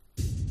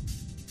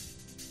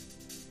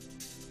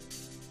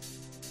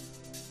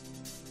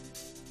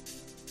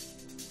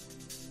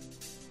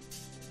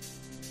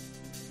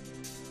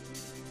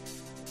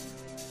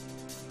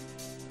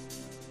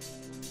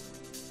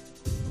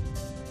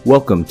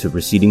Welcome to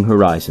Receding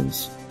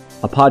Horizons,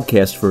 a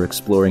podcast for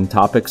exploring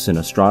topics in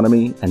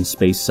astronomy and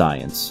space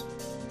science.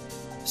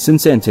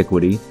 Since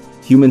antiquity,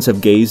 humans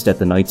have gazed at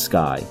the night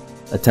sky,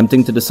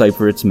 attempting to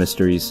decipher its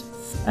mysteries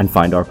and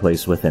find our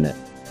place within it.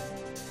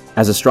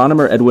 As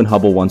astronomer Edwin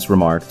Hubble once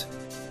remarked,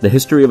 the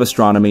history of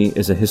astronomy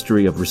is a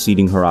history of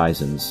receding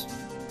horizons.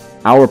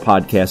 Our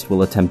podcast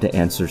will attempt to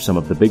answer some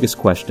of the biggest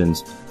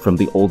questions from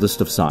the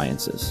oldest of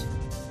sciences.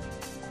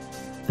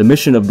 The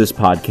mission of this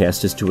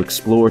podcast is to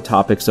explore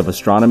topics of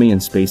astronomy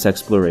and space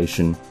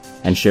exploration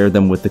and share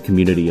them with the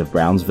community of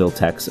Brownsville,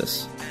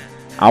 Texas.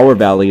 Our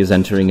valley is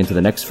entering into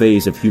the next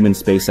phase of human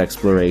space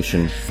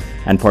exploration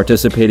and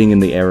participating in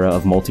the era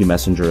of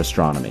multi-messenger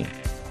astronomy.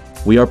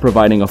 We are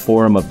providing a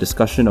forum of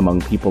discussion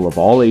among people of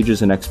all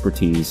ages and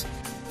expertise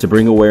to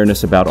bring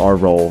awareness about our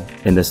role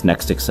in this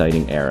next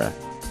exciting era.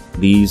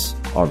 These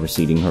are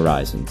Receding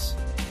Horizons.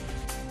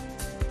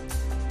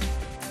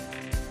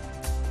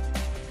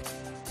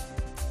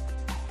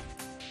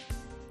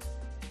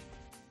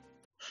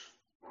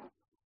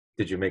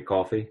 Did you make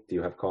coffee? Do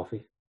you have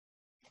coffee?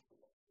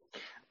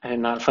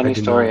 And not funny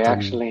story,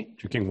 actually.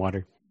 Drinking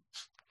water.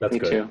 That's Me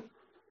good. too.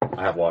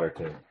 I have water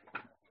too.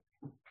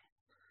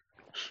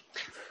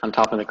 On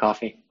top of the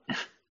coffee.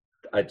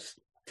 I just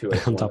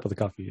On top of the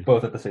coffee. Yeah.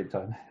 both at the same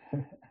time.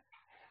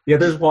 Yeah,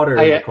 there's water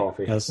in the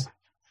coffee. Yes.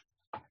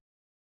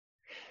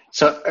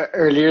 So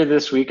earlier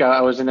this week,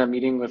 I was in a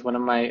meeting with one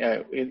of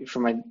my for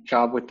my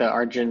job with the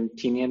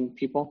Argentinian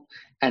people,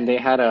 and they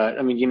had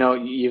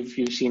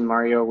you've seen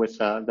Mario with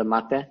the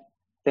mate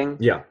thing.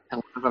 Yeah.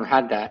 And one of them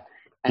had that,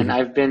 and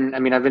I've been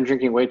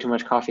drinking way too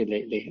much coffee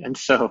lately, and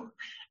so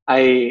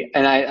I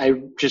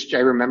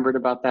remembered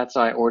about that,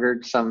 so I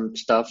ordered some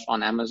stuff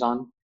on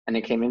Amazon, and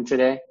it came in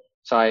today.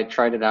 So I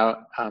tried it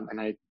out, and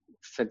I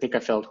think I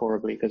failed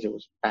horribly because it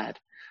was bad,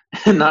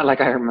 not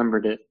like I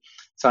remembered it.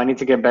 So I need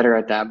to get better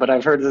at that. But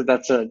I've heard that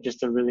that's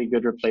just a really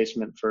good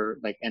replacement for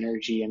like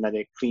energy, and that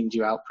it cleans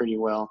you out pretty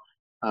well.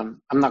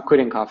 I'm not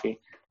quitting coffee.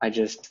 I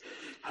just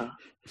I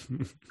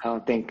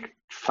don't think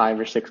 5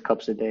 or 6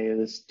 cups a day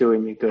is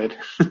doing me good.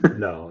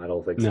 No, I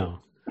don't think so.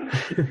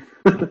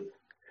 No.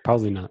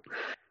 Probably not.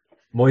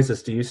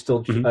 Moises, do you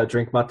still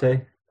drink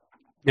mate?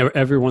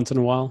 Every once in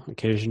a while,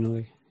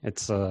 occasionally.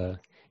 It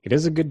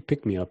is a good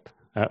pick me up.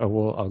 I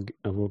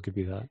will give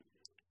you that.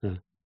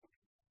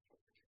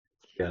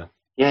 Yeah.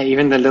 Yeah,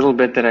 even the little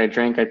bit that I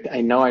drank,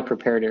 I know I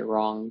prepared it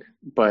wrong,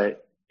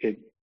 but it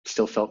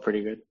still felt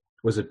pretty good.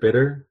 Was it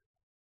bitter?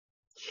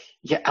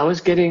 Yeah, I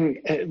was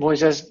getting,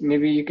 Moises,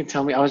 maybe you can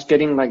tell me, I was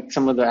getting like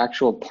some of the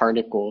actual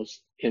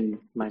particles in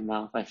my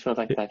mouth. I feel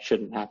like that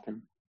shouldn't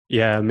happen.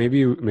 Yeah,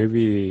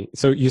 maybe.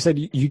 So you said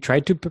you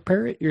tried to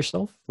prepare it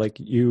yourself? Like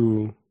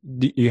you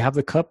have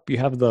the cup, you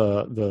have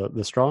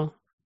the straw?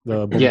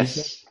 The bombilla?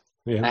 Yes.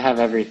 Yeah. I have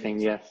everything,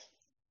 yes.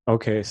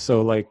 Okay,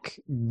 so like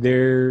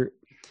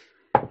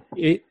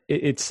it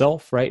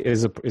itself, right,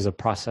 is a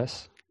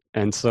process,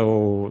 and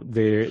so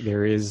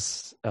there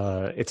is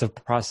it's a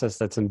process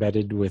that's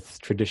embedded with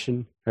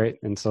tradition, right?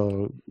 And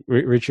so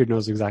Richard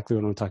knows exactly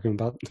what I'm talking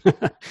about.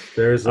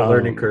 There's a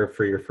learning curve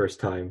for your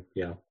first time.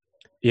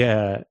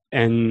 Yeah,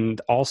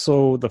 and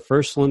also the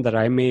first one that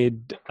I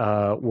made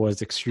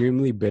was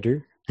extremely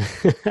bitter.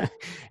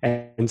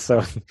 And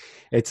so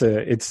it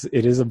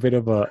is a bit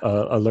of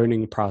a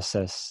learning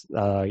process,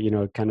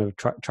 kind of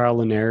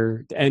trial and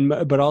error,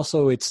 but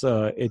also it's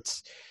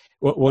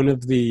one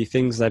of the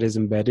things that is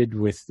embedded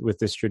with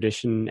this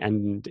tradition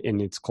and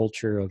in its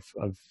culture of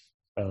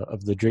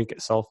the drink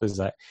itself is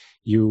that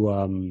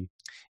you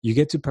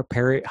get to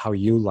prepare it how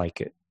you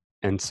like it,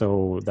 and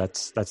so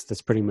that's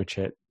pretty much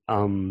it.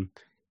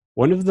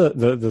 One of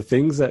the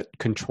things that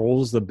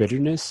controls the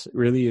bitterness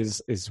really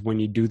is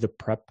when you do the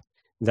prep.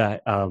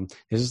 That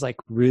this is like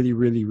really,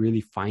 really,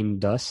 really fine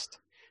dust,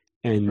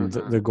 and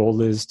the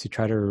goal is to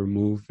try to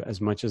remove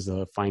as much as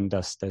the fine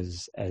dust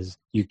as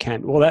you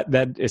can. Well,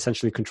 that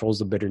essentially controls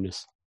the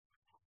bitterness.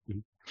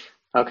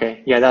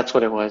 Okay, yeah, that's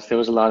what it was. There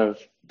was a lot of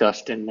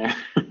dust in there.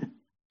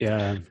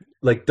 Yeah,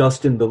 like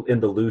dust in the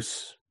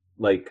loose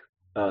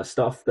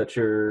stuff that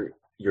you're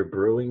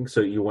brewing.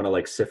 So you want to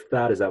like sift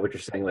that? Is that what you're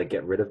saying? Like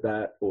get rid of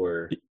that,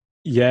 or?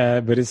 Yeah,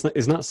 but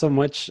it's not so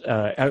much.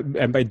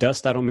 And by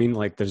dust, I don't mean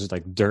like there's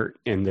like dirt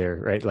in there,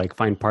 right? Like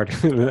fine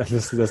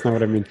particles. That's not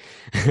what I mean.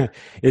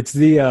 It's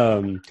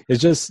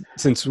it's just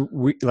since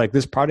we like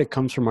this product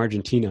comes from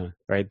Argentina,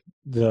 right?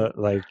 The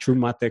like true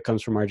mate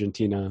comes from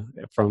Argentina,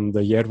 from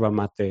the yerba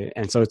mate,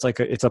 and so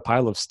it's a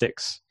pile of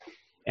sticks.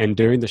 And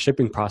during the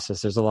shipping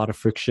process, there's a lot of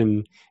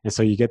friction, and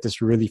so you get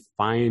this really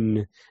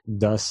fine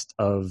dust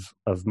of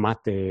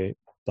mate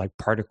like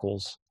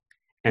particles.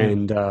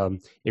 And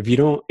if you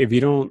don't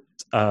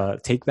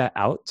take that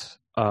out,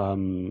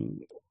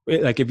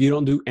 like if you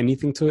don't do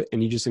anything to it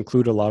and you just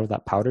include a lot of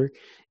that powder,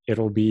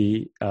 it'll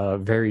be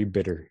very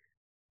bitter.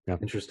 Yeah.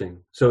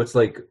 Interesting. So it's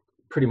like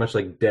pretty much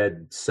like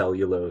dead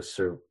cellulose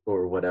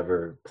or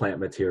whatever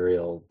plant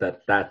material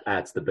that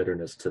adds the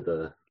bitterness to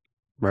the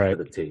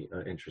tea.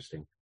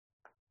 Interesting.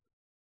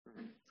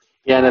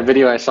 Yeah, in the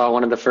video I saw,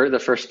 one of the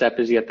first step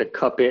is you have to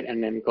cup it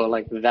and then go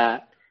like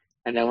that,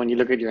 And then when you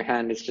look at your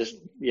hand, it's just,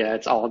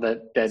 it's all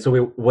that dead.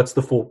 So what's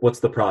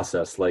the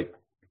process like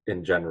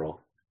in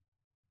general?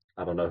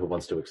 I don't know who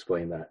wants to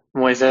explain that.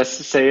 Moises,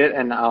 say it,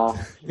 and I'll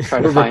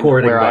try to find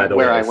where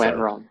I went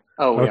wrong.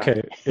 Oh,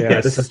 okay.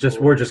 Yeah.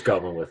 We're just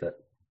going with it.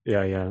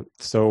 Yeah.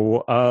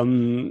 So,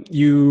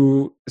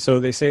 so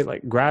they say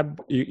like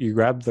you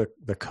grab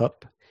the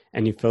cup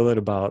and you fill it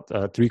about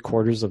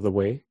 3/4 of the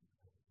way,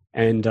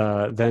 and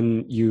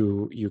then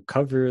you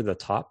cover the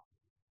top,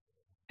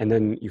 and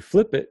then you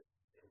flip it,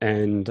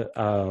 and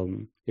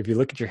if you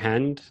look at your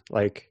hand,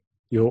 like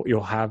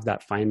you'll have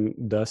that fine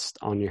dust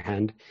on your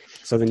hand,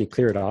 so then you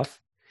clear it off.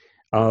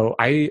 What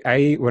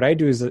I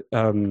do is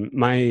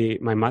my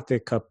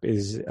mate cup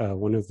is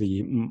one of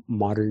the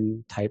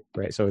modern type,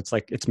 right? So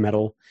it's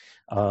metal.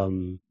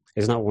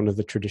 It's not one of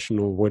the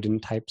traditional wooden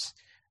types.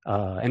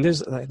 And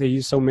they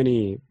use so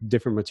many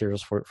different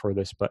materials for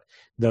this, but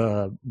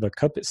the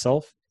cup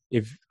itself,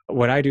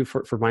 what I do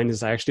for mine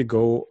is I actually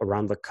go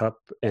around the cup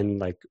and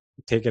like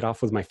take it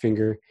off with my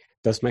finger,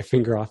 dust my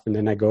finger off, and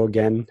then I go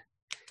again,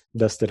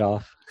 dust it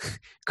off,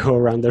 go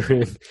around the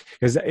rim,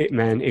 because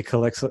it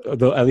collects.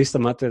 Though at least the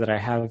mate that I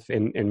have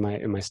in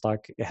my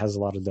stock, it has a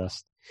lot of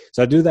dust.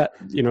 So I do that,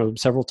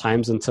 several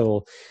times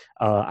until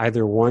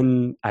either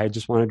one, I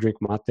just want to drink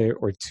mate,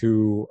 or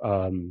two,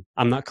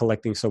 I'm not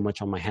collecting so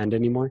much on my hand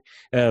anymore.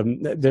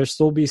 There'll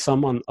still be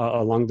some on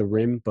along the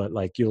rim, but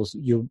like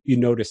you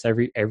notice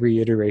every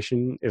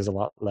iteration is a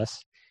lot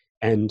less,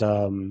 and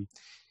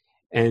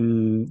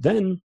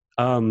then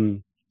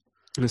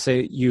let's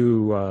say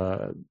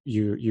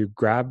you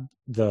grab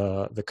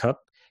the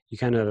cup, you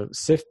kind of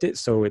sift it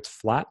so it's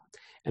flat,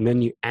 and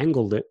then you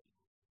angled it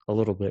a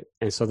little bit,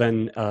 and so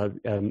then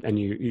and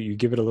you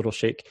give it a little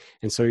shake,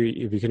 and so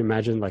if you can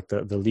imagine, like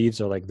the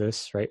leaves are like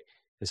this, right?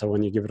 And so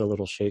when you give it a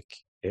little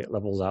shake, it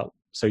levels out,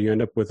 so you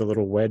end up with a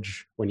little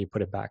wedge when you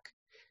put it back.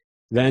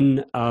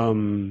 Then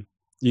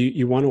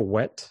you want to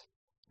wet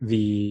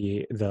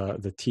the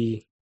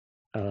tea,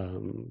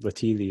 the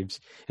tea leaves,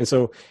 and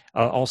so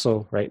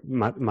also, right,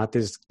 mate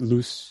is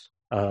loose.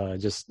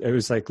 It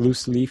was like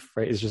loose leaf,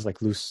 right? It's just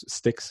like loose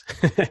sticks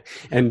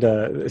and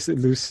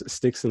loose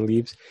sticks and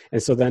leaves.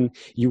 And so then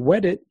you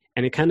wet it,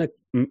 and it kind of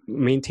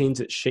maintains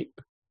its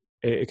shape.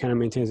 It kind of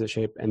maintains its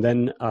shape. And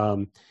then,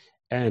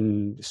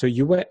 and so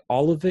you wet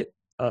all of it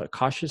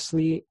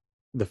cautiously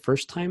the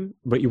first time,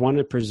 but you want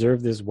to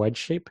preserve this wedge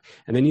shape.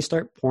 And then you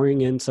start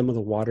pouring in some of the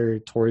water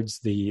towards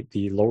the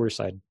lower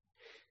side.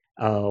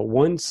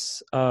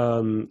 Once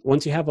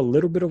you have a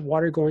little bit of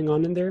water going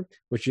on in there,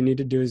 what you need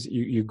to do is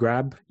you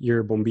grab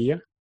your bombilla,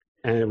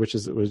 which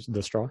was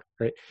the straw,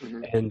 right?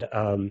 Mm-hmm.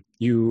 And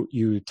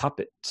you top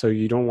it, so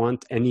you don't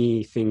want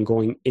anything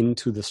going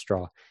into the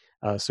straw.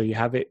 So you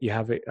have it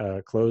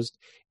closed,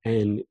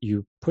 and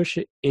you push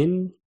it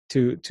into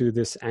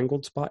this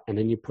angled spot, and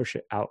then you push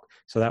it out,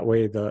 so that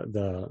way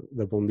the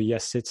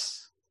bombilla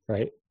sits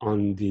right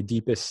on the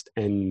deepest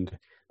end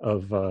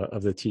of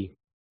the tea,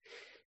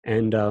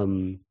 and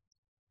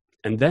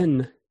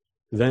then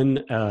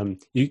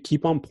you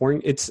keep on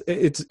pouring.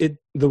 The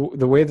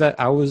way that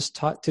I was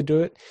taught to do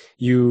it,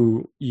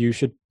 you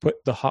should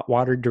put the hot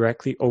water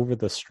directly over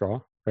the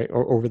straw, right,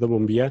 or over the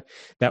bombilla.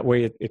 That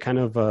way it kind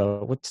of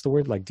what's the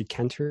word, like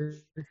decanter,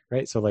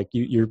 right? So like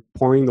you're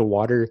pouring the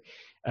water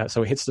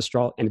so it hits the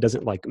straw, and it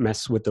doesn't like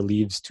mess with the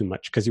leaves too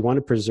much, because you want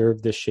to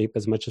preserve this shape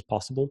as much as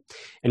possible.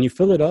 And you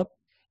fill it up,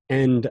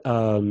 and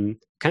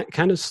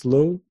kind of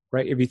slow,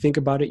 right? If you think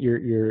about it,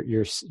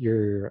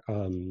 you're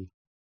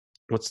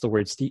what's the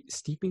word?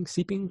 Steeping,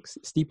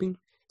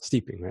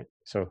 right?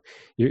 So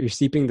you're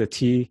steeping the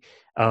tea,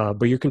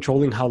 but you're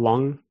controlling how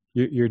long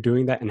you're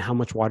doing that and how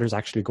much water is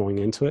actually going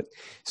into it.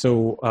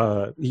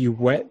 So you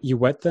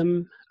wet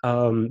them,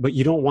 but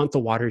you don't want the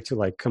water to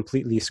like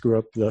completely screw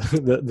up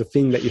the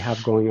thing that you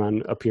have going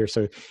on up here.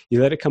 So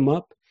you let it come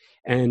up,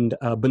 and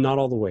but not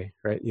all the way,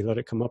 right? You let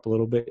it come up a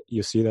little bit.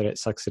 You see that it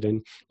sucks it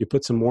in. You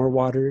put some more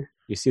water.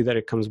 You see that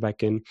it comes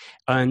back in,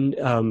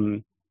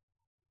 and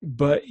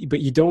but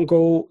you don't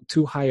go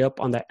too high up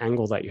on that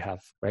angle that you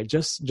have, right?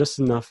 Just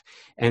enough.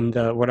 And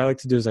what I like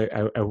to do is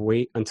I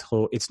wait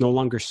until it's no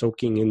longer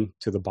soaking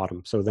into the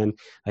bottom. So then,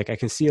 like, I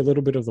can see a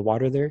little bit of the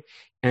water there,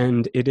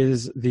 and it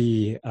is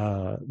the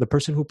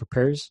person who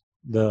prepares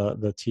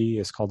the tea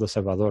is called the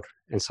cebador,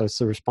 and so it's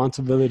the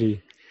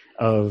responsibility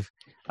of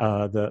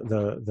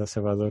the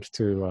cebador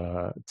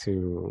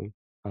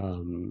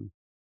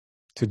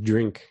to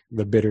drink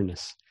the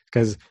bitterness,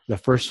 because the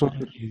first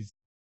one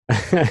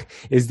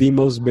is the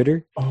most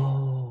bitter.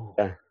 Oh,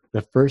 yeah.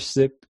 The first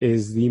sip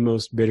is the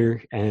most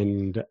bitter,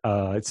 and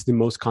it's the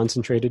most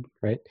concentrated,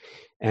 right?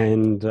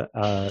 And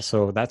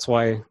so that's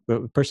why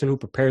the person who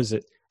prepares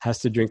it has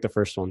to drink the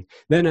first one.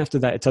 Then after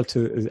that, it's up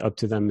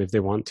to them if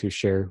they want to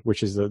share,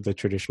 which is the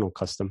traditional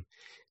custom.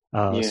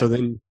 So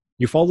then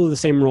you follow the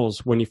same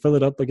rules. When you fill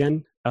it up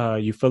again,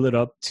 you fill it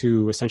up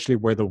to essentially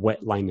where the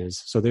wet line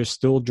is. So there's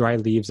still dry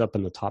leaves up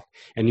in the top,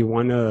 and you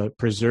want to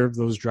preserve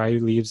those dry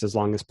leaves as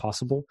long as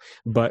possible.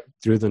 But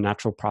through the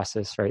natural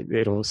process, right,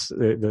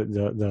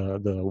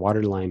 the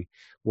water line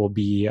will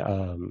be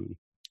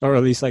or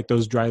at least like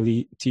those dry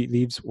tea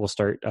leaves will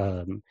start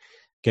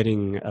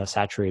getting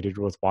saturated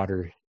with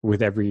water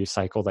with every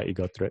cycle that you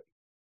go through it.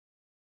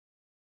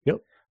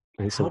 Yep.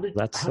 And so how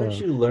did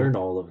you learn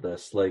all of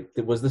this? Like,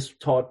 was this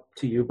taught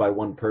to you by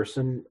one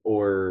person,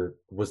 or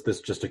was this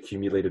just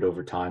accumulated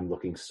over time,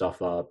 looking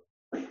stuff up,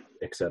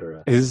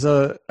 etc.? Is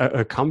a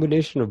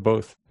combination of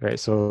both, right?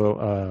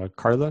 So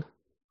Carla,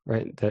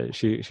 right? That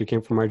she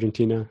came from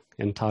Argentina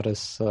and taught us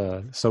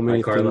so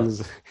many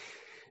things.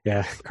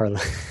 Yeah,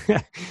 Carla.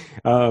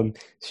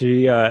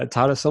 She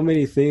taught us so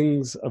many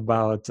things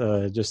about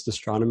just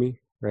astronomy,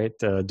 right?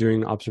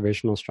 Doing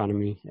observational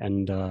astronomy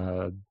and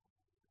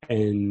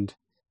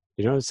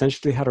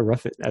essentially how to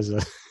rough it as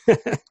a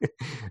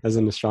as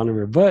an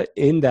astronomer. But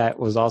in that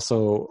was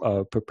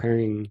also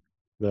preparing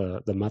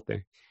the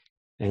mate,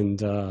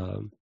 and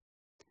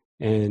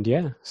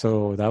yeah,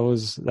 so that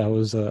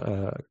was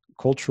a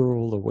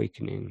cultural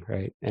awakening,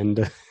 right?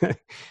 And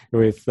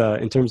with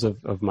in terms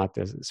of mate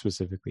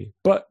specifically,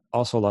 but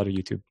also a lot of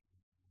YouTube.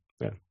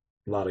 Yeah,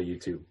 a lot of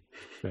YouTube.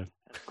 Yeah.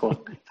 Cool.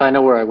 So I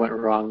know where I went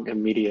wrong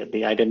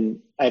immediately. I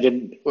didn't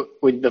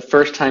with the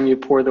first time you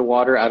pour the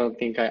water, I don't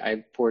think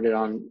I poured it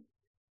on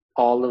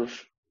all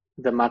of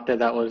the mate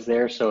that was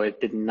there, so it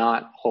did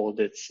not hold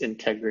its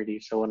integrity.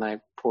 So when I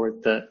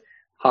poured the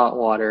hot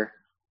water,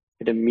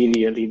 it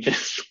immediately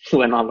just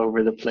went all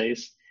over the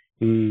place.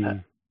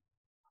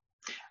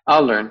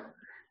 I'll learn.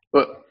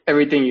 But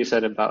everything you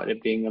said about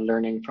it being a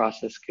learning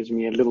process gives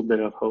me a little bit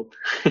of hope.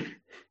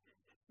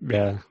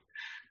 Yeah.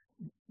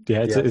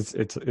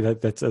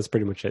 That's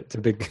pretty much it.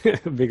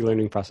 It's a big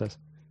learning process.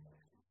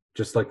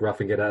 Just like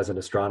roughing it as an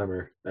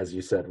astronomer, as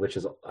you said, which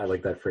is, I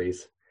like that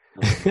phrase.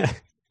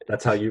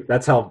 That's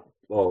how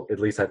well, at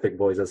least I think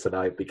Moises and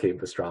I became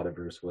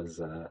astronomers, was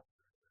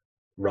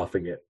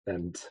roughing it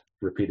and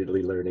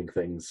repeatedly learning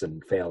things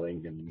and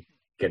failing and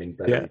getting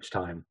better each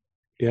time.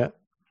 Yeah.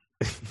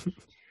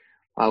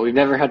 Wow, we've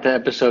never had the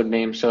episode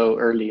name so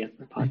early in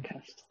the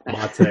podcast.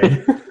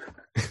 Mate.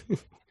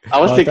 I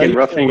was thinking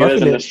roughing it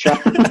as an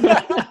astronomer.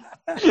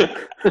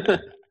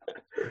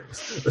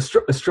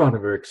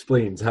 Astronomer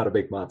explains how to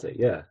make mate.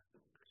 Yeah.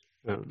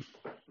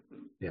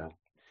 Yeah.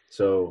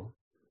 So,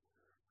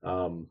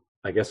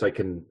 I guess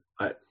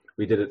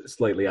we did it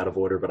slightly out of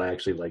order, but I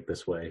actually like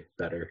this way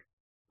better.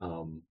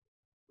 I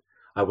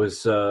have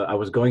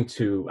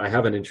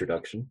an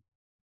introduction.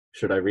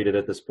 Should I read it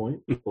at this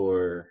point,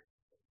 or?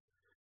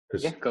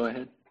 Yeah, go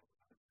ahead.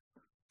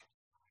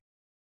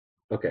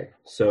 Okay,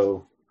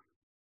 so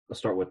I'll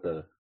start with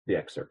the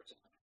excerpt.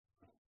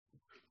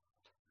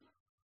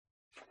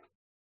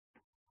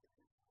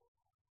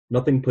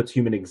 Nothing puts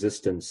human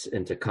existence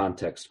into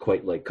context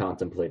quite like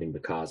contemplating the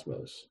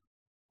cosmos.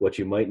 What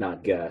you might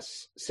not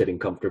guess, sitting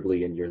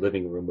comfortably in your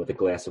living room with a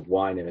glass of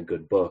wine and a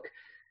good book,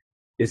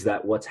 is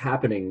that what's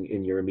happening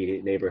in your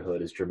immediate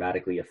neighborhood is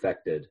dramatically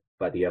affected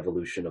by the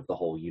evolution of the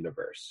whole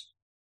universe.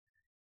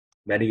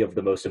 Many of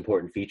the most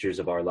important features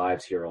of our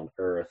lives here on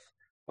Earth,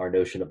 our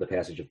notion of the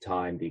passage of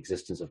time, the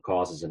existence of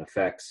causes and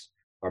effects,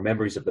 our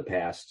memories of the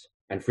past,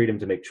 and freedom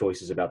to make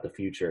choices about the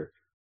future,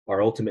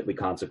 are ultimately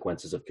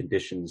consequences of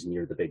conditions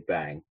near the Big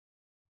Bang.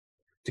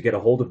 To get a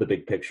hold of the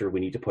big picture,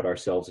 we need to put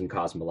ourselves in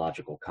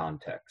cosmological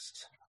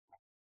context.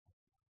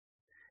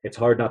 It's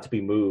hard not to be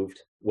moved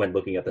when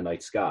looking at the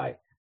night sky.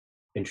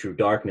 In true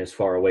darkness,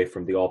 far away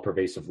from the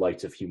all-pervasive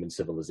lights of human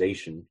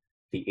civilization,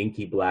 the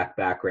inky black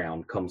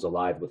background comes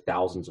alive with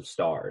thousands of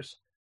stars,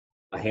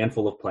 a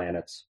handful of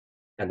planets,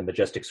 and the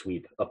majestic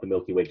sweep of the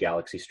Milky Way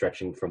galaxy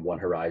stretching from one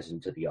horizon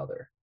to the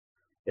other.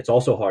 It's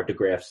also hard to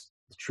grasp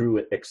the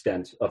true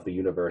extent of the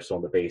universe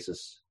on the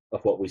basis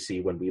of what we see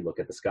when we look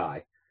at the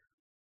sky.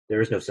 There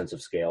is no sense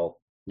of scale,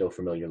 no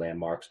familiar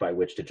landmarks by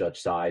which to judge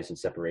size and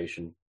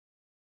separation.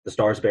 The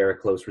stars bear a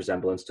close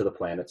resemblance to the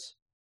planets,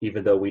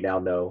 even though we now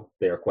know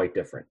they are quite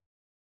different.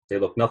 They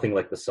look nothing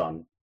like the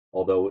sun,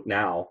 although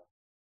now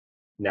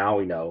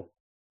we know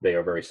they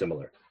are very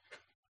similar.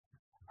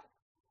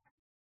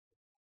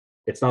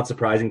 It's not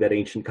surprising that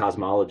ancient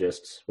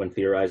cosmologists, when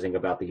theorizing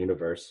about the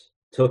universe,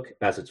 took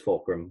as its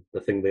fulcrum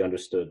the thing they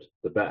understood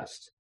the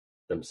best,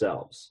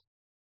 themselves.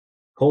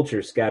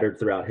 Cultures scattered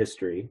throughout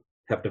history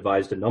have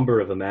devised a number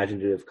of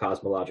imaginative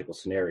cosmological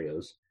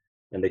scenarios,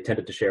 and they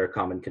tended to share a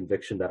common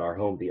conviction that our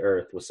home, the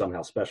Earth, was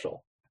somehow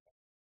special.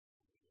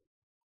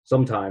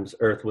 Sometimes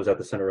Earth was at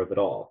the center of it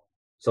all.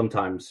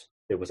 Sometimes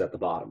it was at the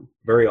bottom.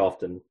 Very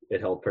often,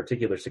 it held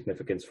particular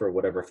significance for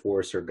whatever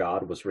force or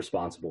God was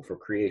responsible for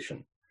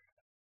creation.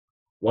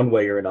 One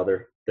way or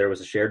another, there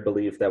was a shared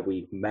belief that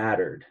we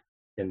mattered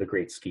in the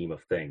great scheme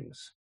of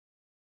things.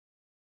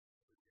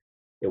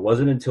 It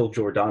wasn't until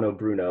Giordano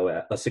Bruno,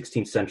 a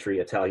 16th century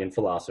Italian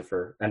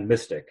philosopher and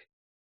mystic,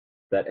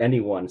 that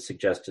anyone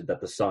suggested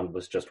that the sun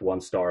was just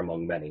one star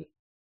among many,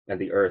 and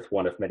the Earth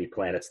one of many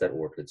planets that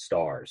orbited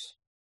stars.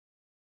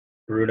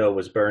 Bruno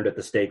was burned at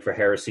the stake for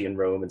heresy in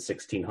Rome in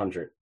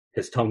 1600,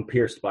 his tongue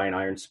pierced by an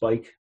iron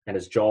spike and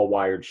his jaw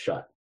wired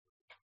shut.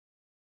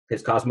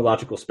 His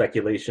cosmological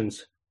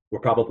speculations were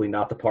probably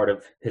not the part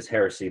of his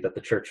heresy that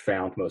the church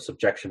found most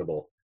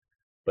objectionable,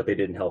 but they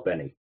didn't help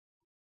any.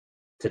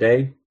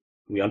 Today,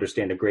 We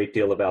understand a great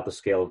deal about the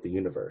scale of the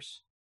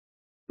universe.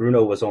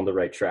 Bruno was on the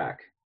right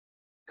track.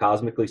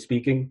 Cosmically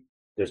speaking,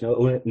 there's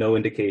no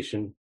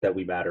indication that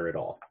we matter at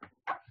all.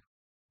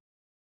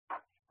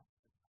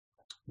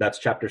 That's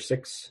chapter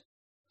 6,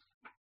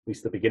 at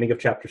least the beginning of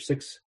chapter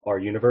 6, Our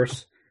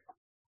Universe,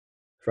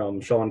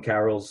 from Sean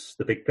Carroll's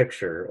The Big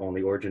Picture on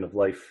the Origin of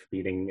Life,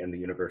 Meaning, and the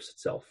Universe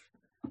Itself.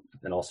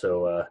 And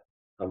also,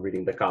 I'm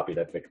reading the copy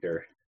that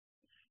Victor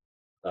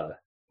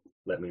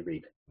let me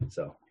read.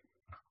 So,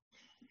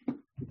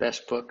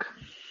 Best book.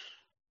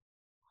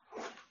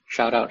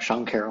 Shout out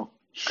Sean Carroll.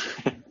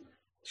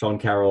 Sean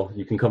Carroll,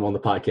 you can come on the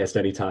podcast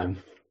anytime.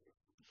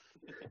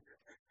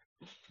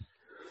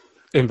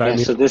 Invite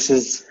me. So this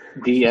is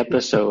the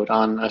episode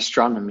on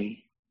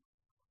astronomy.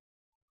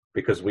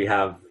 Because we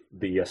have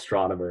the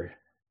astronomer,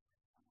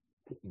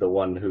 the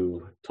one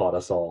who taught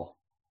us all.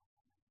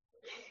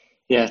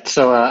 Yeah,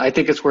 so I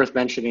think it's worth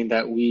mentioning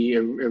that we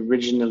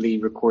originally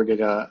recorded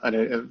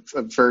a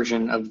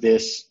version of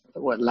this,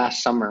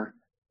 last summer,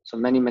 so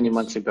many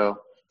months ago.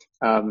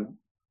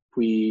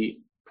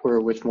 We were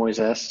with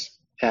Moises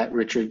at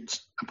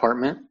Richard's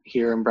apartment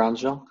here in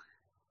Brownsville,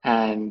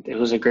 and it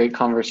was a great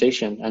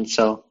conversation. And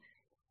so,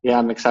 yeah,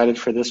 I'm excited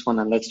for this one,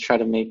 and let's try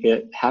to make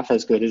it half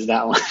as good as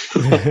that one.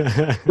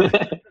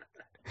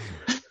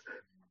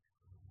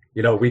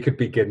 You know, we could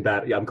begin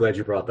that. I'm glad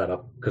you brought that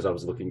up because I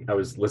was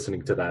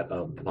listening to that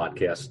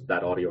podcast,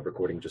 that audio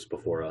recording just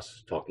before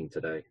us talking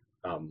today.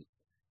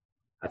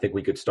 I think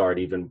we could start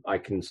I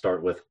can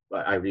start with,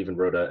 I even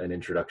wrote an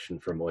introduction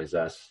for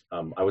Moises.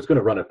 I was going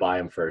to run it by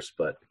him first,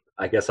 but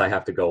I guess I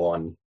have to go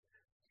on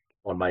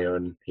my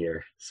own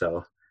here.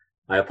 So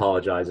I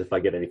apologize if I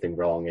get anything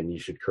wrong, and you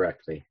should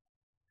correct me.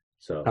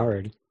 So. All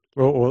right.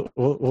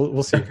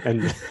 We'll see.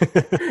 And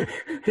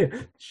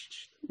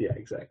yeah,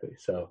 exactly.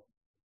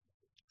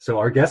 So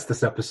our guest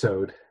this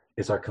episode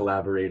is our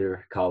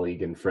collaborator,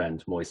 colleague, and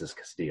friend, Moises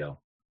Castillo.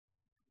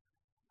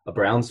 A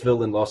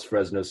Brownsville and Los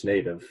Fresnos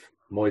native,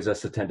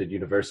 Moises attended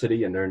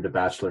university and earned a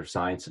Bachelor of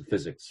Science in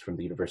Physics from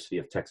the University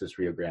of Texas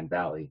Rio Grande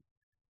Valley,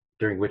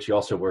 during which he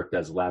also worked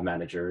as lab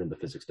manager in the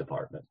physics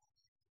department.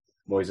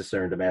 Moises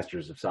earned a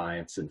Master's of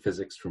Science in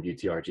Physics from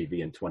UTRGV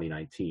in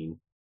 2019.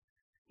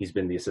 He's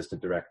been the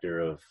assistant director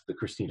of the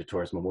Cristina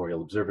Torres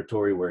Memorial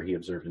Observatory, where he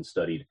observed and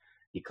studied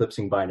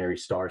eclipsing binary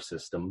star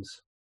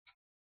systems,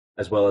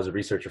 as well as a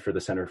researcher for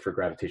the Center for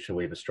Gravitational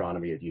Wave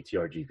Astronomy at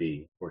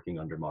UTRGV, working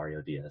under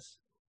Mario Diaz.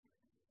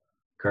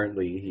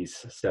 Currently, he's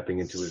stepping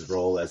into his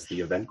role as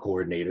the event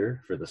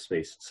coordinator for the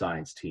space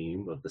science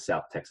team of the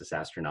South Texas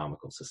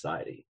Astronomical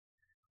Society.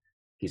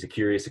 He's a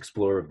curious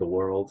explorer of the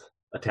world,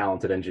 a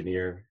talented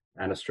engineer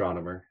and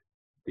astronomer,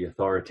 the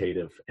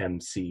authoritative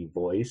MC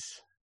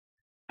voice,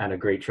 and a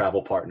great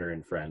travel partner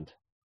and friend.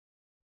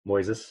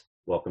 Moises,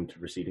 welcome to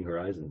Receding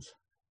Horizons.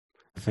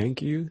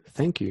 Thank you.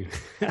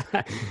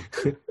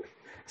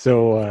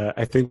 So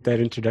I think that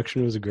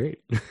introduction was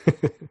great.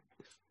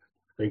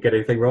 Didn't get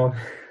anything wrong?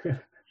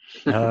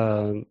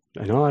 No,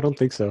 I don't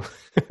think so.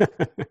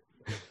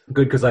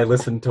 Good, because I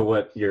listened to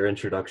what your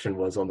introduction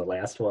was on the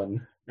last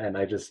one, and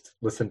I just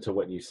listened to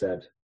what you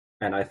said,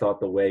 and I thought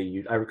the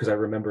way because I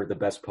remember the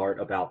best part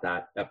about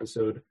that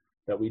episode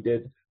that we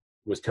did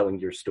was telling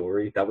your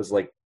story. That was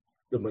like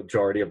the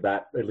majority of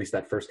that, at least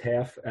that first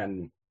half,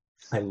 and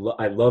I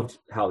loved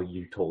how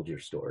you told your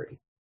story.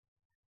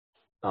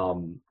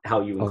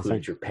 How you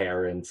include your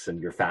parents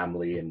and your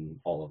family and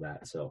all of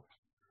that. So,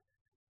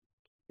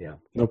 yeah.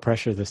 No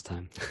pressure this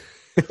time.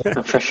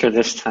 No pressure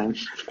this time.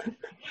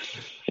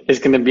 It's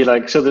going to be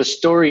like, so the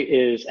story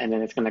is, and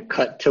then it's going to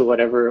cut to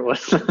whatever it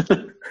was.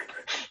 The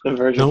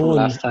version from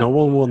last time. No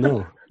one will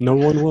know. No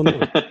one will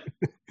know.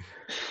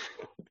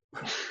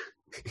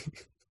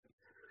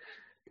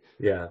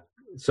 Yeah.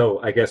 So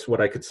I guess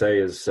what I could say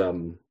is,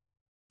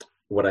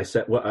 what I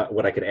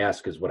could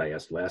ask is what I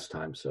asked last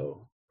time.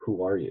 So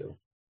who are you?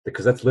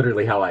 Because that's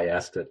literally how I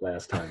asked it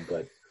last time.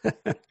 But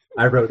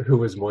I wrote,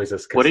 "Who is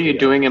Moises Castillo?" What are you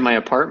doing in my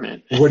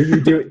apartment? What are you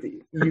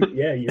doing?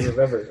 You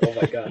remember? Oh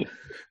my God!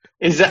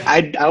 Is that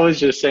I was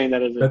just saying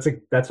that as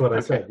that's what I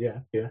said.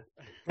 Yeah.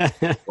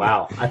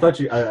 Wow. I thought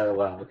you.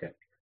 Wow. Okay.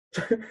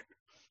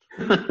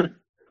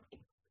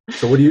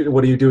 So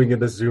what are you doing in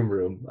the Zoom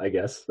room? I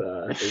guess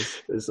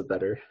is a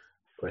better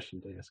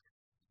question to ask.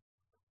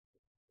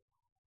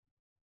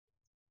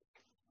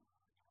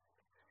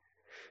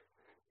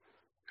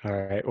 All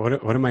right.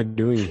 What am I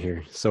doing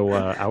here? So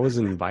I was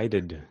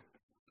invited.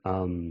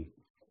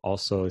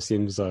 Also, it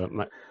seems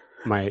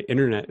my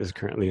internet is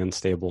currently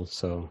unstable.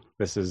 So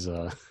this is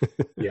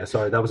Yeah,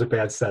 sorry, that was a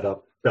bad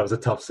setup. That was a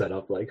tough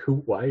setup. Like,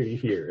 why are you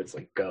here? It's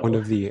like, go. One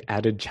of the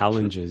added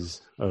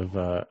challenges of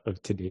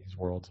today's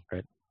world,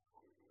 right?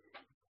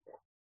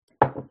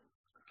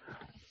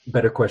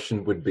 Better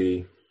question would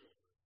be,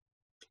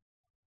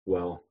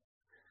 well,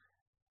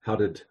 how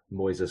did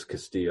Moises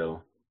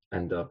Castillo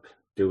end up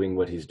doing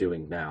what he's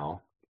doing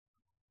now?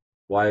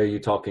 Why are you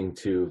talking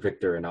to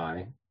Victor and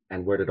I?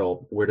 And where did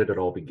it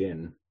all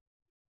begin?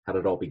 How did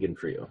it all begin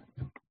for you?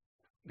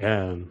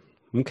 Yeah.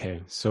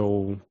 Okay.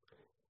 So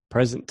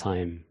present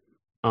time.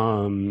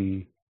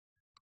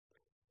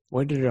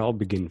 where did it all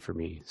begin for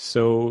me?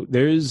 So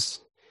there is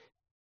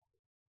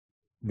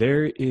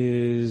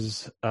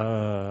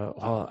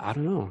well, I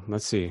don't know,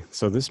 let's see.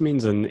 So this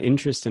means an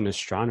interest in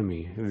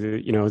astronomy.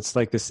 It's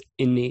like this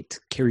innate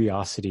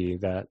curiosity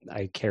that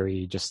I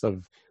carry just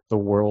of the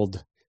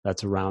world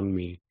that's around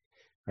me,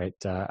 right?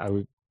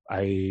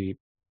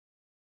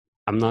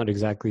 I'm not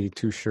exactly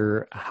too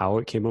sure how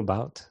it came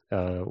about,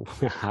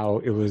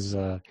 how it was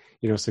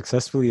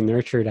successfully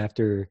nurtured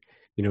after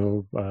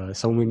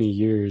so many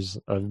years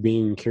of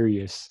being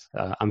curious.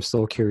 I'm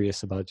still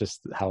curious about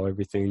just how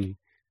everything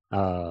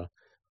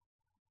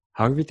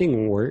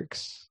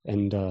works,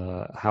 and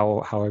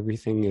how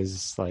everything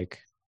is like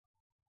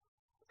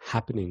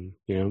happening,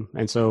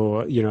 and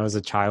so as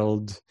a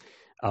child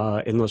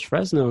in Los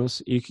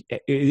Fresnos,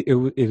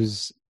 it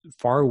was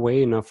far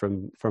away enough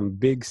from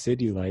big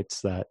city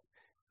lights that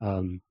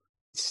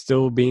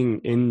still being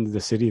in the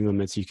city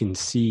limits, you can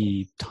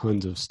see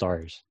tons of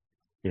stars,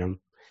 and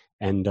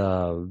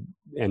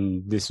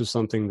this was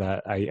something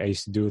that I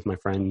used to do with my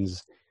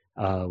friends.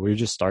 We would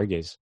just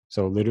stargaze.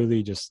 So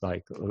literally just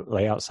like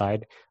lay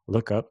outside,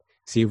 look up,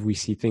 see if we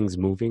see things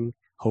moving,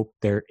 hope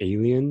they're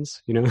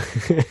aliens, and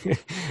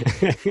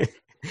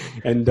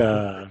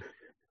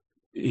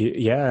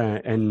yeah,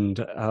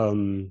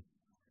 and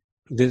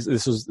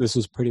this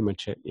was pretty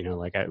much it,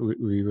 like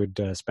we would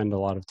spend a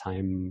lot of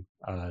time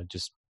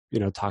just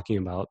talking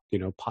about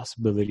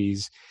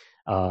possibilities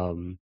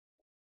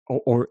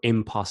or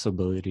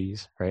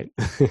impossibilities, right?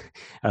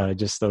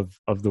 Just of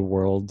the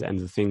world and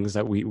the things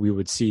that we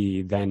would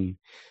see then.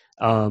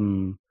 I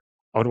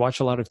would watch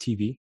a lot of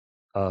TV,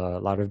 a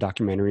lot of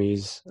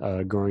documentaries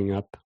growing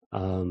up,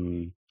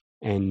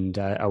 and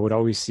I would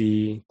always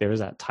see there was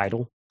that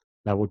title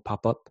that would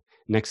pop up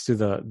next to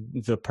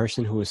the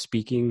person who was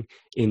speaking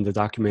in the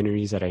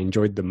documentaries that I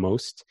enjoyed the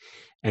most,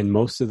 and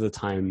most of the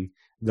time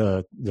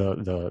the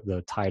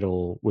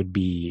title would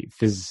be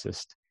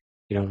physicist.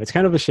 It's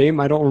kind of a shame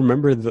I don't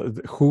remember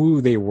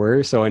who they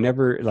were, so I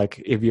never, like,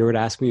 if you were to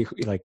ask me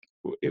like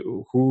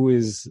who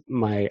is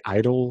my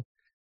idol,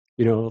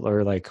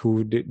 or like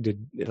who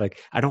did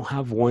like, I don't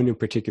have one in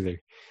particular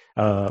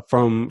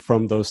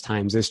from those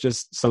times. It's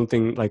just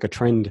something like a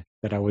trend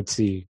that I would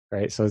see,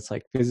 right? So it's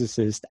like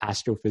physicist,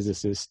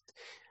 astrophysicist,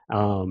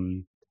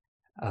 and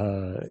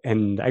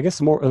I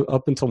guess more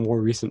up until more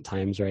recent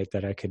times, right,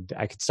 that I could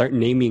start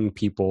naming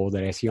people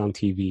that I see on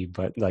TV,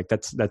 but like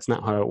that's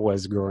not how it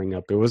was growing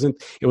up. It wasn't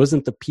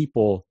the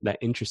people that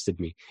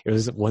interested me. It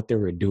was what they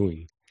were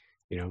doing,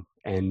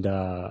 and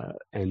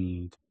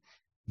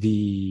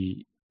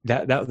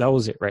that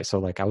was it, right? So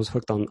like I was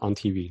hooked on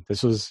TV.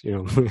 This was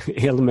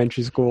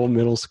elementary school,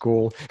 middle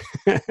school.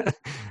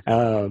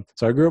 So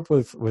I grew up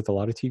with a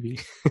lot of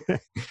TV.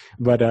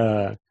 But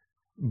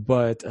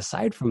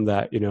aside from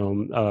that,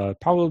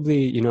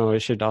 probably I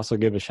should also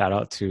give a shout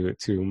out to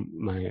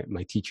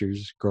my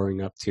teachers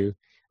growing up too.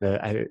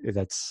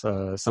 That's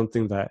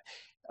something that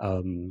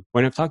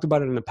when I've talked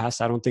about it in the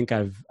past, I don't think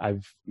I've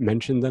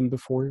mentioned them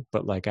before,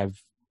 but like I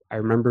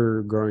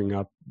remember growing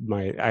up,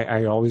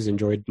 I always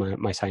enjoyed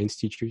my science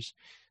teachers,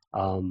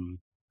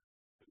 and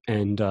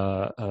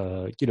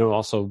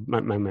also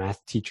my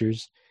math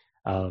teachers.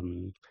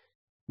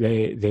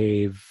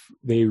 They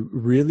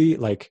really,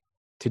 like,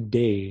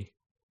 today,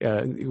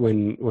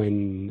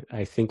 when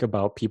I think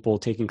about people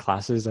taking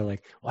classes, they're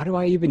like, why do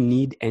I even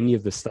need any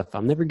of this stuff?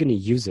 I'm never going to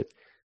use it.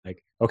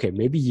 Like, okay,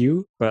 maybe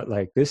you, but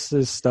like this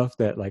is stuff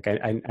that like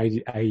I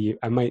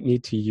might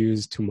need to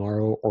use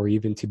tomorrow or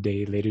even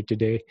later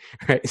today,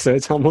 right? So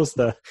it's almost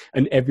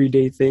an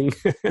everyday thing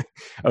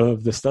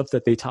of the stuff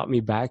that they taught me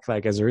back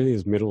like as early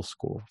as middle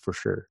school, for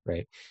sure,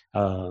 right?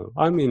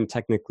 I mean,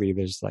 technically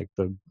there's like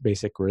the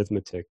basic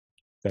arithmetic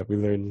that we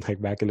learned like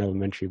back in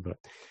elementary, but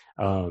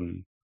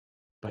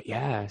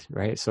yeah,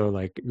 right? So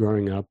like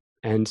growing up,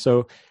 and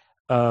so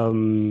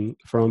from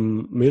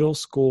middle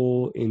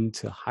school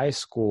into high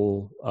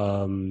school,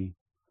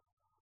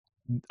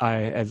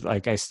 I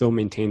still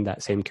maintained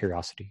that same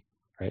curiosity,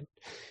 right?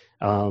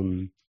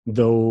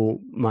 Though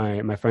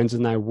my friends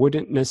and I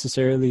wouldn't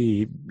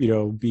necessarily,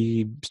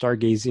 be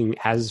stargazing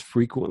as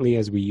frequently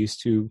as we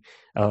used to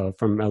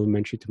from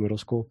elementary to middle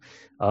school,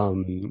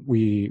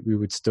 we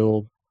would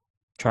still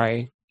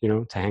try,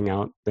 to hang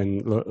out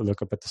and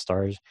look up at the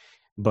stars.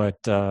 But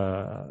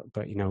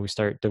we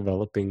start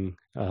developing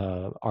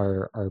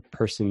our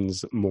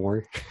persons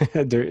more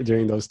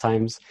during those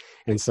times,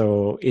 and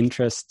so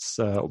interests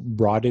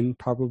broaden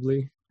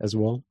probably as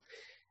well.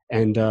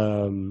 And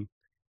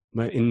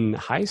but in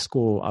high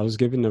school, I was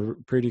given a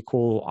pretty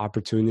cool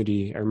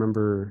opportunity. I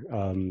remember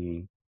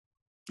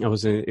it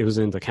was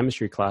in the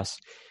chemistry class.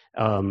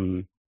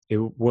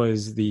 It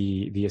was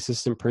the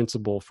assistant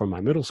principal from my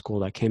middle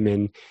school that came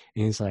in,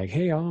 and he's like,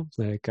 hey, y'all,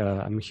 like,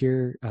 I'm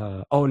here.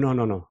 Oh,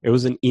 no. It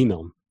was an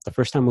email. The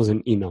first time was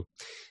an email.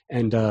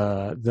 And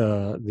our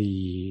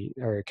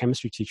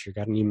chemistry teacher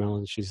got an email,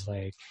 and she's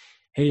like,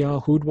 hey,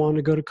 y'all, who'd want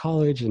to go to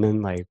college? And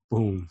then like,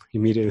 boom,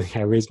 immediately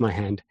I raised my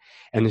hand,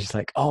 and she's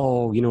like,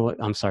 oh, you know what?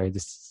 I'm sorry.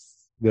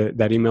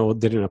 That email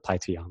didn't apply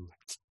to y'all. I'm like,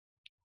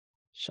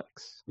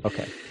 shucks.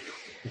 Okay.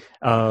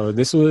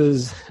 This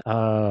was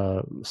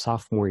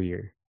sophomore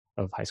year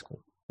of high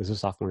school. This was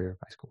sophomore year of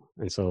high school.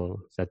 And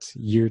so that's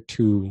year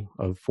 2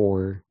 of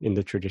 4 in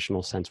the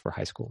traditional sense for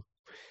high school.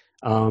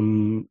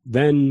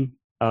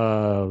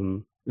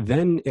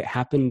 Then it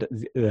happened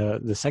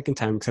the second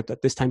time, except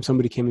that this time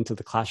somebody came into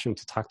the classroom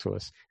to talk to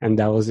us, and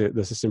that was the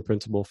assistant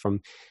principal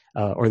from,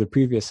 or the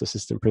previous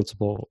assistant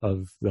principal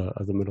of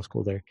the middle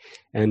school there,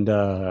 and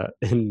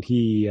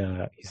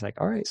he's like,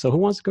 all right, so who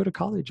wants to go to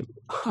college?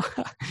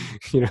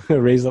 You know, I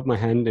raised up my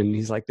hand, and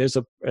he's like, there's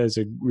a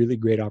really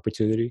great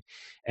opportunity,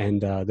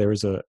 and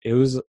it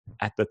was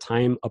at the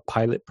time a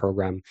pilot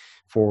program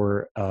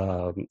for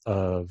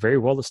a very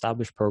well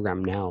established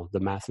program now, the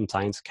Math and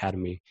Science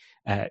Academy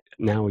at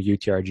now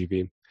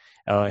UTRGV.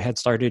 It had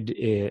started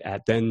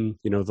at then,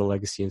 you know, the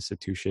legacy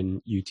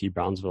institution, UT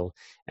Brownsville.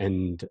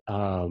 And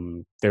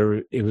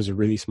it was a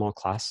really small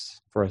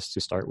class for us to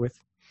start with.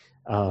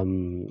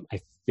 I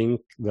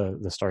think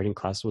the starting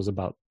class was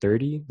about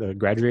 30. The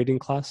graduating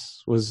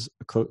class was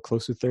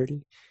close to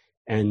 30.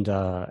 And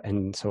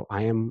so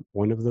I am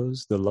one of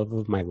those. The love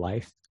of my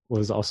life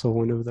was also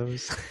one of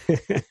those.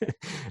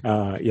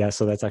 Yeah,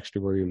 so that's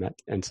actually where we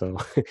met. And so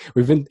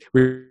we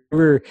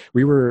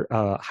were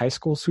high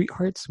school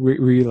sweethearts.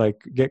 We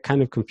like get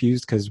kind of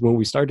confused because when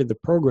we started the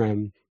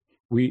program,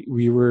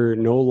 we were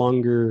no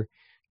longer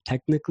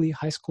technically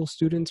high school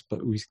students,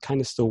 but we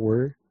kind of still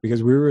were,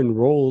 because we were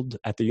enrolled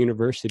at the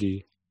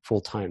university full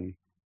time.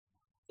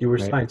 You were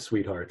science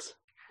sweethearts.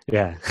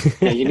 Yeah.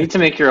 Yeah, you need to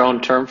make your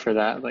own term for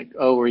that. Like,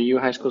 oh, were you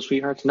high school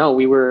sweethearts? No,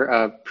 we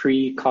were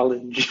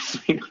pre-college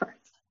sweethearts.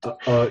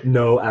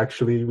 No,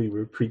 actually, we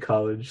were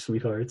pre-college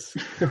sweethearts.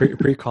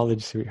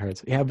 Pre-college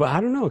sweethearts. Yeah, but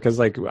I don't know, because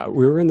like we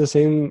were in the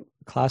same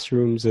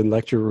classrooms and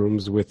lecture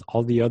rooms with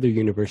all the other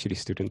university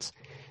students.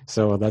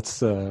 So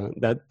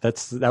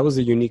that was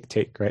a unique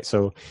take, right?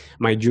 So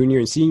my junior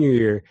and senior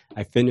year,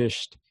 I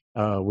finished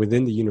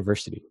within the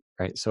university,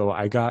 right? So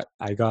I got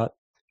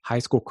high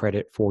school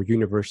credit for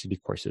university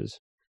courses.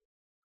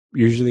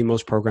 Usually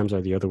most programs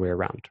are the other way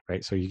around,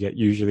 right? So you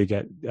usually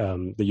get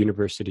the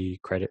university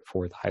credit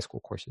for the high school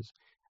courses.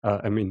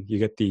 You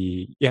get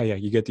the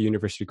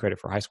university credit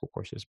for high school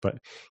courses, but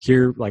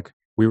here, like,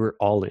 we were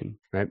all in,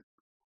 right?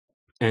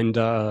 And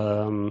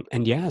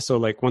yeah, so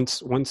like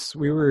once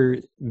we were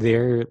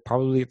there,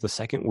 probably the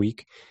second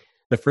week,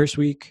 the first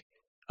week,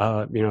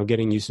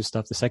 getting used to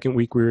stuff. The second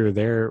week we were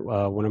there,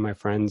 one of my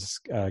friends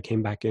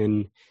came back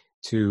in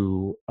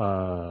to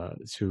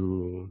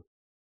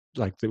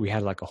like we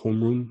had like a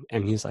homeroom,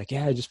 and he's like,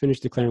 yeah, I just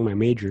finished declaring my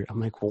major. I'm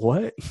like,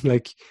 what?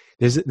 Like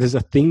there's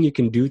a thing you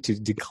can do to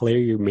declare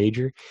your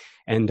major.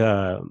 And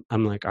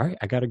I'm like, all right,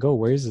 I gotta go.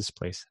 Where is this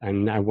place?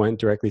 And I went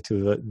directly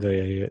to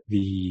the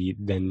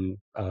then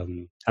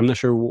I'm not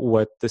sure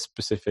what the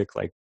specific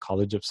like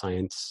College of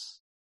Science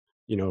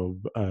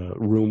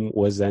room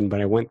was then,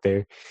 but I went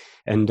there,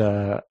 and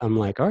I'm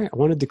like, all right, I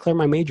want to declare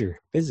my major,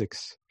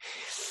 physics.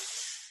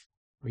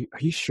 Are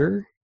you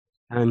sure?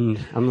 And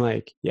I'm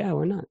like, yeah,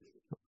 why not?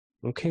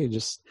 Okay,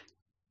 just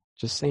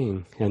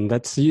saying. And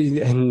that's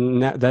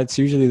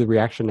usually the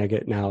reaction I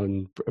get now,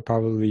 and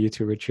probably you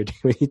too, Richard,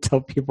 when you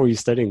tell people you're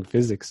studying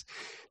physics.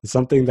 It's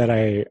something that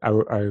I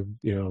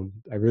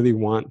really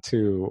want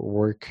to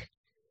work,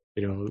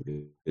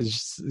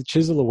 just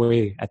chisel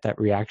away at that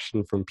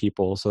reaction from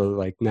people. So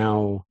like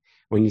now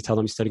when you tell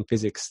them you're studying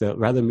physics,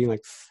 rather than being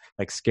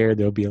like scared,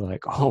 they'll be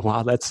like, oh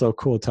wow, that's so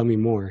cool, tell me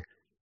more.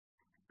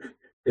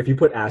 If you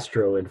put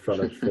astro in front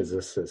of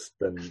physicists,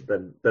 then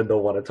they'll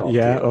want to talk.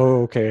 Yeah. To you.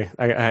 Oh, okay.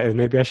 I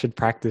maybe I should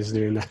practice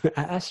doing that.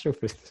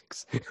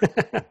 Astrophysics.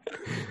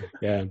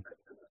 Yeah.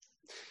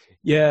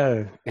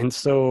 Yeah. And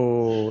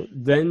so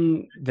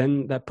then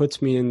that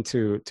puts me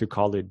into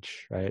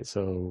college, right?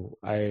 So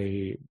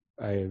my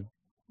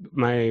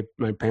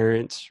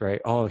parents,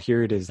 right? Oh,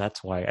 here it is.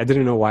 That's why. I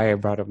didn't know why I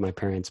brought up my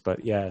parents,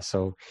 but yeah.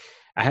 So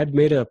I had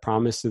made a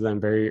promise to them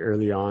very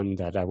early on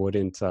that I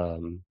wouldn't.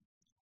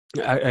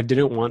 I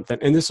didn't want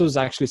that, and this was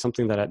actually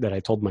something that I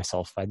told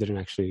myself. I didn't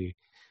actually.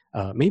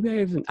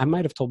 Maybe I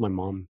might have told my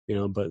mom,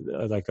 but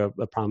like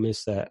a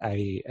promise that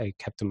I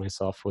kept to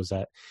myself was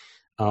that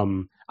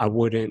I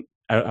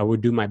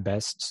would do my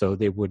best so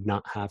they would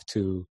not have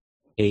to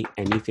pay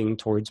anything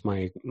towards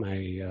my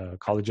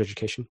college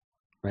education,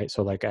 right?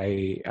 So like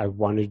I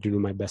wanted to do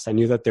my best. I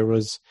knew that there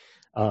was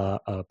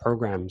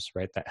programs,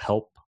 right, that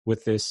help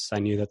with this. I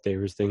knew that there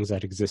was things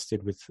that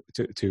existed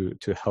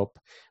to help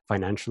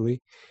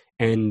financially.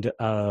 And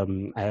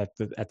at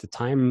the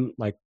time,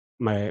 like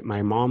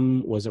my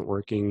mom wasn't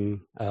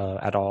working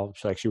at all.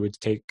 So like she would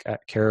take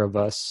care of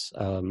us.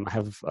 I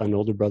have an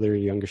older brother, a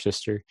younger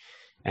sister,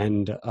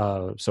 and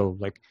so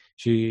like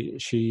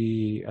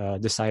she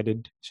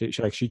decided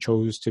she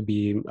chose to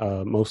be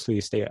mostly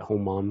a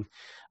stay-at-home mom.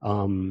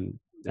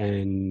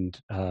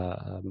 And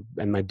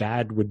my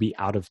dad would be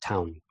out of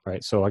town,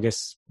 right? So I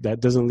guess that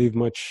doesn't leave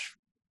much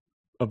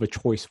of a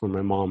choice for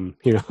my mom,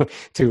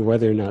 to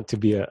whether or not to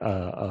be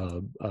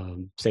a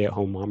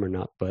stay-at-home mom or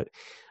not. But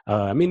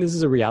I mean, this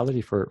is a reality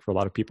for a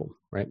lot of people,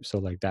 right? So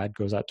like dad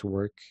goes out to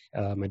work.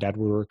 My dad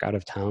would work out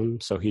of town,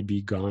 so he'd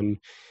be gone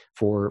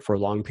for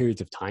long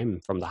periods of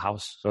time from the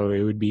house. So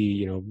it would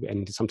be,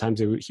 and sometimes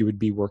he would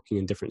be working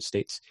in different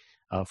states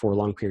for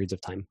long periods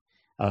of time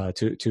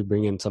to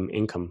bring in some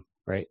income,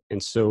 right?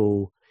 And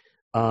so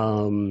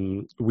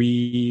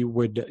we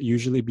would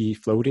usually be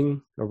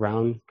floating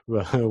around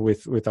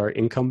with our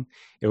income.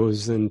 It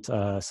wasn't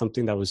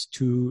something that was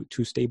too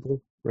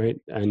stable, right?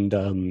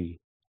 And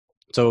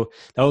so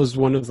that was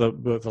one of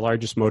the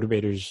largest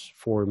motivators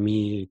for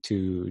me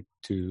to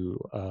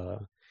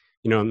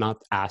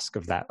not ask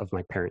of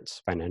my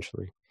parents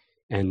financially.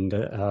 And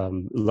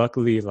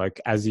luckily,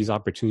 like as these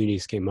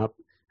opportunities came up,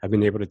 I've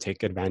been able to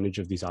take advantage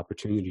of these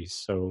opportunities.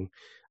 So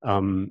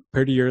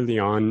pretty early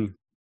on,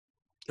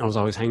 I was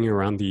always hanging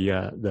around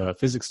the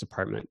physics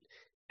department,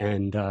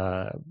 and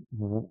I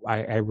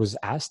was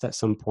asked at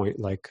some point,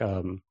 like,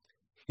 I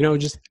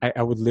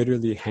would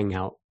literally hang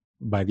out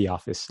by the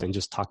office and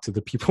just talk to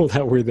the people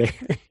that were there.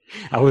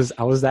 I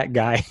was that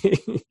guy.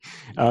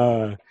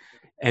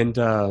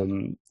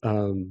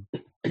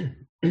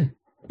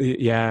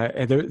 Yeah,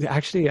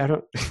 actually, I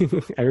don't.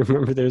 I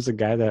remember there's a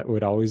guy that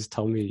would always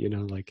tell me,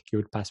 like he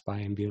would pass by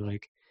and be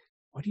like,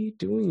 "What are you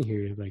doing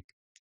here? Like,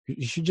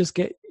 you should just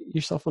get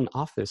yourself an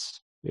office."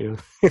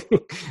 But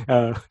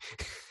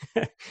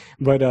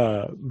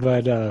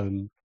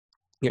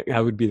yeah,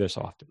 I would be there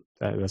so often.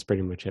 That's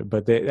pretty much it.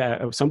 But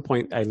at some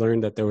point, I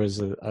learned that there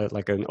was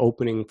like an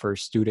opening for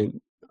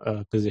student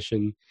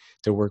position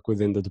to work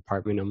within the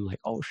department. I'm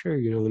like, oh sure,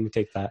 let me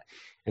take that.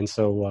 And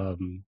so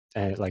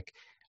I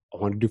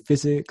want to do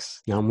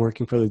physics. Now I'm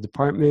working for the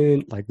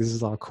department. Like, this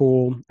is all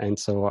cool. And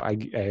so I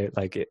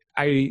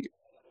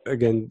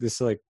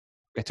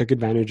took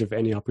advantage of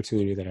any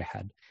opportunity that I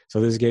had. So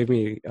this gave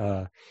me,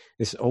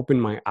 this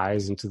opened my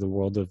eyes into the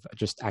world of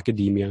just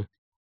academia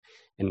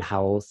and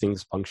how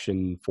things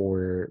function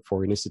for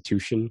an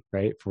institution,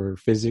 right? For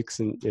physics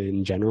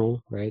in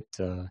general, right?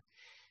 So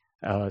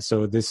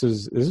this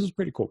was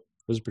pretty cool.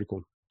 It was pretty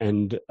cool.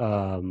 And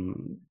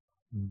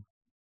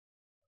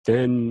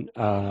then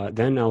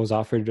I was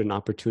offered an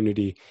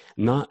opportunity,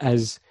 not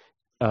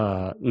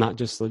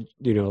just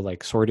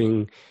like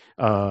sorting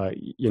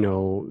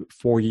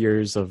 4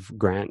 years of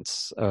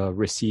grants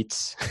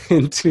receipts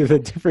into the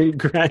different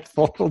grant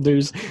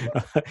folders,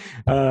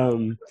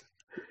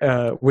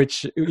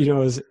 which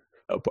is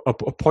a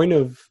point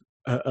of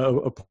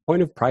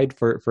pride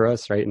for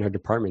us, right, in our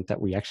department, that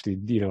we actually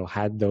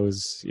had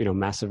those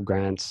massive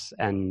grants,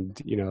 and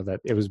that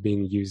it was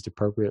being used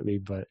appropriately.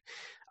 But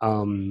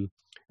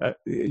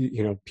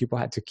people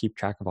had to keep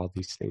track of all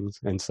these things.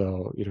 And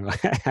so,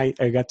 I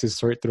got to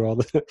sort through all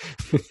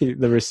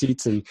the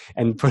receipts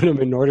and put them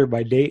in order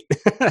by date.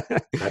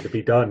 Had to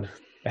be done.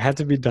 It had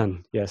to be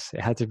done. Yes, it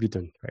had to be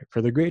done, right?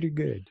 For the greater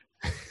good.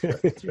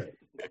 That's right.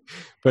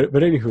 But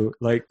anywho,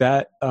 like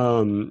that,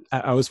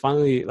 I was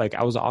finally, like,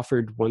 I was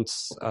offered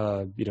once,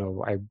 I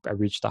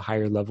reached a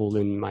higher level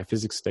in my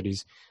physics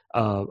studies,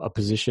 a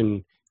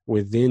position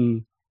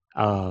within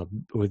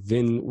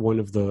one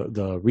of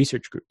the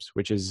research groups,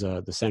 which is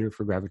the Center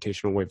for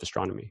Gravitational Wave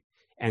Astronomy.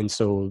 And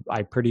so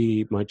I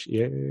pretty much,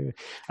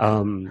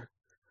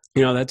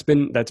 that's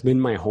been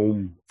my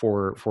home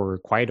for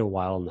quite a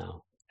while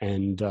now.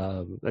 And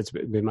that's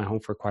been my home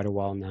for quite a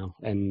while now.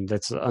 And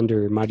that's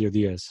under Mario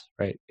Diaz,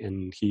 right?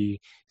 And he's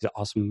an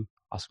awesome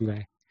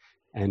guy.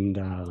 And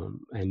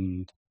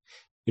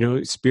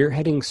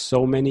spearheading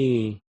so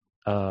many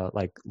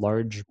like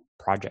large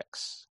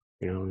projects,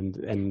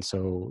 and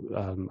so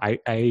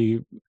I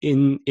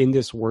in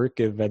this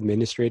work of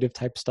administrative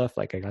type stuff,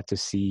 like I got to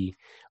see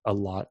a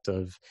lot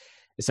of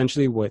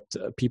essentially what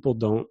people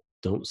don't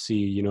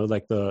see,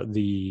 like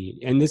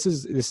the and this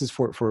is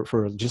for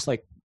just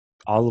like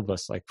all of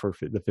us, like for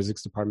the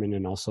physics department,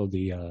 and also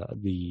the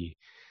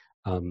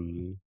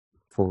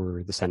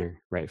for the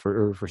center, right,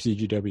 for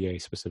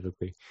CGWA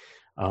specifically,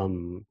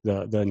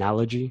 the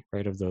analogy,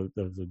 right, of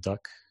the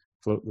duck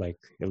float, like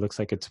it looks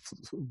like it's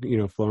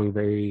flowing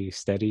very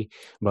steady,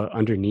 but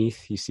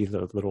underneath you see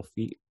the little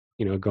feet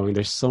going.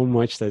 There's so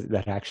much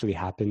that actually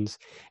happens.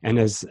 And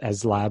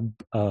as lab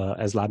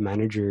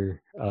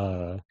manager,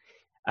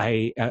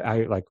 I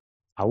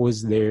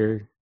was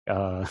there.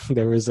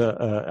 There was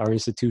our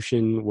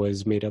institution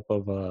was made up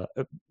of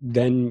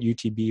then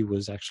UTB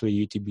was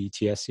actually UTB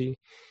TSC,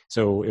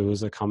 so it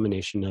was a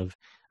combination of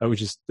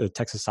which is the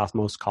Texas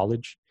Southmost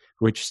College,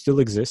 which still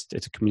exists.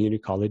 It's a community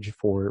college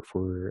for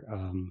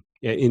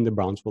in the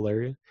Brownsville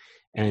area,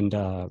 and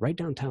right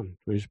downtown,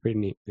 which is pretty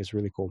neat. It's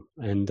really cool.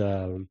 And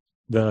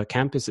the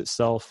campus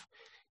itself,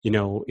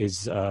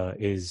 is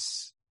a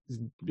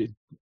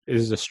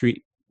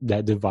street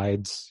that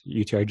divides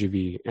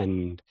UTRGV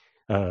and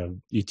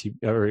UT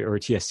or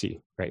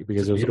TSC, right?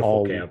 Because it was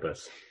all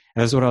campus.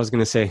 That's what I was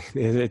going to say.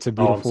 It's a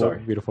beautiful,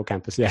 beautiful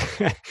campus. Yeah.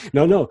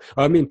 No.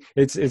 I mean,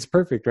 it's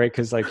perfect, right?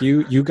 Because like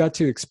you got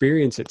to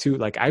experience it too.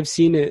 Like I've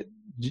seen it,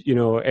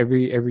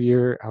 every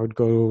year I would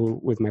go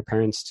with my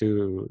parents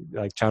to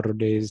like Charro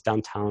Days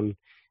downtown,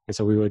 and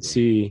so we would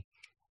see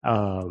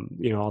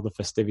all the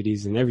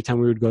festivities, and every time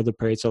we would go to the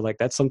parade. So like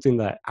that's something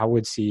that I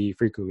would see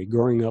frequently.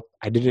 Growing up,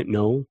 I didn't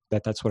know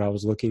that that's what I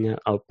was looking at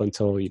up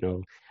until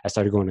I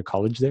started going to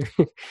college there,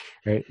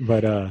 right?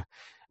 But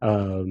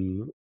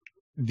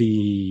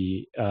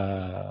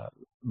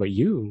but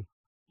you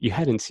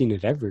hadn't seen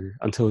it ever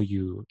until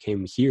you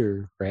came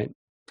here, right?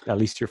 At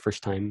least your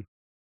first time.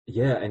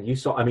 Yeah, and you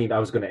saw. I mean, I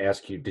was going to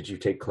ask you, did you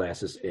take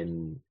classes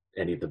in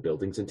any of the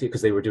buildings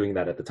because they were doing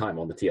that at the time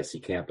on the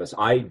TSC campus?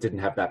 I didn't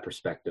have that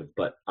perspective,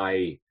 but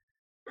I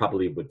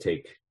probably would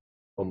take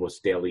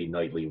almost daily,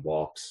 nightly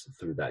walks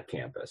through that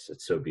campus.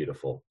 It's so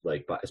beautiful,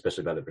 like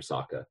especially by the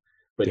Versaka.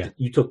 But yeah.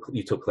 you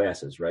took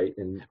classes, right?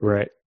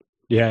 Right.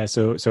 Yeah.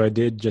 So I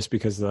did, just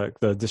because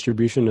the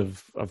distribution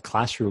of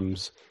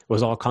classrooms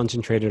was all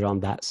concentrated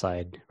on that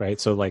side, right?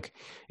 So like,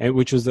 and it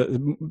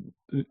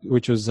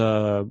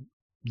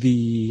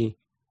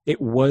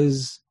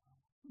was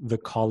the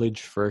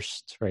college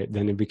first, right?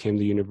 Then it became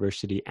the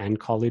university and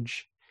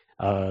college.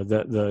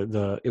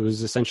 It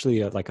was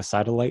essentially like a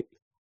satellite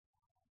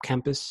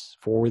campus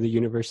for the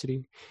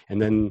university, and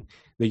then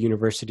the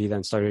university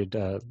then started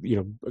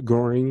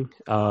growing,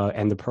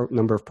 and the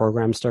number of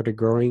programs started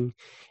growing,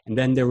 and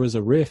then there was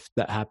a rift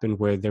that happened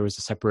where there was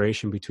a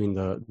separation between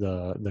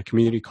the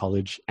community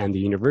college and the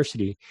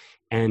university,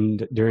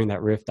 and during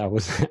that rift I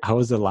was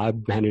the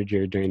lab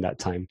manager during that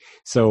time.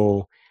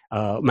 So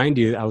mind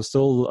you, I was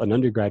still an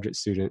undergraduate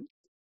student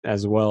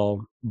as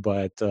well,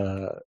 but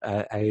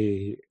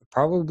I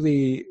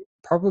probably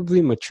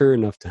mature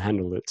enough to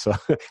handle it. So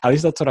at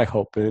least that's what I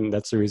hope, and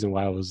that's the reason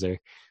why I was there.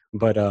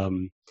 But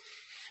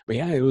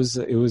yeah, it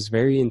was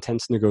very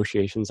intense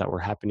negotiations that were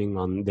happening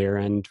on their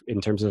end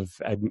in terms of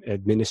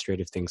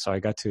administrative things. So I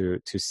got to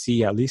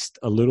see at least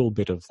a little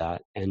bit of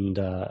that, and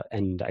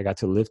I got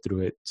to live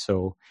through it.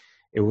 So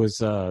it was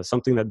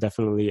something that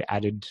definitely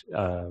added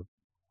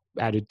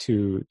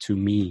to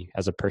me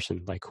as a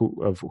person, like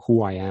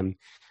who I am,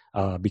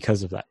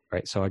 because of that,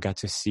 right? So I got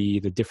to see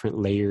the different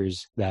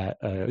layers that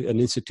an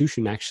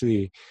institution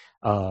actually,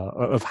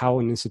 of how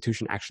an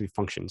institution actually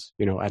functions,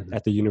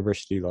 at the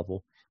university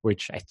level,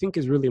 which I think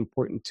is really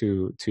important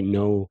to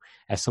know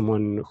as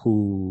someone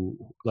who,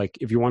 like,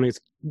 if you want to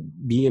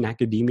be in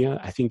academia,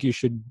 I think you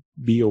should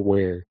be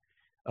aware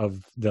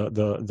of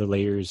the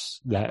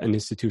layers that an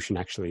institution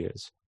actually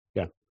is.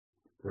 Yeah.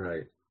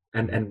 Right.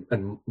 And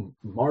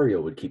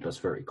Mario would keep us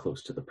very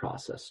close to the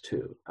process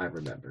too. I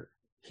remember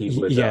he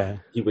would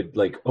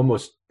like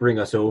almost bring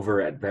us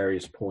over at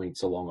various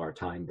points along our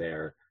time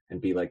there and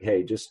be like,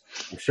 "Hey,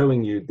 I'm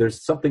showing you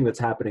there's something that's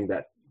happening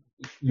that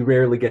you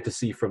rarely get to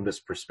see from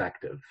this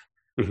perspective.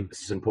 Mm-hmm.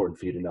 This is important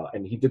for you to know."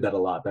 And he did that a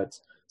lot. It's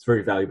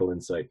very valuable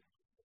insight.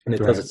 And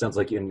it sounds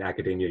like in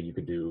academia you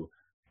could do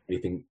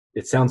anything.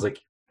 It sounds like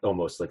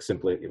almost like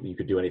simply you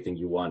could do anything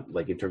you want,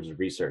 like in terms of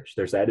research.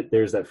 There's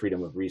that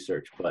freedom of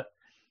research, but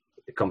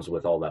it comes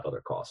with all that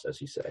other cost,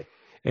 as you say.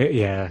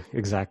 Yeah,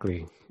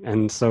 exactly.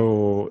 And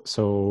so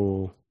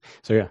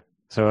yeah.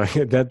 So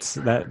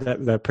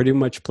that pretty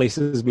much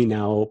places me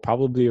now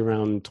probably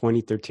around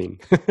 2013.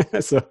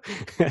 So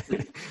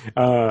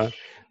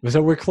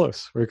we're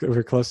close.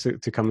 We're close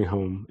to coming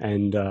home,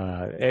 and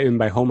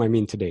by home I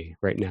mean today,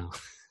 right now.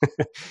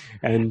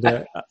 And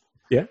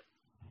yeah.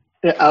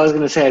 I was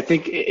going to say, I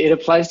think it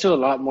applies to a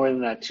lot more than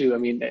that too. I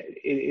mean,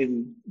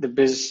 in the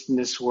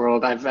business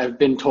world, I've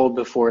been told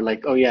before,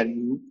 like, oh yeah,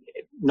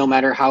 no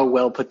matter how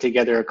well put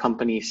together a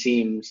company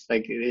seems,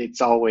 like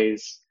it's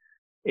always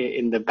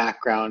in the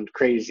background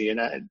crazy. And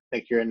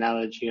like your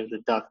analogy of the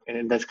duck,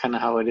 and that's kind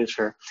of how it is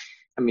I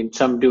mean,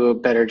 some do a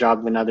better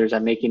job than others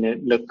at making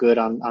it look good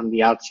on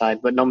the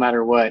outside, but no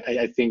matter what,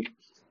 I think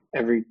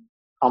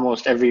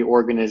almost every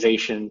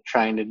organization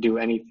trying to do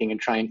anything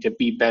and trying to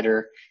be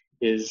better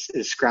is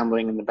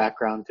scrambling in the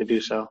background to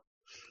do so.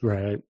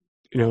 Right.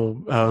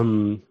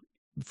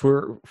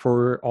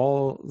 For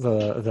all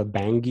the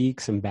band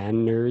geeks and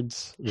band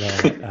nerds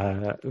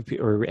that,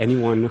 or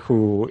anyone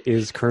who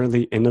is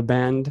currently in a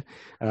band,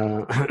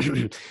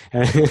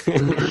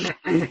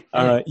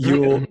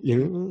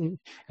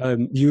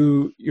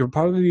 you're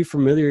probably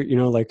familiar.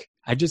 Like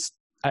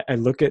I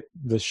look at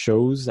the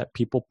shows that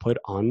people put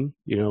on,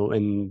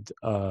 and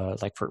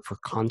like for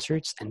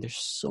concerts, and there's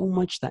so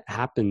much that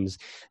happens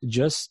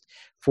just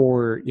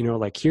for,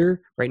 like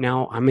here right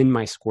now, I'm in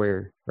my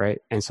square, right?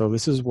 And so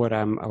this is what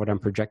I'm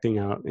projecting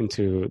out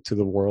into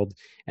the world.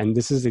 And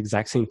this is the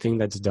exact same thing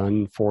that's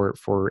done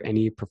for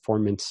any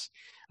performance,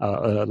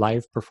 a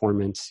live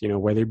performance,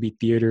 whether it be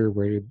theater,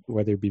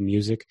 whether it be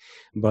music.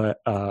 But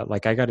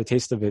like I got a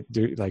taste of it,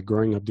 like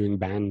growing up doing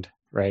band,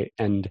 right?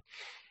 And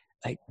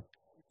like,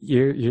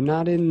 you're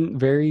not in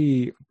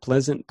very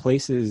pleasant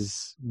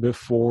places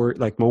before,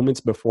 like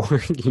moments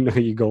before,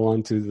 you go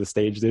onto the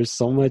stage. There's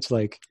so much,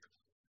 like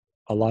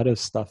a lot of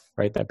stuff,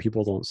 right, that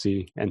people don't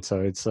see. And so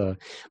it's,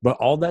 but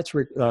all that's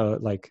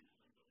I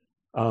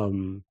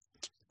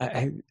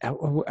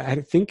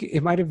think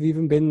it might have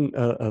even been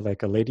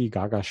like a Lady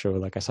Gaga show.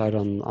 Like I saw it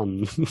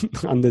on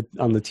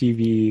the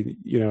TV,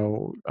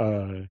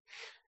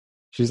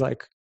 she's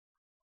like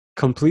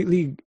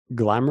completely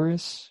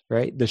glamorous,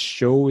 right? The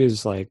show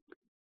is like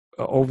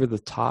over the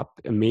top,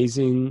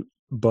 amazing,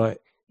 but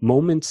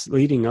moments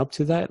leading up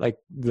to that, like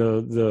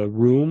the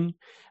room,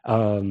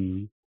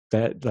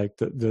 that like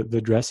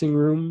the dressing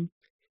room,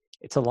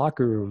 it's a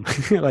locker room.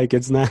 Like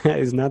it's not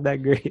that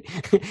great.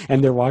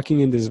 And they're walking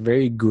in this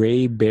very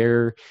gray,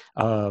 bare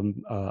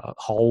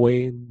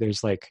hallway.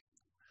 There's like,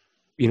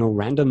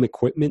 random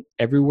equipment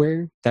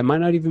everywhere that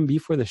might not even be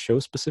for the show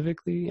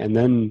specifically. And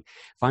then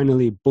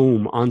finally,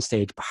 boom, on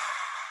stage.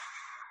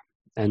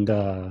 And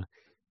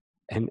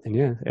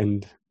yeah,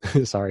 and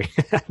sorry,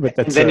 but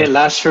that's, and then it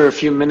lasts for a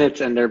few minutes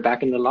and they're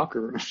back in the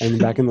locker room. And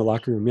back in the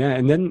locker room. Yeah.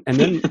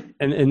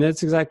 And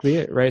that's exactly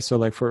it. Right. So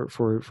like for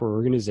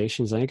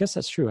organizations, and I guess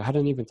that's true. I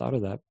hadn't even thought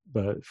of that,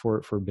 but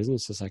for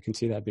businesses, I can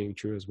see that being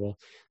true as well.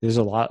 There's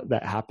a lot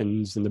that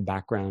happens in the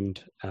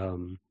background,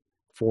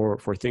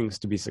 for things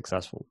to be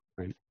successful.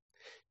 Right.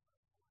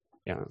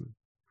 Yeah.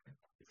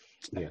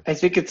 I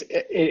think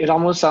it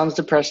almost sounds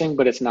depressing,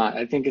 but it's not.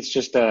 I think it's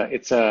just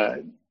it's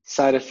a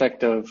side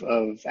effect of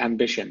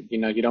ambition.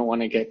 You don't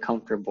want to get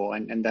comfortable,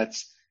 and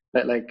that's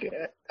that. Like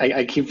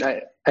I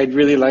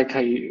really like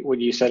what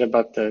you said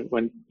about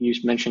when you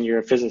mentioned you're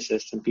a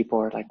physicist and people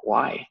are like,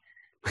 why?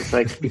 It's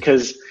like,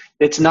 because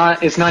it's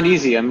not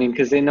easy. I mean,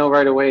 because they know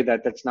right away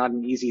that that's not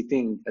an easy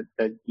thing,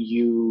 that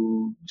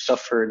you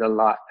suffered a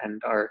lot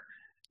and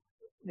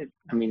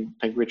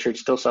like Richard's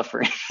still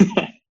suffering.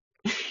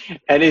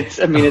 And it's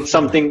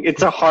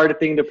a hard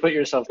thing to put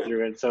yourself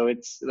through. And so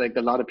it's like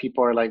a lot of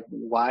people are like,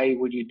 why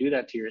would you do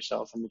that to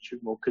yourself? And the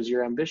truth, well, because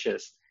you're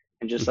ambitious.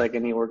 And just like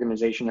any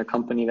organization or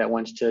company that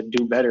wants to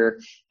do better,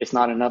 it's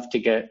not enough to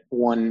get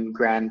one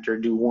grant or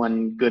do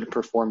one good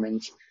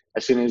performance.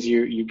 As soon as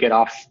you get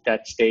off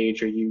that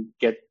stage, or you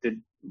get the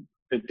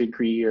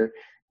degree, or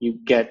you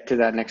get to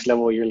that next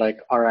level, you're like,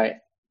 all right,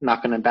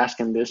 not going to bask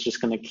in this,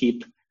 just going to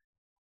keep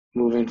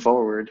moving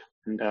forward.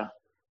 And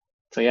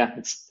so yeah,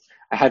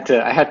 I had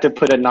to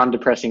put a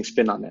non-depressing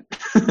spin on it.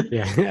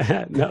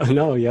 Yeah,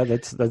 no, yeah,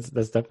 that's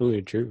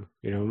definitely true.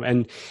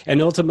 And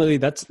ultimately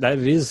that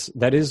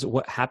is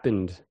what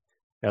happened.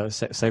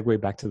 Segue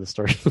back to the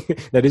story.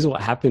 That is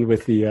what happened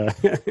with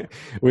the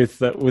with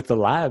the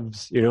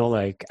labs.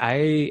 Like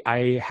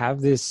I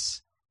have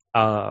this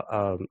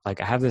like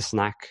I have this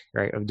knack,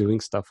 right, of doing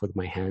stuff with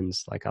my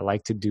hands. Like I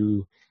like to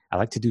do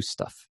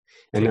stuff.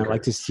 And tinker. I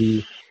like to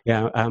see,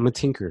 yeah, I'm a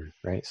tinker,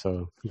 right?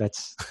 So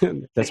that's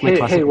my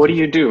classic. Hey, what do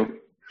you do?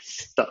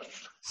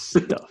 Stuff.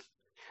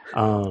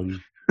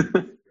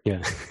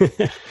 Yeah.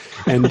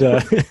 And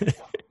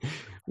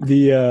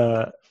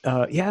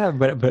yeah,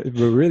 but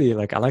really,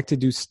 like, I like to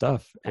do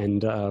stuff.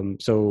 And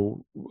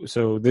so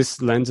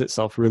this lends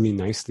itself really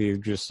nicely,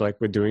 just like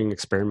we're doing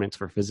experiments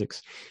for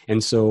physics.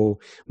 And so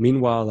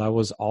meanwhile, I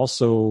was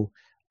also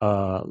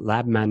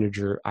lab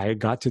manager. I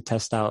got to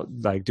test out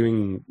like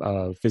doing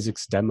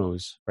physics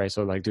demos, right?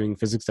 So like doing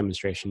physics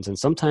demonstrations, and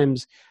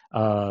sometimes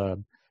I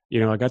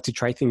got to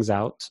try things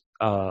out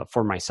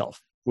for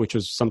myself, which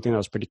was something that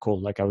was pretty cool.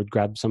 Like I would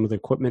grab some of the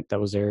equipment that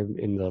was there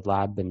in the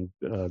lab and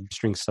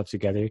string stuff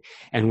together.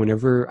 And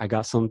whenever I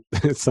got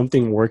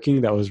something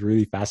working that was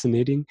really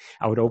fascinating,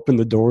 I would open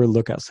the door,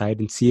 look outside,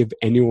 and see if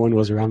anyone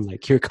was around.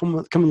 Like, here, come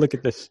and look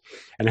at this.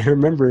 And I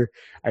remember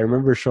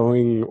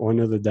showing one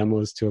of the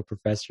demos to a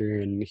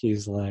professor, and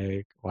he's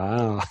like,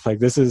 "Wow, like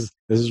this is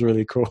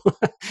really cool."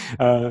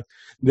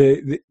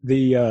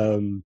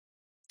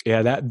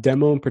 That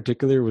demo in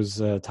particular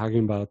was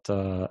talking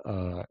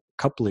about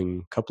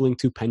coupling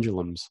two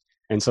pendulums.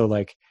 And so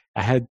like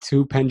I had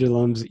two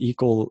pendulums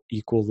equal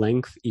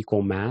length,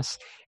 equal mass,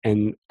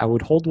 and I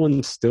would hold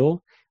one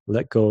still,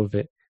 let go of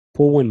it,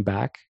 pull one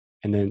back,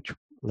 and then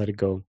let it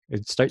go.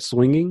 It'd start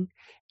swinging,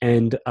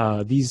 and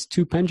these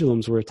two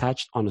pendulums were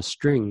attached on a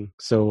string,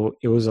 so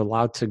it was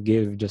allowed to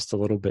give just a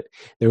little bit.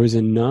 There was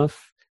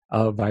enough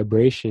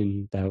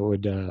vibration that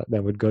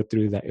would go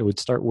through that it would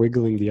start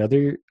wiggling the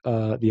other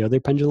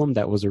pendulum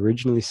that was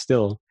originally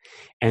still,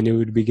 and it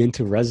would begin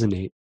to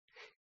resonate.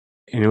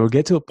 And it would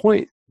get to a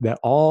point that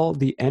all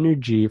the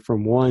energy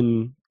from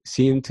one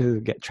seemed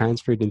to get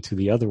transferred into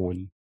the other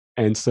one.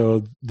 And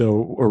so the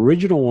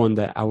original one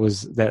that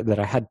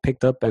I had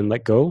picked up and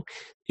let go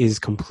is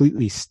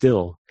completely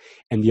still,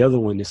 and the other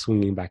one is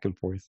swinging back and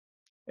forth.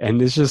 And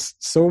it's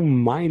just so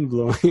mind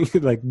blowing.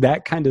 Like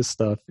that kind of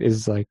stuff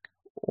is like,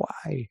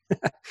 why?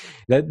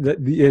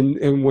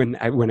 And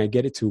when I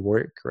get it to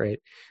work,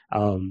 right?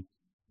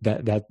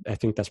 That I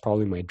think that's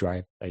probably my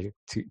drive, like,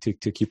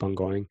 to keep on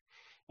going.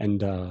 And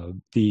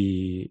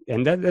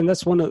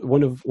that's one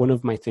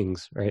of my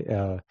things,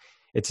 right?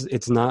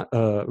 It's not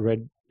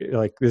red,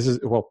 like this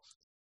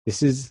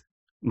is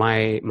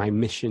my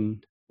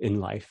mission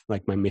in life.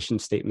 Like my mission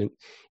statement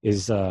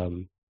is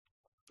to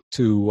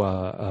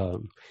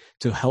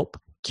help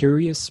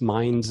curious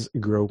minds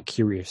grow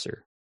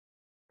curiouser.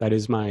 That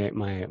is my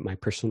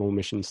personal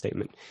mission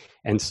statement.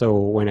 And so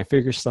when I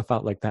figure stuff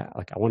out like that,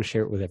 like I want to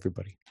share it with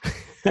everybody.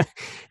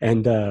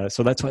 And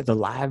so that's why the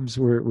labs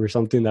were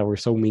something that were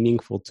so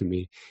meaningful to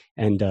me.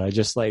 And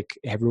just like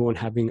everyone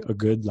having a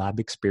good lab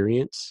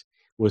experience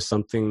was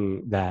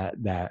something that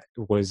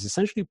was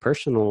essentially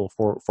personal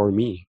for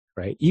me,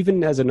 right?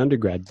 Even as an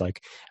undergrad,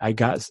 like I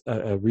got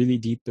a really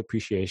deep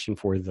appreciation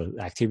for the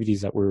activities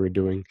that we were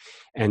doing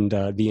and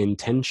the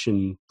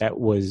intention that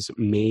was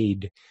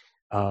made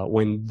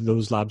when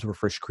those labs were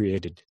first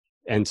created.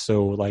 And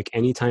so like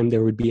anytime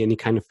there would be any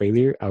kind of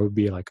failure, I would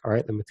be like, all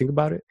right, let me think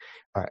about it.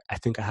 All right, I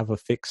think I have a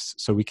fix,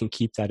 so we can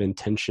keep that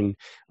intention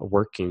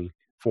working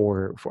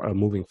for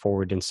moving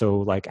forward. And so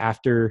like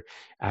after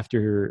the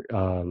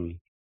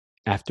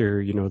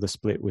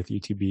split with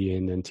UTB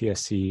and then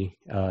TSC,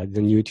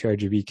 then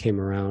UTRGV came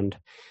around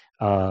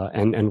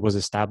and was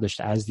established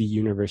as the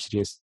university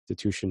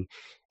institution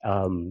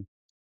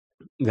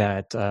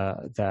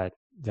that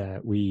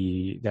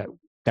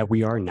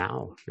we are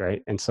now,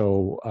 right? And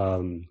so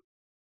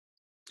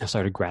I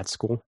started grad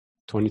school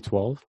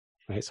 2012.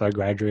 Right, so I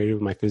graduated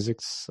with my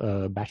physics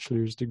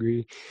bachelor's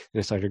degree, and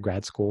I started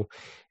grad school,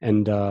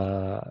 and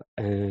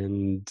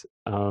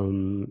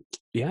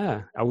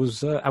yeah, I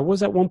was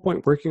at one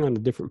point working on a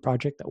different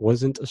project that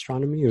wasn't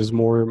astronomy. It was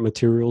more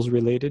materials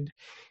related,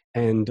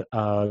 and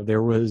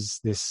there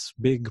was this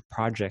big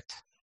project,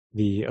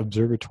 the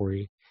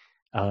observatory.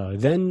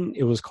 Then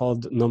it was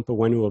called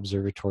Numpewenu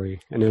Observatory,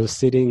 and it was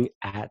sitting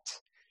at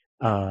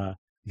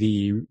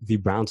the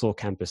Brownsville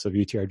campus of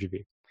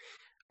UTRGV.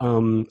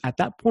 At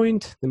that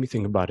point, let me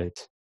think about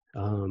it.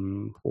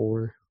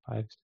 4,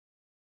 5.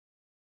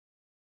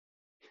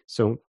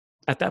 So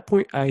at that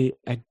point, I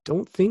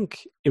don't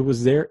think it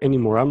was there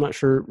anymore. I'm not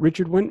sure.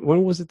 Richard,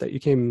 when was it that you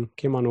came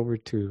on over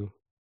to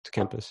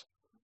campus?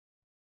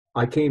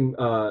 I came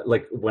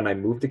like when I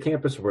moved to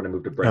campus or when I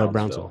moved to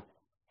Brownsville.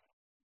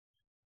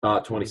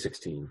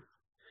 2016.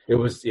 It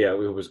was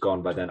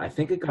gone by then. I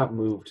think it got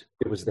moved.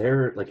 It was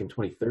there like in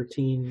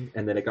 2013,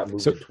 and then it got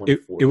moved in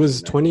 2014. It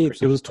was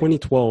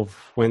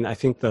 2012 when I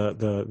think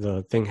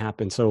the thing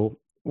happened. So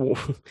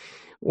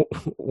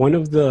one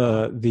of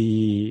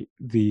the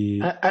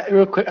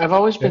real quick, I've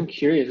always been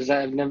curious because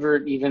I've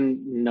never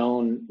even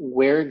known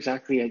where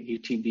exactly at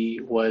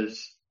UTB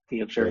was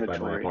the observatory.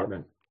 Right by my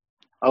apartment.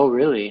 Oh,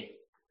 really?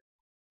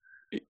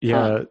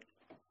 Yeah. It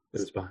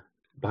was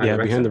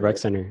behind the rec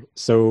center.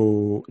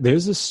 So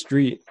there's a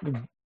street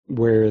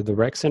where the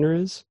rec center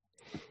is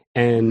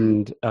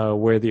and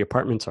where the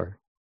apartments are.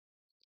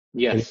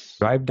 Yes. And you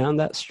drive down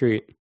that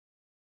street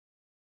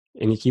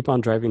and you keep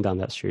on driving down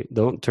that street.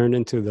 Don't turn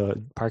into the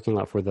parking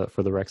lot for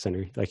the rec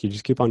center. Like you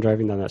just keep on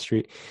driving down that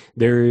street.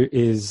 There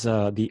is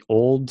the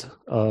old,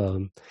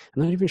 I'm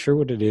not even sure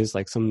what it is,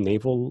 like some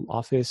naval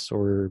office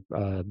or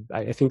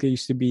I think it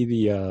used to be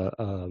the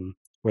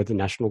where the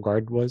National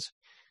Guard was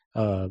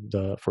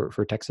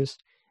for Texas.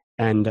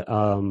 And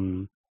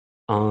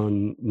on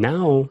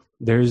now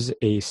there's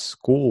a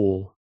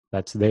school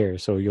that's there.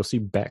 So you'll see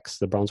Bex,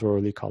 the Brownsville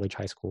Early College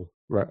High School,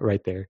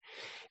 right there.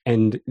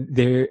 And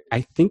there,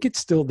 I think it's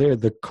still there,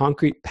 the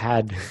concrete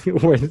pad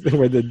where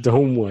the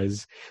dome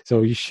was.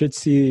 So you should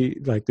see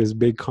like this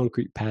big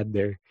concrete pad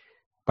there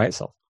by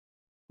itself.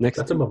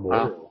 That's a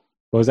memorial. Wow.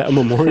 Was that a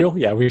memorial?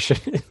 Yeah, we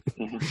should.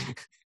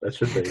 That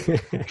should be.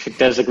 Should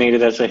designate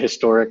it as a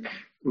historic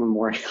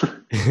memorial.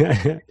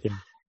 Yeah.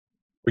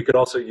 We could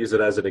also use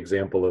it as an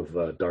example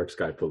of dark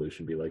sky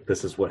pollution. Be like,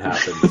 this is what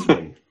happens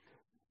when.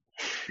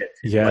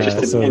 Yeah,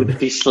 just an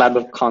empty slab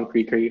of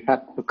concrete. Are you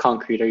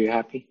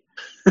happy?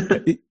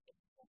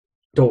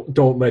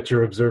 Don't let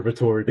your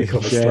observatory become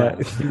a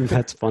slab.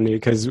 That's funny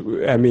because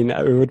I mean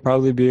it would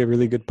probably be a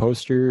really good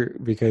poster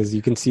because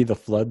you can see the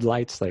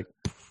floodlights like.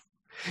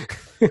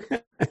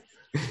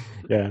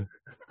 Yeah.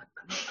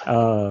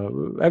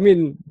 I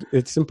mean,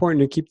 it's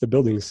important to keep the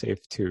buildings safe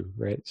too,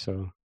 right?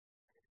 So.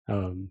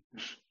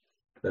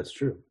 That's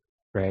true.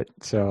 Right.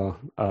 So,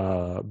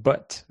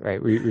 but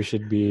right, we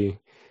should be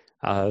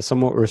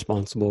somewhat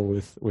responsible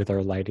with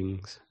our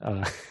lightings.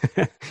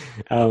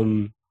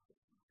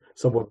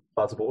 Somewhat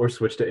responsible, or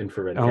switch to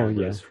infrared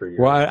cameras for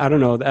your. Well, I don't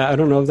know. I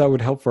don't know if that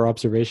would help for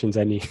observations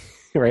any.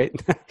 Right.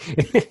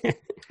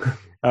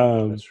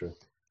 That's true.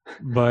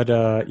 But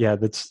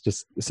that's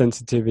just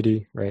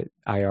sensitivity, right?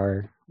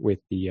 IR with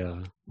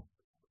the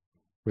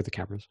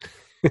cameras.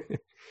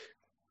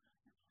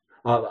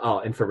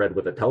 Infrared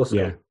with a telescope.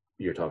 Yeah.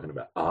 You're talking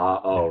about.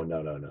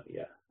 No.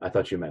 Yeah. I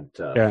thought you meant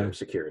for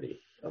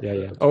security.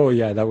 Yeah. Oh,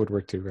 yeah, that would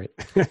work too, right?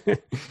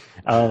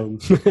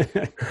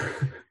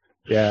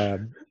 Yeah.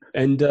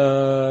 And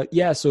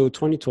so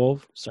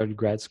 2012 started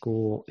grad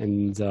school,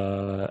 and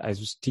I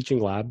was teaching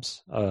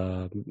labs.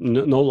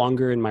 No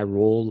longer in my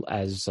role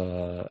as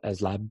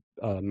lab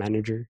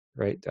manager,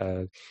 right?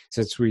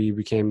 Since we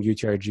became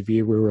UTRGV,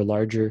 we were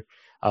larger,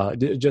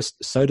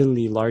 just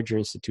suddenly larger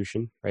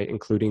institution, right?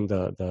 Including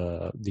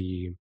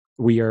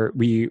we are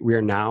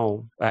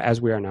now,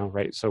 as we are now,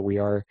 right? So we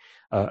are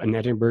an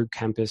Edinburgh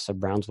campus, a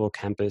Brownsville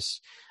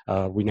campus.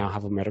 We now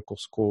have a medical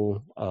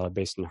school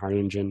based in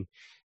Harlingen.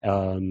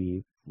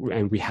 And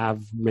we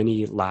have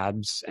many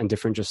labs and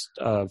different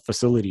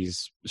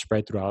facilities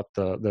spread throughout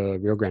the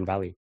Rio Grande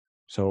Valley.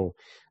 So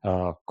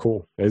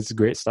cool. It's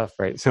great stuff,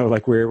 right? So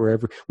like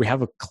wherever we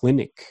have a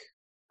clinic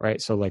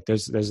right? So like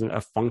there's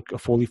a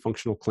fully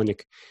functional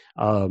clinic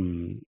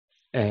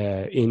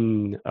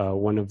in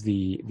one of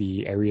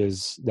the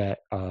areas that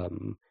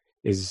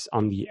is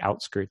on the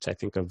outskirts, I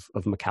think, of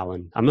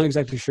McAllen. I'm not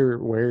exactly sure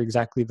where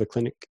exactly the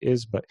clinic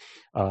is, but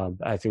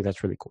I think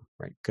that's really cool,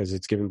 right? Because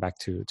it's giving back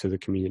to the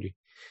community.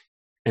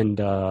 And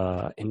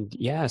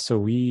yeah, so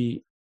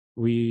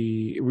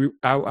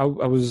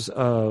I was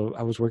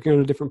working on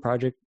a different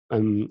project,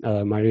 and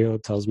Mario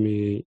tells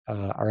me,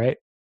 all right,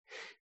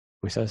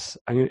 Moises,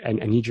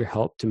 I need your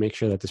help to make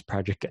sure that this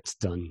project gets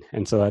done.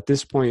 And so at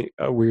this point,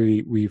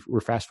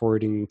 we're fast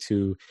forwarding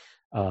to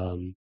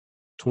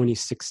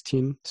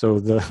 2016. So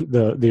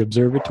the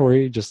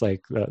observatory, just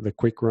like the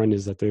quick run,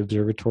 is that the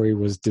observatory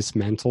was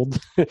dismantled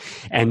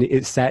and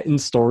it sat in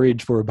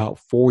storage for about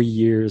 4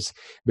 years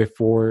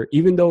before,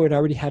 even though it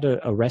already had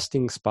a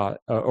resting spot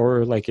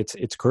or like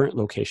its current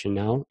location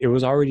now, it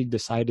was already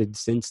decided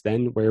since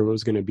then where it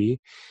was going to be.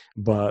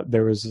 But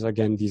there was,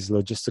 again, these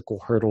logistical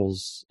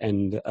hurdles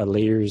and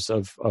layers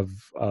of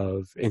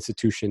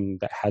institution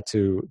that had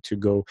to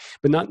go.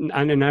 But not,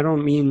 and I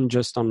don't mean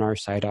just on our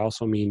side. I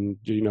also mean,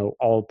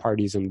 all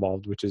parties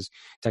involved, which is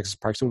Texas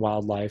Parks and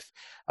Wildlife.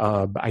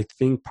 But I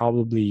think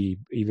probably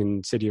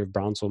even City of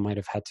Brownsville might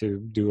have had to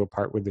do a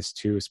part with this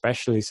too,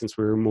 especially since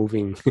we were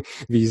moving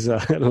these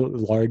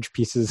large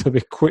pieces of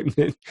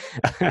equipment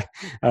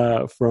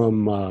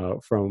from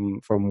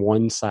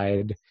one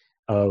side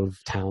of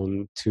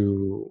town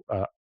to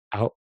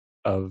out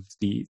of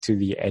to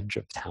the edge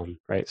of town,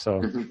 right?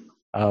 So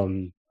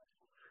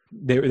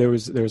there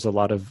was a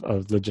lot of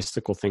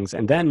logistical things.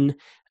 And then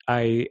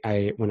I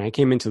when I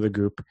came into the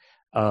group,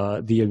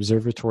 the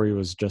observatory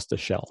was just a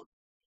shell.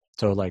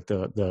 So like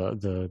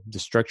the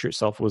structure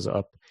itself was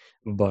up,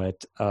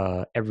 but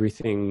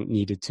everything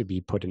needed to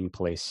be put in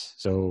place.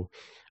 So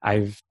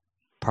I've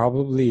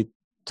probably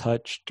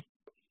touched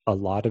a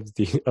lot of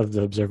the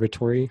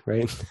observatory,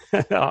 right?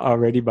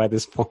 Already by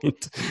this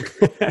point.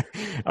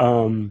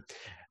 And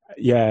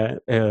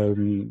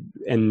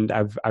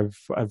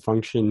I've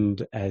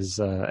functioned as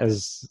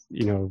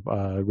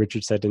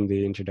Richard said in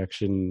the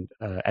introduction,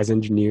 as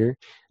engineer,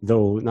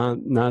 though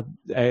not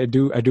I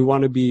do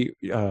want to be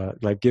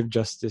give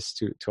justice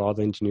to all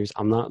the engineers.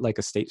 I'm not like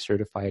a state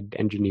certified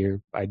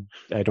engineer. I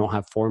don't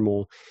have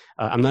formal.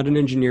 I'm not an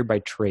engineer by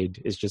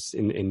trade. It's just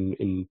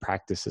in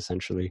practice,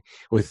 essentially,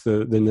 with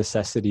the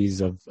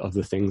necessities of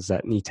the things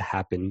that need to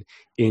happen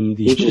in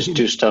the. You just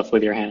do stuff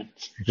with your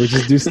hands. We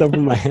just do stuff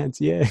with my hands,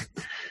 yeah.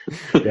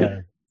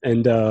 Yeah.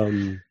 And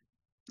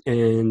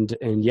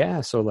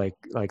yeah, so like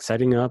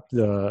setting up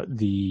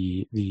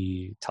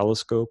the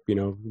telescope,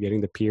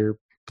 getting the pier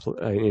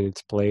in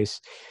its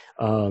place,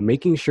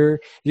 making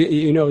sure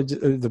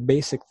the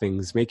basic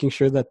things, making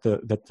sure that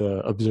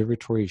the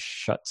observatory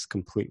shuts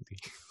completely.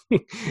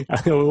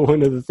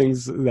 One of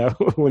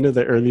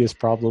the earliest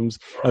problems,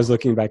 I was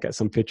looking back at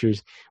some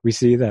pictures, we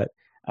see that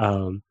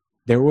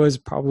there was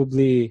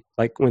probably,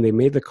 like, when they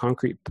made the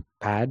concrete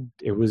pad,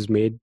 it was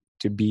made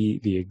to be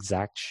the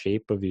exact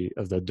shape of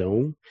the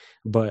dome,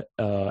 but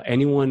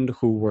anyone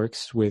who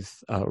works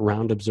with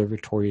round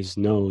observatories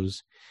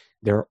knows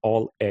they're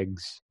all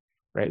eggs,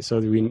 right? So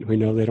we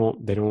know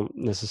they don't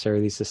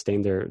necessarily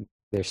sustain their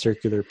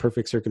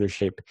perfect circular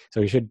shape.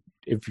 So you should,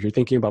 if you're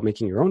thinking about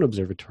making your own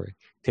observatory,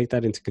 take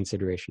that into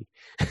consideration.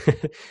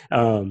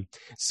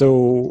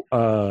 So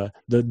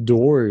the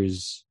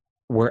doors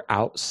were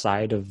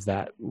outside of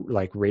that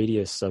like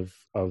radius of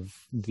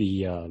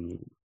the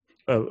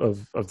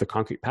of the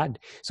concrete pad.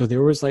 So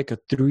there was like a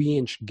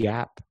 3-inch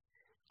gap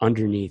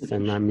underneath.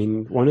 And I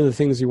mean, one of the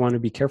things you want to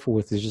be careful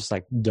with is just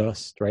like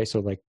dust, right? So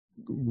like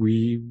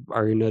we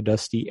are in a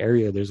dusty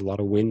area. There's a lot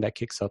of wind that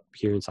kicks up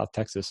here in South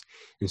Texas.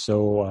 And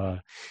so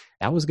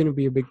that was going to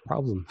be a big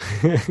problem.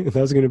 That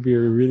was going to be a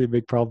really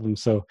big problem.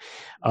 So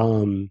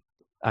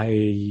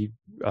I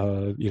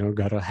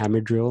got a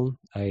hammer drill.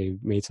 I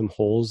made some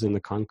holes in the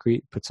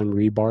concrete, put some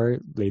rebar,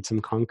 laid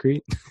some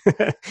concrete.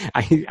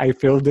 I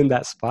filled in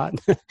that spot.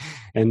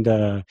 And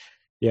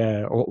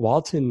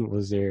Walton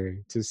was there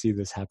to see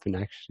this happen,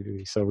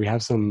 actually. So we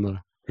have some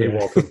Hey,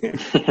 Walton.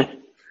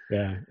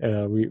 Yeah,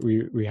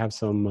 we have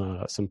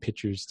some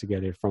pictures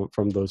together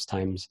from those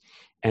times.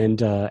 And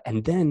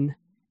then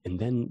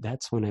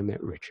that's when I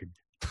met Richard.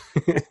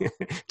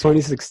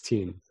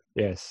 2016.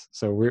 Yes.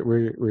 So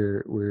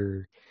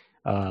we're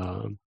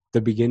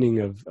the beginning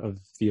of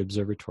the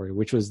observatory,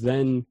 which was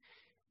then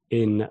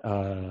in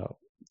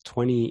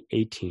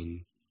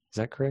 2018. Is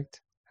that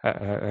correct?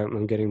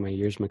 I'm getting my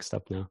years mixed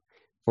up now.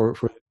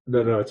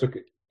 No, it's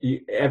okay.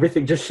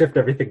 Everything, just shift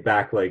everything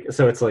back.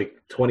 So it's like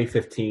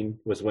 2015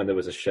 was when there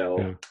was a shell,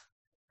 yeah.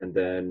 And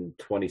then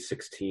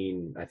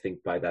 2016, I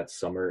think by that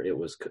summer it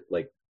was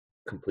like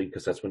complete,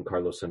 because that's when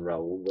Carlos and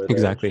Raul were there.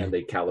 Exactly. And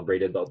they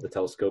calibrated the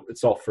telescope. It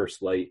saw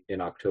first light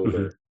in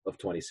October of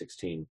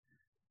 2016.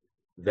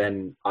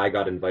 Then I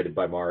got invited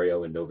by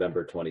Mario in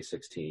November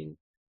 2016.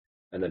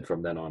 And then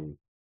from then on,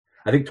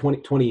 I think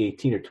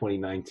 2018 or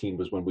 2019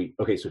 was when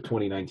so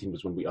 2019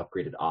 was when we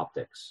upgraded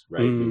optics,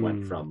 right? We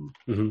went from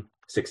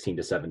 16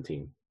 to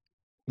 17.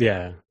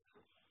 Yeah.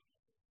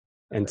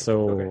 And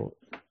so,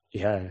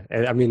 yeah,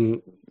 I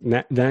mean,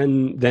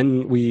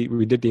 then we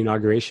did the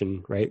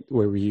inauguration, right,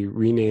 where we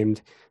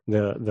renamed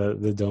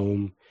the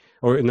dome,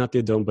 or not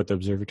the dome, but the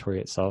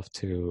observatory itself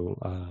to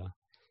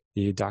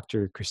the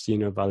Dr.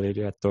 Cristina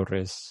Valeria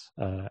Torres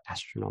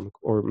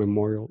Astronomical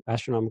Memorial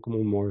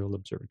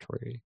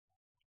Observatory.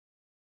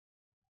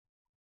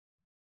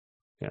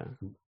 Yeah.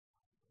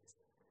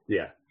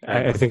 Yeah.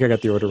 I think I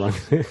got the order wrong.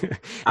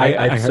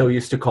 I'm so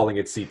used to calling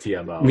it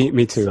CTMO.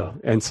 Me too. So.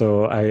 And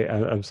so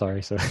I'm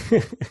sorry. So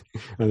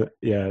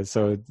yeah.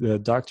 So the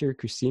Dr.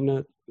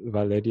 Cristina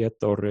Valeria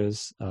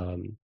Torres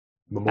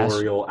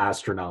Memorial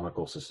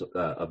Astronomical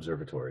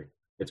Observatory.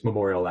 It's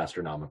Memorial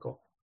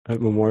Astronomical.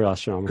 Memorial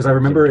Astronomical. Because I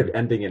remember it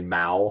ending in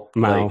Mao.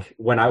 Like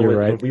when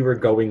when we were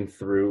going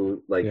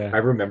through, like I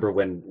remember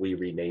when we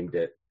renamed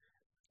it,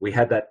 we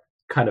had that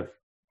kind of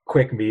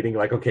quick meeting,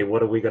 like, okay,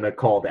 what are we going to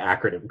call the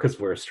acronym? Because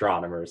we're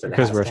astronomers, and it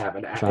has to be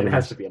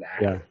an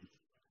acronym.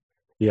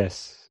 Yeah.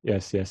 Yes.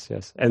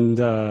 And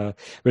but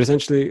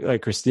essentially,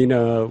 like,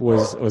 Cristina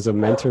was a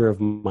mentor of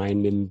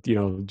mine, in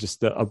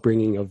just the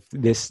upbringing of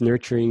this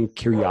nurturing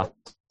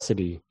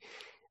curiosity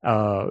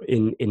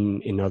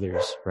in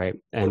others, right?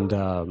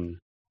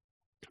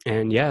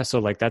 And yeah, so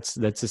like that's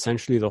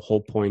essentially the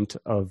whole point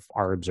of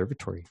our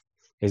observatory,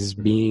 is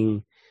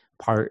being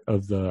part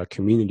of the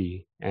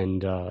community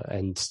and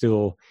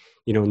still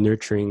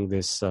nurturing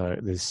this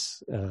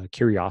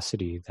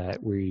curiosity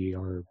that we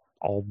are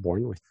all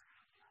born with.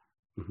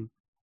 Mm-hmm.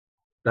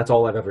 That's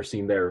all I've ever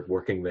seen there,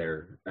 working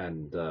there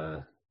and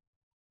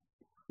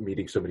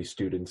meeting so many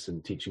students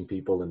and teaching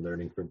people and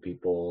learning from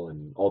people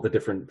and all the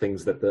different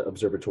things that the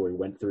observatory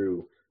went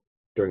through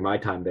during my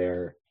time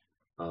there.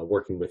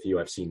 Working with you,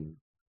 I've seen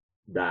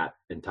that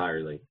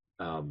entirely.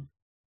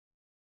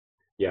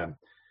 Yeah.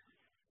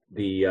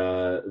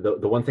 The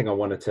one thing I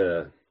wanted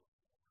to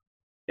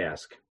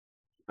ask,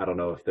 I don't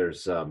know if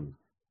there's a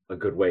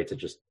good way to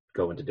just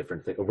go into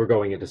different things. We're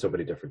going into so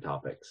many different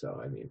topics, so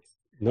I mean,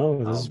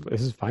 no,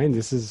 this is fine.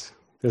 This is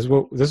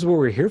what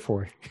we're here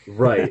for.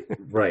 Right.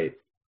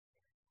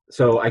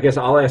 So I guess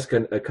I'll ask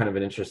a kind of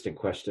an interesting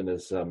question: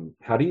 is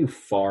how do you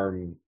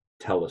farm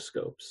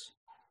telescopes?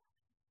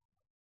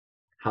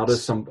 How do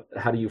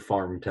you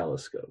farm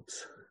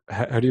telescopes?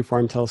 How do you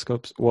farm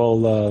telescopes? Well,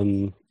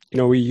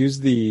 we use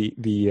the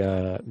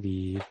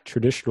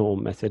traditional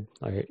method,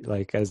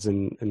 like as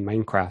in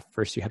Minecraft.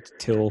 First, you have to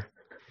till,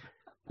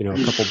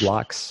 a couple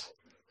blocks.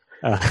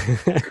 Yeah.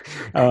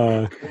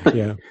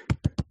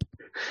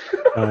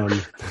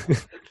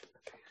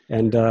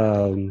 And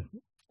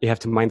you have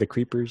to mine the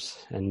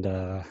creepers. And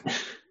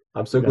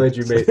I'm so glad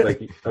you made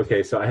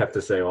okay. So I have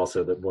to say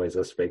also that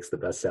Moises makes the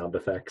best sound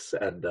effects,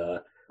 and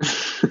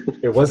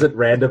it wasn't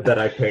random that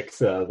I picked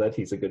that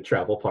he's a good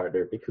travel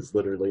partner, because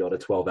literally on a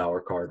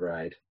 12-hour card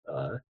ride,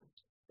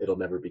 it'll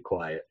never be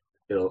quiet.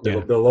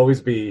 There'll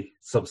always be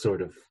some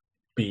sort of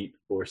beat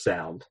or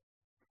sound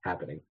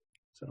happening.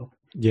 So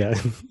yeah.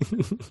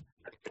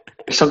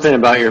 There's something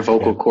about your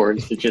vocal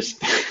cords that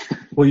just...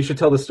 Well, you should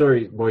tell the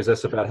story,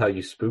 Moises, about how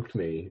you spooked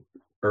me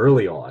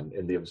early on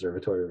in the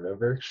observatory,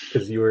 remember?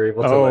 Because you were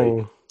able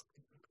to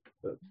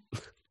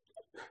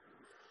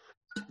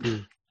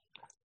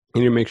I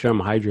need to make sure I'm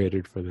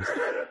hydrated for this.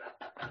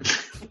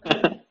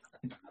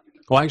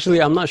 Well, actually,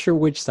 I'm not sure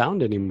which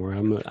sound anymore.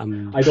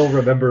 I don't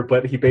remember,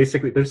 but he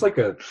basically, there's like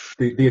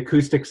the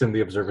acoustics in the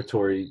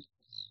observatory.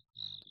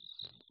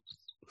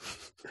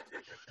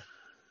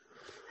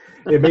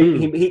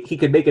 He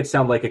could make it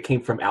sound like it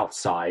came from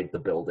outside the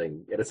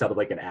building, and it sounded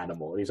like an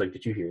animal. And he's like,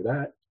 "Did you hear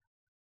that?"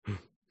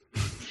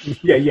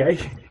 Yeah.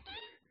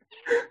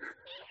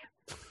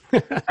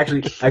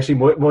 Actually,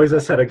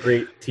 Moises had a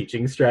great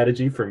teaching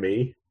strategy for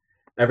me.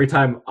 Every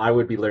time I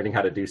would be learning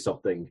how to do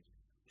something,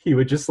 he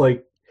would just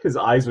his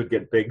eyes would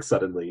get big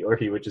suddenly, or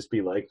he would just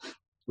be like,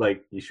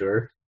 "You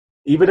sure?"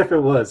 Even if it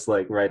was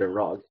right or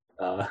wrong.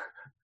 It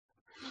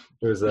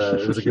was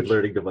a good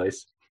learning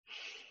device.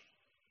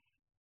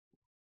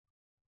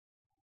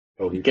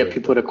 Get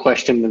people to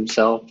question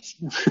themselves.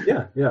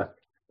 Yeah.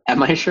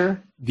 Am I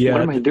sure? Yeah.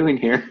 What am I doing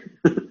here?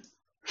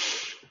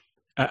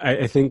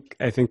 I think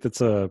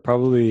that's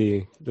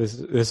probably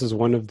this is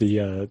one of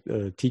the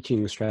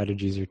teaching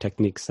strategies or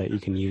techniques that you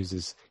can use,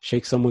 is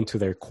shake someone to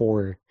their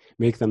core,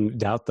 make them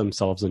doubt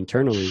themselves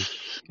internally,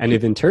 and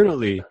if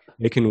internally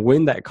they can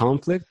win that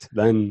conflict,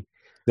 then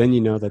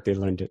you know that they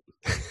learned it.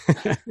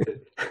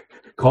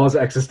 Cause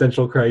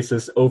existential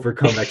crisis,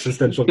 overcome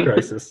existential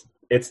crisis.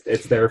 It's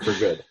there for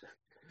good.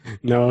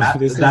 No,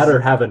 that or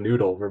have a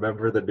noodle.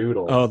 Remember the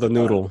noodle? Oh, the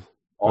noodle.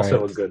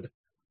 Also right. A good.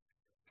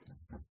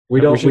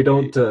 We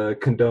don't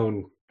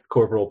condone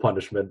corporal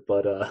punishment,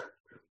 but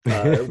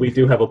we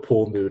do have a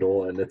pool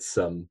noodle, and it's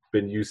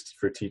been used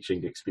for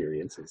teaching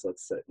experiences.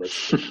 Let's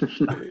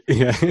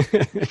yeah,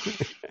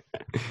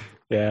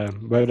 yeah,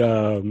 but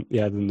the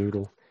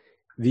noodle,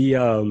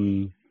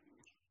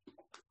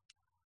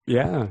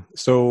 yeah.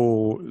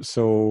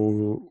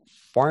 So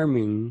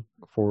farming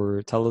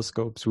for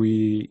telescopes,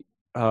 we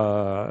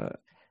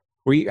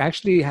We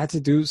actually had to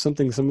do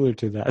something similar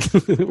to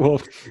that. Well,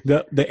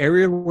 the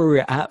area where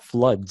we're at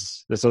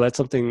floods, so that's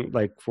something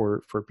like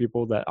for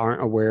people that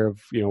aren't aware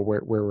of, you know,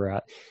 where we're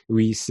at.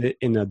 We sit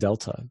in a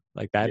delta,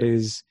 like that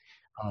is,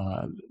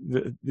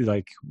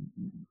 like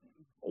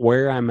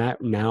where I'm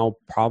at now.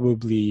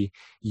 Probably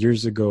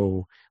years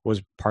ago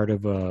was part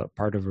of a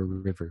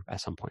river at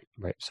some point,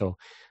 right? So,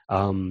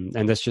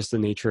 and that's just the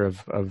nature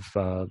of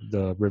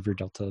the river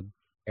delta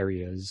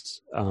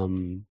areas.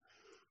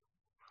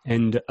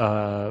 And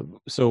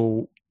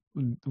so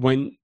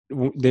when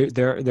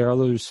there are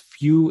those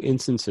few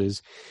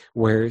instances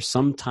where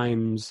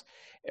sometimes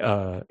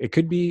it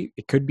could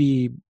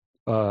be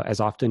as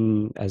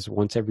often as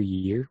once every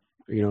year,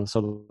 you know.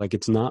 So like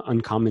it's not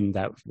uncommon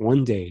that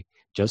one day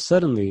just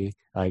suddenly,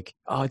 like,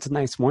 oh, it's a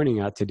nice morning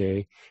out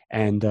today,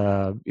 and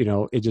you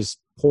know, it just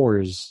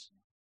pours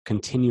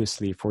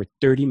continuously for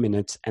 30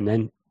 minutes, and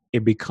then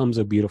it becomes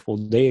a beautiful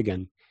day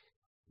again.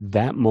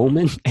 That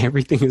moment,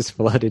 everything is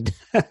flooded.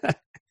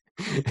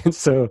 And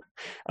so,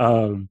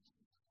 and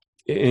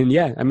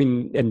yeah, I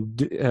mean, and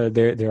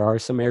there are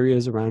some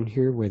areas around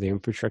here where the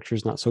infrastructure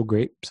is not so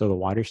great, so the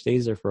water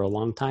stays there for a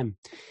long time,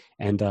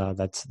 and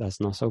that's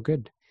not so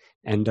good.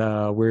 And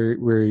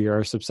we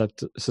are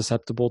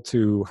susceptible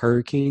to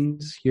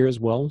hurricanes here as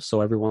well.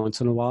 So every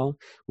once in a while,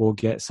 we'll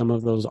get some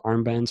of those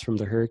armbands from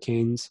the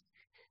hurricanes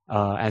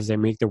as they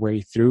make their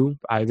way through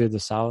either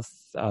the south.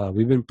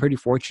 We've been pretty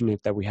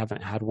fortunate that we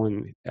haven't had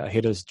one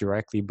hit us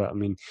directly, but I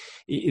mean,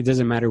 it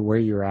doesn't matter where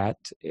you're at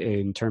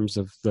in terms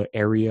of the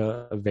area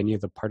of any of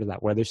the part of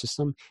that weather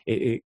system.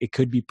 It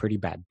could be pretty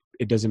bad.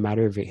 It doesn't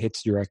matter if it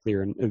hits directly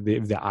or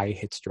if the eye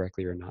hits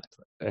directly or not.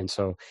 And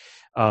so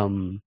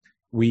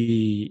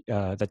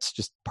that's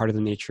just part of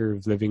the nature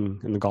of living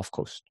in the Gulf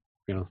Coast.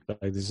 You know,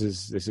 like this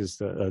is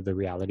the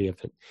reality of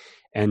it.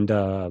 And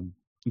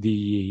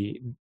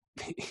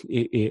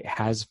it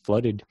has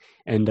flooded,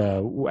 and I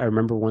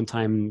remember one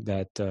time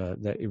that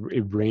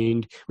it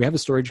rained. We have a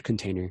storage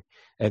container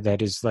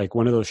that is like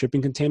one of those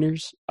shipping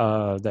containers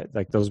that,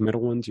 like those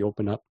metal ones you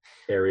open up.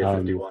 Area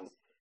 51.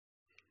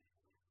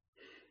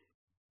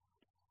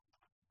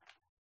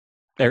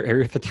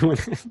 Area 51.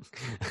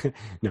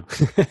 No.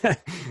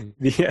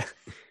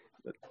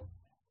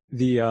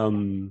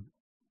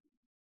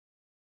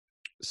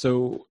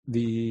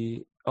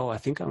 I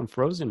think I'm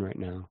frozen right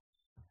now.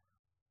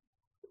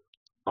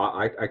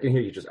 I can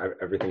hear you. Just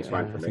everything's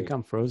fine for me. I think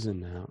I'm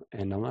frozen now,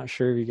 and I'm not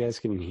sure if you guys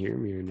can hear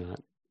me or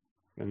not.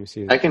 Let me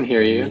see. I can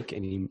hear you.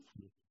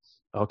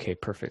 Okay,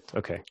 perfect.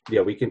 Okay.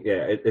 Yeah, we can.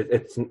 Yeah,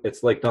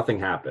 it's like nothing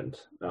happened.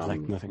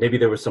 Like nothing. Maybe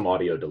there was some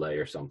audio delay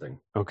or something.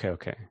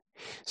 Okay.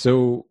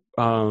 So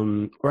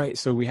right.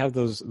 So we have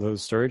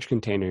those storage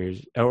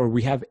containers, or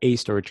we have a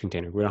storage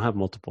container. We don't have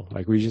multiple.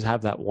 Like we just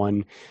have that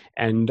one,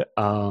 and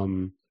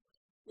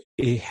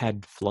it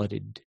had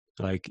flooded.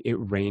 Like it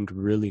rained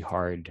really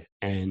hard,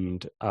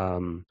 and I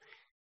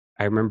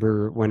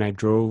remember when I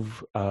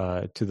drove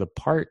to the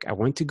park, I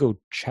went to go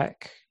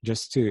check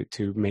just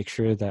to make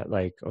sure that,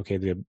 like, okay,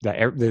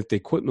 the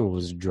equipment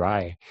was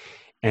dry.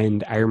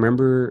 And I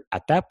remember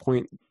at that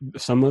point,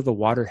 some of the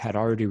water had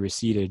already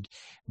receded,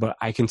 but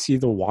I can see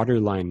the water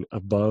line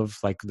above,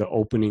 like the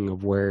opening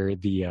of where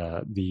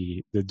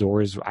the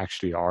doors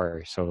actually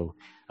are. So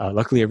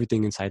luckily,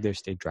 everything inside there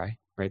stayed dry.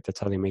 Right, that's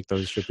how they make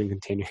those shipping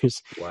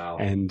containers. Wow.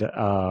 And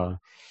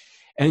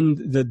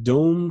the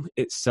dome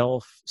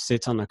itself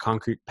sits on a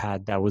concrete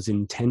pad that was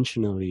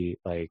intentionally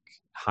like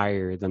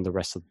higher than the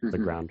rest of the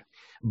ground,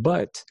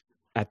 but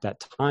at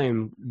that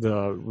time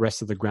the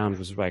rest of the ground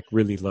was like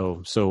really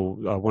low. So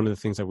one of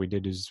the things that we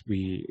did is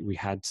we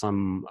had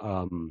some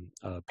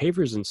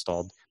pavers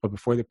installed, but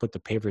before they put the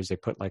pavers, they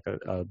put like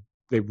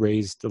they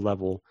raised the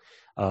level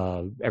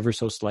ever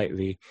so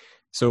slightly,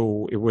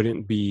 so it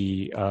wouldn't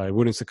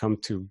succumb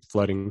to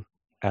flooding,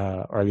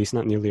 or at least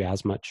not nearly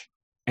as much.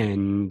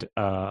 And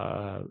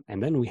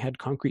then we had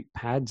concrete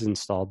pads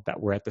installed that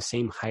were at the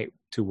same height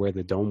to where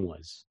the dome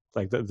was,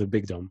 like the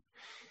big dome.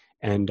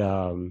 And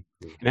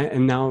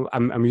now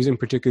I'm using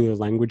particular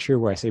language here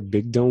where I say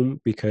big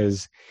dome,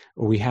 because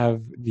we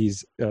have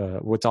these.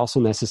 What's also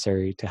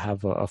necessary to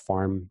have a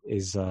farm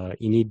is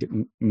you need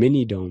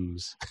mini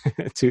domes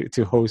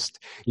to host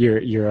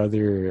your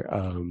other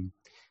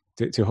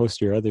to host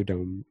your other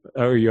dome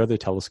or your other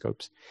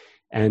telescopes,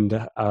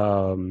 and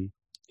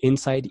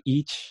inside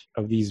each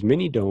of these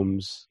mini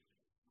domes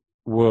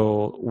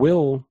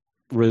will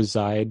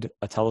reside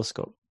a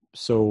telescope.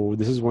 So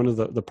this is one of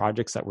the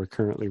projects that we're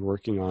currently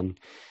working on,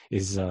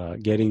 is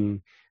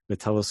getting the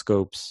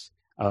telescopes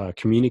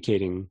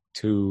communicating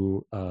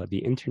to the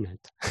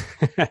internet.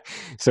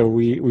 So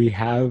we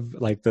have,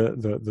 like,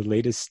 the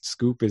latest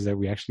scoop is that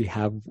we actually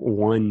have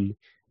one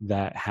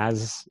that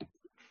has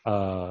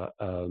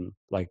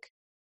like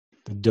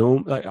the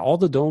dome, like all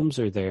the domes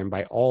are there, and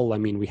by all I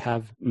mean we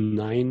have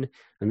 9.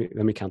 Let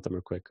me count them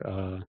real quick.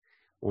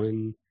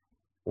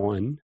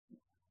 1,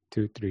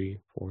 2, 3,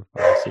 4,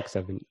 5, 6,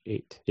 7,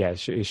 8. Yeah,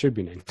 it should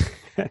be 9.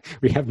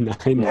 We have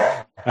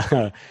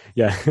 9.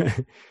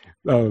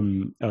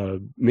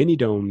 Mini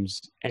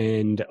domes,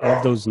 and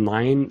of those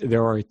 9,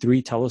 there are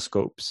 3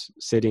 telescopes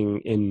sitting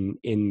in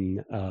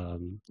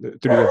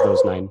 3 of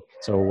those 9.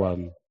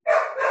 So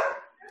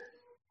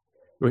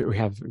we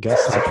have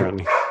guests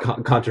apparently.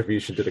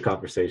 Contribution to the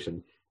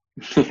conversation.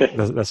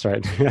 That's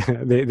right.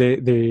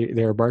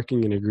 They are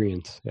barking in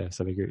agreement. Yeah,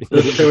 so they agree.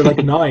 They were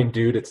like 9,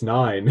 dude. It's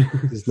 9.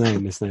 It's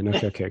 9. It's 9.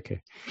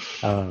 Okay.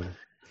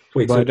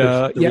 Wait, but,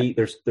 so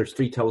there's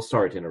 3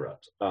 Sorry to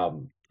interrupt.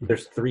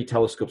 There's 3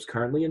 telescopes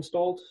currently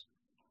installed.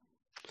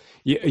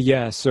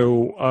 Yeah.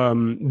 So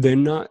they're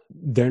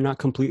not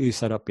completely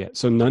set up yet.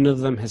 So none of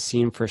them has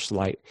seen first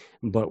light,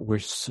 but we're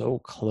so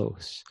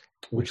close.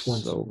 Which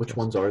ones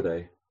are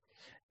they?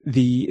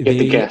 Get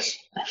the guess.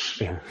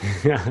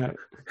 Yeah.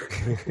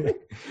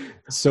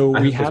 So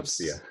we have.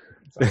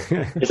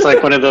 It's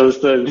like one of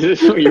those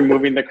you're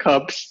moving the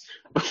cups.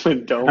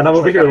 And I'm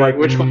over here like,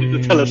 which one is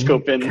the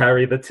telescope in?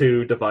 Carry the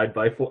 2, divide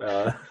by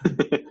 4.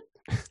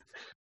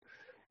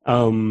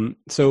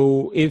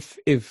 So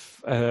if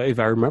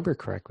I remember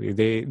correctly,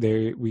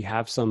 we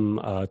have some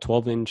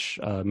 12-inch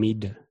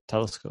Meade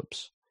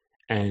telescopes,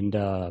 and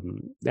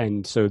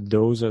so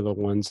those are the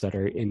ones that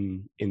are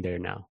in there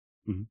now.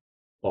 Mm-hmm.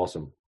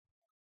 Awesome.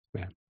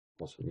 Yeah.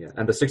 Awesome. Yeah,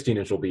 and the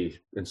 16-inch will be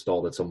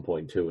installed at some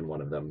point too in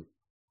one of them,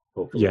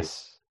 hopefully.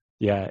 Yes.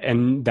 Yeah,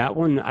 and that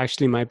one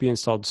actually might be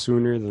installed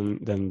sooner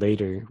than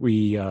later.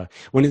 We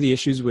one of the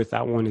issues with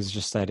that one is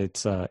just that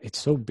it's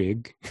so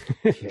big.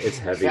 It's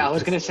heavy. Yeah, I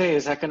was gonna say,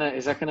 is that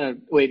gonna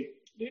wait,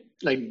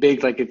 like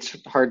big, like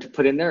it's hard to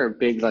put in there, or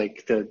big,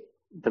 like the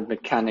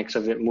mechanics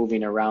of it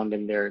moving around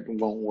in there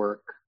won't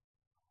work?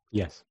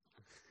 Yes.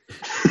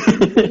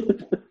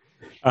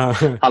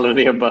 All of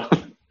the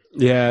above.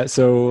 Yeah,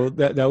 so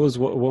that was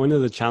one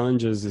of the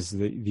challenges is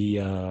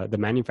the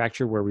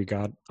manufacturer where we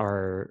got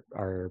our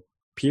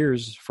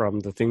piers from,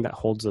 the thing that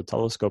holds the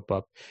telescope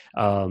up,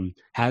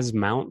 has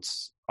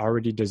mounts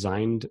already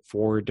designed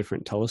for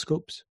different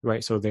telescopes,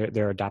 right? So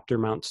they're adapter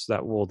mounts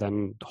that will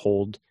then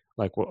hold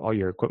like all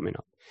your equipment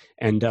up.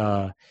 And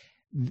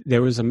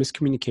there was a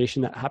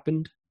miscommunication that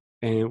happened,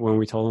 and when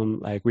we told him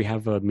like we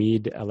have a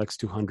Meade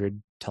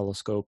LX200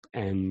 telescope,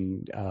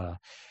 and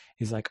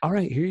he's like, all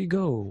right, here you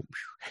go.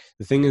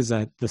 The thing is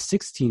that the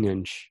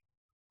 16-inch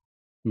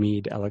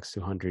Meade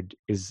LX200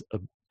 is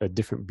a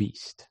different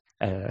beast.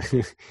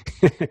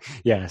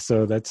 Yeah,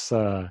 so that's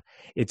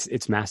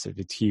it's massive,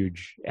 it's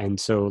huge. And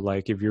so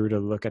like if you were to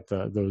look at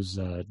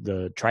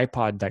the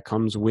tripod that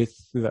comes with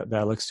the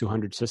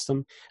LX200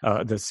 system,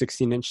 the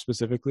 16-inch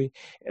specifically,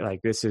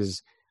 like this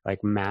is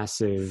like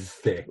massive,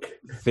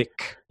 thick,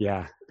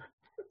 yeah,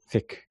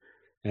 thick.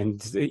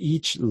 And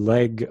each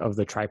leg of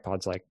the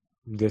tripod's like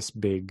this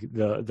big.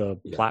 The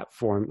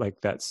platform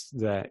like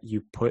that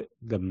you put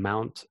the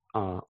mount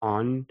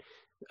on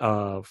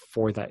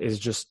for that is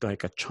just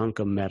like a chunk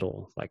of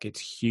metal, like it's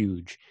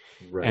huge.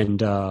 Right.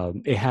 And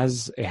it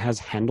has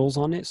handles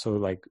on it, so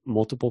like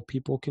multiple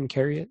people can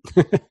carry it.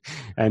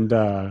 And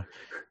yeah,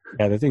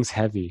 the thing's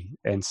heavy.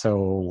 And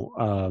so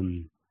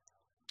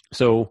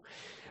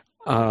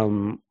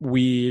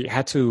we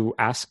had to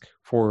ask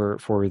for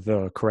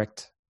the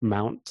correct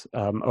mount,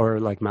 or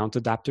like mount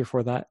adapter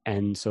for that,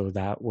 and so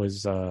that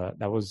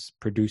was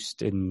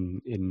produced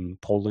in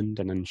Poland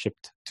and then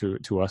shipped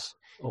to us.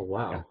 Oh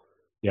wow.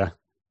 Yeah.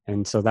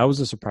 And so that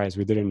was a surprise.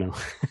 We didn't know.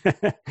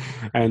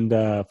 And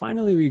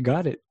finally we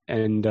got it.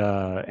 And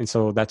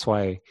so that's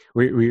why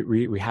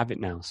we have it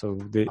now. So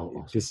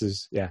awesome. This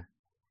is, yeah,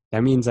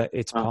 that means that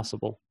it's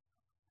possible.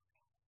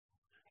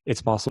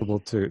 It's possible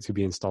to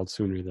be installed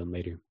sooner than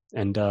later.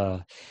 And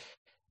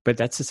but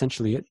that's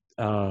essentially it.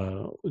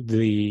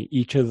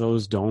 Each of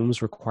those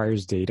domes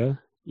requires data.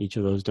 Each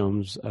of those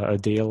domes, a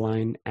data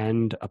line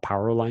and a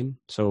power line.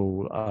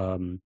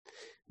 So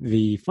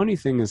the funny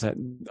thing is that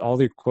all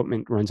the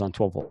equipment runs on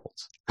 12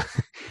 volts.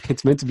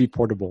 It's meant to be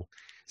portable.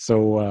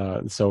 So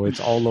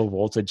it's all low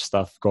voltage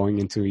stuff going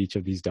into each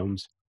of these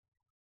domes.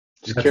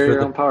 Just carry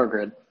your own power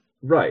grid.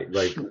 Right.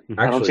 Like actually,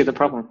 I don't see the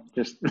problem.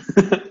 Just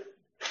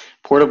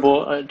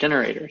portable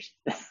generators.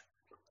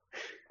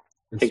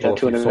 Take that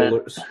to an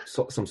event.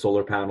 Some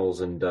solar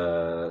panels and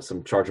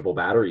some chargeable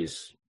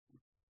batteries.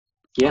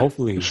 Yeah.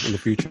 Hopefully in the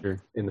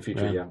future. Yeah.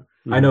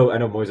 Mm-hmm. I know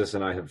Moises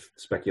and I have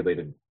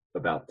speculated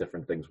about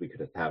different things we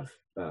could have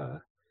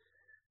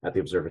at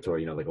the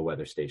observatory, like a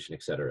weather station,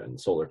 et cetera, and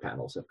solar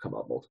panels have come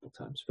up multiple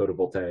times.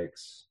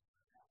 Photovoltaics.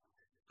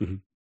 Mm-hmm.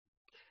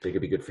 They could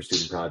be good for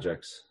student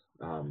projects.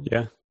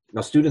 Yeah.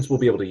 Now students will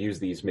be able to use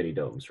these mini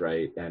domes,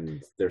 right?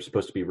 And they're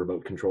supposed to be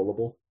remote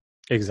controllable.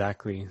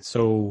 Exactly.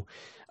 So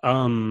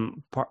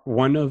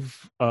one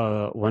of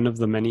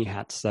the many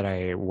hats that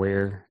I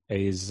wear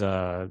is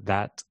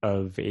that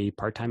of a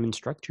part-time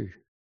instructor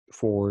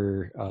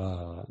for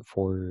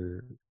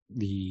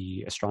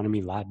the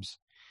astronomy labs.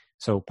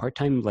 So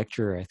part-time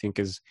lecturer, I think,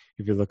 is,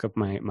 if you look up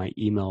my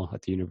email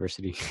at the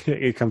university,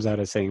 it comes out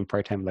as saying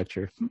part-time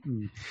lecturer.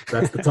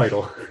 That's the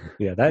title.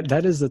 Yeah,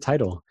 that is the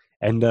title.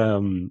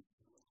 And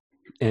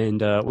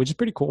and which is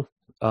pretty cool.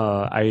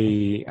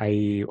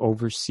 I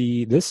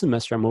oversee this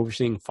semester. I'm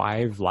overseeing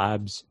 5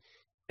 labs,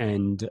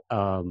 and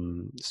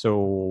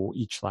so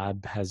each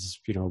lab has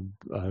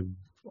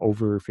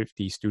over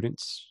 50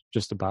 students,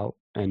 just about.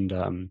 And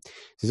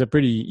it's a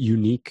pretty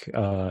unique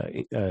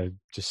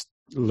just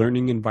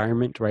learning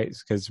environment, right?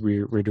 Because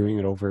we're doing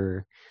it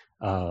over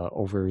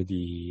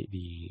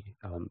the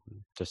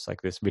just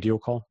like this video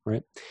call,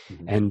 right?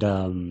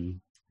 Mm-hmm.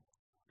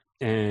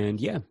 And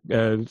yeah,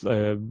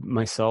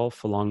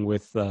 myself along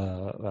with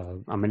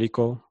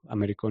Americo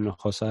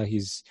Hinojosa,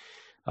 he's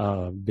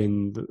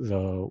been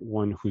the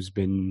one who's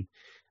been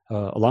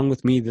along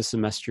with me this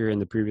semester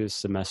and the previous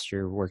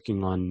semester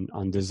working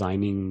on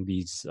designing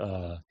these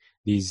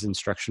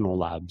instructional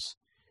labs.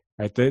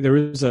 Right, there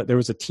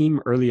was a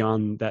team early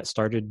on that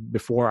started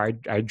before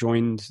I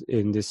joined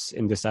in this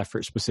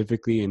effort,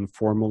 specifically in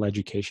formal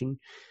education,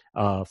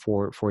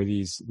 for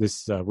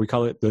this we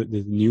call it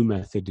the new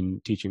method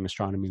in teaching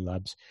astronomy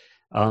labs,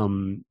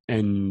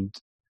 and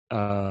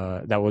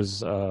that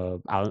was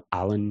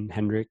Alan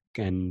Hendrick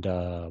and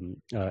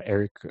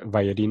Eric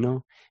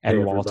Valladino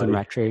and Walton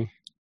Rattray.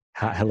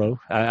 Hello.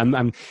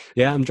 I'm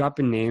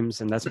dropping names,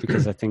 and that's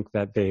because I think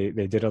that they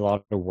did a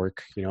lot of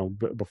work,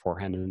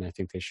 beforehand, and I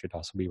think they should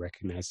also be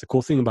recognized. The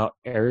cool thing about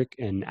Eric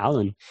and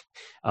Alan,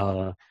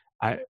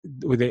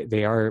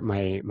 they are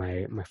my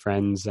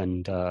friends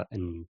and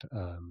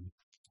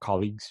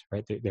colleagues,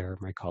 right? They are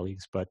my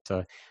colleagues, but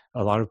a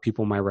lot of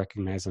people might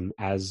recognize them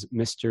as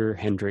Mr.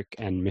 Hendrick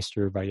and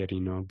Mr.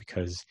 Valladino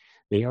because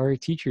they are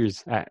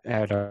teachers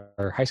at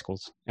our high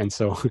schools, and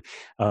so.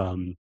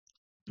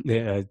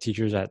 The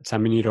teachers at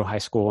San Benito High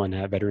School and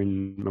at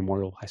Veteran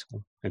Memorial High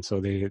School, and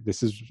so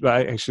this is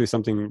actually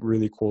something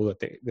really cool that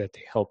they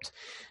helped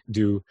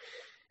do,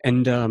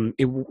 and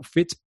it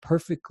fits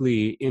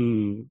perfectly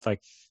in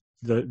like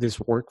this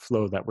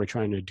workflow that we're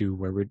trying to do,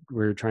 where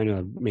we're trying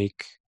to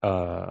make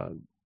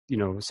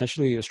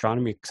essentially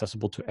astronomy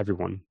accessible to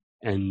everyone,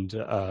 and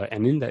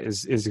in that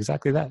is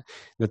exactly that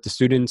the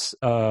students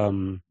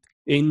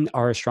in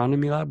our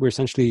astronomy lab, we're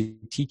essentially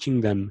teaching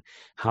them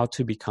how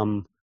to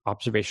become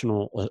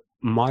observational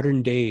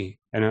modern day,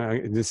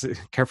 and this is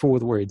careful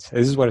with words.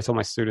 This is what I tell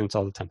my students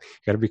all the time.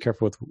 You got to be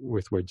careful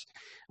with words.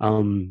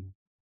 And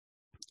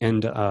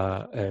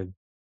a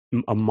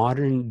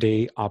modern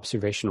day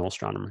observational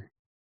astronomer.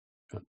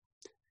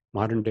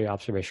 Modern day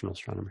observational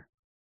astronomer.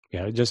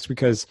 Yeah, just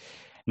because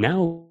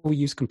now we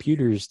use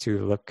computers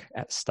to look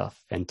at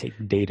stuff and take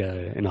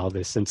data and all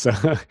this, and so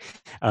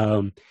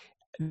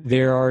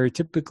there are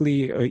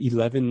typically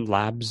 11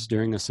 labs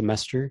during a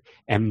semester,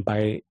 and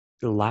by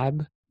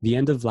the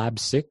end of lab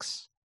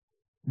 6,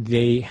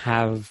 they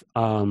have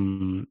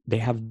done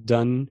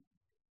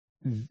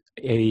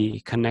a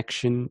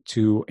connection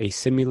to a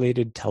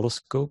simulated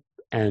telescope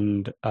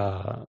and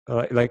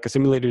like a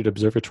simulated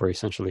observatory,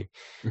 essentially,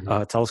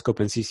 telescope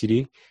and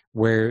CCD,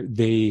 where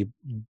they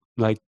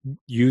like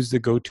use the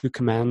go-to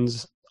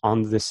commands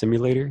on the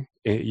simulator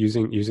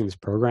using this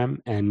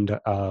program and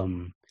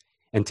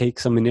take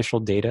some initial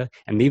data,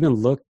 and they even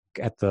look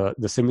at the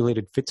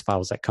simulated FITS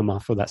files that come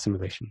off of that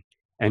simulation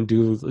and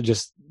do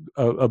just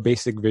a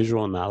basic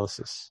visual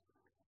analysis.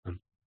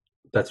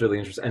 That's really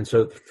interesting. And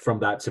so from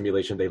that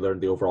simulation, they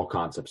learned the overall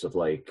concepts of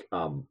like,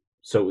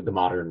 so the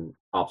modern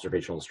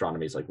observational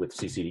astronomy is like with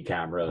CCD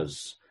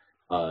cameras,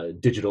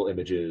 digital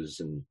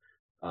images, and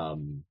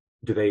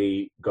do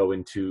they go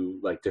into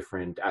like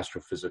different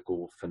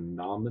astrophysical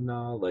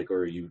phenomena, like, or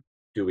are you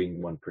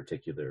doing one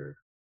particular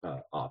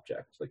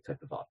object, like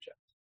type of object?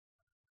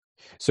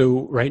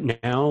 So right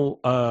now,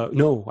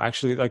 no,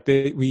 actually, like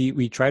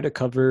we try to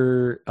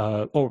cover.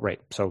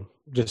 So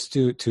just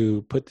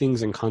to put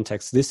things in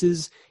context, this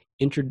is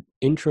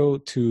intro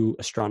to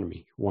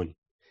astronomy 1.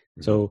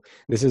 Mm-hmm. So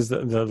this is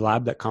the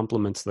lab that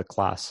complements the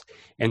class,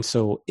 and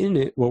so in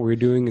it, what we're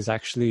doing is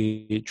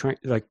actually trying.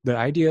 Like the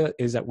idea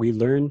is that we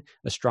learn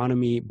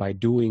astronomy by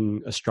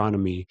doing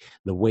astronomy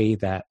the way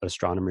that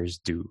astronomers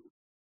do.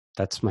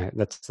 That's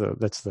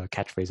the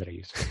catchphrase that I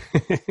use.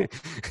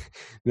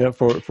 I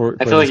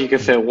feel like you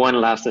could fit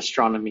one last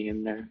astronomy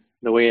in there.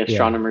 The way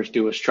astronomers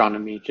do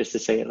astronomy, just to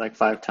say it like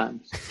 5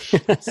 times.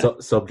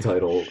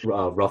 Subtitle: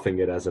 roughing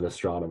it as an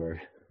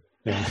astronomer.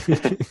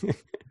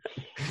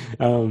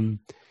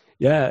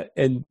 Yeah.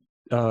 And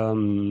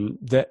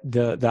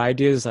the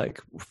idea is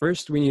like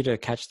first we need to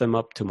catch them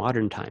up to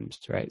modern times,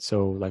 right?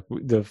 So like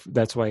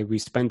that's why we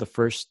spend the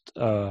first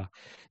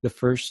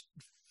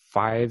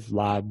 5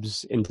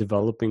 labs in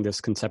developing this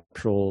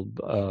conceptual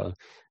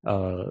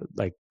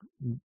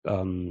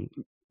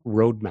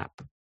roadmap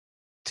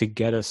to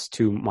get us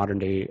to modern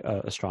day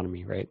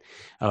astronomy, right?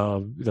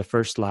 The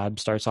first lab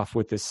starts off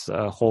with this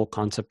whole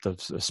concept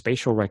of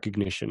spatial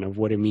recognition of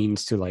what it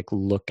means to like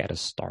look at a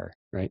star,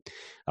 right?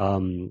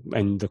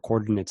 And the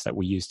coordinates that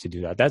we use to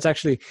do that. That's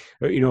actually,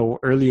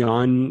 early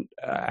on,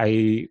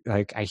 I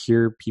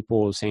hear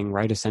people saying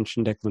right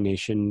ascension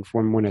declination.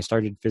 From when I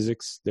started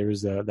physics, there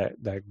was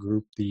that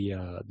group,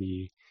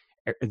 the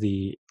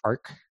the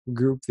ARC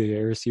group, the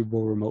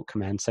Irreceivable Remote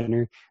Command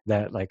Center,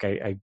 that like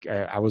I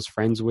was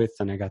friends with,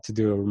 and I got to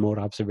do a remote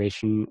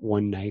observation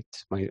one night.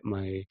 My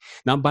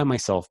not by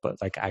myself, but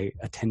like I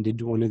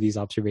attended one of these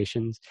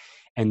observations,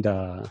 and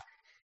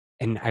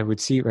I would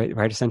see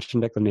right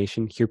ascension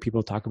declination, hear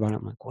people talk about it.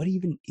 I'm like, what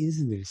even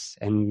is this?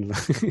 And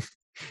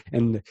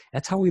and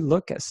that's how we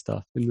look at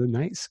stuff in the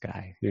night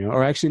sky,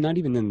 or actually not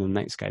even in the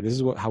night sky. This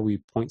is how we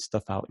point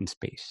stuff out in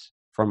space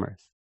from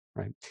Earth,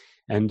 right?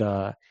 And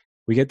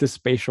we get this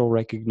spatial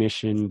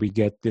recognition. We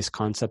get this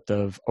concept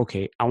of,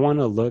 okay, I want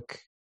to look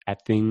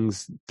at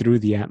things through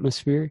the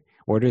atmosphere.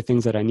 What are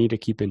things that I need to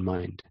keep in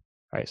mind,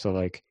 right? So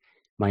like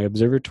my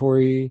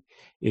observatory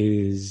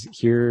is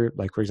here,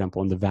 like for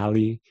example, in the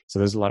valley. So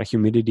there's a lot of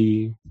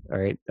humidity, all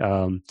right?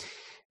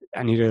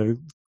 I need to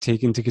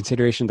take into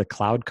consideration the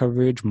cloud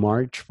coverage.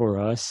 March for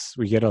us,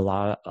 we get a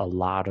lot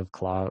of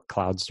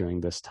clouds during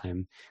this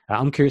time.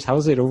 I'm curious, how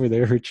is it over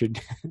there,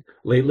 Richard?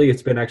 Lately,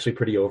 it's been actually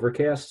pretty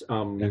overcast.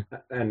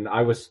 And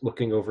I was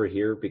looking over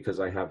here because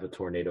I have a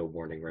tornado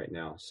warning right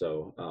now.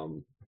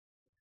 So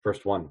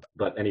first one,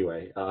 but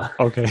anyway,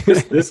 okay,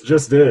 this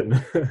just did.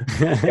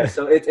 Yeah,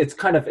 so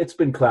it's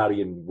been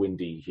cloudy and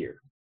windy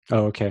here.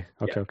 Oh, okay,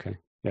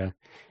 yeah,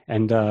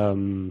 and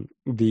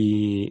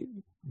the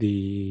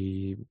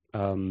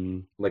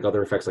like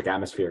other effects, like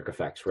atmospheric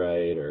effects,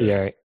 right? Or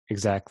yeah,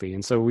 exactly.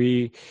 And so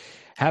we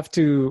have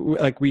to,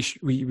 like,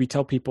 we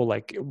tell people,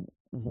 like,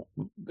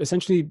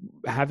 essentially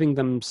having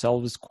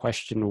themselves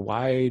question,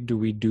 why do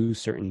we do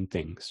certain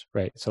things,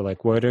 right? So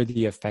like, what are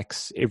the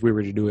effects if we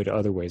were to do it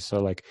other ways?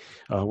 So like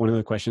one of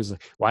the questions is,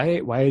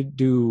 why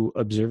do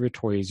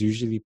observatories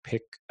usually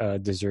pick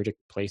desertic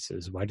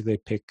places? Why do they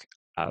pick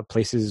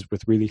places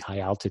with really high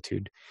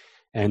altitude?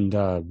 And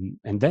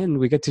then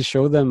we get to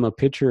show them a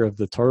picture of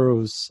the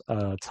Taurus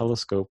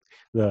telescope,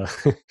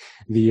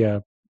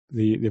 the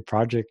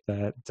project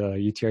that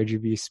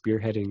UTRGV is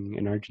spearheading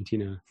in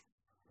Argentina.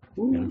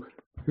 Ooh.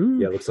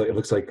 Yeah, it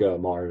looks like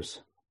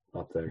Mars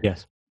up there.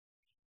 Yes,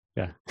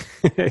 yeah,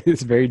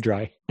 it's very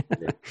dry,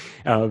 yeah.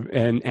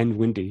 And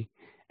windy,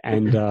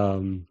 and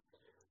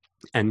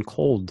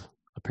cold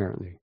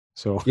apparently.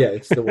 So yeah,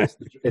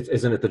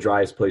 isn't it the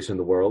driest place in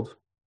the world?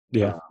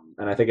 Yeah,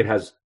 and I think it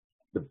has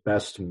the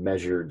best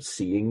measured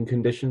seeing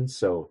conditions.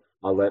 So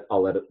I'll let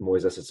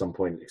Moises at some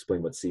point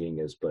explain what seeing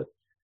is, but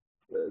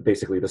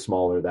basically the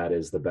smaller that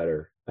is, the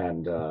better,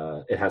 and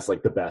it has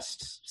like the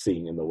best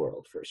seeing in the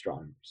world for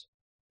astronomers.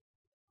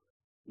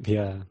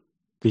 Yeah,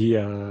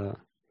 I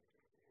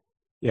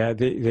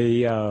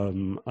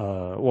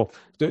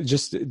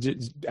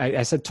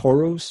said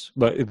Taurus,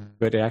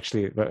 but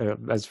actually,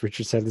 as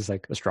Richard said, it's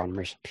like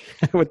astronomers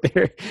with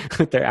their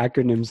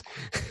acronyms.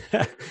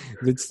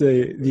 It's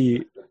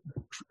the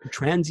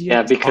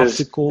transient because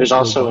optical there's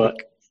also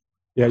robotic.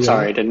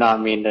 Sorry, I did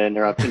not mean to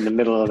interrupt in the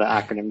middle of the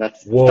acronym.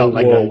 That felt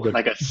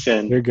like a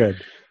sin. You're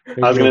good.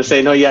 I was going to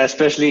say, no, yeah,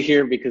 especially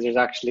here, because there's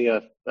actually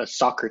a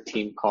soccer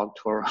team called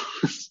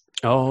Taurus.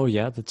 Oh,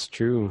 yeah, that's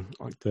true.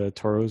 The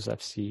Toros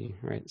FC,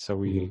 right? So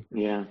we,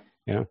 yeah,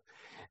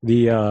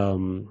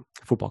 the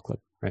football club,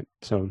 right?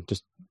 So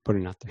just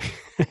putting it out there.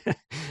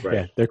 Right.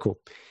 Yeah, they're cool.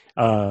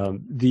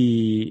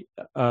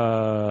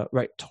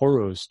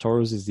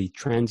 Taurus is the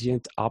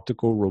Transient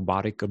Optical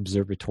Robotic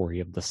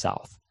Observatory of the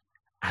South.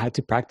 I had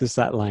to practice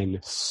that line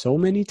so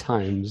many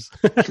times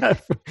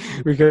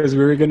because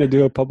we were going to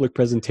do a public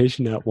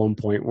presentation at one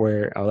point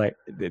where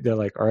they're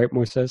like, all right,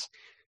 Moises,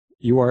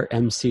 you are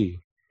MC.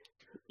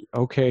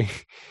 Okay,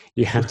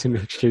 you have to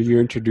make sure you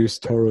introduce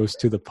Taurus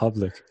to the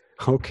public.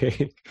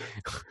 Okay,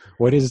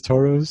 what is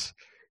Taurus?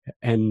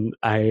 And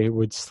I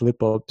would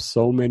slip up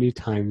so many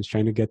times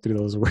trying to get through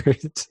those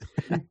words.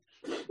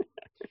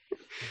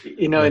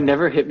 It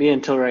never hit me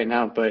until right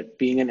now, but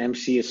being an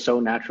MC is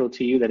so natural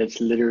to you that it's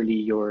literally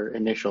your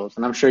initials.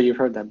 And I'm sure you've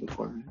heard that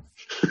before.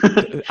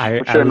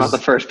 I'm not the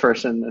first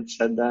person that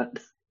said that.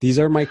 These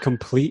are my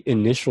complete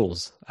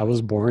initials. I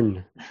was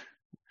born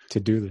to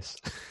do this.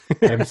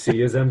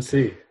 MC is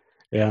MC.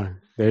 Yeah,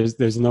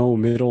 there's no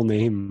middle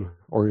name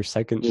or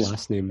second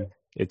last name.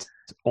 It's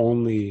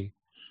only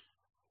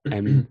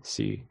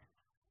MC.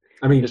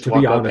 I mean, just to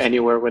walk up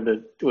anywhere with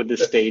the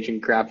stage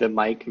and grab the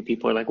mic, and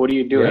people are like, "What are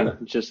you doing?" Yeah.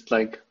 Just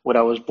like what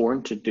I was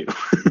born to do.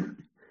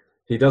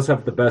 He does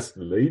have the best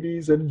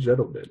ladies and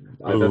gentlemen.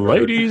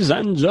 Ladies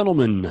and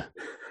gentlemen.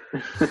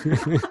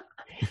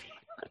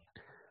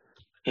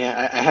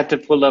 Yeah, I had to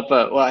pull up.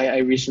 I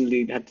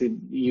recently had to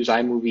use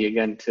iMovie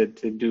again to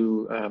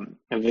do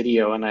a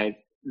video, and I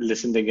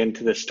listened again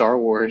to the Star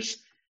Wars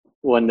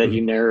one that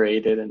you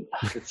narrated, and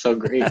it's so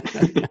great.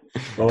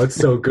 Oh, it's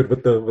so good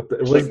with the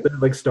was there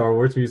like Star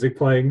Wars music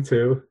playing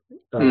too?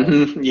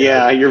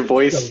 Yeah, your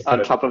voice so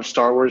on top of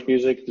Star Wars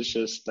music is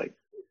just like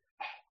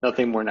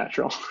nothing more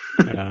natural.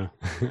 Yeah.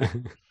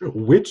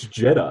 Which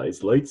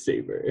Jedi's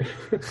lightsaber?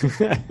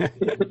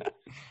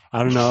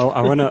 I don't know.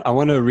 I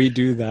wanna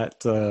redo that.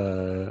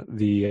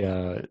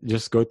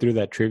 Just go through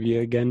that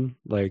trivia again.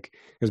 Like,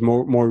 because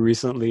more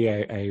recently,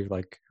 I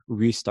like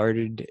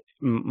restarted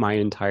my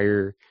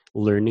entire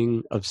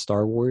learning of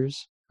Star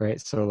Wars. right?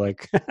 So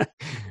like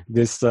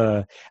this,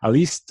 at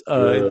least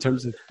in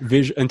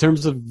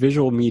terms of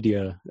visual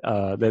media,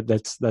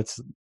 that's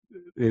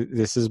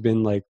this has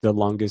been like the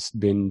longest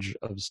binge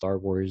of Star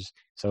Wars,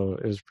 so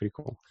it was pretty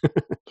cool.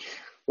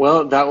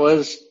 Well, that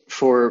was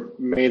for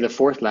May the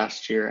 4th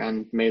last year,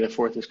 and May the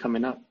 4th is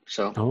coming up.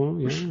 So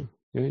yeah.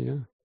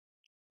 Maybe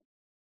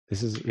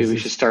we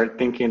should start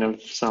thinking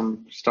of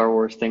some Star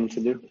Wars thing to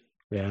do.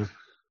 Yeah.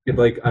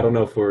 Like, I don't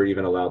know if we're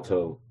even allowed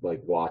to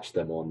like watch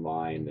them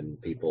online,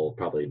 and people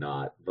probably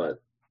not,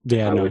 but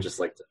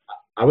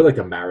I would like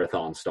to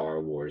marathon Star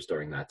Wars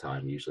during that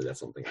time. Usually that's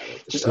something I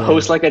like to just do.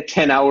 host like a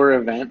 10-hour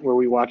event where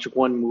we watch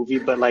one movie,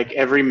 but like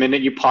every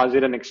minute you pause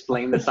it and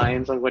explain the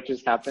science of what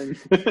just happened.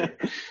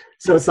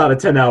 So it's not a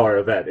 10-hour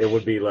event. It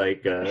would be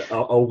like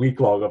a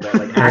week-long event.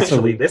 Like,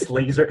 actually, this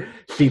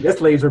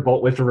laser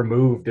bolt was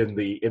removed in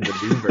the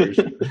new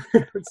version.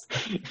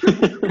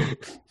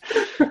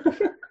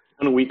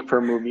 1 week per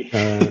movie.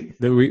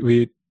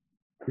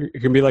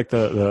 It can be like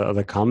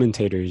the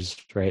commentators,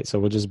 right? So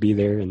we'll just be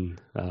there and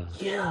oh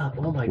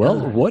my well,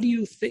 God. what do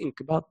you think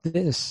about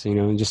this?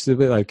 And just a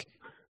bit like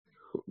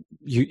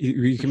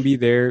you can be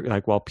there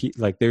like while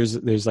like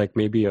there's like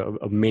maybe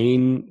a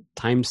main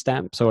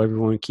timestamp so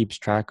everyone keeps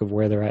track of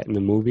where they're at in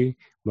the movie,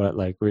 but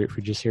like we're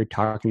just here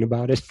talking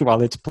about it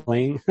while it's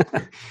playing.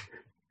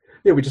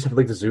 Yeah, we just have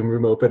like the Zoom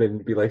room open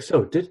and be like,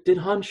 so did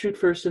Han shoot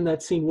first in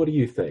that scene? What do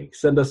you think?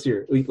 Send us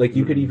your like.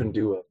 You could even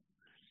do a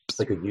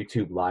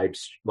YouTube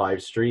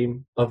live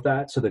stream of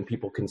that, so then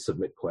people can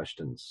submit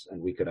questions,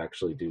 and we could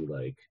actually do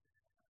like.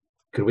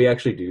 Could we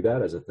actually do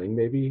that as a thing,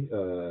 maybe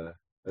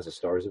as a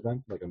Stars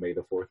event, like a May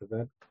the 4th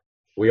event?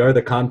 We are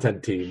the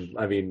content team.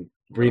 I mean,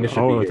 Brina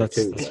should be here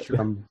too. That's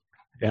true.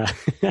 Yeah,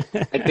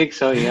 I think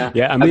so. Yeah,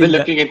 yeah. I've been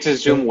looking into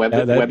Zoom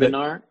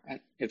webinar.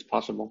 It's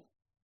possible.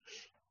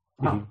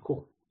 Oh,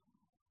 cool.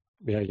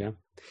 Yeah.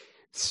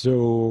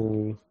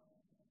 So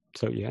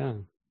yeah,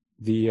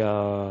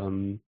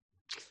 the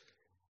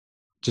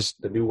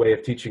just the new way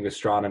of teaching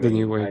astronomy. The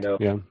new way, I know.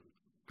 Yeah,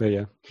 but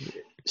yeah.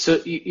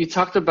 So you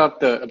talked about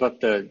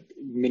the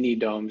mini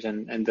domes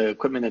and the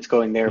equipment that's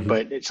going there,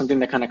 but it's something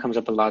that kind of comes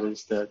up a lot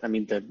is the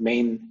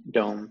main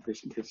dome, the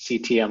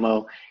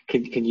CTMO.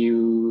 Can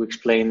you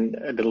explain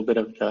a little bit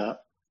of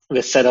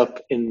the setup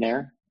in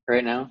there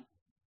right now?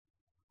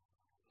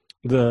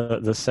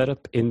 The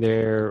setup in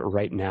there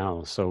right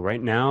now. So right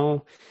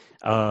now,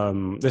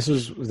 this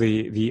is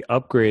the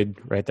upgrade,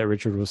 right, that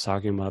Richard was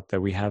talking about,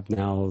 that we have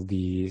now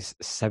the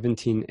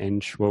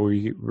 17-inch, what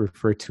we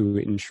refer to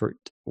in short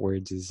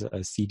words as a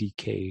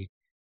CDK.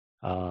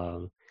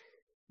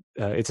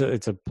 It's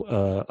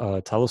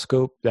a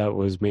telescope that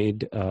was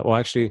made. Well,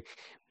 actually,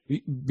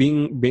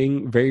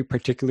 being very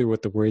particular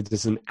with the words,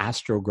 is an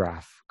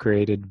astrograph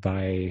created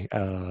by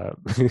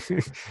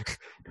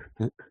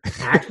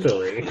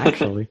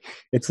actually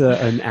it's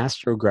an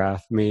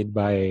astrograph made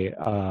by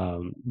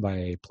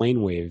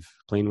Planewave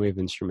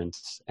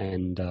instruments,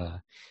 and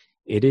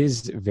it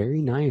is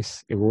very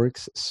nice. It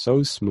works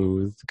so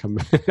smooth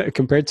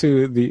compared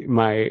to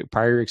my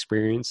prior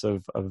experience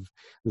of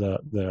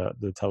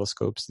the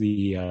telescopes.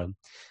 The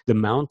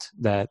mount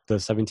that the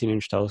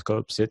 17-inch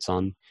telescope sits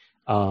on.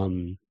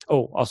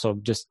 Also,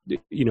 just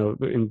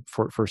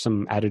for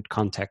some added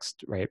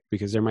context, right?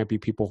 Because there might be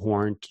people who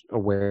aren't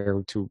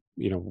aware to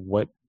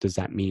what does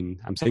that mean.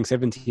 I'm saying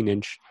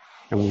 17-inch,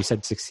 and when we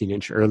said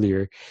 16-inch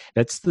earlier,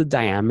 that's the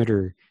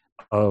diameter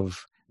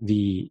of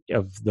the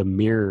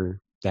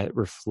mirror that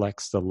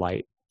reflects the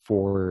light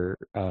or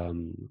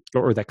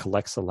that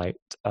collects the light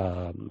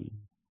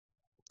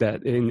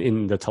that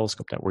in the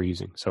telescope that we're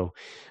using. So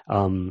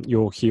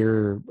you'll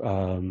hear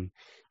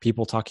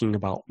people talking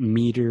about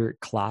meter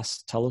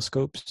class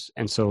telescopes,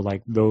 and so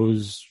like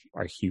those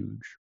are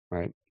huge,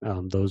 right?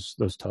 Those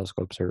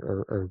telescopes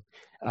are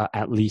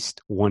at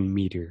least 1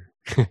 meter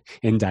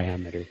in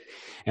diameter,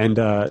 and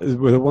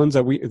the one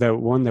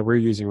that we're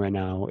using right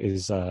now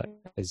is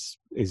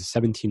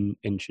 17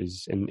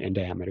 inches in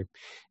diameter,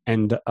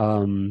 and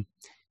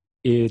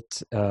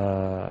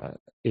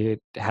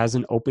it has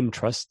an open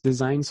truss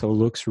design, so it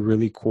looks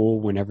really cool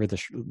whenever the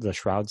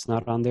shroud's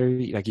not on there.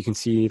 Like you can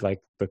see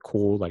like the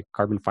cool like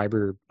carbon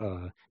fiber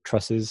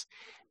trusses,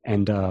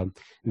 and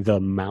the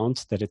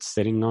mount that it's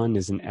sitting on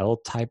is an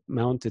L-type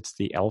mount. It's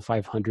the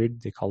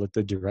L500. They call it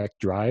the direct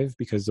drive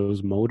because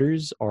those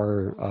motors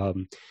are,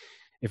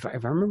 if I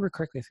remember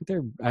correctly, I think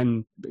they're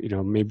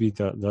maybe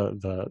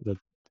the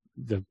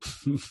the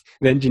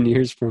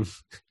engineers from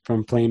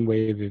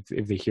Planewave,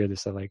 if they hear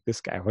this, are like, this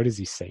guy, what is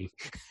he saying?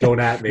 Don't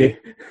at me.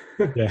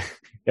 yeah,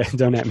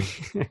 don't at me.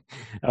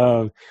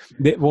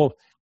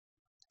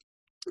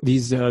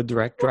 These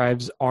direct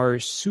drives are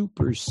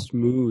super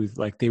smooth.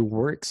 Like they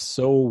work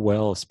so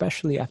well,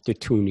 especially after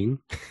tuning.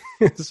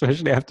 Like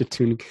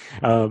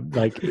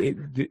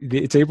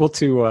it's able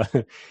to.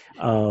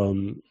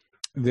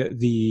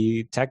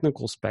 The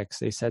technical specs,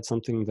 they said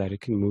something that it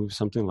can move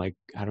something like,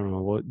 I don't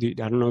know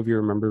if you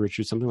remember,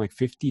 Richard, something like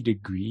 50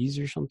 degrees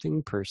or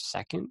something per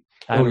second.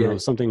 I don't know,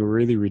 something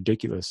really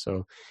ridiculous.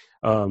 So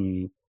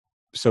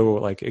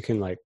like it can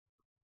like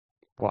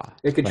Wow.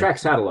 It can Like, track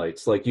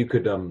satellites. Like you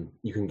can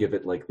give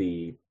it like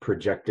the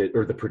projected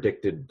or the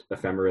predicted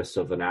ephemeris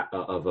of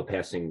of a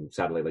passing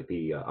satellite, like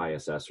the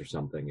ISS or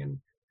something, and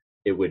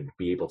it would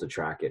be able to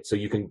track it. So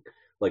you can,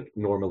 like,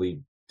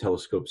 normally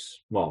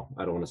telescopes. Well,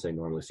 I don't want to say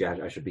normally. See,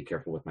 I should be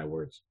careful with my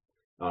words.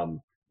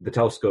 The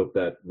telescope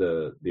that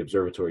the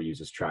observatory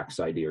uses tracks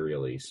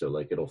sidereally, so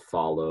like it'll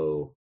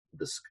follow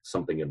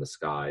something in the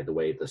sky the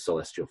way the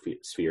celestial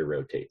sphere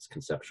rotates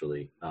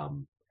conceptually.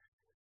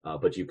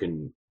 But you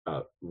can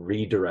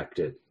redirect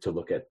it to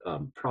look at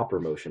proper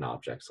motion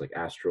objects like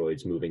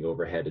asteroids moving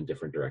overhead in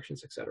different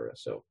directions, etc.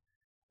 So,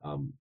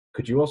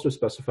 could you also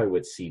specify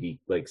what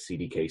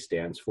CDK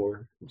stands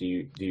for? Do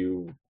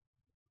you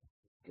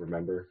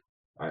remember?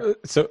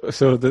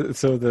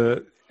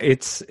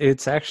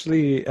 It's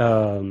actually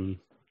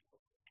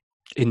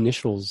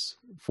initials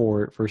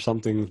for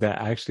something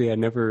that actually I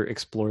never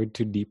explored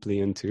too deeply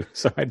into,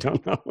 so I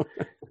don't know.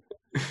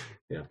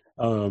 Yeah.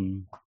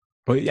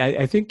 But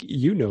I think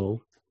you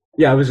know.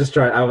 Yeah, I was just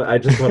trying. I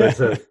just wanted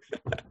to.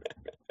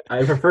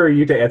 I prefer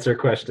you to answer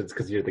questions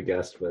because you're the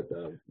guest, but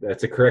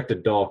that's a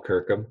corrected doll,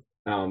 Kirkham.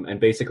 And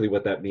basically,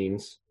 what that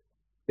means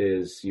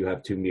is you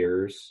have two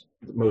mirrors.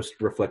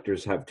 Most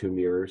reflectors have two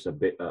mirrors, a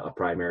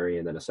primary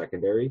and then a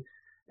secondary,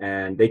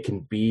 and they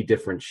can be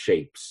different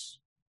shapes.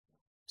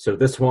 So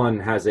this one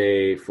has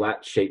a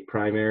flat shape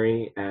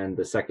primary, and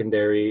the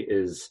secondary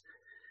is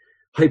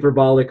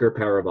hyperbolic or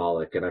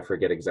parabolic, and I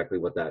forget exactly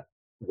what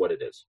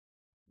it is,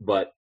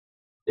 but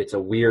it's a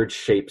weird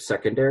shape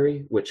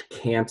secondary which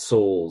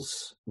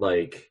cancels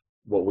like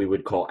what we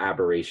would call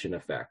aberration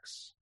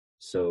effects.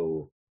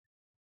 So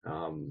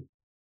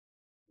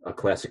a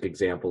classic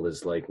example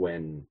is like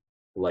when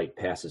light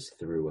passes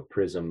through a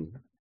prism,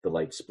 the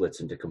light splits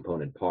into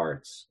component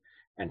parts,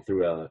 and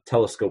through a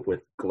telescope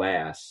with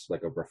glass,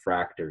 like a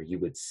refractor, you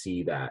would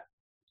see that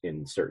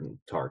in certain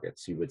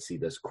targets. You would see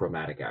this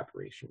chromatic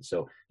aberration.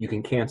 So you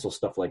can cancel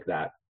stuff like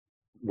that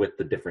with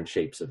the different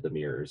shapes of the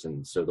mirrors.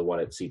 And so the one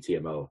at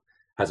CTMO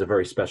has a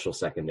very special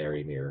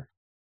secondary mirror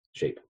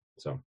shape.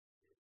 So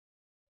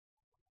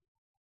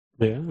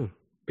yeah.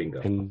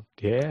 Bingo. And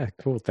yeah,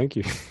 cool. Thank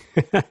you.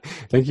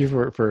 Thank you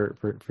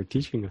for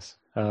teaching us.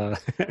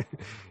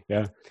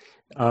 Yeah.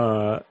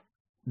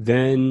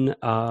 Then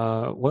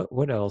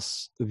what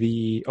else?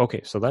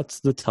 So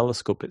that's the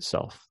telescope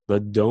itself. The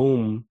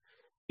dome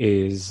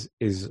is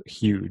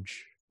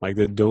huge. Like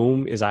the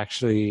dome is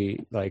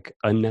actually like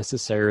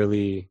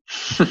unnecessarily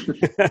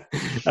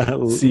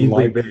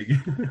Obscenely big.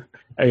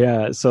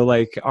 Yeah. So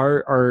like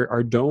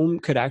our dome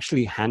could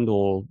actually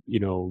handle,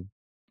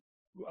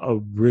 a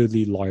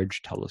really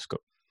large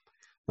telescope.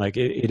 Like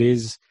it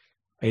is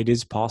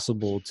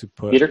possible to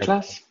put meter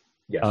class.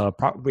 Yes.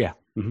 Yeah.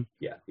 Mm-hmm.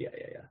 Yeah.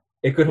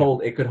 It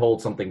could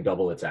hold something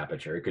double its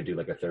aperture. It could do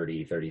like a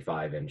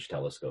 35 inch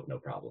telescope, no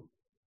problem.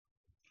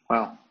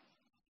 Wow.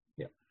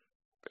 Yeah.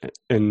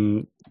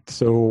 And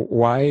so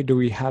why do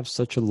we have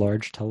such a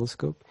large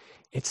telescope?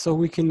 It's so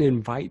we can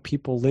invite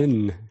people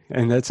in,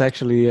 and that's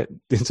actually it.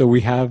 And so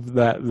we have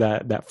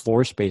that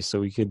floor space, so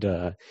we could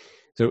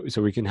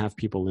so we can have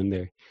people in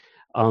there.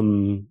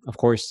 Of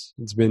course,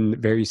 it's been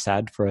very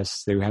sad for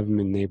us that we haven't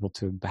been able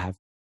to have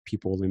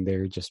people in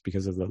there just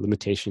because of the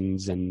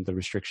limitations and the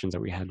restrictions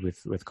that we had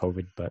with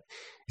COVID. But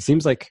it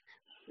seems like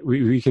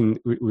we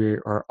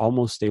are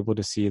almost able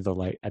to see the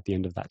light at the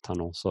end of that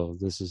tunnel. So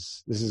this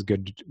is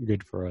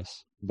good for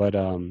us. But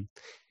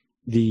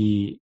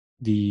the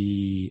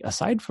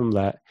aside from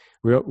that,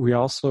 we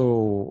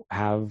also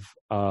have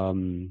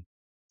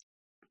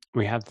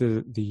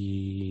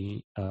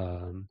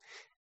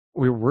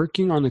we're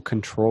working on a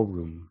control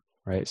room,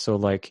 right? So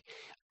like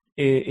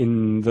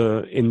in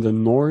the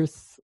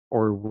north,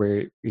 or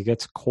where it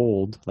gets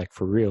cold, like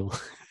for real,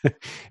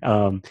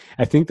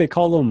 I think they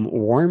call them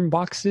warm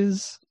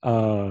boxes,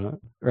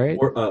 right?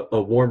 Or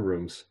warm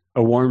rooms.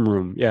 A warm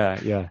room,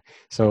 yeah.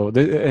 So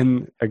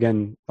and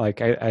again,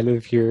 like I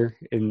live here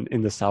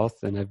in the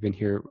south, and I've been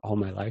here all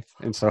my life,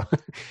 and so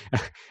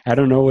I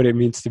don't know what it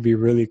means to be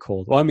really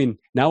cold. Well, I mean,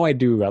 now I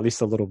do, at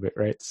least a little bit,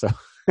 right? So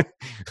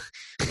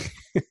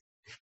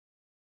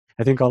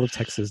I think all of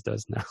Texas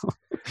does now.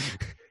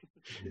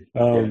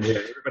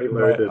 Everybody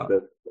learned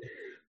that.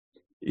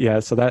 Yeah,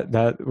 so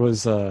that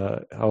was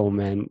oh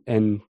man,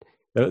 and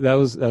that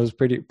was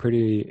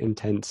pretty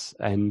intense.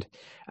 And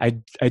I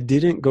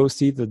didn't go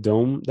see the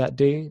dome that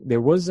day.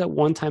 There was that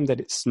one time that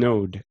it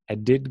snowed. I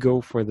did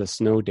go for the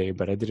snow day,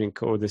 but I didn't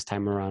go this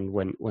time around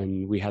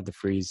when we had the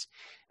freeze.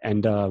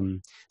 And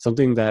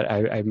something that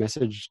I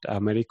messaged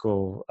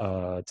Americo,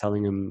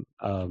 telling him,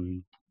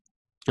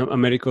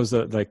 Americo's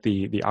like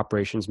the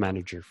operations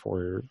manager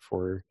for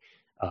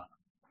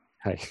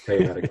hi.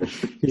 Hey, Americo.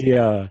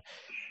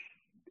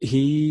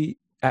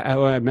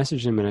 I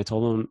messaged him and I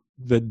told him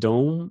the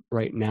dome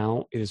right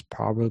now is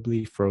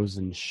probably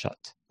frozen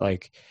shut.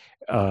 Like,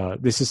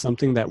 this is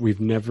something that we've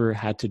never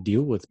had to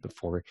deal with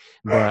before.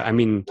 But I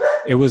mean,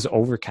 it was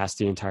overcast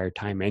the entire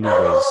time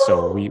anyways,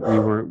 so we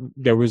weren't,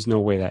 there was no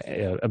way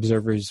that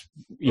observers,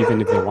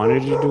 even if they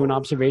wanted to do an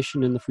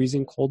observation in the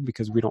freezing cold,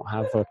 because we don't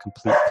have a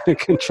complete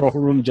control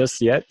room just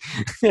yet,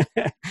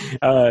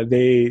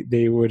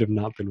 they would have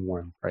not been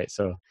warm, right?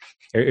 So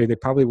they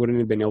probably wouldn't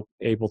have been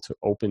able to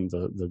open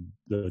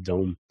the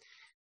dome.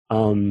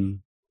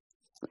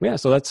 Yeah,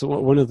 so that's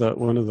one of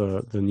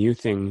the new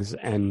things,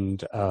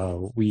 and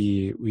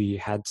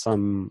we had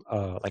some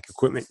like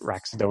equipment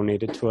racks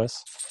donated to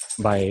us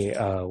by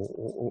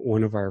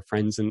one of our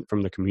friends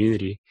from the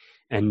community,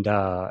 and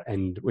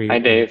we. Hi,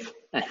 Dave.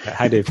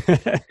 Hi, Dave.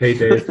 Hey,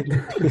 Dave.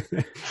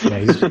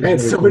 Yeah, man,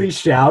 so many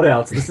shout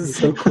outs. This is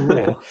so cool.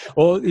 Yeah.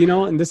 Well, you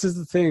know, and this is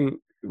the thing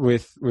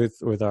with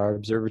our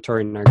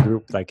observatory and our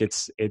group. Like,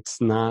 it's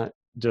not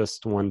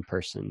just one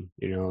person,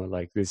 you know,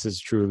 like this is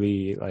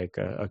truly like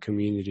a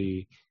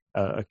community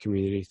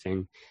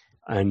thing,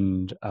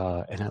 and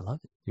I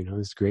love it. You know,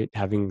 it's great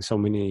having so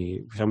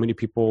many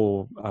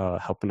people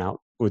helping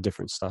out with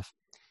different stuff,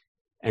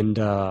 and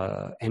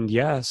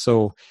yeah,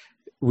 so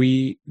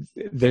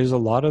there's a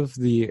lot of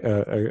the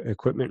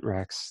equipment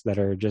racks that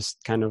are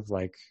just kind of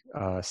like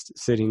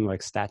sitting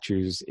like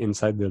statues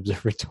inside the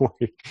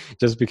observatory,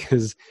 just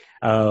because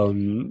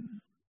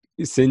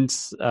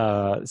since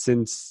the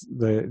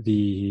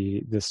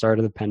start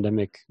of the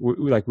pandemic,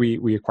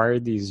 we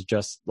acquired these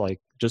just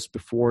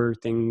before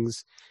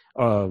things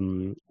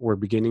were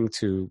beginning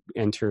to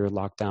enter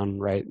lockdown,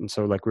 right? And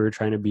so like we were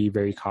trying to be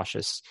very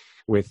cautious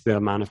with the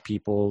amount of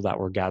people that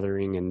were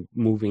gathering and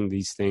moving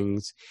these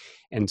things.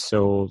 And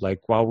so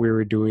like while we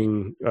were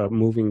doing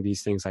moving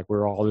these things, like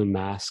we're all in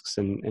masks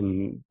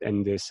and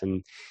this,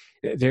 and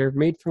they're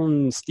made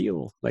from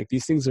steel. Like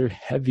these things are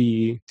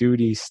heavy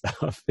duty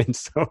stuff, and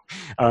so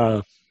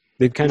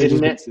they've kind of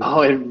Didn't it?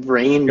 Oh, it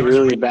rained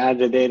really bad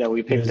the day that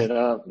we picked it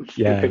up.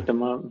 Yeah, we picked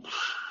them up.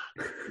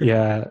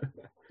 Yeah,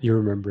 you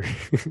remember?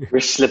 We're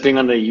slipping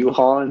on the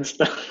U-Haul and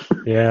stuff.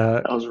 Yeah,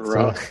 that was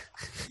rough.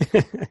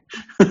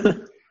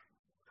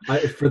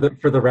 For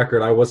the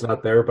record, I was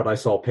not there, but I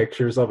saw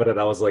pictures of it, and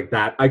I was like,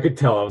 that. I could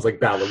tell. I was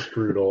like, that looks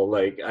brutal.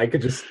 Like I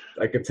could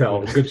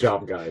tell. Good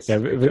job, guys. Yeah,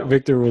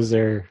 Victor was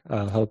there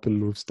helping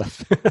move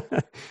stuff.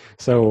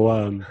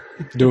 So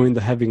doing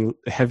the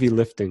heavy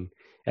lifting,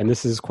 and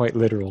this is quite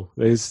literal.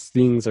 These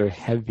things are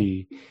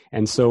heavy,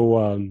 and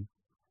so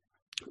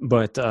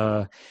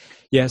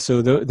yeah.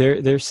 So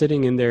they're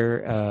sitting in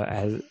there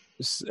as.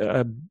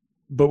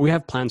 But we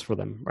have plans for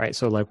them, right?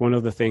 So like one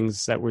of the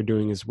things that we're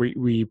doing is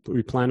we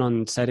plan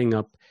on setting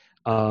up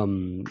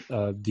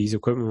these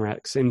equipment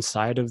racks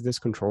inside of this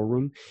control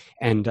room,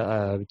 and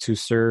to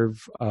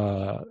serve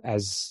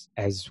as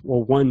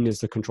well. One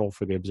is the control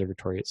for the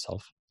observatory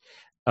itself,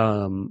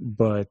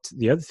 but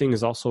the other thing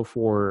is also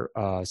for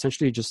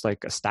essentially just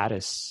like a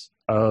status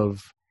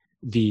of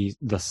the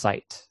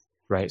site.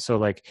 Right. So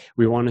like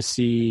we want to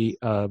see,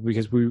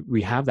 because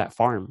we have that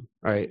farm,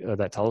 right?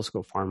 That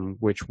telescope farm,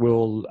 which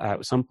will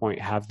at some point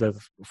have the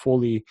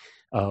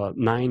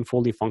 9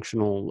 fully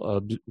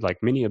functional, like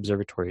mini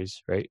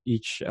observatories, right?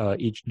 Each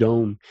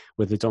dome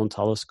with its own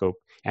telescope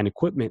and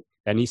equipment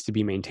that needs to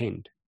be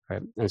maintained.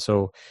 Right. And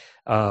so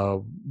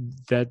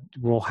that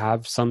will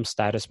have some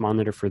status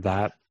monitor for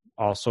that.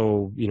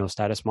 Also, you know,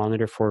 status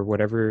monitor for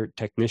whatever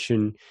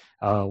technician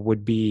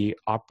would be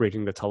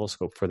operating the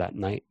telescope for that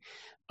night.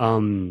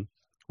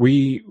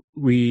 We're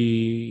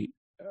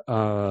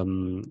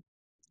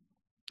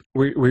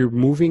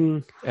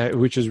moving,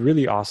 which is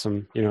really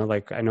awesome. You know,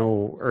 like I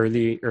know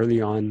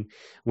early on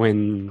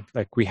when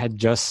like we had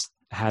just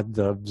had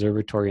the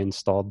observatory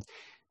installed,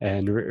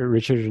 and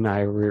Richard and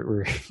I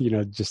were you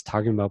know, just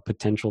talking about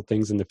potential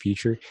things in the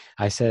future.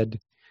 I said,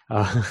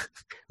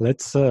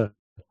 let's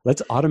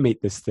automate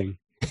this thing.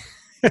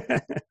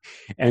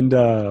 and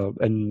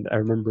I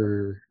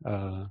remember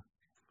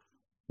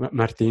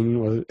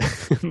Martin.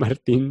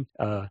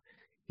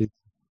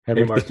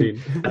 Hey, Martin.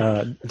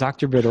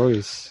 Dr.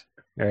 Bedois,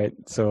 right?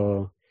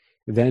 So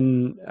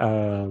then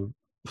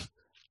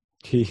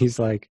he's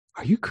like,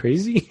 "Are you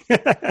crazy?"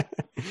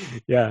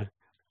 Yeah.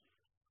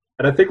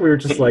 And I think we were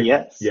just like,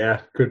 yes.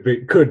 Yeah, could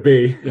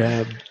be.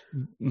 Yeah,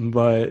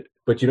 but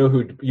you know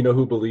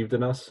who believed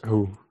in us?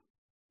 Who?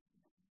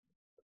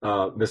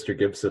 Mr.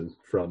 Gibson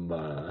from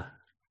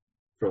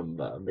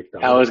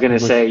McDonald's. I was going to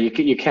say you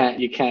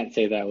can't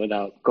say that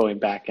without going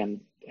back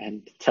and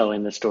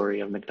telling the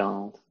story of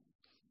McDonald.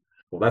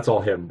 Well, that's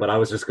all him. But I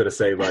was just going to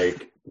say,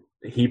 like,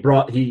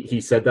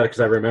 he said that because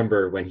I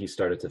remember when he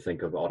started to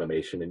think of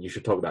automation, and you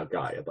should talk about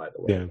Gaia, by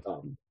the way. Yeah.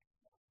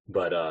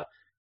 But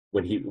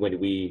when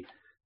we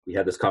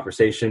had this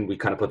conversation, we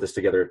kind of put this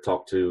together.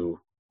 Talk to.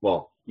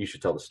 Well, you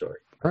should tell the story.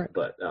 All right.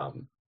 But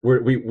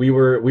we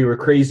were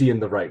crazy in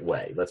the right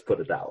way. Let's put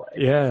it that way.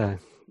 Yeah.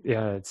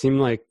 It seemed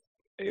like.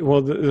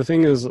 Well, the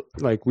thing is,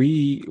 like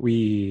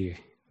we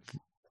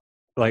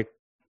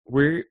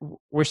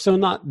we're still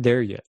not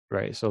there yet,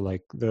 right? So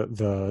like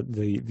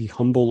the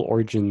humble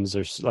origins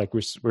are like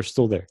we're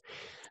still there.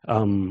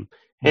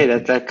 Hey,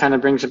 that kind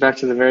of brings it back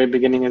to the very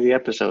beginning of the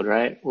episode,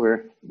 right?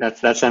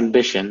 That's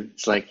ambition.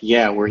 It's like,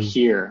 yeah, we're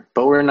here,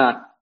 but we're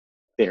not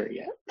there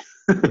yet.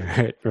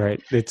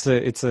 Right. It's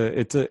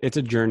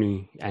a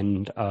journey,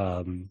 and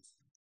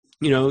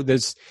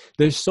there's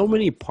so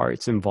many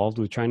parts involved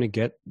with trying to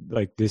get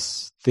like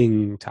this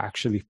thing to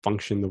actually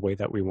function the way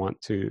that we want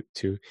to.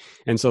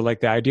 And so like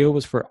the idea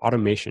was for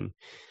automation.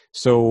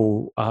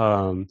 So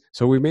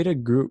we made a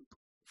group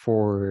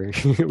for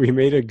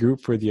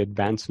the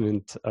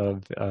advancement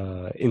of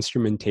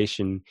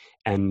instrumentation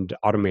and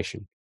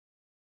automation,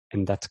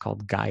 and that's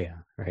called Gaia,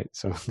 right?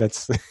 So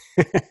that's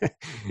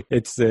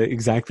it's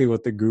exactly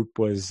what the group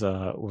was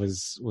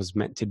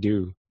meant to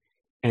do.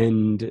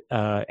 And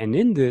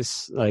in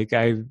this, like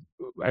I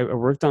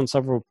worked on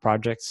several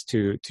projects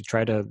to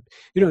try to,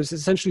 it's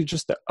essentially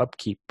just the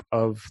upkeep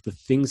of the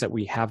things that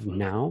we have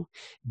now,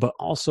 but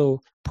also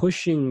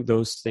pushing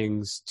those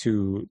things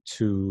to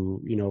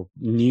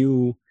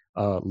new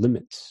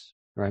limits,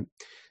 right?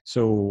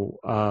 So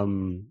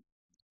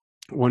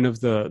one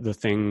of the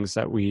things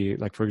that we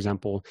like, for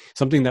example,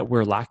 something that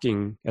we're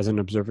lacking as an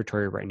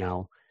observatory right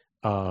now,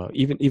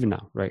 even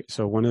now, right?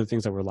 So one of the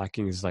things that we're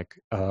lacking is like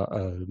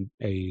a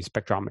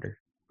spectrometer,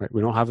 right?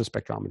 We don't have a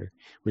spectrometer.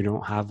 We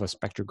don't have a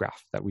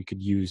spectrograph that we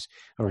could use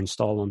or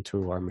install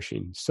onto our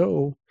machine.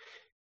 So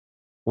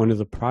one of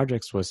the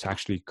projects was to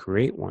actually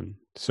create one.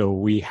 So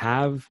we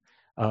have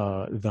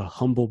the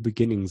humble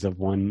beginnings of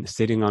one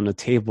sitting on a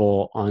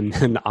table on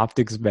an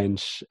optics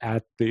bench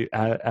at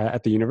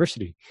the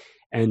university.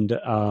 And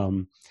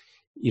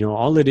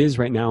all it is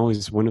right now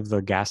is one of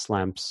the gas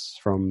lamps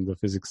from the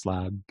physics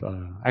lab.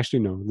 Actually,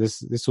 no,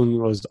 this one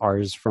was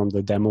ours from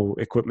the demo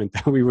equipment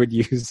that we would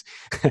use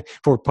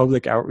for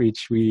public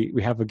outreach. We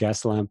have a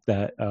gas lamp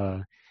that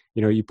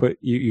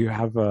you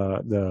have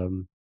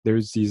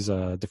there's these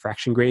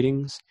diffraction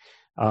gratings.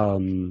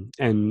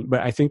 But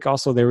I think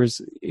also there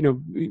was,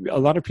 a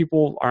lot of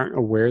people aren't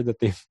aware that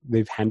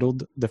they've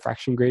handled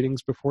diffraction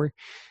gratings before.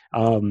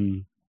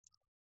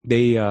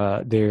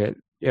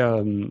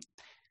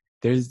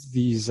 There's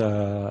these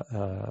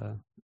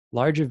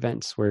large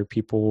events where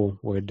people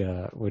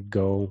would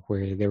go,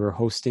 where they were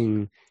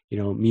hosting,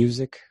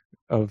 music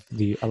of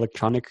the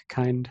electronic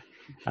kind,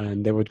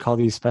 and they would call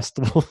these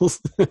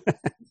festivals.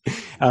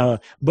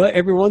 But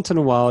every once in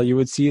a while, you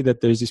would see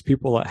that there's these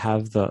people that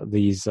have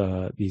these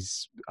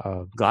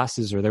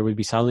glasses, or they would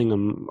be selling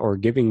them or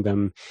giving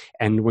them,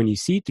 and when you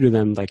see through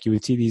them, like you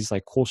would see these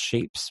like cool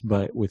shapes,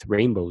 but with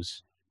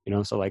rainbows.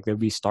 So like there'd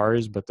be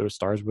stars, but those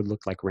stars would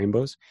look like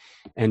rainbows,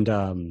 and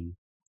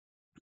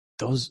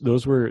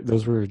those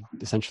were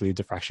essentially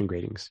diffraction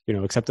gratings,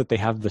 except that they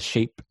have the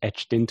shape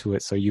etched into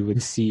it, so you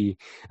would see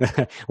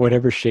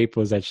whatever shape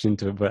was etched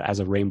into it, but as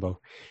a rainbow,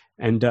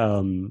 and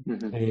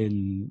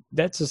and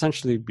that's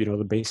essentially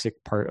the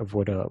basic part of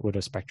what a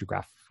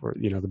spectrograph, or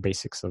the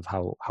basics of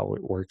how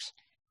it works.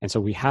 And so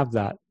we have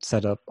that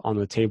set up on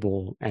the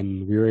table,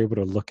 and we were able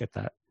to look at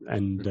that.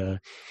 And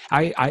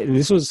I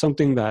this was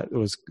something that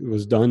was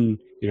done,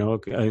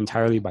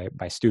 entirely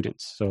by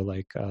students. So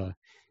like,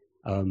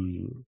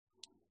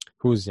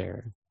 who was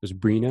there? It was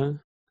Brina,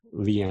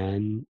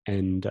 Leanne,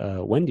 and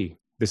Wendy.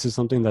 This is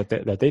something that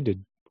they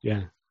did.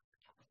 Yeah.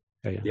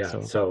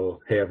 So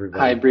hey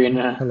everybody. Hi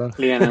Brina. Hello.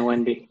 Leanne and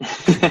Wendy.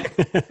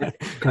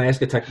 Can I ask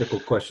a technical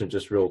question,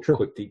 just real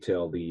quick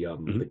detail?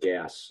 The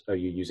gas. Are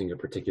you using a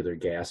particular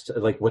gas?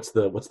 Like, what's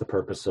the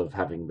purpose of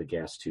having the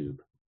gas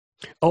tube?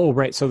 Oh,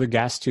 right. So the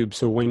gas tube.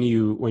 So when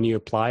you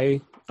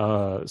apply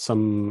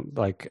some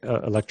like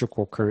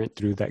electrical current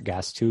through that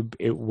gas tube,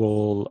 it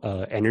will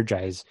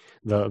energize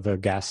the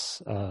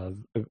gas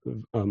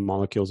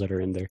molecules that are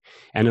in there.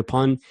 And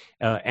upon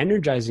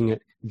energizing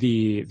it,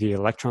 the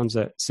electrons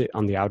that sit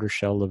on the outer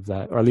shell of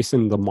that, or at least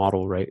in the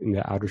model, right, in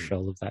the outer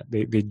shell of that,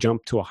 they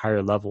jump to a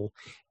higher level,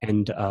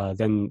 and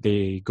then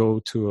they go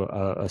to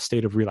a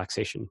state of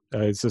relaxation.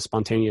 It's a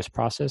spontaneous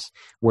process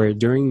where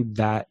during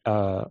that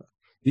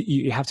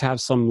you have to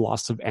have some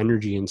loss of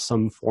energy in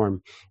some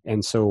form.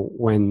 And so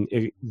when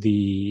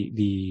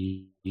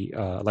the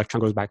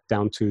electron goes back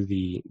down to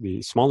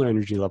the smaller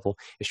energy level,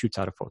 it shoots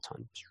out a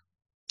photon.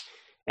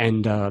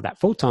 And that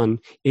photon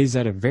is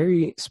at a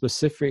very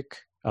specific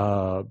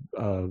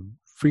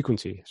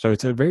frequency. So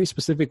it's a very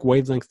specific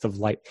wavelength of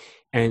light.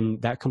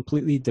 And that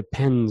completely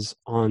depends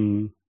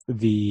on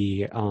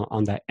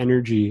that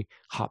energy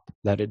hop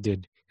that it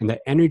did. And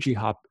that energy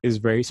hop is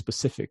very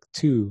specific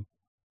to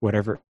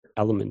whatever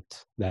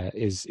element that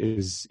is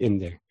in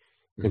there.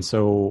 And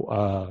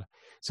so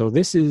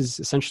this is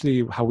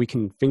essentially how we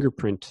can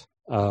fingerprint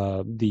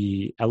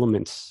the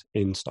elements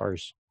in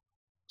stars.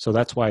 So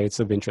that's why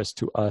it's of interest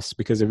to us,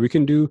 because if we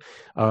can do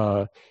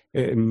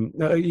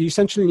you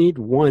essentially need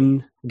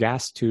one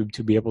gas tube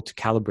to be able to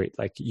calibrate,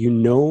 like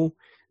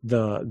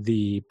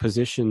the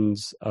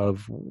positions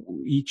of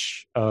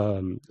each,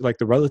 like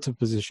the relative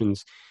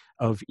positions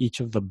of each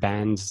of the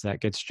bands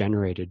that gets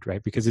generated,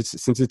 right? Because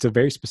since it's a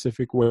very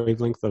specific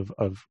wavelength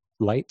of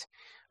light,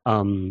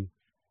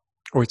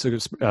 or it's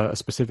a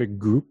specific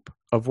group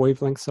of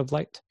wavelengths of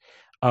light,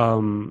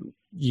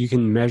 you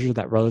can measure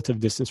that relative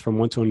distance from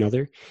one to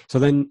another. So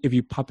then if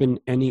you pop in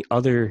any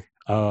other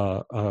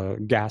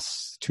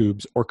gas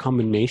tubes or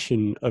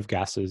combination of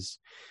gases,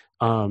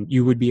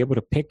 you would be able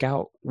to pick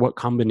out what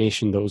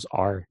combination those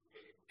are.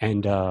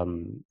 And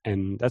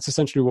that's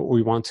essentially what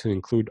we want to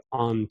include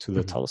onto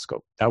the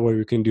telescope. That way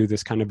we can do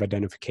this kind of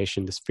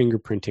identification, this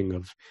fingerprinting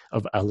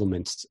of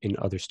elements in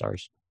other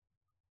stars.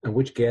 And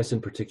which gas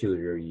in particular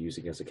are you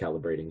using as a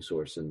calibrating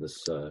source in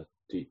this?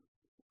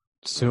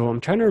 So I'm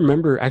trying to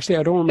remember. Actually,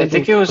 I don't remember. I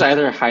think it was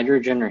either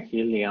hydrogen or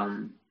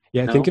helium.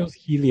 Yeah, I think it was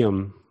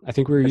helium. I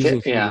think we were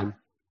using helium.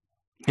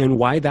 Yeah. And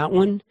why that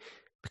one?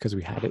 Because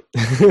we had it.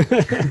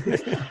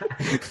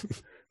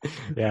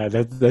 Yeah,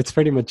 that's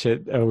pretty much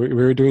it. We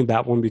were doing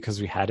that one because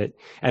we had it.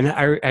 And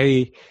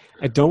I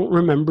don't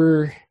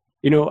remember,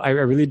 I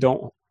really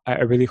don't.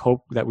 I really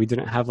hope that we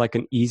didn't have like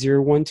an easier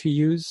one to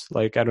use.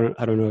 Like I don't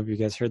know if you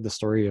guys heard the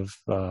story of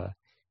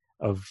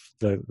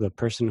the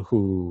person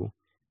who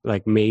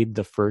like made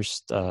the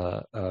first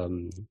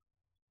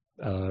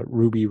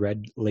ruby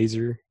red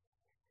laser.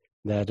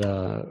 That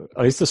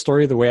at least the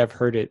story, the way I've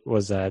heard it,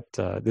 was that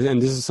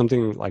and this is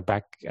something like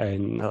back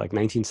in like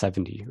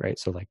 1970, right?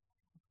 So like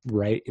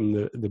right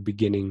in the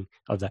beginning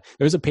of that,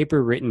 there was a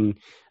paper written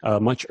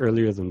much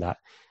earlier than that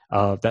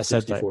that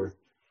said 64.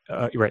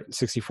 Right,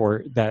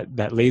 64, that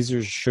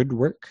lasers should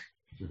work,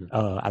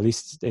 at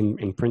least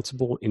in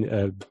principle,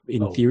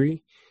 in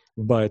theory,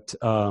 but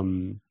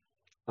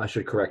I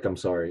should correct. I'm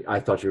sorry. I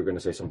thought you were going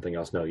to say something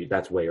else. No,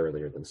 that's way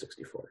earlier than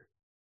 64.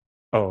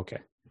 Oh, okay.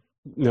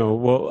 No,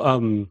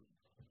 well,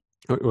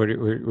 what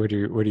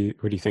are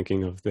you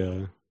thinking of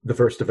the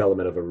first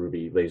development of a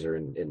ruby laser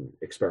in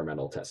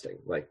experimental testing,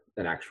 like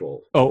an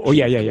actual? Oh,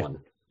 yeah.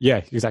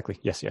 Yeah, exactly.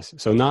 Yes.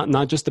 So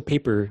not just the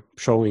paper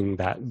showing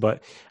that,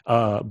 but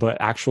an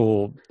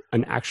actual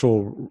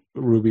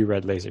ruby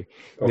red laser.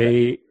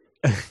 Okay.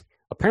 They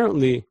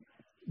apparently,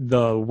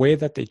 the way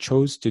that they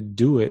chose to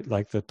do it,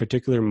 like the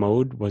particular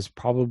mode, was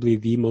probably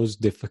the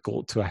most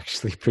difficult to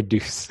actually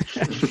produce.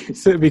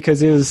 So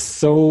because it was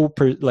so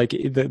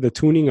the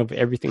tuning of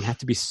everything had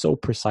to be so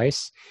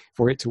precise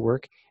for it to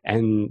work.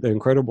 And the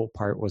incredible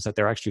part was that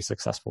they're actually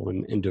successful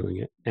in doing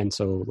it. And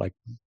so like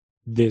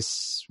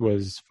this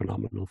was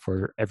phenomenal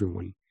for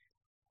everyone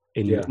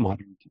in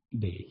modern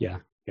day. Yeah.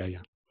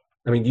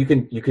 I mean, you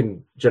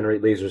can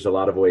generate lasers a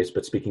lot of ways,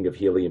 but speaking of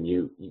helium,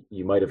 you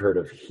might have heard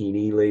of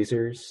Heine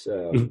lasers.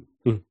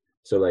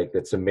 So like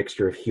that's a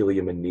mixture of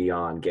helium and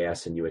neon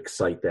gas, and you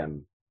excite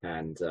them,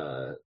 and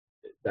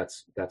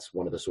that's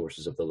one of the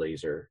sources of the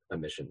laser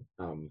emission.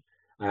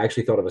 I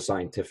actually thought of a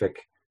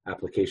scientific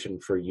application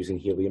for using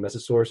helium as a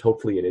source.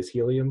 Hopefully it is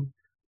helium,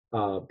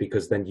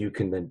 because then you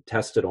can then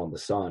test it on the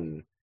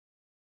sun,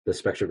 the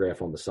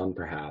spectrograph on the sun,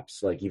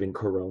 perhaps, like even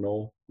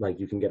coronal, like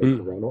you can get a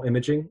coronal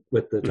imaging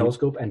with the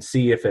telescope and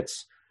see if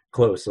it's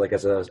close, like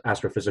as an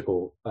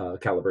astrophysical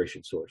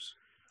calibration source.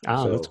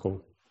 Oh, so that's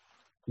cool.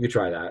 You could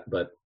try that,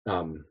 but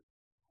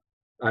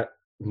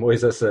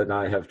Moises and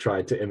I have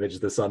tried to image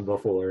the sun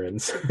before,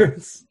 and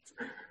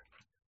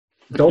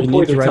don't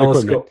point the right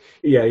telescope.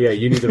 Yeah,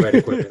 you need the right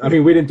equipment. I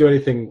mean, we didn't do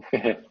anything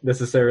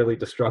necessarily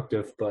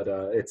destructive, but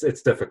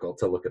it's difficult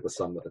to look at the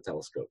sun with a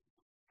telescope.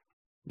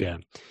 Yeah,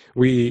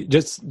 we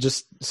just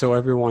so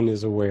everyone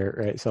is aware,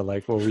 right? So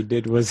like what we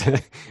did was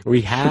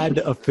we had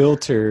a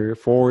filter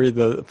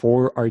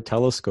for our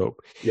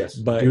telescope. Yes,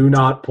 but do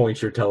not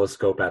point your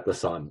telescope at the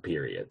sun,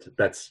 period.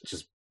 That's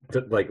just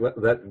like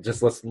that.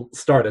 Just let's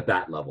start at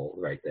that level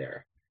right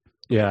there.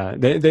 Yeah,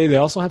 they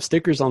also have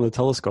stickers on the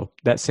telescope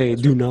that say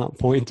 "Do not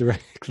point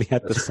directly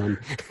at the sun."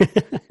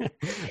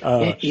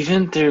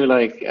 Even through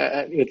like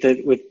with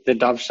the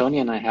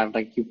Dobsonian I have,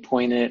 like you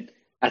point it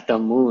at the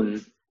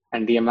moon,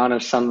 and the amount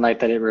of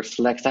sunlight that it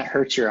reflects, that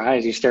hurts your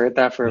eyes. You stare at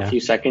that for a few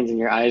seconds and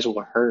your eyes will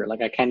hurt.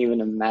 Like I can't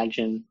even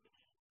imagine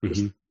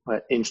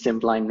what instant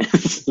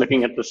blindness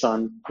looking at the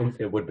sun.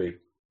 It would be.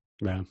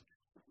 Yeah.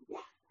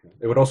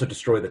 It would also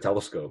destroy the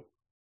telescope.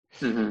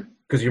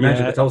 Because you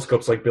imagine the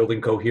telescope's like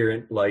building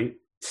coherent light,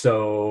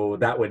 so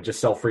that would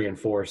just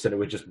self-reinforce and it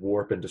would just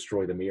warp and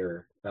destroy the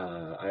mirror.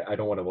 I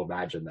don't want to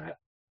imagine that.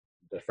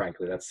 But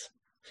frankly, that's...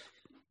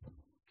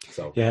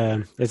 So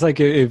yeah, it's like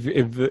if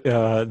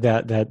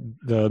that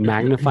the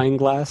magnifying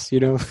glass,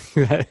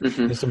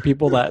 there's some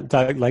people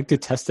that like to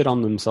test it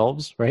on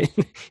themselves, right?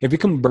 If it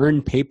can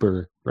burn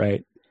paper,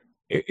 right,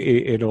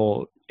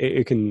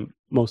 it can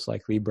most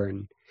likely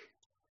burn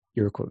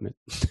your equipment.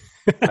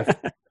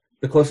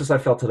 The closest I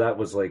felt to that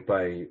was like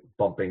by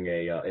bumping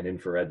an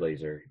infrared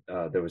laser.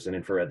 There was an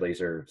infrared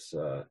laser,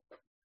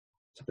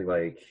 something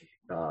like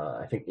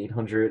I think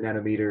 800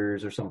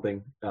 nanometers or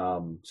something.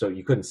 So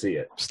you couldn't see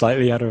it.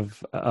 Slightly out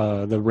of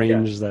the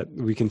range that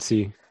we can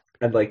see.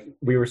 And like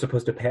we were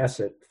supposed to pass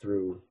it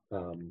through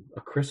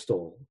a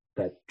crystal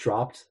that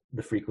dropped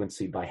the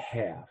frequency by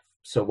half.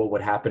 So what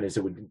would happen is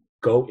it would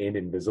go in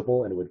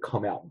invisible and it would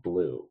come out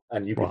blue,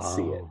 and you could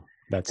see it.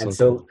 That's and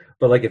so cool.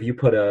 But like if you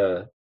put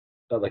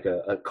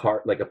a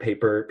card, like a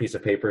piece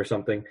of paper or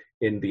something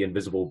in the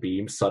invisible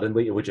beam,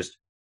 suddenly it would just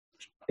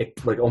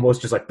like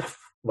almost just like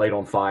light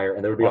on fire,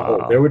 and there would be a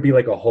hole. There would be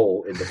like a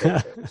hole in the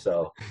paper.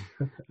 So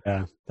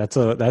yeah, that's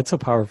a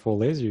powerful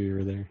laser you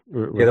were there.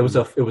 Yeah, it was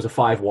a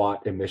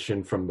 5-watt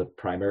emission from the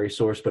primary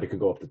source, but it could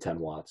go up to 10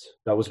 watts.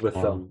 That was with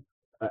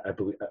I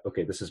believe,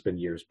 okay, this has been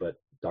years, but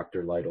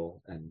Dr.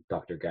 Lytle and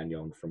Dr.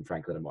 Gagnon from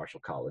Franklin and Marshall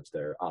College,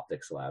 their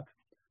optics lab,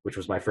 which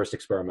was my first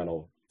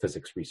experimental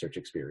physics research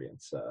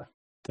experience.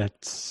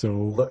 That's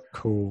so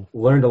cool.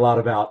 Learned a lot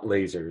about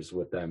lasers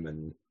with them,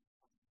 and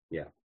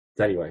yeah.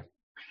 Anyway.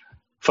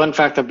 Fun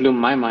fact that blew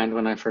my mind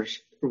when I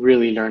first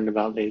really learned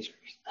about lasers.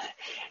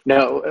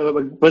 No,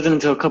 it wasn't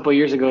until a couple of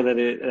years ago that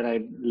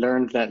I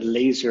learned that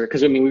laser,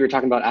 because I mean, we were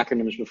talking about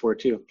acronyms before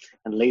too,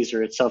 and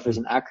laser itself is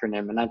an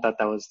acronym, and I thought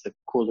that was the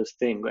coolest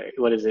thing.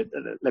 What is it?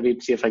 Let me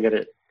see if I get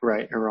it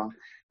right or wrong.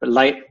 But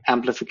light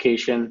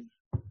amplification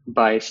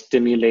by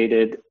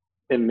stimulated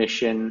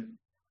emission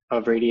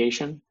of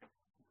radiation.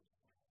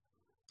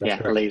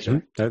 That's correct.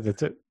 Laser.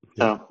 That's it.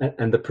 So,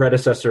 and the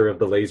predecessor of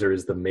the laser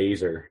is the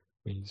maser.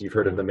 You've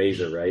heard of the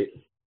maser, right?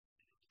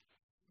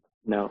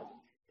 No.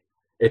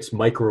 It's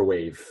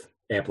microwave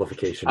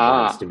amplification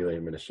by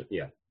stimulated emission.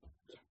 Yeah.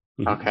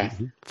 Okay.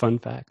 Fun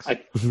facts.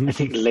 I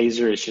think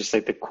laser is just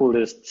like the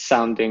coolest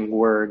sounding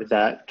word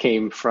that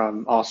came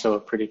from also a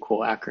pretty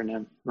cool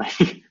acronym. I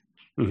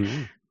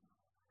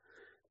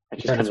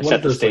just kind of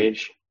set the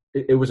stage.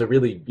 It was a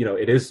really,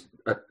 it is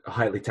a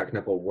highly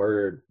technical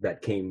word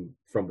that came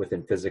from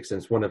within physics,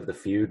 and it's one of the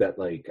few that,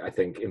 like, I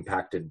think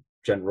impacted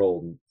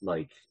general,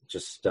 like,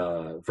 just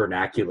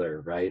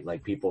vernacular, right?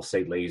 Like, people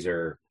say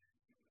laser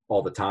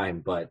all the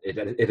time, but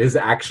it is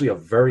actually a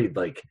very,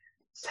 like,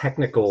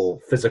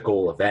 technical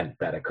physical event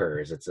that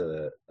occurs. It's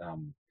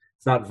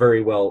not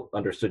very well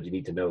understood. You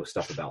need to know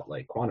stuff about,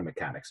 like, quantum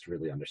mechanics to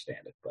really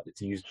understand it, but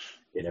it's used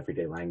in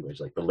everyday language,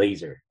 like the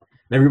laser,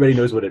 and everybody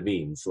knows what it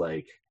means,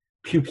 like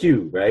pew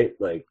pew, right?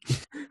 Like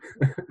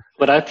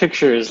what I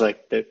picture is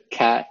like the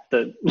cat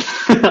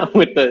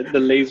with the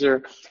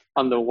laser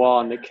on the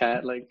wall, and the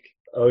cat like,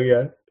 oh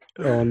yeah,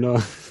 oh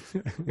no.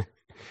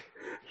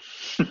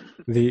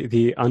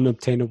 the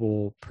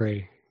unobtainable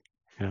prey.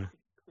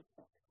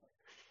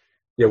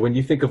 Yeah, when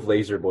you think of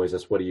laser boys,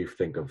 what do you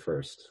think of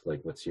first? Like,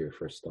 what's your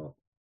first thought?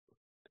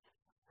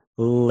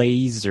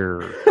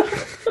 Laser.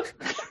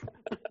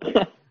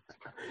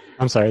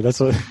 I'm sorry, that's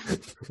what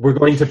we're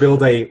going to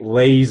build a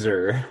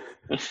laser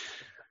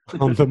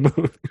on the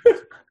moon.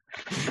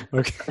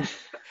 Okay.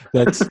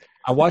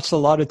 I watched a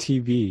lot of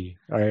TV.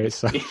 All right,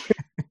 so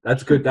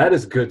that's good. That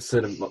is good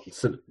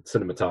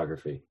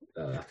cinematography.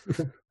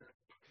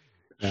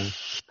 Yeah.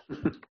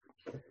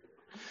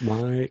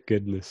 My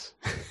goodness.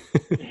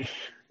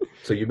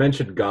 So you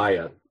mentioned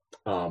Gaia.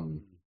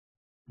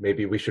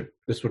 Maybe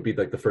this would be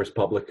like the first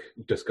public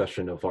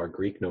discussion of our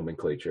Greek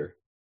nomenclature.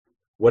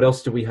 What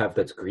else do we have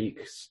that's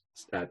Greek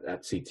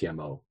at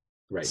CTMO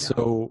right now?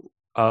 So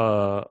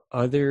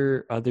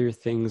other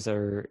things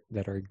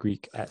that are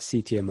Greek at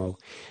CTMO,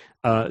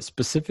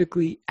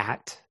 specifically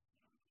at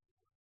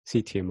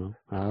CTMO.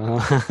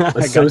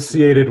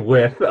 Associated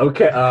with.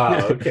 Okay.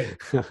 Okay.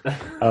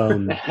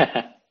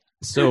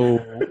 So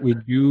we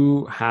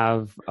do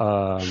have.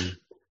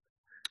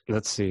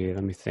 Let's see.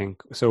 Let me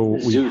think. So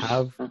Zeus. We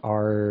have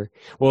our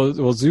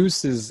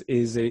Zeus is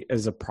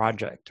a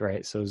project,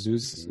 right? So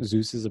Zeus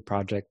is a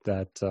project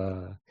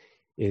that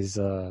is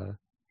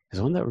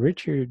one that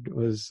Richard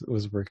was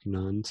working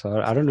on.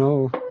 So I don't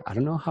know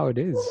how it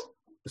is.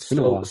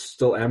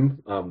 Still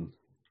M.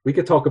 We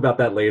could talk about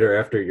that later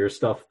after your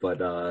stuff,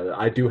 but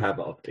I do have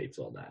updates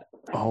on that.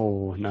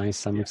 Oh,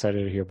 nice! I'm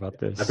excited to hear about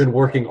this. I've been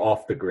working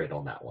off the grid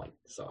on that one.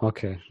 So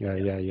okay,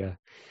 yeah.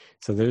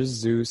 So there's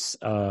Zeus.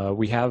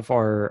 We have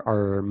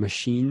our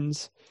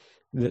machines.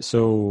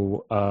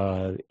 So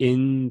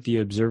in the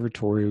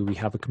observatory, we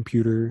have a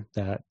computer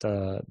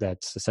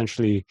that's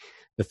essentially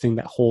the thing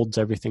that holds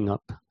everything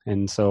up,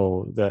 and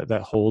so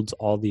that holds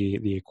all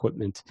the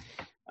equipment.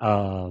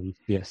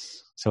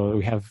 Yes. So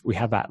we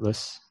have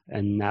Atlas,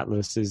 and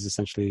Atlas is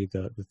essentially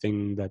the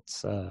thing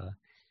that's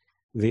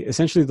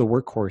essentially the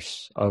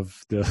workhorse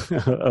of the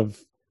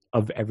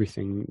of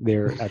everything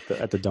there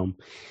at the dome.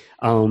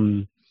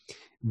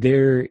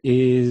 There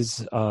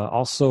is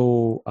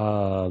also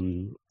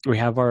we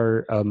have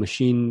our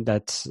machine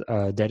that's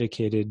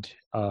dedicated.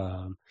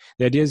 The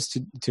idea is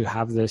to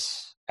have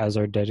this as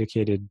our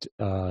dedicated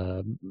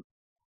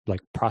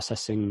like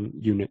processing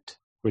unit,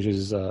 which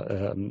is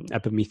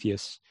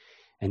Epimetheus,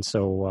 and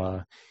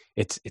so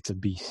it's a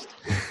beast.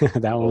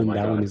 that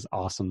one is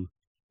awesome.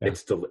 Yeah.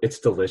 It's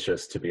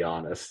delicious, to be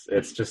honest.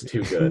 It's just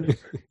too good.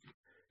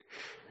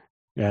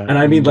 Yeah, and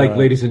I mean, like,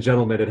 ladies and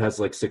gentlemen, it has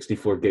like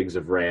 64 gigs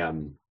of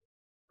RAM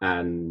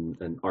and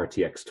an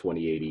RTX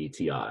 2080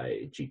 Ti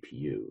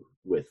GPU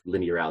with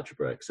linear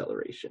algebra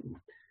acceleration.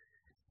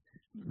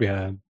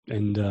 Yeah,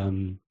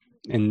 and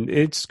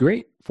it's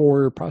great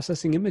for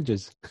processing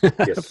images.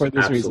 Yes, for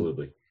this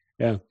absolutely.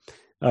 Reason.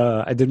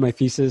 Yeah, I did my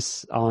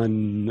thesis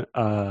on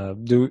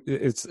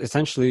it's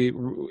essentially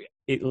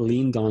it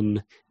leaned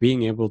on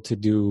being able to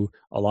do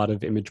a lot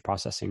of image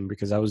processing,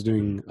 because I was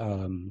doing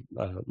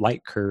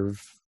light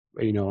curve,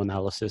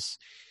 analysis.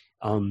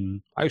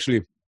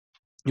 Actually,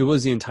 it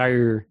was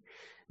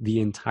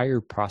the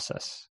entire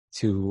process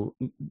to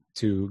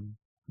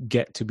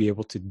get to be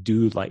able to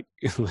do light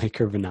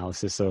curve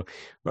analysis. So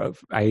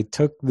I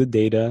took the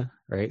data,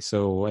 right?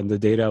 So, and the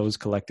data I was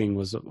collecting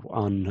was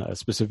on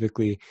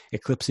specifically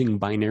eclipsing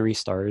binary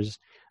stars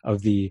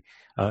of the,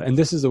 and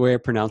this is the way I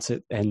pronounce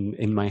it and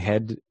in my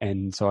head.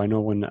 And so I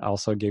know when I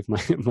also gave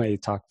my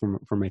talk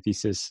for my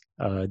thesis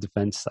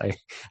defense,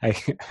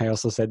 I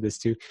also said this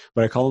too,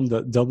 but I call them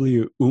the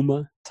W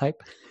UMA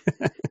type.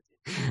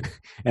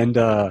 And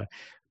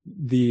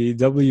the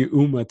W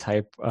UMA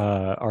type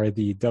are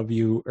the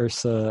W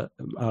Ursa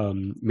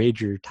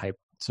major type.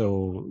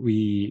 So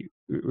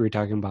we're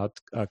talking about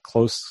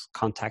close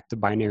contact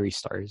binary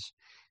stars.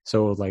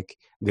 So like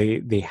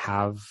they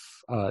have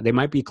they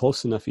might be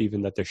close enough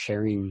even that they're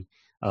sharing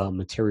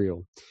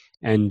material,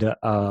 and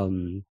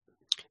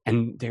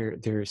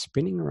they're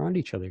spinning around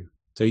each other.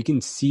 So you can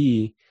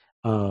see,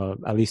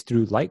 at least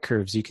through light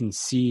curves, you can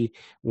see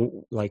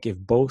like if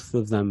both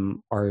of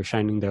them are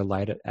shining their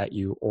light at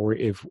you, or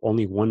if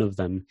only one of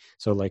them.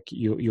 So like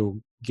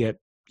you'll get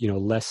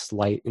less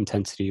light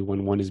intensity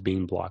when one is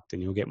being blocked,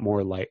 and you'll get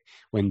more light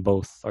when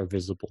both are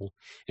visible.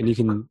 And you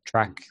can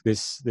track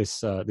this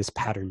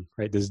pattern,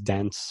 right? This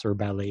dance or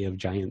ballet of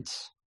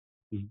giants.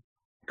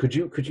 Could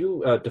you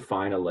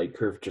define a light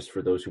curve just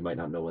for those who might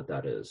not know what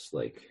that is?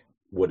 Like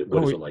what is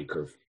a light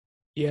curve?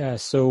 Yeah.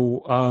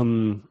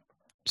 So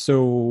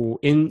so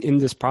in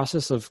this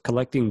process of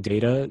collecting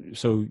data,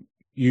 so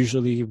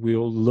usually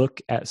we'll look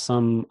at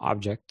some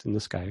object in the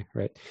sky,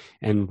 right?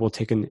 And we'll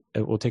take an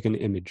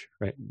image,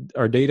 right?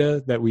 Our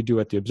data that we do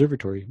at the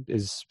observatory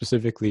is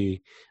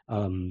specifically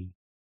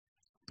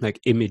like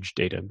image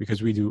data,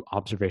 because we do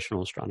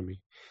observational astronomy.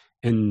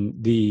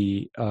 And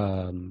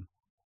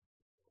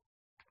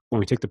when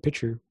we take the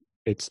picture,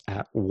 it's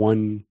at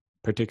one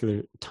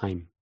particular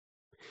time.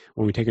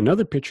 When we take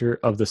another picture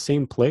of the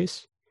same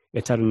place,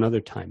 it's at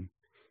another time,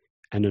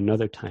 and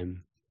another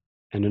time,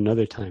 and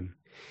another time.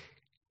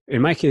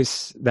 In my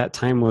case, that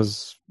time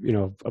was,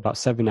 about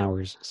 7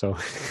 hours. So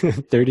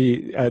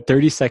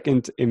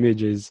 30-second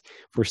images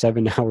for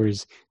 7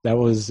 hours. That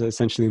was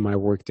essentially my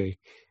workday.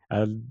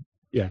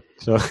 Yeah.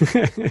 So,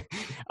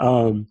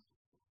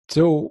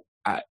 so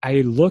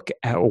I look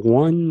at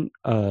one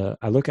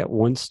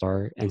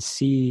star and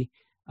see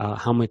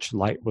how much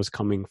light was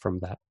coming from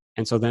that.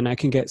 And so then I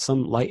can get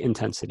some light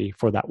intensity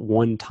for that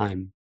one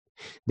time.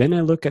 Then I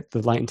look at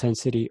the light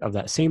intensity of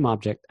that same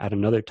object at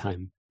another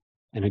time.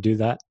 And I do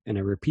that, and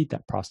I repeat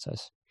that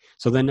process.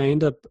 So then I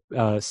end up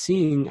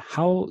seeing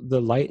how the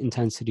light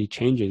intensity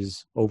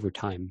changes over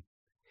time.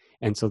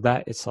 And so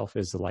that itself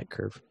is the light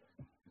curve.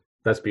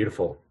 That's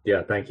beautiful.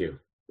 Yeah, thank you.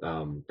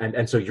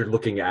 And so you're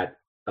looking at,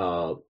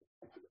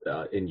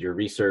 in your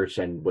research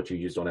and what you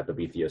used on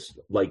Epimetheus,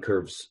 light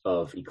curves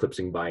of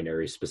eclipsing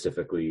binaries,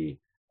 specifically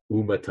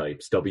UMA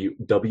types, W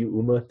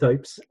UMA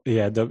types?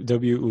 Yeah,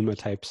 W UMA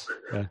types.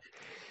 Yeah.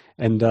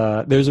 And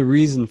there's a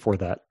reason for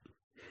that.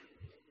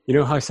 You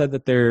know how I said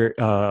that they're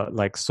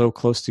like so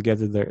close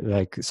together, they're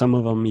like some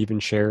of them even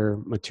share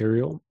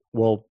material?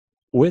 Well,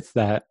 with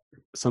that,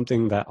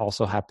 something that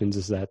also happens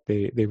is that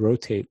they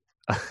rotate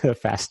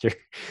faster.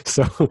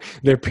 So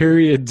their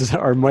periods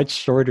are much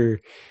shorter,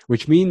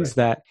 which means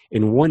that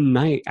in one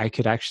night I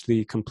could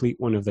actually complete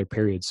one of their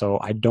periods. So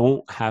I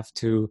don't have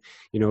to,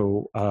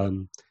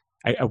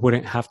 I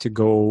wouldn't have to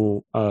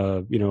go,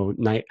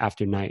 night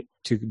after night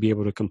to be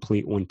able to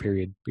complete one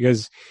period,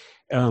 because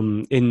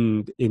if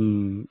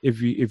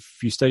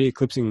you study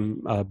eclipsing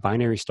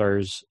binary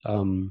stars,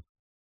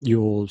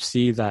 you'll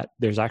see that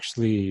there's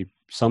actually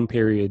some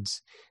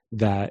periods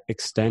that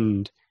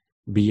extend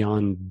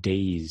beyond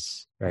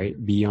days,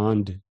 right?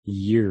 Beyond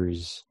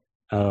years.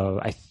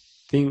 I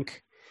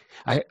think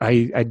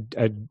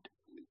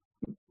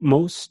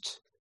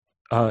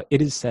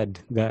it is said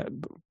that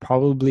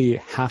probably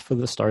half of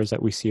the stars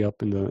that we see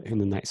up in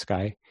the night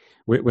sky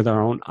with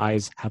our own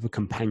eyes have a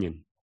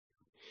companion.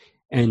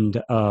 And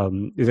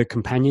the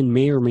companion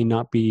may or may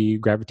not be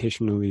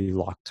gravitationally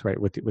locked,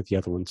 right, with the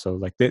other one. So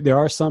like there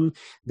are some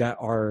that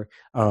are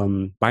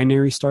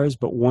binary stars,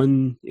 but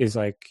one is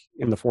like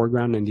in the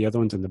foreground and the other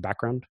one's in the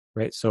background,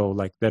 right? So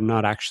like they're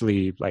not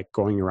actually like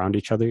going around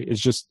each other. It's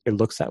just, it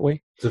looks that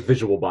way. It's a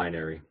visual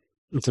binary.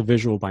 It's a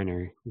visual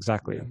binary,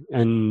 exactly. Yeah.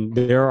 And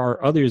there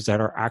are others that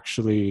are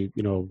actually,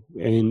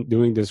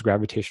 doing this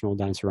gravitational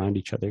dance around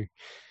each other.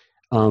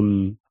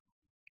 And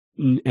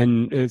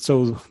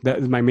so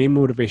that my main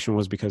motivation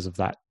was because of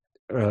that,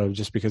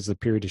 just because the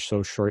period is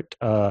so short.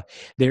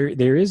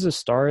 There is a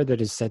star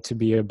that is said to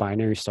be a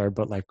binary star,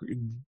 but like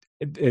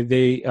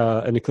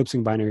an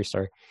eclipsing binary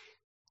star,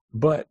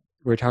 but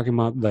we're talking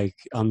about like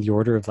on the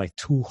order of like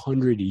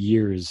 200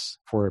 years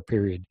for a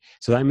period.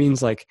 So that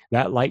means like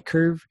that light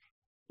curve,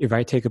 if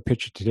I take a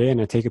picture today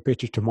and I take a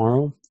picture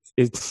tomorrow,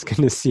 it's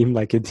going to seem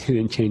like it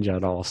didn't change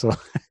at all. So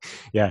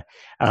yeah,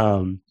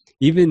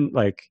 even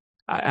like,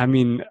 I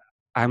mean,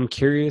 I'm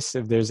curious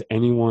if there's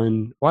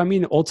anyone, well, I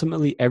mean,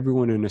 ultimately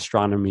everyone in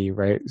astronomy,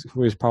 right,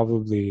 who is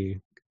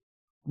probably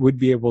would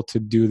be able to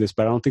do this,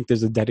 but I don't think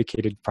there's a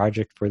dedicated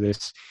project for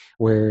this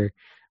where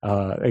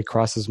it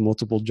crosses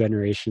multiple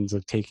generations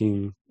of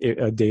taking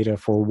data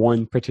for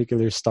one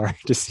particular star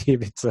to see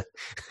if it's a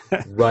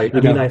right. I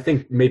mean, I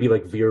think maybe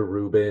like Vera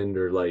Rubin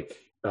or like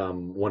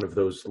one of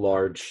those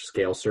large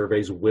scale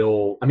surveys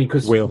will, I mean,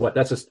 because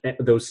that's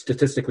those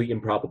statistically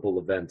improbable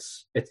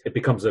events, it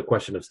becomes a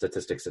question of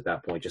statistics at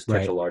that point. Just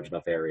catch a large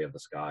enough area of the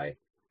sky.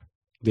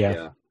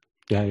 Yeah.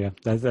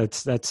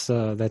 That's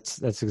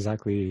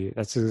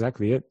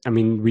exactly it. I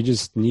mean, we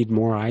just need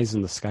more eyes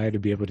in the sky to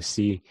be able to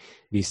see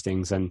these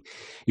things, and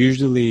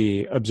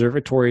usually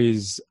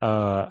observatories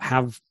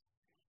have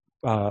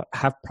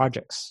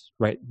projects,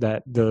 right?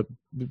 That the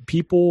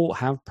people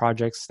have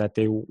projects that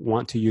they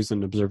want to use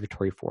an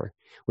observatory for,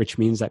 which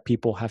means that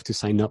people have to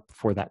sign up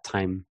for that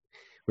time,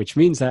 which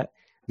means that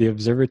the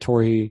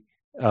observatory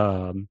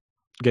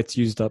gets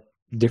used up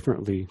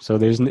differently. So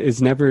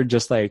it's never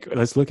just like,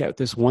 let's look at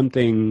this one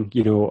thing,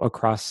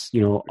 across,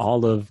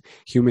 all of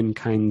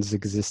humankind's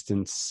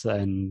existence.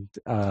 And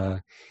I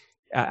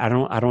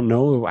don't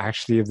know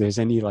actually if there's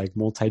any like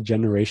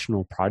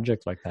multi-generational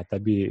project like that.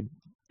 That'd be,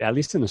 at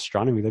least in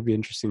astronomy, that'd be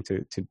interesting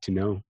to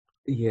know.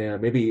 Yeah,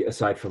 maybe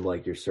aside from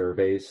like your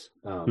surveys.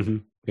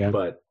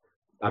 But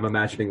I'm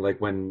imagining like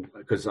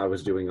because I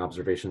was doing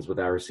observations with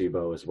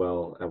Arecibo as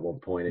well at one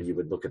point, and you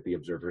would look at the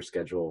observer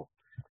schedule,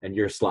 and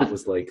your slot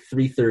was like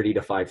 3:30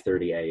 to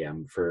 5:30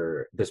 a.m.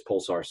 for this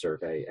pulsar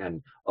survey,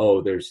 and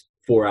there's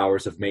 4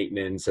 hours of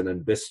maintenance, and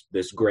then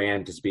this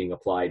grant is being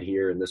applied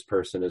here, and this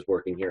person is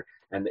working here,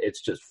 and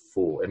it's just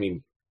full. I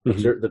mean,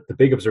 the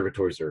big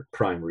observatories are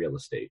prime real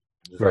estate.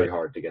 It's very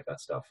hard to get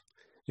that stuff.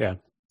 Yeah.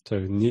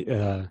 So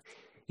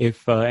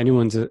if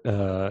anyone's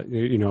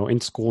in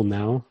school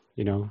now,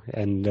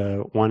 and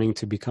wanting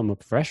to become a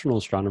professional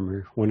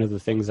astronomer, one of the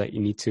things that you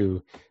need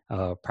to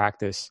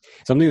practice,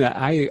 something that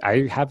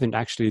I haven't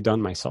actually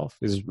done myself,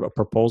 is a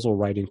proposal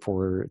writing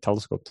for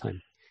telescope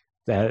time.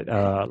 That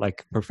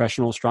like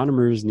professional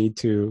astronomers need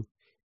to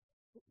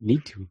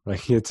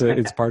like it's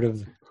part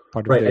of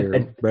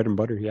their bread and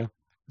butter. Yeah.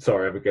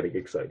 Sorry, I'm getting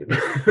excited.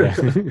 I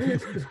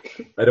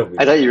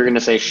thought you were going to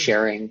say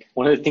sharing.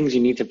 One of the things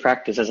you need to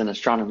practice as an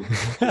astronomer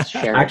is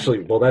sharing.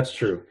 Actually, well, that's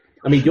true.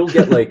 I mean, you'll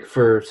get like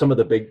for some of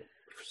the big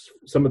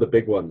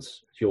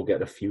ones, you'll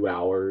get a few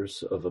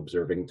hours of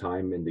observing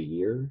time in the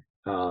year.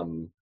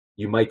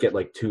 You might get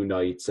like 2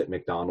 nights at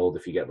McDonald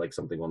if you get like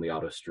something on the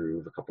Otto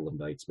Struve, a couple of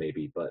nights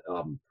maybe. But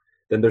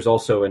then there's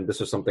also, and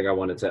this is something I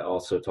wanted to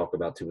also talk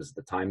about too, is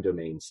the time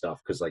domain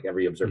stuff, because like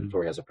every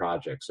observatory has a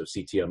project. So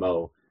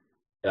CTMO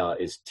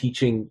is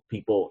teaching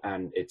people,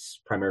 and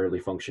it's primarily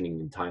functioning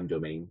in time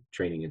domain,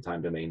 training in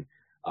time domain.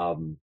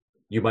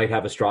 You might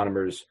have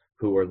astronomers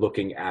who are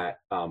looking at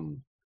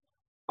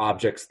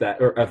objects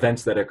or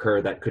events that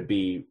occur that could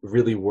be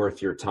really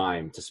worth your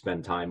time to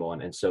spend time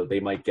on. And so they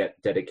might get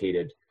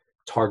dedicated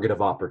target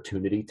of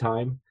opportunity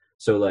time.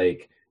 So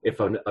like if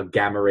a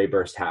gamma ray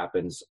burst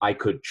happens, I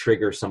could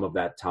trigger some of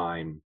that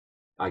time.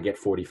 I get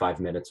 45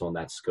 minutes on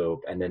that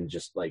scope, and then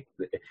just like,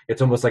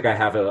 it's almost like I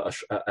have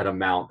an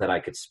amount that I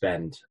could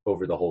spend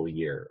over the whole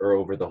year or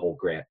over the whole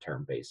grant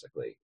term,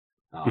 basically.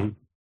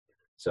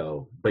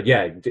 So, but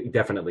yeah,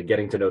 definitely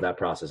getting to know that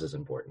process is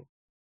important.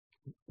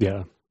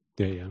 Yeah.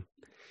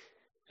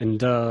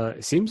 And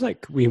it seems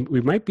like we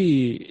might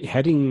be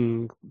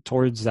heading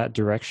towards that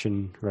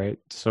direction, right?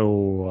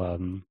 So,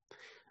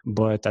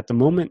 but at the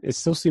moment, it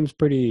still seems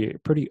pretty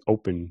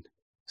open.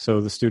 So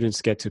the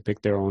students get to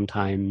pick their own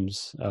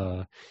times,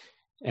 but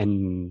as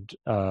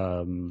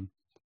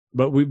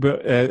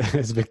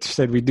Victor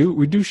said, we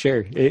do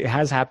share. It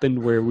has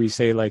happened where we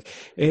say like,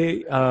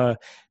 hey,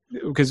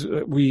 because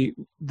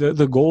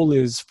the goal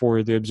is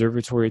for the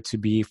observatory to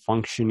be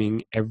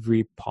functioning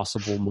every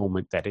possible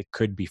moment that it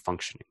could be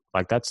functioning.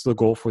 Like that's the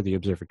goal for the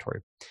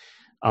observatory.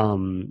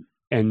 And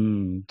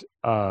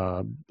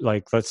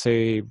like, let's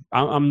say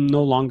I'm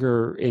no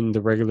longer in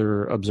the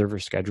regular observer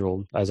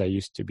schedule as I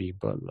used to be,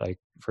 but like,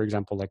 for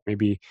example, like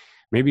maybe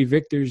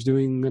Victor's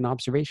doing an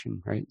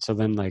observation, right? So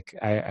then like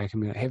I can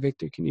be like, hey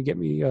Victor, can you get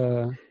me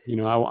I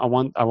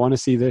want to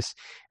see this,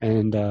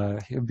 and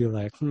he'll be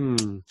like,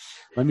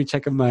 let me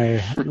check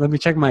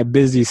my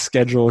busy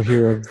schedule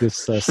here of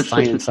this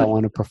science I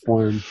want to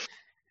perform,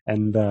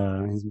 and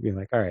he'll be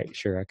like, all right,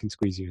 sure, I can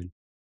squeeze you in.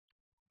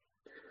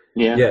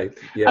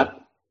 Yeah.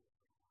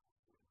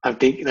 I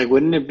think like,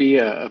 wouldn't it be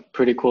a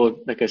pretty cool,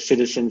 like a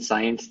citizen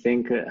science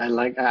thing?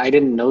 I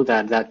didn't know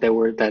that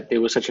it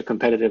was such a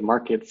competitive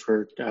market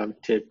for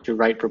to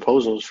write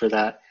proposals for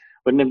that.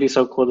 Wouldn't it be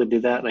so cool to do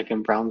that, like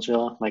in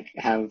Brownsville, like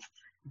have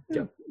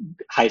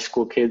high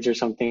school kids or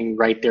something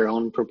write their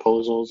own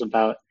proposals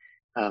about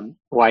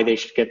why they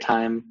should get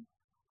time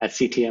at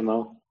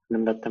CTMO, and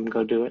then let them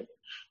go do it.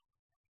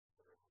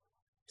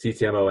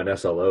 CTMO and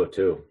SLO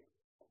too.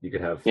 You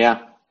could have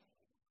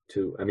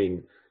two. I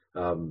mean,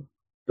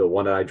 the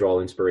one that I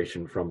draw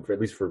inspiration from, for, at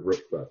least for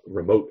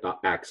remote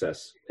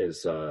access,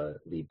 is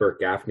the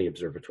Burke-Gaffney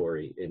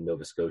Observatory in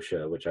Nova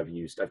Scotia, which I've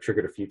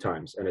triggered a few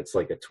times. And it's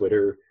like a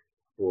Twitter,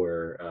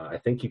 or I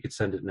think you could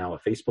send it now, a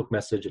Facebook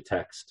message, a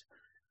text,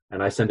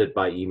 and I send it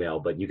by email.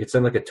 But you could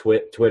send like a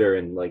Twitter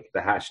and like the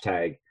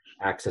hashtag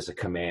acts as a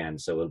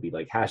command. So it'll be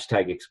like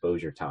hashtag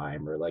exposure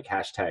time, or like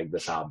hashtag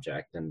this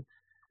object. And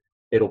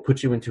it'll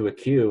put you into a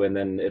queue, and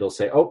then it'll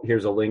say, oh,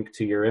 here's a link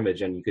to your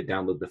image, and you could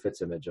download the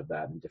FITS image of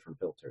that in different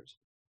filters.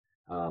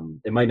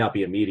 It might not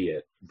be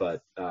immediate,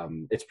 but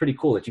it's pretty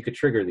cool that you could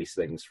trigger these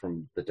things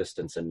from the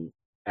distance and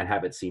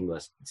have it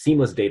seamless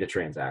data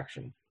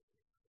transaction.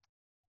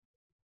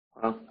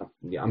 Wow.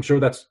 Yeah, I'm sure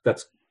that's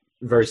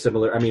very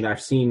similar. I mean,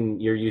 I've seen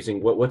you're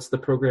using what's the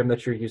program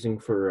that you're using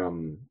for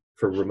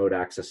remote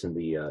access in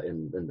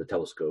the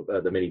telescope,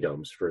 the mini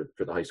domes for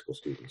the high school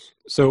students.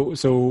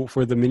 So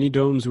for the mini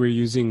domes, we're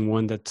using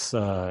one that's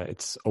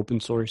it's open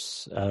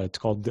source. It's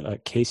called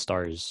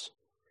K-Stars.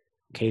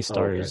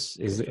 K-Stars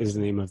is the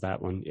name of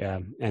that one. Yeah,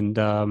 and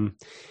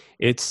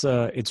it's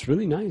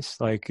really nice.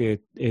 Like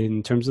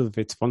in terms of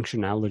its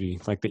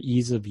functionality, like the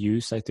ease of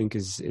use, I think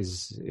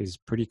is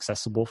pretty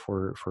accessible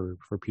for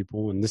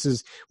people. And this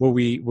is what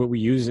we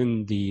use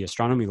in the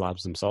astronomy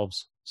labs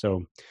themselves.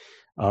 So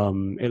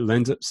it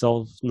lends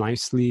itself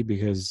nicely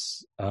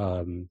because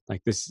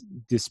like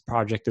this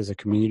project is a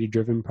community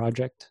driven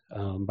project.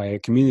 By a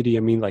community, I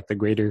mean like the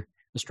greater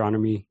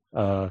astronomy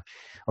or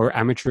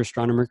amateur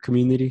astronomer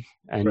community,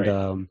 and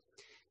right.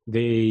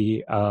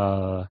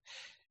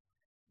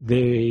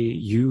 They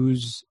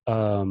use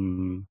a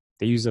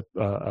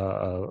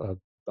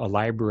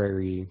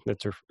library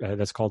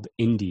that's called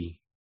INDI.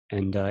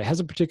 And it has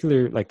a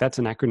particular, like, that's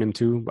an acronym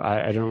too.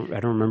 I don't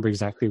remember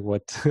exactly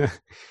what.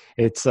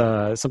 It's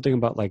something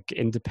about like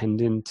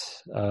independent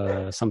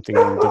something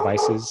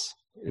devices,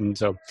 and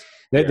so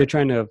they're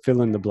trying to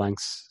fill in the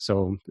blanks.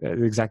 So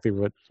exactly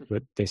what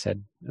they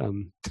said.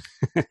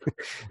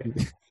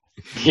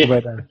 Yeah.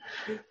 But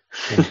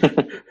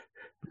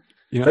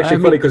it's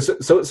actually funny because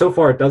so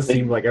far it does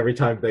seem like every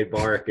time they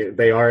bark,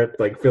 they are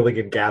like filling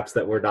in gaps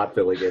that we're not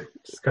filling in.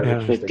 It's kind of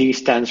interesting. The D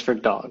stands for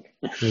dog.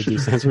 The D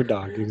stands for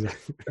dog,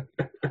 exactly.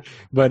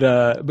 But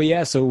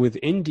yeah, so with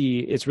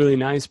INDI, it's really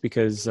nice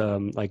because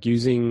like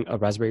using a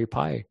Raspberry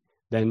Pi,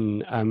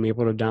 then I'm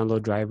able to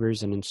download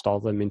drivers and install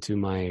them into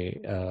my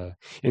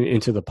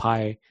into the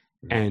Pi,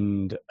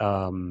 and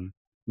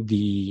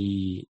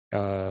the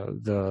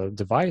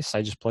device,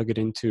 I just plug it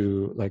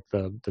into like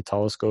the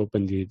telescope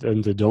and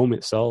the dome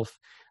itself,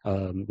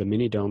 the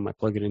mini dome. I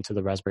plug it into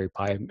the Raspberry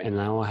Pi, and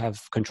now I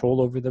have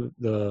control over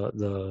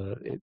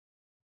the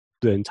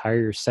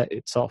entire set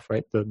itself,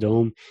 right? The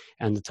dome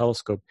and the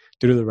telescope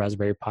through the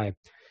Raspberry Pi.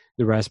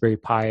 The Raspberry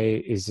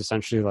Pi is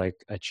essentially like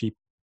a cheap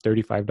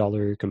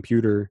 $35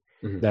 computer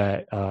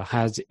that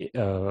has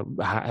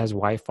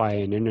Wi-Fi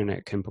and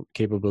internet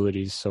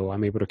capabilities, so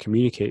I'm able to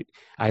communicate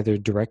either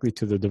directly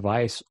to the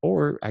device,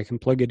 or I can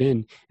plug it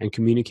in and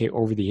communicate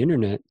over the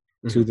internet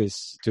to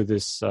this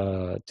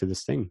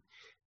thing.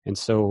 And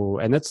so,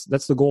 and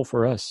that's the goal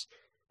for us.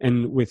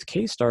 And with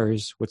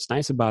K-Stars, what's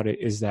nice about it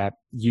is that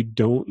you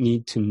don't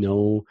need to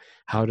know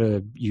how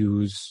to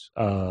use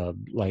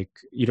like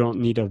you don't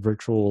need a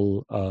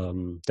virtual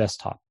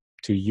desktop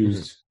to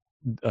use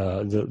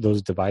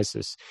those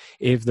devices.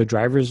 If the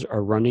drivers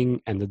are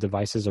running and the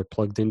devices are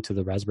plugged into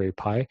the Raspberry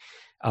Pi,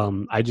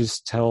 I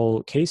just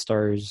tell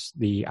K-Stars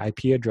the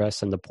IP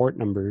address and the port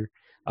number.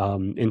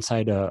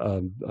 Inside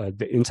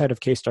of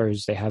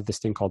K-Stars, they have this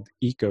thing called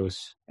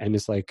Ecos, and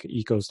it's like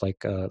Ecos like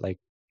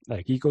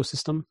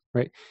ecosystem,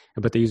 right?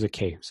 But they use a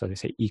K, so they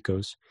say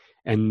Ecos,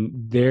 and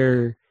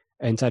they're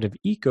inside of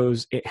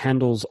Ecos, it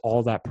handles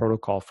all that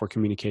protocol for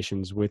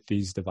communications with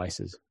these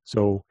devices.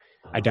 So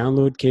I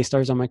download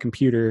K-Stars on my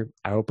computer,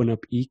 I open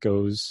up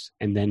Ecos,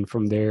 and then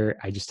from there,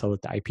 I just tell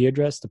it the IP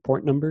address, the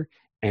port number,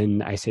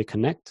 and I say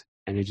connect,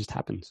 and it just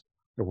happens.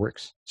 It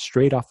works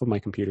straight off of my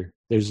computer.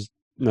 There's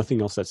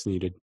nothing else that's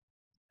needed.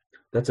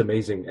 That's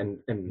amazing.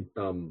 And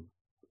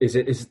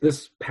is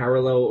this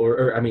parallel,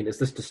 or I mean, is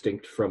this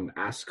distinct from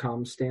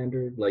ASCOM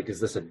standard? Like, is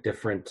this a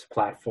different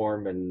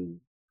platform, and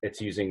it's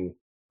using,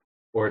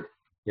 or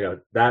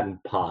that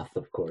and POTH,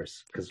 of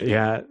course, because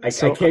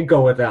I can't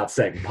go without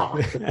saying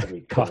POTH. I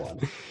mean, come on.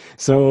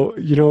 So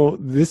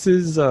this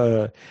is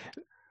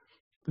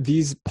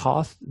these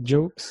POTH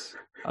jokes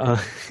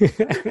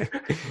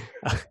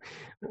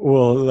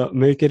will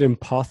make it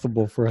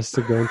impossible for us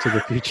to go into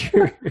the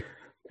future.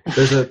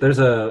 There's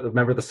a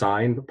remember the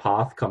sign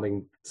POTH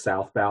coming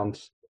southbound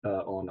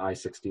on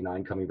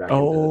I-69 coming back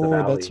into the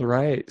valley. That's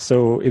right.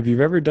 So if you've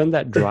ever done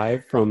that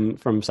drive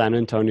from San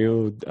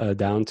Antonio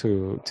down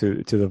to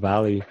the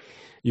valley,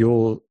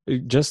 you'll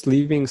just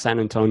leaving San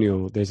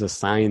Antonio, there's a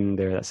sign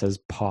there that says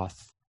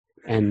POTH.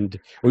 And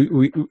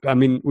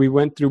we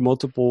went through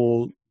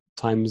multiple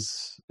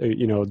times,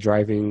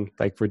 driving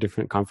like for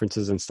different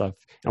conferences and stuff,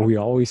 and we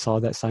always saw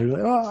that sign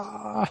like,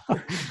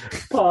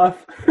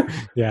 POTH.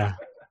 Yeah.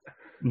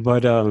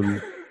 But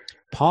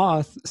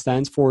POTH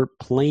stands for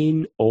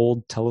Plain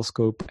Old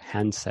Telescope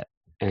Handset.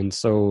 And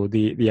so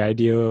the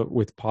idea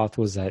with Poth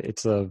was that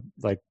it's a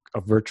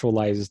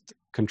virtualized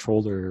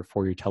controller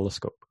for your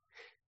telescope.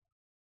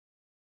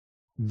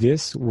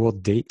 This will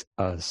date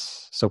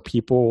us, so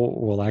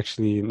people will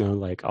actually know,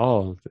 like,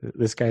 oh,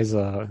 this guy's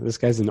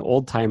an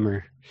old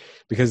timer,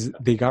 because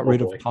they got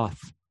rid of Poth.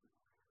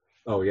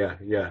 Oh yeah,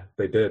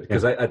 they did,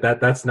 because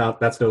that's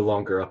no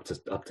longer up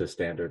to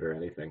standard or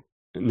anything.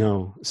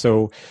 No.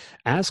 So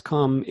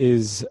ASCOM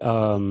is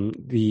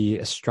the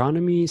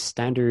astronomy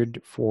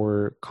standard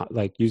for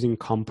using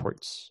COM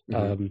ports.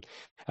 Mm-hmm.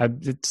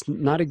 It's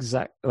not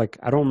exact, like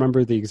I don't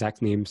remember the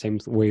exact name, same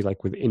way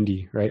like with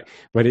Indy, right? Yeah.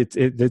 But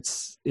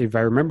it's if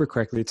I remember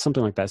correctly, it's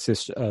something like that.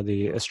 It's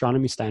the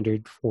astronomy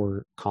standard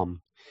for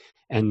COM,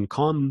 and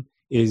COM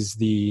is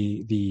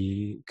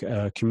the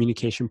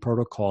communication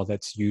protocol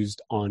that's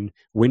used on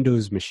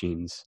Windows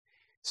machines.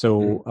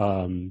 So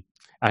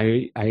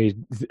I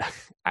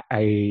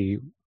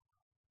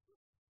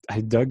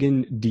dug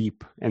in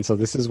deep, and so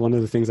this is one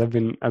of the things I've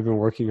been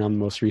working on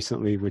most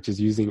recently, which is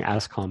using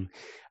ASCOM.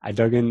 I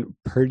dug in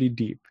pretty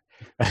deep,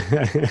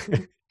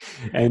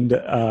 and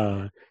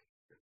so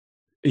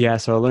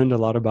I learned a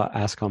lot about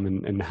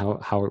ASCOM and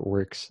how it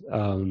works.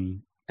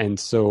 And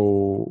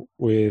so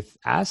with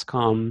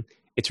ASCOM,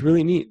 it's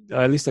really neat.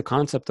 At least the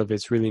concept of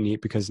it's really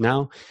neat, because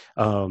now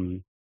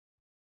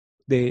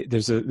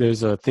there's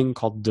a thing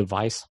called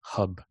Device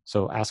Hub.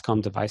 So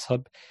ASCOM Device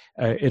Hub,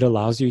 it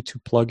allows you to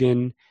plug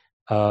in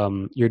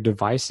your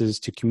devices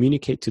to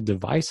communicate to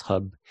Device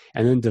Hub,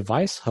 and then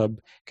Device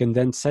Hub can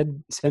then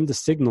send the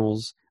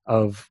signals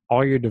of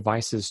all your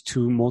devices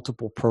to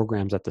multiple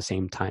programs at the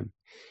same time.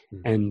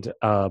 And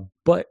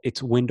but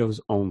it's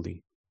Windows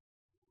only.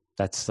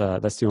 That's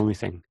the only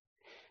thing.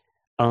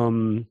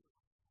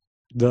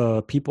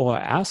 The people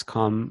at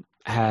ASCOM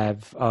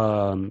have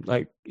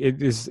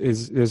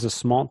there's a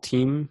small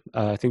team.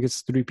 I think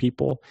it's 3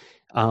 people.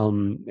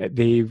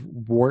 They've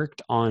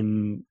worked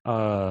on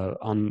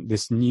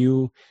this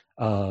new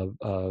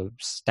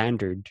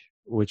standard,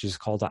 which is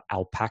called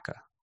Alpaca.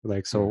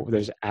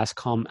 There's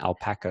ASCOM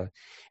Alpaca,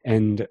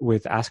 and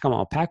with ASCOM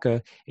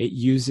Alpaca, it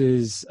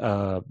uses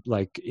the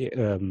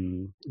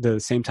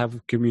same type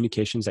of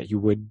communications that you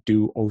would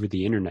do over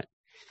the internet.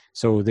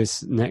 So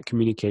this net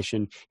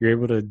communication, you're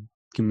able to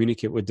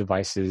communicate with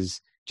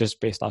devices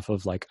just based off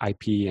of like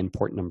IP and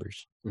port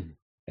numbers. Mm-hmm.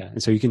 Yeah,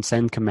 and so you can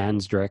send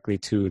commands directly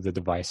to the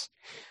device.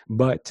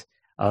 But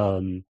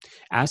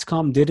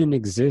ASCOM didn't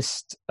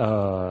exist.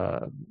 I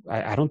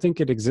don't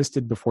think it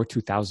existed before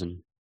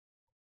 2000.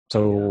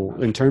 So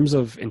in terms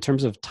of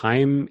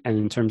time and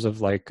in terms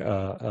of like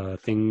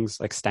things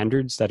like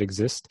standards that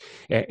exist,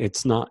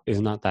 it's not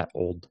that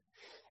old.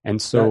 And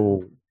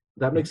so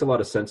that makes a lot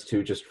of sense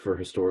too, just for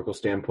historical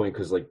standpoint,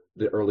 because like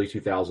the early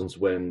 2000s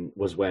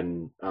was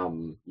when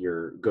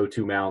your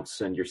go-to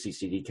mounts and your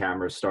CCD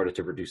cameras started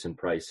to reduce in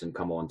price and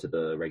come onto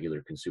the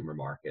regular consumer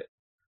market.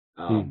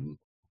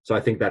 So I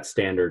think that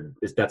standard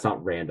that's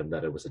not random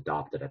that it was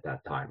adopted at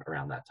that time,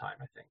 around that time,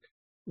 I think.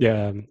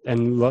 Yeah,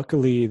 and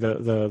luckily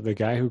the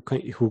guy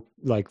who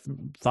like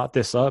thought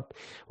this up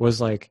was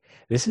like,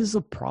 this is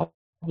a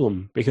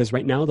problem, because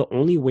right now the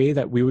only way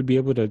that we would be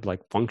able to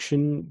like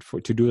function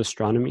to do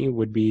astronomy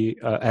would be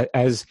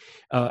as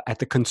at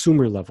the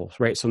consumer level,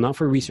 right? So not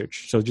for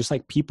research. So just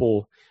like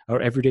people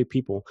or everyday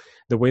people,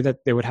 the way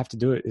that they would have to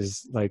do it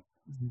is like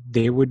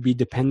they would be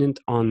dependent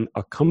on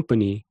a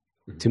company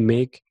to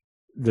make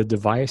the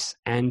device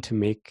and to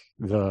make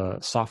the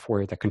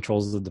software that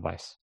controls the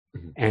device.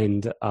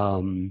 And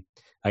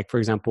like for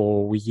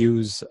example, we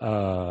use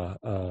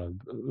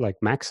like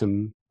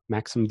Maxim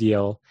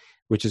DL,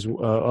 which is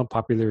a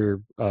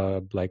popular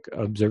like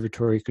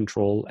observatory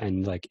control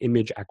and like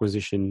image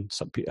acquisition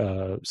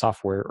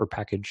software or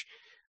package.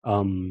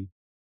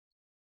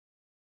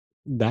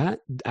 That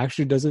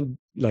actually doesn't,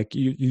 like,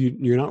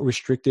 you're not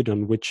restricted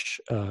on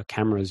which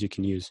cameras you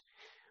can use,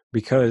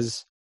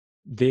 because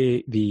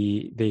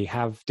they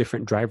have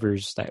different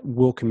drivers that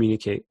will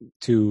communicate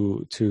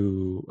to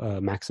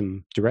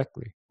Maxim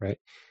directly, right?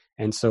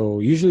 And so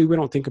usually we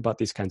don't think about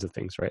these kinds of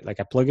things, right? Like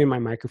I plug in my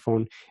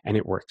microphone and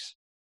it works.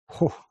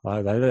 Oh,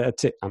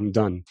 that's it, I'm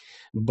done.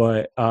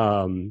 But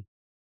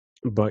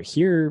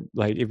here,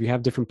 like if you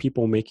have different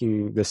people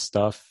making this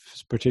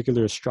stuff,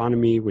 particular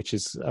astronomy, which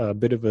is a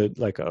bit of a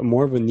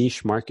more of a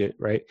niche market,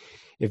 right?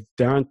 If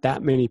there aren't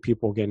that many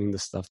people getting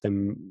this stuff,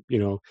 then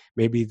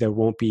maybe there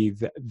won't be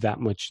that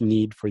much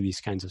need for these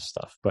kinds of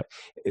stuff. But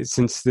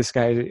since this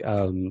guy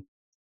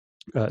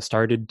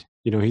started,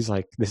 he's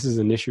like, this is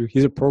an issue.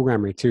 He's a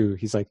programmer too.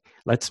 He's like,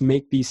 let's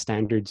make these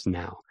standards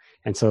now.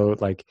 And so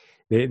like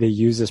they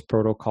use this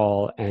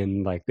protocol,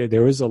 and like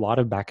there was a lot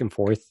of back and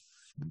forth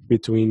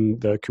between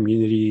the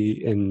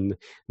community and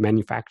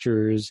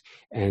manufacturers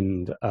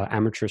and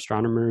amateur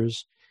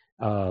astronomers,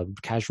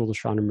 casual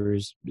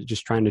astronomers,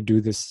 just trying to do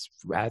this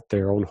at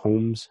their own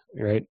homes,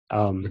 right?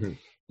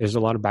 There's a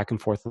lot of back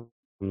and forth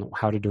on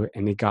how to do it,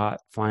 and it got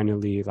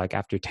finally, like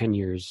after 10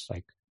 years,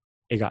 like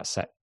it got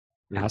set.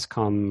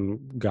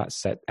 ASCOM got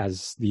set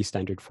as the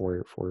standard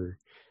for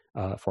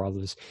all of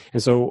this.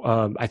 And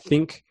so I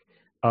think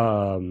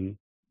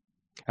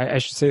I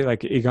should say,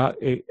 like,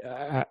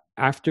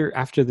 after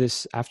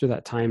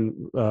that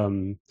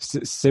time,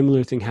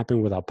 similar thing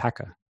happened with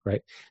alpaca,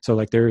 right? So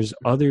like there's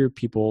other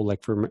people,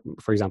 like for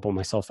example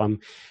myself, I'm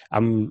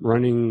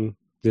running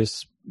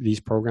these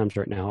programs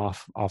right now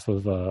off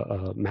of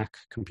a Mac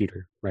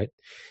computer, right?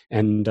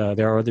 And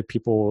there are other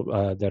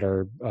people that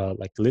are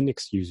like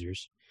Linux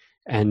users,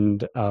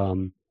 and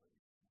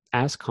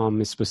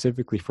ASCOM is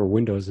specifically for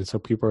Windows. And so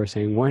people are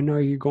saying, when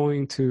are you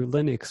going to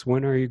Linux?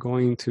 When are you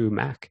going to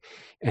Mac?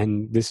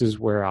 And this is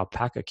where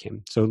Alpaca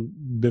came. So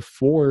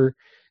before,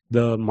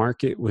 the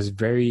market was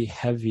very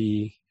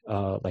heavy,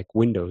 like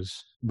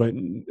Windows, but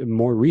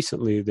more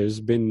recently,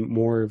 there's been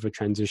more of a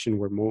transition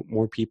where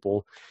more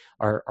people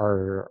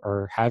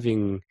are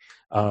having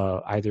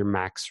either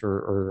Macs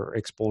or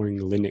exploring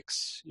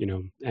Linux,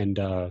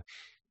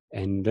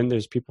 and then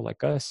there's people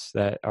like us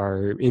that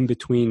are in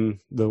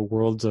between the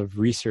worlds of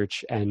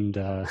research and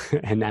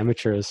and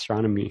amateur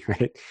astronomy,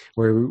 right?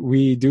 Where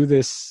we do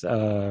this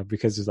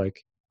because it's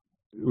like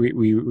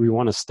we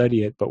want to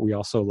study it, but we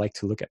also like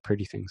to look at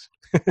pretty things.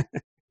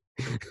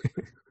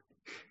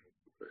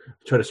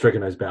 Try to strike a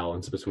nice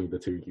balance between the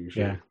two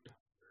usually. Yeah.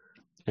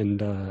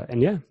 And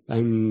yeah,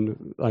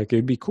 I'm like,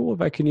 it'd be cool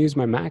if I can use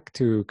my Mac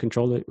to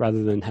control it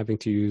rather than having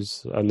to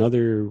use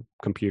another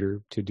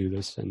computer to do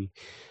this. And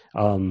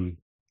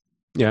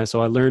yeah,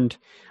 so I learned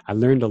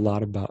a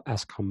lot about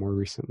ASCOM more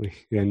recently,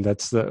 and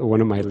that's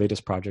one of my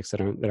latest projects that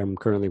I'm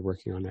currently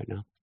working on right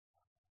now.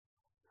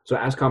 So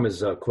ASCOM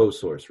is closed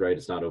source, right?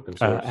 It's not open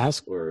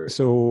source.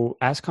 So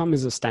ASCOM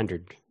is a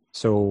standard.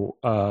 So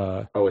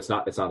it's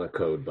not a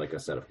code, like a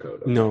set of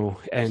code. Okay. No,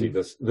 and see,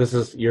 this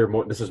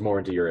is more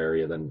into your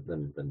area than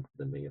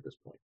me at this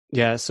point.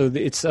 Yeah, so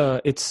it's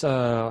how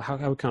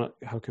can we call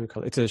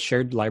it? It's a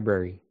shared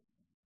library.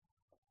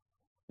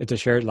 It's a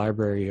shared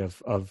library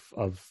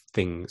of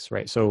things,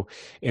 right? So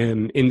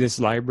in this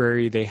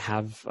library, they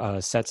have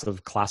sets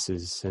of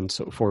classes, and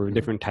so for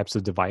different types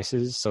of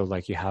devices. So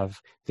like you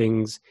have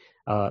things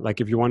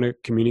like if you want to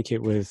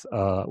communicate with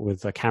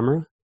a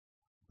camera,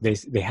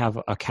 they have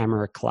a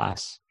camera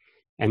class,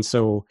 and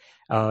so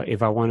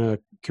if I want to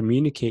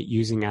communicate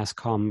using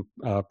ASCOM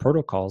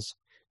protocols,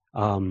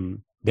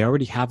 they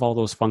already have all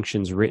those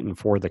functions written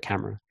for the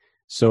camera.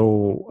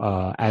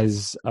 So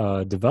as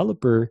a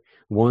developer,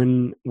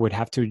 one would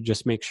have to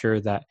just make sure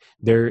that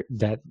a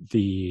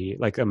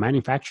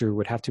manufacturer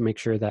would have to make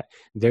sure that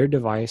their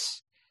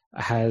device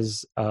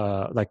has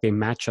like they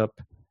match up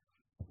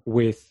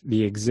with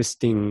the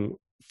existing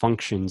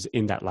functions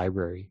in that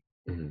library.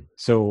 Mm-hmm.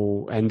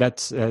 So, and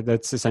that's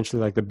essentially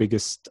like the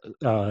biggest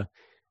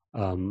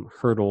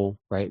hurdle,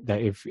 right?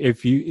 That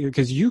if you,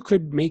 because you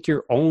could make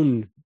your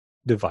own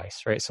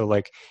device, right? So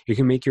like you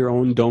can make your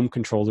own dome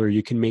controller,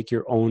 you can make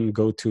your own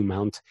go-to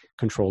mount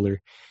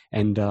controller,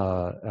 and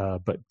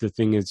but the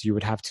thing is, you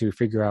would have to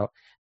figure out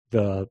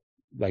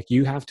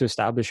you have to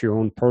establish your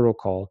own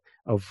protocol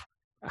of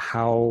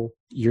how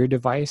your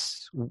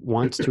device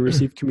wants to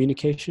receive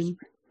communication,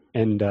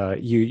 and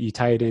you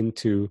tie it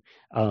into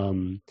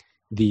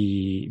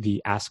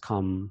the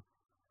ASCOM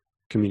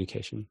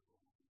communication.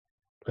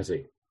 I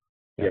see.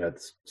 Yeah,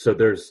 so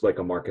there's like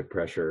a market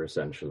pressure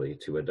essentially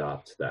to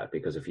adopt that,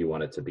 because if you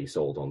want it to be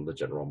sold on the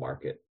general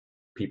market,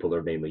 people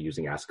are mainly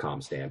using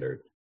ASCOM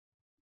standard.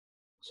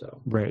 So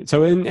right.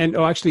 So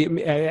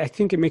actually, I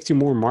think it makes you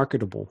more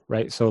marketable,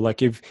 right? So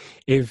like if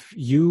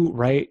you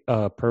write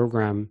a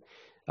program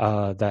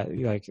that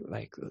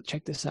like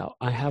check this out,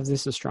 I have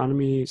this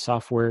astronomy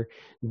software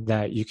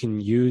that you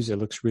can use. It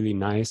looks really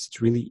nice.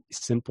 It's really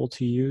simple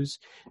to use,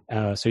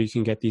 so you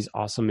can get these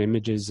awesome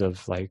images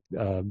of like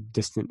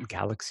distant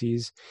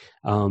galaxies,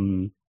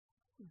 or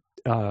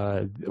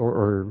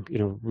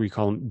we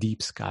call them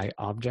deep sky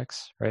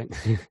objects, right?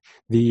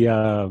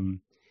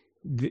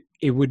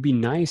 It would be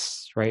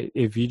nice, right,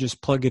 if you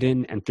just plug it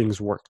in and things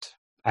worked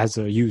as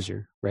a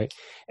user, right?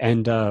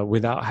 And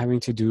without having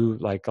to do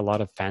like a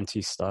lot of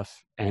fancy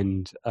stuff,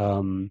 and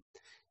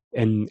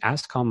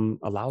ASCOM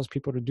allows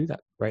people to do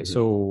that, right? Mm-hmm.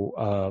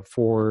 So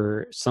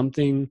for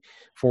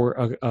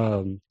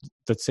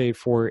let's say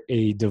for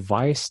a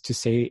device to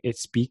say it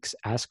speaks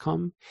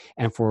ASCOM,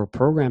 and for a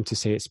program to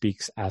say it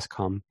speaks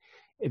ASCOM,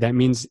 that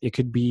means it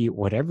could be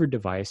whatever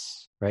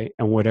device, right?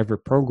 And whatever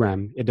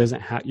program. It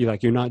doesn't have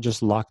you're not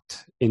just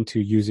locked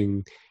into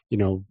using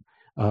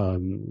a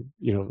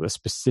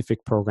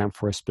specific program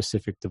for a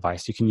specific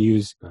device. You can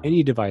use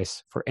any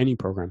device for any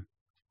program.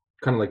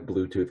 Kind of like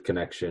Bluetooth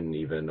connection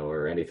even,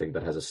 or anything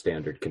that has a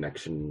standard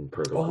connection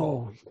protocol.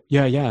 Oh,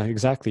 yeah,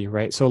 exactly,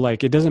 right? So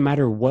like, it doesn't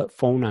matter what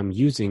phone I'm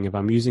using. If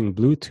I'm using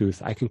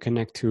Bluetooth, I can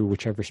connect to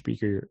whichever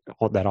speaker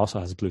that also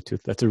has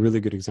Bluetooth. That's a really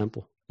good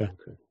example. Yeah.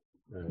 Okay.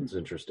 That's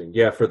interesting.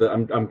 Yeah,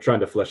 I'm trying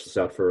to flesh this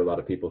out for a lot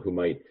of people who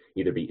might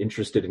either be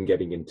interested in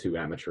getting into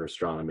amateur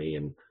astronomy,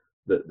 and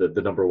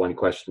the number one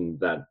question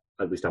that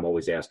at least I'm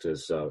always asked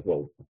is,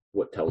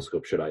 what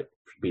telescope should I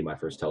be my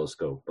first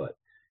telescope? But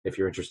if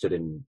you're interested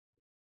in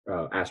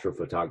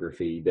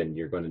astrophotography, then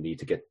you're going to need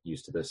to get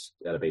used to this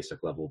at a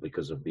basic level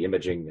because of the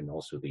imaging and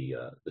also the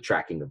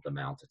tracking of the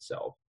mount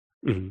itself.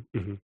 Mm-hmm,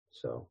 mm-hmm.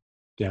 So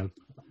yeah.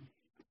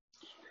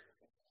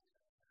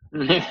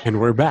 And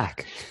we're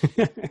back.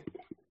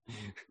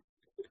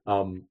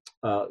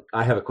 I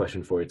have a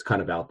question for you. It's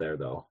kind of out there,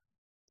 though.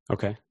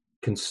 Okay.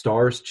 Can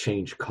stars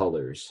change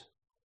colors?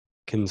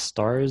 Can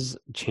stars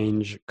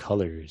change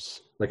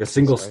colors? Like a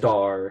single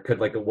star, could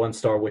like a one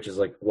star, which is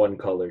like one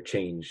color,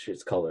 change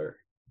its color?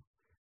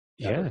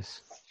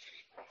 Yes.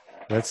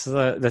 That's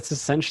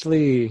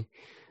essentially,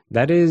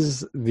 that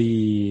is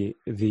the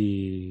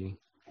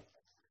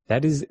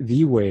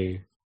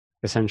way,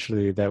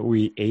 essentially, that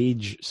we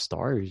age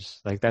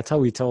stars. Like, that's how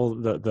we tell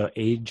the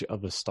age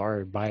of a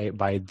star,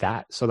 by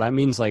that. So that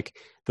means, like,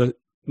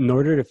 in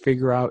order to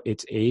figure out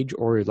its age,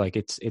 or like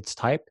its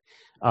type,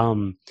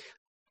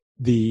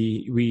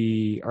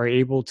 we are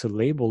able to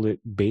label it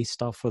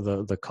based off of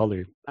the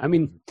color. I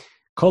mean,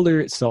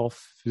 color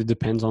itself, it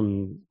depends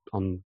on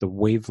the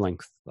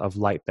wavelength of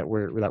light that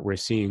we're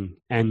seeing.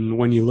 And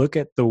when you look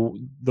at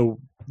the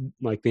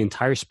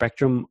entire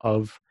spectrum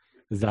of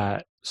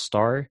that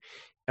star,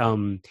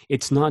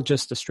 it's not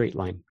just a straight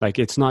line. Like,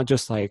 it's not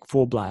just like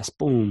full blast,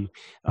 boom.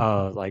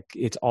 Like,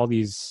 it's all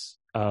these.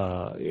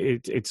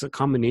 It's a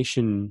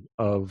combination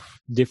of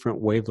different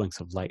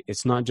wavelengths of light.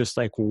 It's not just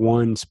like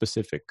one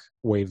specific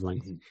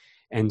wavelength. Mm-hmm.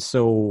 And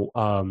so,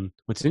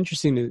 what's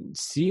interesting to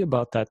see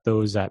about that, though,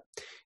 is that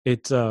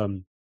it's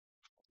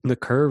the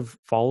curve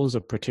follows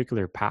a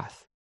particular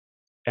path.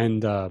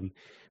 And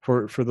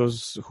for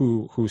those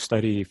who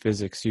study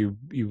physics, you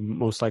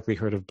most likely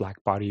heard of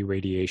black body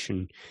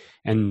radiation,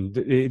 and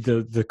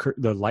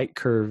the light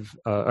curve.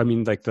 I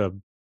mean, like,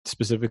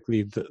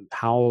 specifically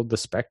how the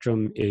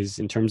spectrum is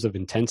in terms of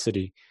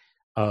intensity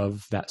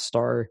of that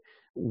star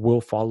will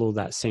follow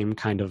that same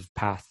kind of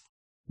path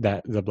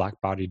that the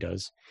black body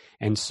does.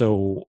 And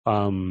so,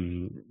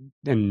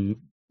 and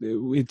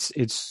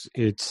it's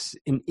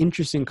an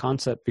interesting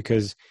concept,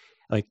 because,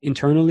 like,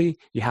 internally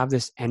you have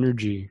this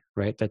energy,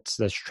 right, that's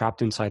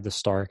trapped inside the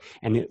star,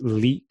 and it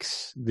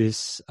leaks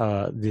this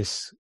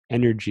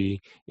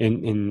energy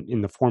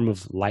in the form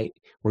of light,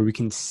 where we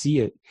can see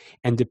it.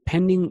 And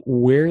depending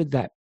where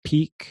that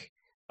peak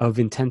of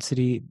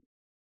intensity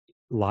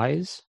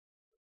lies,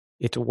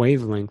 its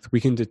wavelength,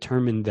 we can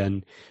determine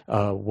then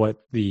what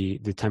the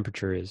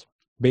temperature is.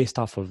 Based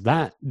off of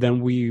that,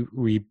 then we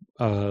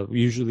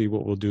usually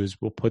what we'll do is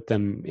we'll put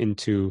them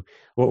into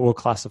what we'll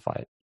classify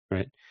it,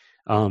 right?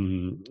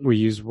 We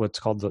use what's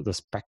called the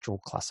spectral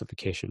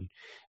classification,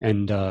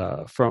 and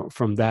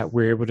from that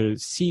we're able to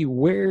see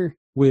where,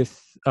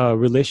 with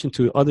relation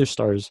to other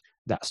stars,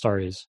 that star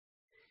is.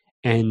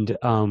 And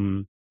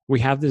we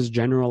have this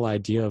general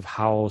idea of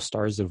how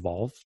stars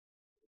evolve,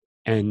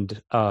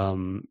 and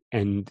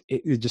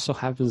it just so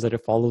happens that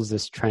it follows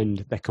this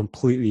trend that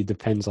completely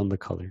depends on the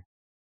color.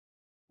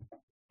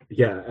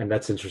 Yeah, and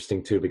that's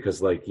interesting too,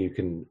 because, like, you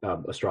can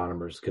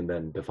astronomers can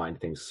then define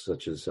things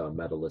such as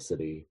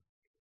metallicity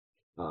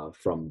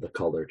from the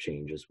color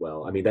change as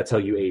well. I mean, that's how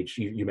you age.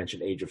 You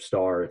mentioned age of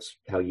star. It's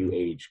how you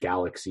age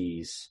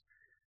galaxies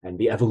and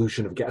the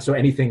evolution of gas. So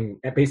anything,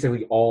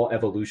 basically all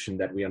evolution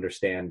that we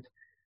understand,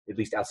 at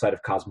least outside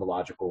of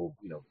cosmological,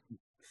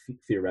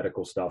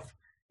 theoretical stuff,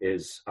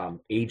 is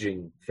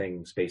aging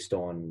things based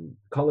on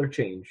color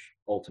change,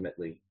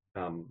 ultimately,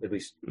 at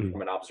least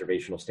from an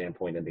observational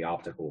standpoint in the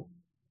optical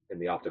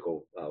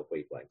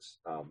wavelengths.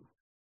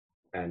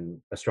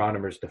 And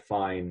astronomers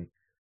define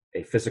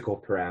a physical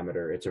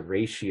parameter. It's a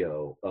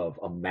ratio of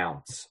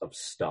amounts of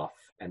stuff,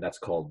 and that's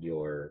called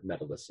your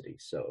metallicity.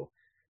 So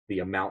the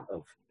amount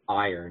of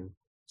iron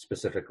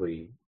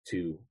specifically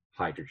to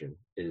hydrogen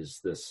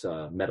is this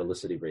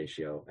metallicity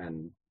ratio,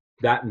 and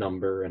that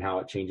number and how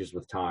it changes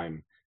with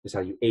time is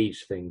how you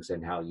age things,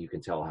 and how you can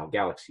tell how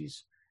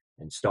galaxies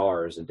and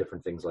stars and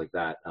different things like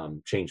that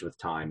change with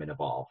time and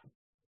evolve.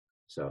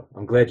 So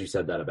I'm glad you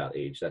said that about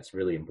age. That's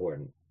really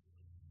important.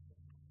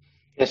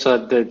 Yeah,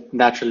 so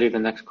naturally the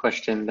next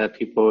question that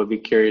people would be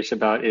curious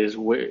about is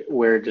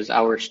where does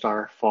our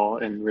star fall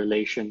in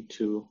relation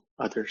to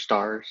other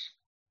stars,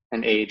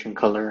 and age and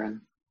color?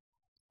 And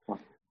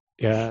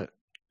yeah,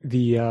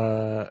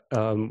 the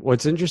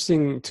what's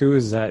interesting too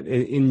is that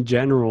in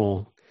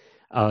general,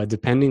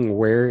 depending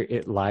where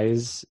it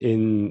lies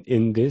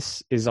in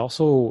this is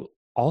also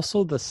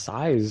the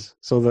size.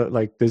 So that,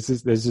 like, there's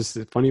this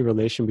funny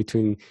relation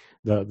between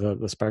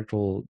the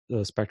spectral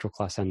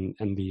class and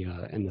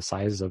the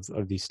size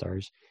of these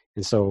stars.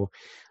 And so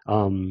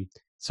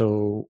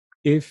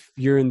if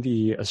you're in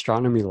the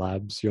astronomy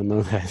labs, you'll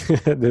know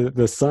that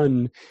the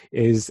sun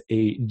is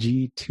a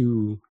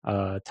G2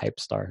 type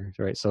star,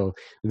 right? So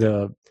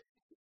I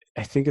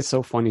think it's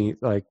so funny,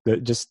 like,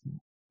 just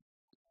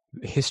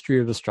history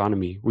of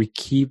astronomy. We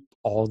keep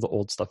all the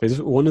old stuff. It's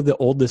one of the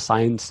oldest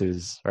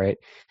sciences, right?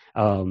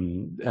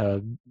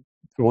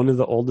 One of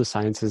the oldest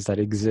sciences that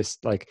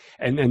exist, like,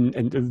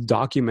 and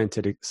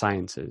documented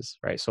sciences,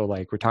 right? So,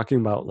 like, we're talking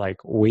about, like,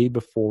 way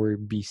before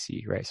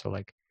BC, right? So,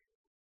 like,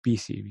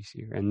 BC,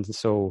 and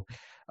so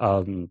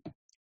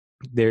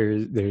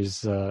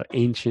there's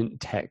ancient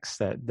texts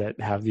that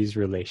have these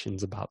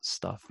relations about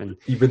stuff, and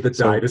even the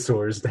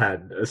dinosaurs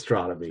had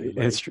astronomy.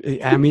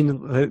 I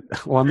mean,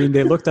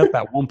 they looked up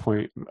at one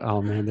point.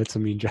 Oh man, that's a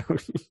mean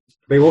joke.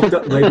 They looked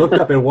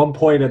up at one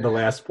point and the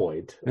last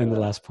point. And the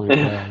last point,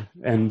 yeah.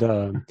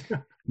 And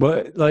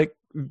but like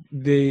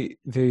the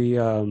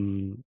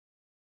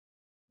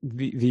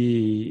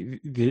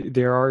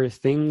there are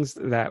things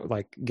that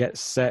like get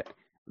set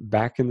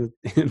back in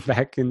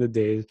the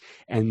days,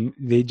 and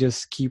they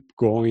just keep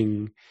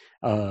going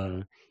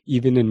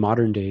even in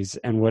modern days.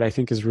 And what I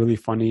think is really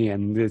funny,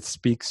 and it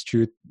speaks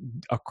truth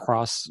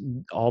across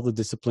all the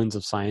disciplines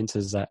of science,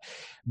 is that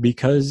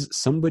because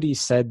somebody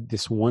said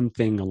this one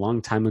thing a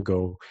long time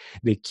ago,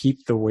 they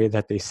keep the way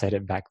that they said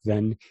it back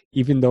then,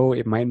 even though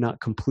it might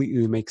not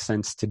completely make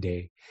sense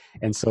today.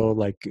 And so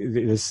like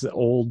this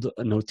old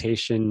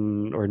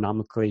notation or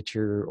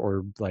nomenclature,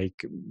 or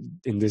like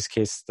in this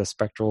case the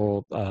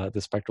spectral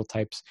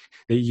types,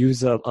 they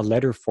use a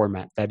letter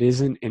format that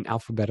isn't in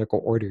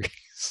alphabetical order.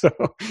 So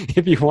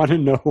if you want to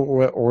know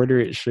what order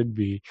it should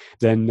be,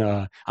 then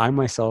I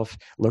myself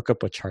look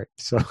up a chart.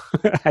 So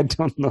I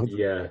don't know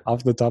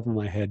off the top of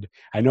my head.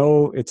 I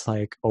know it's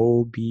like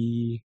O,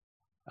 B,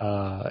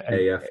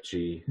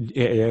 AFG,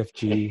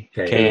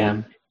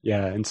 KM.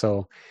 Yeah, and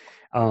so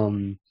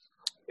and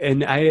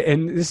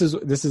this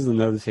is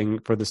another thing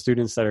for the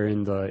students that are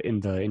in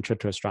the intro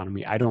to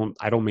astronomy. I don't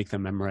make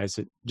them memorize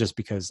it just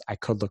because I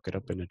could look it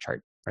up in a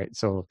chart, right?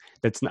 So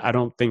that's not,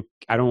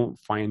 I don't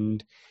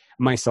find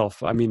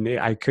myself, I mean,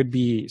 I could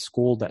be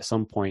schooled at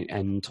some point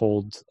and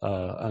told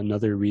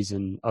another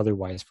reason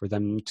otherwise for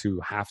them to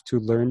have to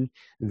learn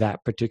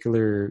that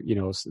particular,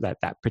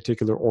 that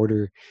particular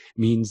order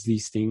means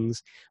these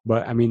things.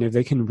 But I mean, if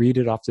they can read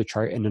it off the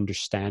chart and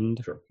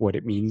understand what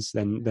it means,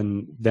 then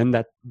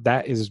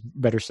that is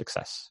better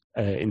success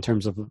in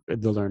terms of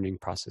the learning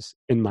process,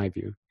 in my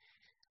view.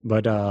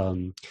 But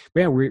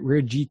yeah, we're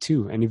a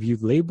G2, and if you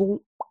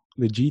label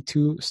the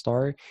G2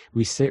 star,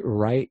 we sit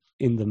right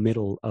in the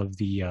middle of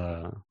the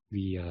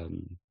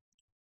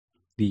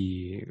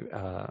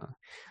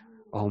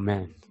oh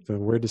man, the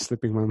word is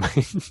slipping my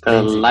mind.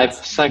 The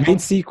life cycle. Main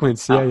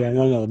sequence. Yeah,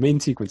 the main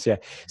sequence. Yeah.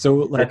 So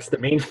like that's the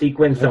main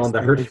sequence on the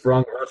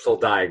Hertzsprung-Russell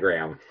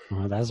diagram.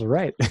 Oh, that's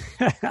right.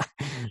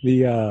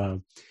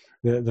 The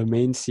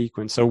main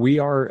sequence. So we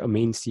are a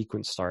main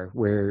sequence star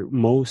where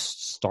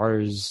most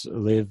stars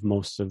live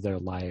most of their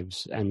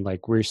lives, and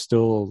like we're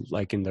still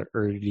like in the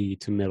early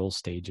to middle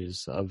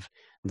stages of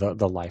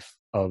the life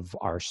of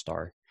our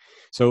star.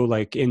 So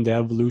like in the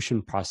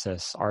evolution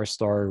process, our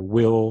star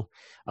will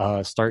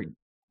start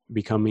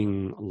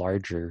becoming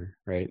larger,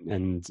 right,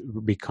 and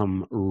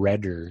become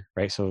redder,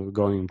 right? So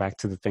going back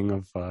to the thing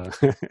of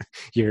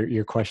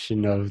your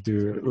question of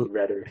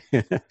redder.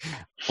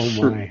 Oh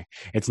my,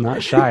 it's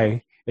not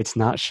shy. It's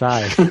not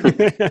shy.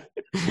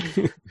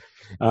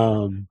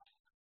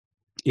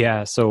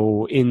 Yeah.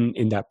 So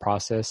in that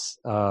process,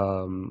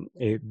 it'll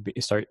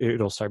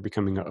start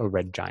becoming a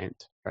red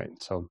giant, right?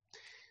 So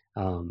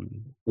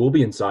we'll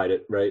be inside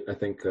it, right? I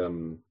think,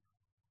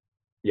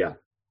 yeah,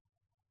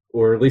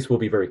 or at least we'll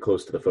be very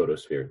close to the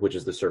photosphere, which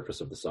is the surface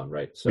of the sun,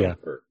 right? So, yeah.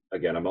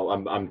 Again,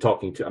 I'm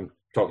talking to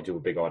a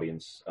big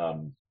audience.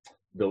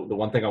 The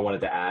one thing I wanted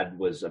to add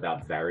was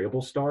about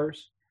variable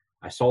stars.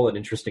 I saw an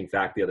interesting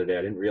fact the other day.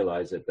 I didn't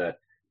realize it, that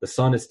the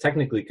sun is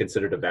technically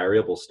considered a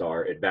variable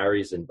star. It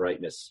varies in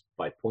brightness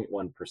by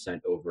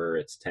 0.1% over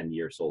its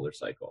 10-year solar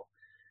cycle,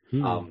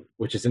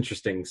 which is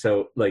interesting.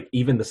 So like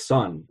even the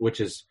sun, which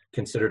is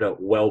considered a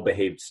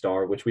well-behaved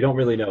star, which we don't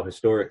really know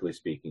historically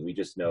speaking, we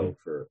just know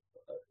for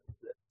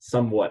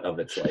somewhat of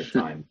its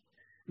lifetime,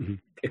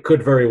 it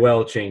could very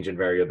well change in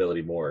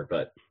variability more,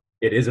 but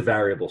it is a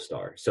variable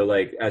star. So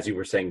like, as you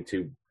were saying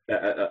to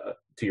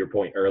your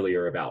point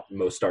earlier about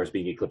most stars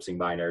being eclipsing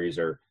binaries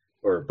or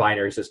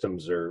binary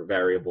systems or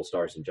variable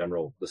stars in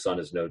general, the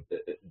sun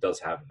does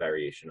have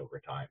variation over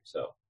time.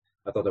 So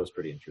I thought that was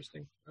pretty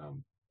interesting.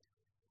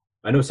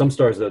 I know some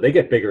stars though, they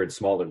get bigger and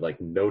smaller, like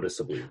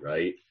noticeably,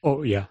 right?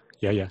 Oh yeah.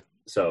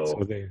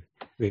 So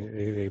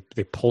they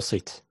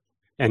pulsate,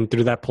 and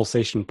through that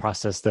pulsation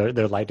process,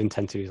 their light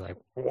intensity is like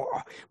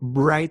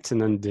bright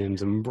and then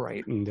dims and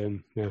bright and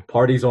dim. Yeah.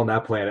 Parties on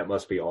that planet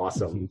must be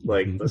awesome.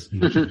 Like,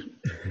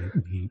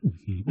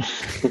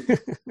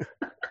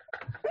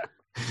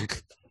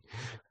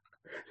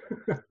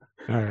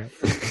 all right.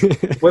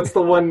 What's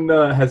the one?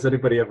 Has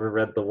anybody ever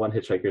read the One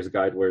Hitchhiker's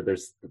Guide, where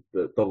there's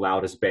the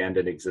loudest band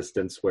in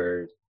existence,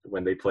 where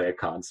when they play a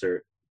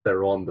concert,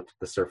 they're on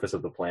the surface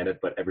of the planet,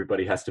 but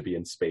everybody has to be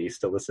in space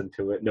to listen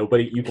to it. You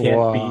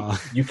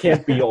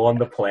can't be on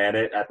the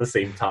planet at the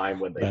same time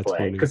when they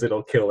play, because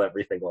it'll kill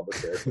everything on the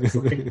surface.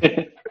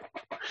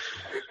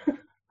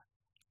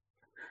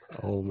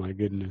 Oh my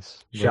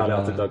goodness! Shout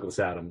out to Douglas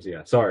Adams.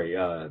 Yeah, sorry.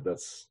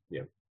 That's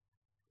yeah.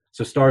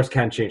 So stars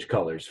can change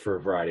colors for a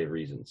variety of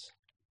reasons.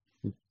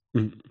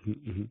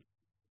 Mm-hmm.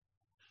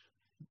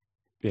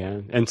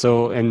 Yeah,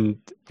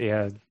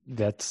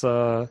 that's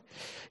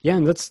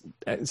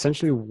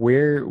essentially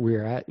where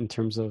we're at in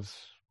terms of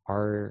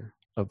our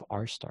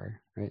our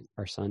star, right?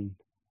 Our sun.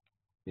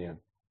 Yeah.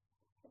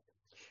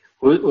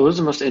 What was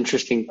the most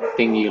interesting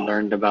thing you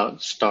learned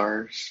about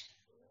stars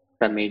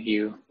that made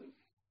you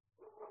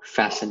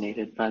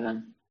fascinated by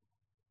them?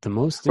 The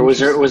most Or was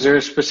there interesting.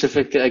 a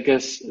specific? I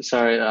guess.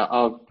 Sorry,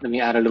 I'll let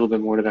me add a little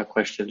bit more to that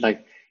question.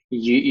 Like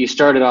you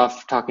started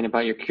off talking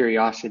about your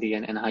curiosity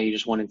and how you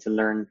just wanted to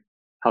learn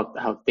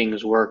how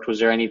things worked. Was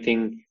there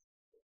anything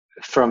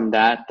from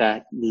that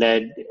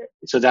led?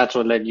 So that's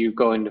what led you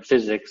go into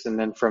physics, and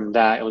then from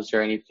that, was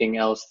there anything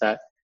else that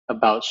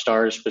about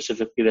stars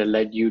specifically that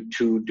led you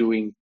to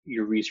doing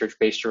your research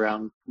based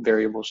around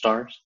variable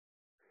stars?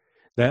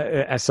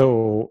 That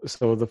so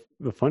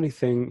the funny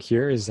thing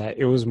here is that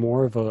it was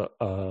more of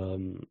a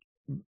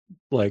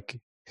like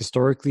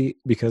historically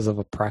because of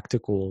a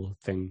practical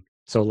thing.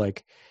 So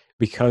like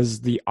because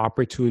the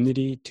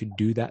opportunity to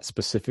do that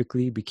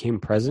specifically became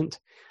present,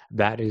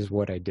 that is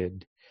what I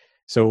did.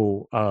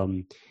 So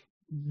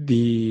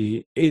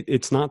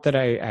it's not that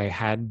I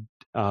had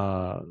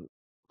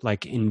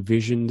like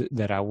envisioned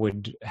that I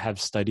would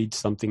have studied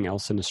something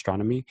else in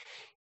astronomy.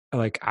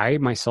 Like I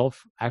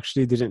myself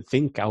actually didn't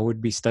think I would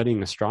be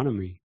studying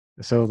astronomy.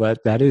 So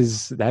that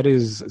is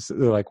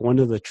like one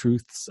of the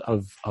truths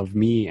of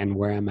me and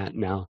where I'm at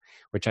now,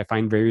 which I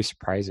find very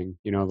surprising.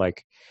 You know,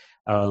 like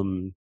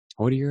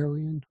what year are we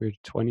in? We're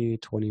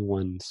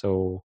 2021.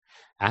 So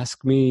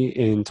ask me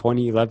in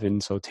 2011,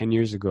 so 10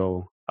 years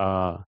ago,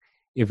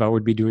 if I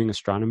would be doing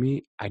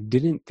astronomy. I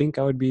didn't think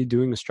I would be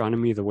doing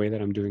astronomy the way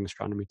that I'm doing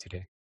astronomy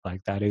today.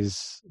 Like that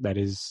is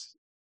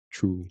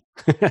true.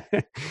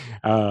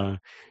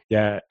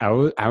 Yeah,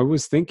 I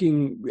was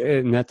thinking,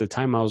 and at the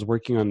time I was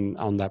working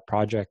on that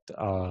project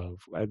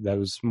that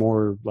was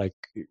more like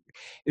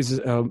is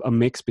a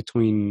mix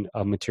between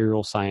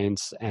material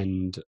science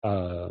and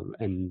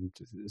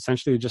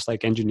essentially just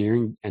like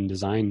engineering and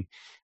design.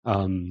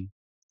 um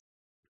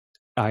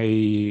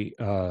I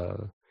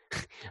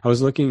I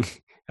was looking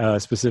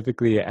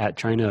specifically at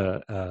trying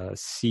to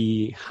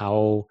see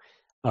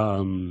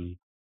um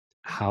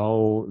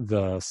how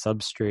the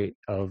substrate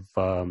of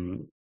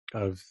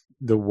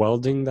the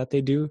welding that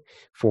they do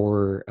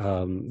for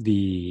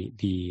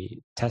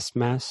the test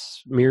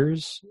mass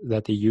mirrors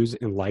that they use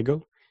in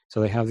LIGO.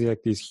 So they have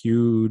like these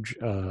huge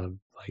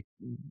like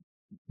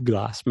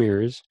glass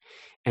mirrors,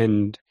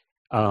 and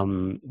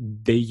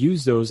they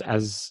use those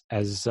as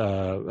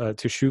to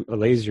shoot a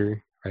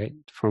laser, right,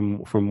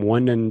 from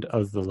one end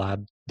of the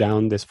lab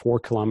down this 4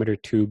 kilometer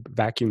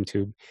vacuum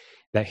tube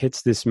that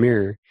hits this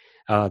mirror.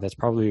 That's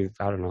probably,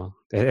 I don't know.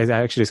 It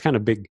actually is kind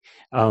of big.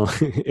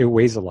 It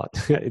weighs a lot.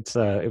 It's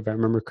if I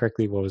remember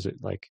correctly, what was it,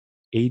 like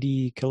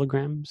 80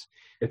 kilograms?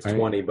 It's Right.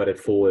 20, but at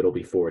full it'll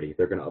be 40.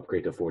 They're going to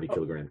upgrade to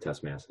 40-kilogram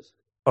test masses.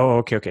 Oh,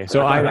 okay.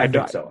 So I I think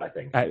don't. so. I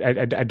think.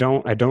 I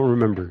don't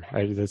remember.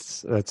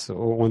 That's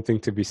one thing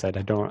to be said.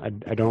 I don't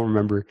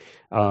remember.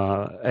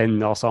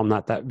 And also I'm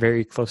not that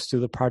very close to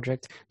the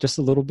project, just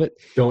a little bit.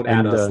 Don't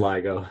add And us,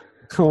 LIGO.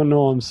 oh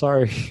no, I'm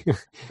sorry.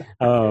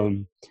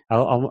 um,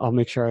 I'll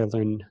make sure I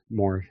learn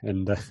more,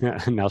 and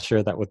and I'll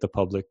share that with the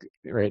public,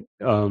 right?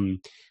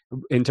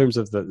 In terms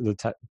of the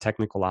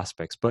technical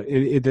aspects, but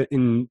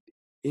in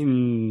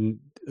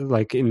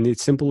like in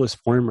its simplest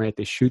form, right?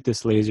 They shoot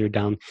this laser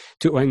down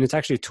to, and it's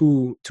actually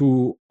two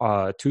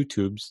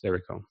tubes. There we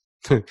go.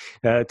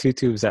 Two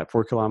tubes at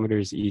 4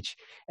 kilometers each,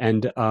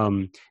 and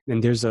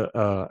there's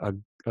a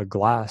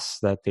glass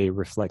that they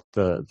reflect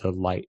the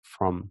light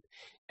from,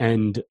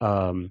 and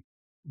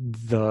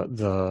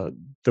the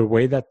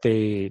way that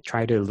they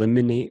try to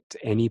eliminate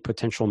any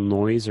potential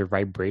noise or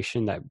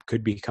vibration that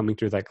could be coming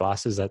through that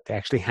glass is that they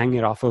actually hang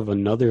it off of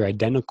another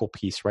identical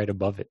piece right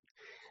above it.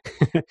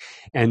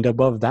 And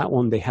above that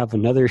one they have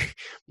another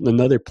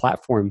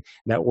platform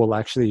that will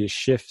actually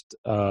shift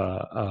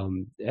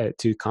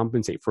to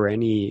compensate for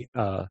any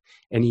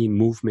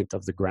movement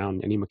of the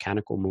ground, any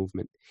mechanical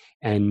movement.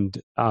 And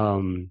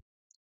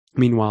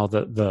meanwhile,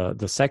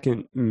 the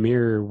second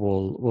mirror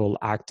will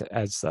act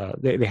as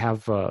they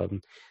have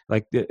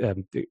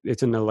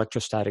it's an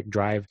electrostatic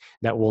drive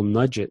that will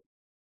nudge it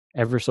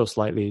ever so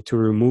slightly to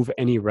remove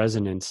any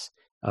resonance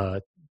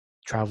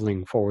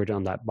traveling forward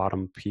on that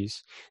bottom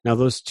piece. Now,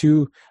 those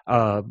two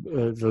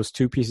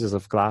pieces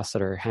of glass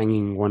that are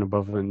hanging one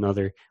above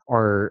another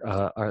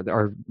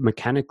are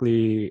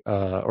mechanically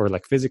or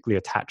like physically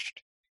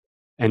attached,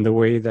 and the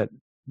way that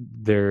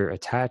they're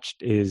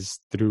attached is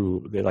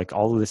through like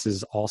all of this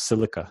is all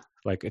silica,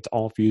 like it's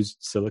all fused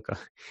silica.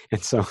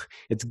 And so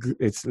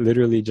it's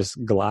literally just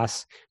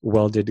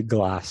welded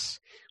glass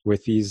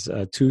with these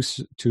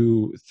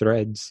two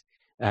threads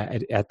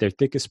at their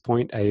thickest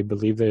point. I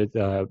believe they're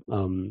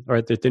or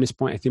at their thinnest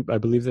point, I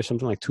believe there's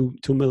something like 2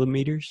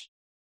 millimeters.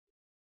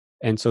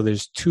 And so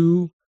there's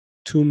 2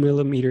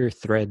 millimeter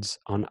threads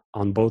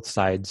on both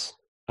sides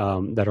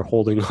that are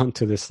holding on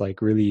to this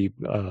like really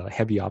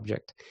heavy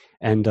object.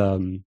 And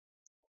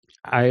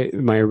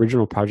my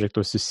original project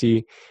was to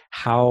see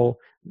how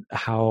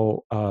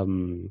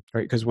right,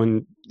 because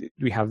when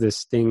we have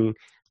this thing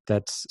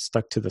that's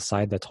stuck to the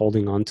side that's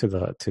holding on to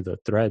the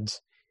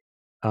threads,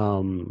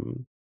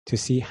 to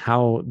see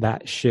how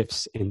that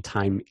shifts in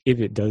time, if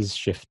it does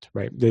shift,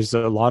 right? There's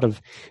a lot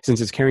of,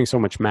 since it's carrying so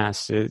much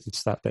mass,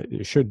 it's thought that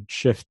it should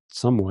shift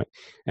somewhat,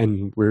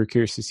 and we're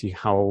curious to see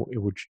how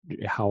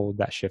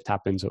that shift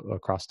happens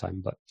across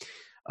time. But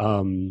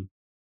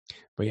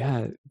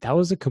yeah, that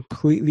was a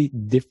completely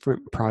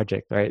different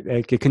project, right?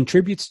 Like, it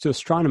contributes to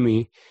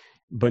astronomy,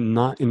 but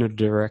not in a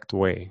direct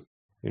way,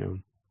 you know?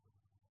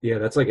 Yeah,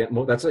 that's like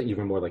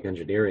even more like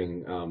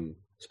engineering,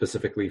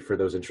 specifically for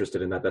those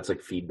interested in that. That's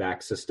like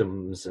feedback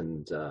systems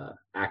and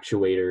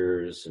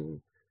actuators, and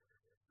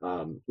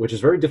which is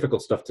very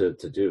difficult stuff to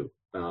do.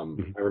 I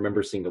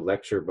remember seeing a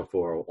lecture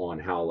before on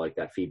how like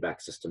that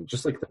feedback system,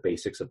 just like the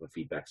basics of a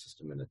feedback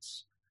system, and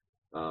it's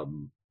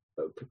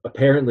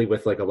apparently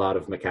with like a lot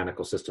of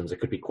mechanical systems, it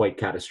could be quite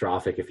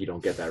catastrophic if you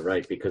don't get that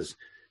right, because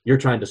you're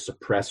trying to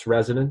suppress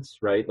resonance,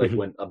 right? Like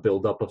when a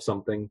buildup of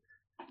something.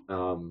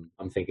 I'm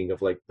thinking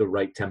of like the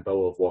right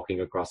tempo of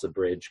walking across a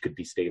bridge could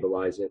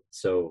destabilize it.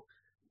 So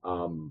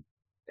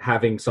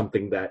having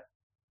something that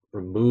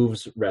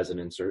removes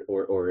resonance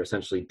or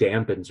essentially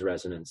dampens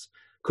resonance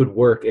could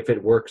work if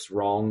it works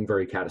wrong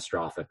very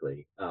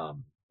catastrophically.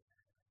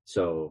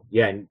 So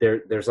yeah, and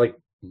there's like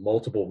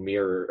multiple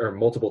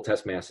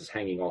test masses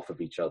hanging off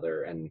of each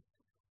other, and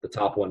the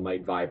top one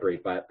might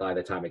vibrate by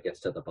the time it gets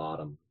to the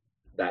bottom.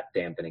 That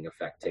dampening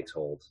effect takes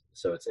hold.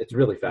 So it's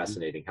really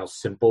fascinating how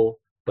simple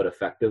but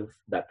effective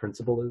that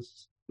principle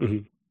is.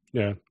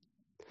 Yeah.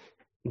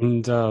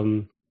 And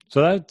so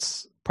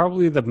that's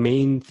probably the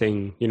main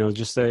thing, you know,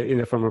 just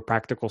from a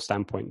practical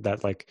standpoint,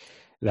 that like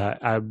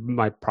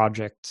my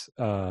project,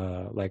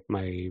 like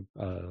my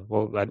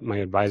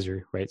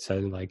advisor, right,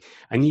 said like,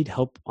 I need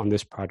help on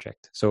this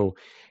project. So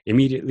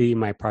immediately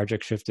my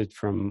project shifted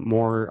from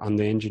more on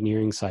the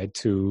engineering side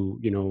to,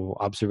 you know,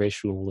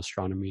 observational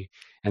astronomy.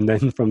 And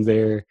then from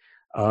there,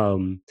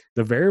 the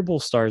variable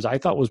stars I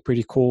thought was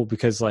pretty cool,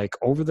 because like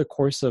over the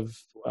course of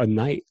a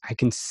night, I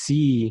can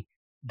see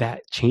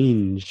that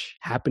change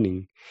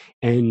happening.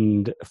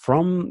 And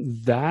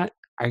from that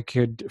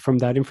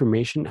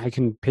information, I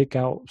can pick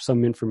out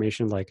some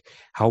information like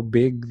how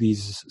big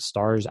these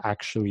stars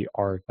actually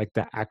are, like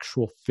the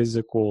actual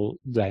physical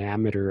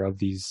diameter of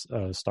these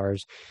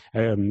stars.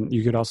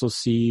 You could also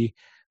see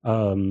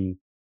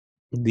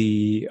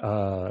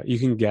you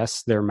can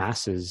guess their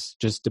masses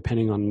just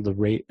depending on the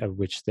rate at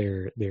which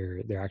they're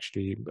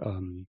actually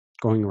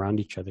going around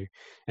each other.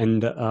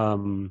 And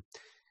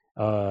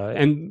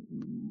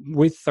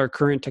with our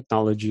current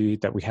technology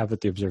that we have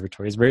at the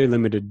observatory, it's very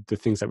limited the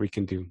things that we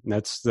can do. And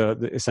that's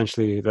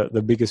essentially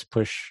the biggest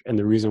push, and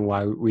the reason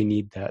why we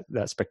need that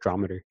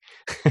spectrometer,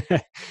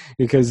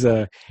 because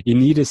you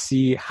need to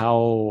see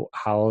how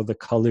the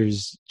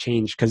colors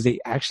change, because they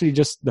actually,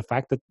 just the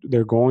fact that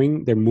they're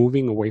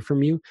moving away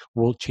from you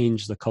will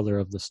change the color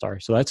of the star.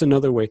 So that's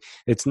another way.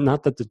 It's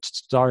not that the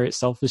star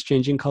itself is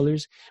changing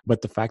colors,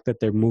 but the fact that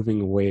they're moving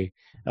away,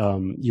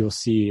 you'll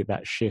see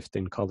that shift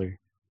in color.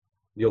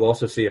 You'll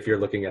also see if you're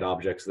looking at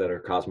objects that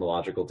are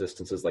cosmological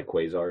distances like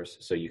quasars.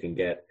 So you can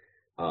get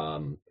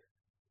the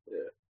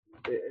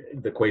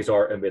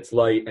quasar emits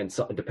light, and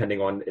so,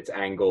 depending on its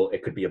angle,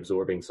 it could be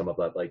absorbing some of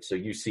that light. So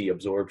you see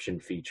absorption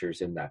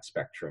features in that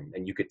spectrum,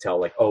 and you could tell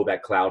like, oh,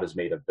 that cloud is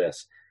made of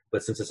this.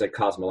 But since it's at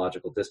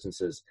cosmological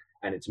distances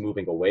and it's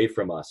moving away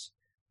from us,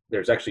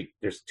 there's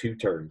two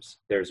terms.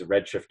 There's a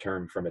redshift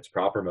term from its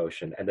proper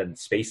motion, and then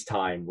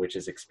space-time, which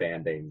is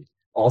expanding,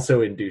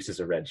 also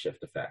induces a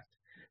redshift effect.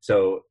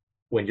 So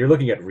when you're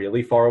looking at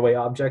really far away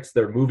objects,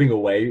 they're moving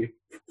away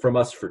from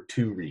us for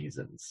two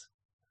reasons.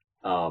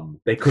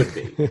 They could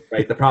be,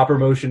 right? The proper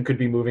motion could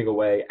be moving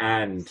away,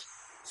 and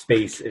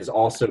space is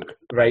also,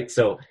 right?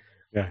 So,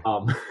 yeah.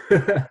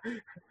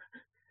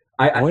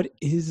 What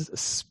is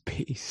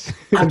space?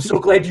 I'm so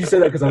glad you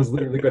said that, because I was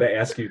literally going to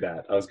ask you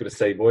that. I was going to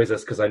say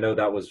Moises, because I know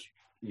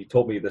you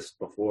told me this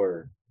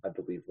before, I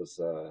believe was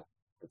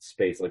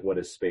space. Like, what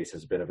is space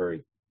has been a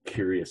very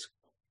curious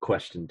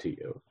question to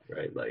you,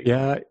 right? Like,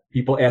 yeah,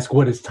 people ask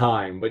what is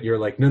time, but you're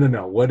like,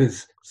 no, what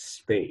is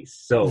space?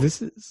 So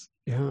this is,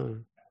 yeah,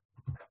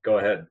 go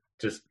ahead.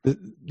 This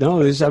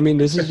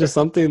is just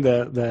something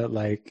that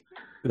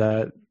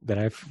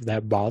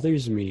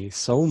bothers me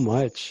so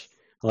much.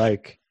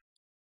 Like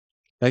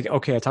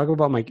okay, I talk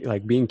about my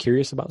like being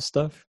curious about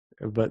stuff,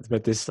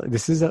 but this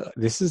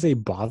is a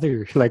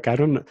bother. Like, I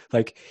don't know,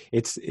 like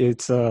it's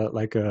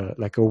like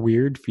a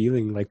weird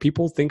feeling. Like,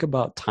 people think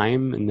about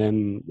time, and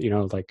then, you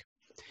know, like,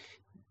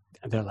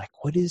 they're like,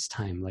 what is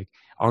time? Like,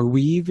 are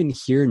we even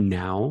here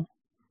now?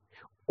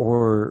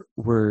 Or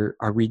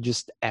are we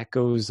just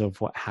echoes of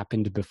what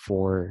happened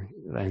before?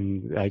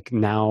 And like,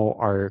 now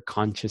our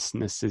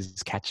consciousness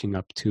is catching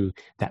up to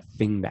that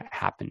thing that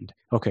happened.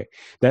 Okay.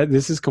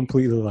 This is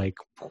completely like,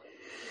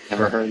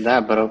 never heard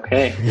that, but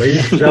okay.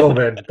 Ladies and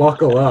gentlemen,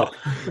 buckle up.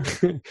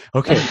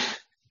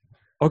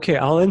 Okay.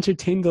 I'll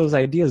entertain those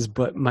ideas.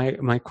 But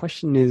my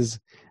question is,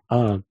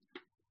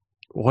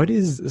 what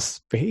is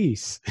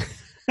space?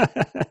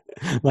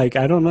 Like,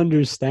 I don't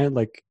understand.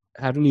 Like,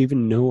 I don't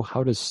even know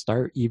how to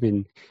start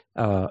even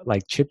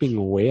like chipping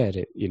away at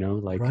it, you know,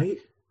 like, right?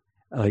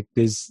 like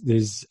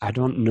there's I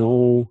don't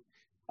know,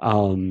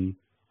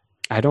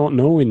 I don't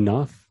know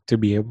enough to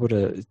be able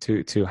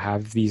to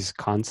have these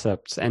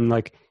concepts, and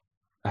like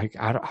I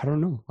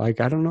don't know,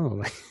 like I don't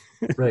know.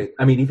 Right.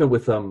 I mean, even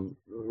with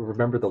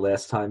remember the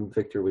last time,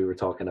 Victor, we were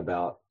talking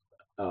about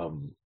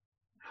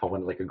how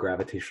when like a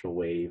gravitational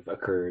wave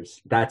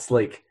occurs, that's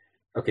like,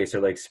 okay, so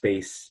like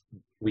space,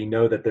 we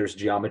know that there's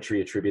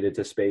geometry attributed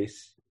to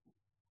space,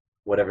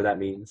 whatever that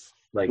means.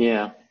 Like,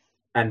 Yeah.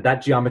 and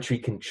that geometry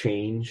can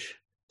change.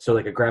 So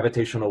like a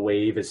gravitational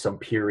wave is some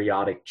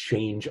periodic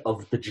change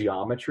of the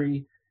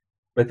geometry.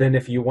 But then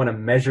if you want to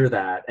measure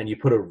that and you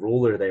put a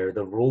ruler there,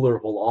 the ruler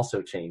will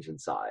also change in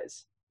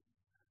size.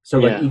 So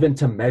like Yeah. even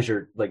to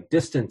measure, like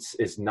distance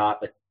is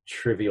not a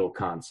trivial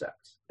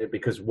concept,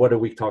 because what are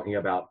we talking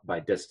about by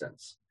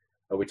distance?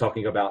 Are we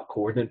talking about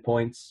coordinate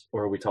points,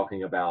 or are we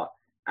talking about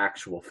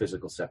actual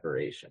physical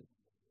separation?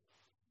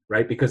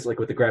 Right? Because like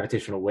with the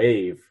gravitational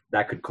wave,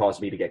 that could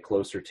cause me to get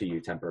closer to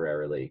you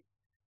temporarily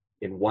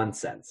in one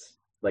sense.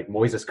 Like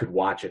Moises could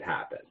watch it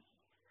happen.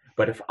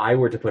 But if I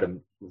were to put a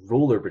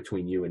ruler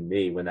between you and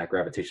me when that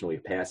gravitational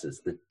wave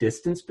passes, the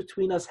distance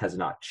between us has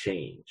not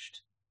changed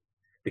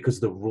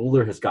because the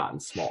ruler has gotten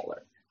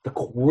smaller. The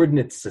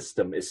coordinate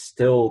system is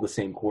still the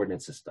same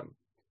coordinate system.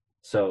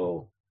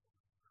 So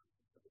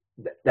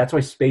that's why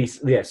space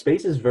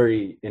is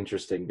very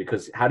interesting,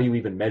 because how do you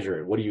even measure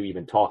it? What are you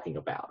even talking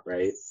about,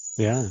 right?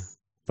 Yeah,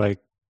 like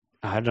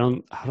I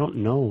don't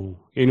know.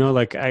 You know,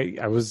 like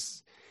I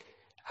was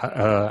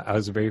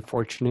very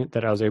fortunate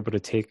that I was able to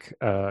take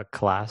a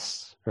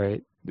class,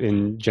 right,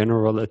 in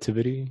general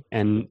relativity,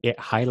 and it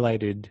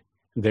highlighted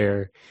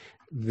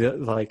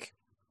like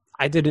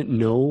I didn't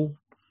know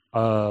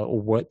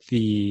what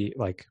the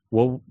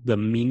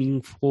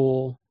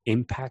meaningful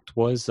impact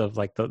was of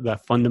like the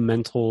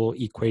fundamental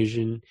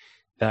equation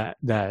that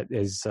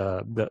is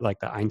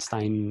the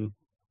Einstein,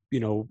 you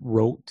know,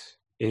 wrote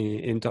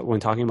when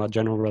talking about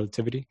general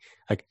relativity.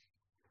 Like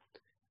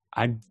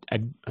I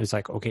was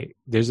like, okay,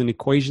 there's an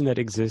equation that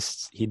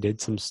exists. He did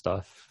some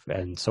stuff,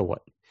 and so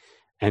what?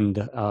 And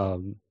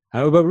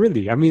but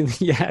really, I mean,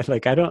 yeah,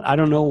 like I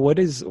don't know what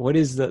is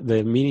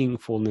the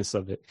meaningfulness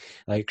of it.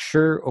 Like,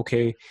 sure,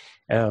 okay,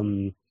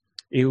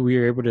 we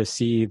were able to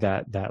see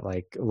that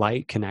like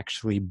light can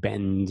actually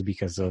bend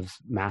because of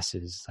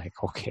masses. Like,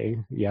 okay,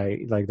 yeah,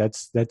 like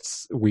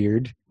that's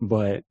weird,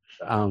 but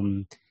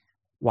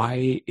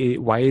why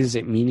is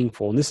it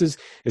meaningful? And this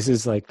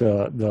is like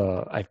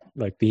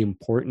the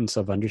importance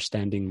of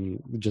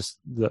understanding just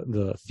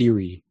the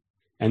theory,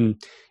 and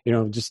you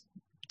know, just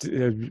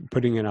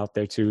putting it out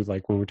there too.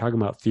 Like when we're talking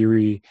about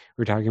theory,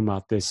 we're talking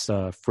about this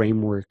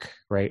framework,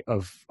 right,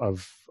 of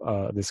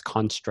this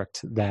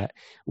construct that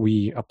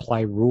we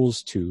apply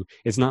rules to.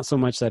 It's not so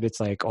much that it's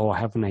like, oh, I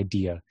have an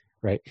idea,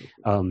 right?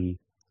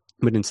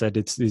 But instead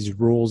it's these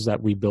rules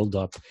that we build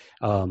up,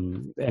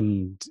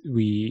 and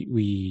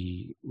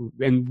we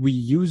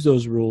use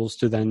those rules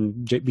to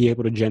then be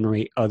able to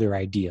generate other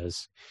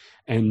ideas.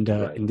 And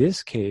Right. in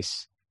this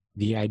case,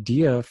 the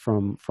idea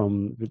from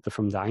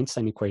the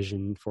Einstein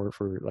equation for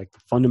like the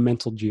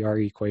fundamental GR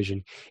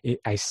equation,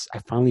 I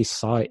finally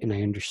saw it and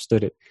I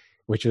understood it,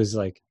 which was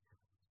like,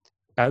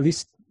 at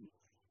least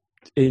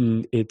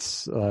in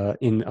its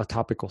in a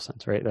topical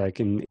sense, right? Like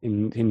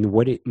in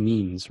what it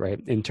means, right?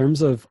 In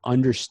terms of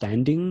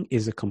understanding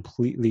is a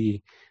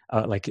completely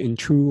like in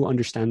true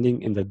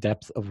understanding in the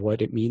depth of what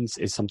it means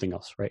is something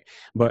else, right?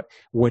 But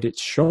what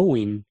it's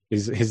showing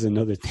is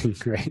another thing,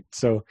 right?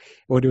 So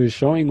what it was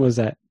showing was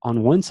that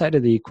on one side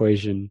of the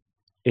equation,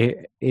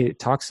 it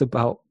talks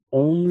about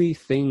only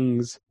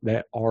things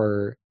that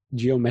are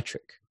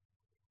geometric,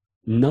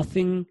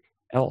 nothing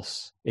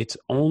else. It's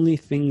only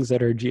things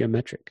that are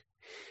geometric.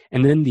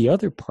 And then the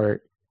other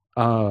part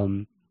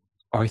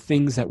are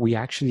things that we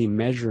actually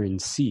measure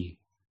and see,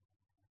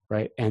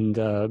 right? And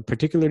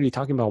particularly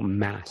talking about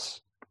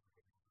mass.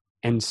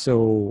 And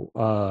so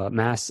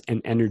mass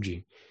and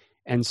energy.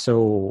 And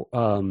so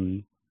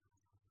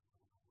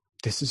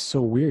this is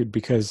so weird,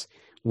 because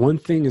one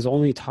thing is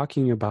only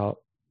talking about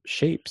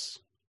shapes,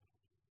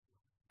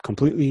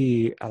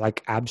 completely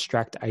like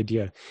abstract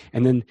idea.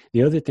 And then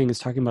the other thing is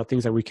talking about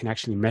things that we can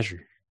actually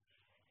measure.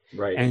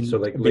 Right. And so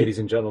like, ladies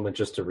and gentlemen,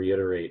 just to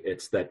reiterate,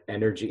 it's that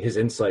energy, his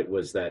insight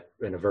was that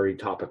in a very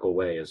topical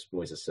way, as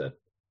Moises said,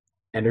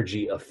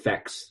 energy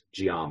affects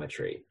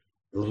geometry,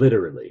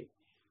 literally.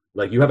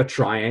 Like you have a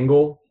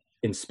triangle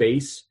in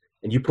space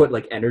and you put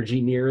like energy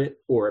near it,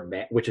 or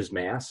which is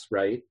mass,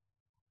 right?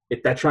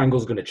 That triangle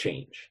is going to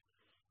change.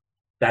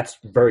 That's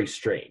very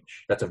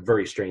strange. That's a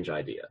very strange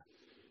idea.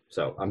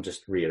 So I'm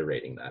just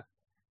reiterating that,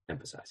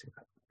 emphasizing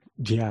that.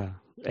 Yeah.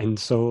 And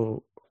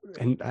so,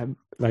 and I'm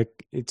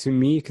like, to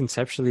me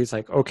conceptually, it's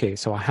like, okay,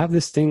 so I have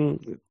this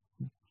thing,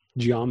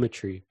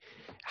 geometry.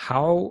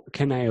 How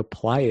can I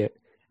apply it,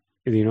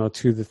 you know,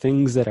 to the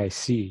things that I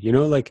see? You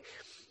know, like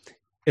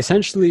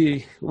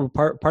essentially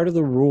part of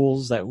the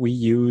rules that we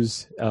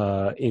use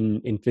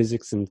in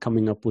physics and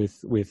coming up with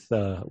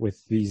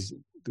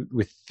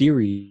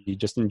theory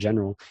just in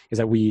general is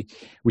that we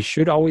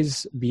should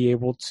always be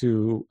able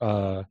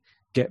to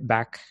get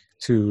back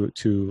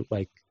to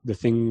like the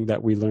thing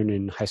that we learn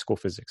in high school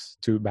physics,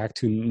 back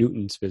to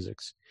Newton's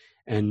physics.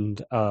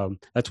 And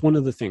that's one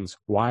of the things.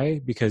 Why?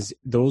 Because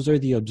those are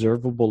the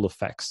observable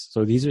effects.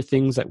 So these are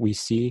things that we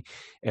see,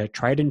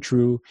 tried and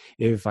true.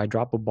 If I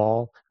drop a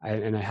ball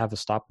and I have a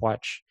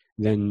stopwatch,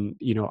 then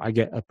I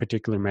get a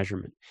particular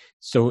measurement.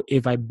 So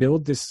if I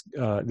build this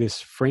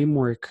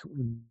framework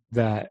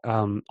that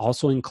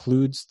also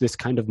includes this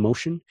kind of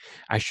motion,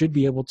 I should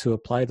be able to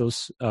apply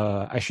those.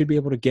 I should be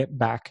able to get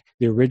back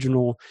the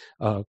original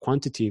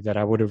quantity that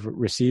I would have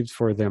received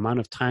for the amount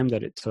of time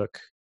that it took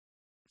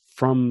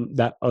from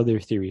that other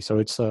theory. So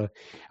it's I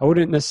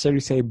wouldn't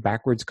necessarily say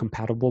backwards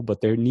compatible, but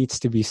there needs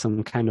to be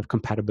some kind of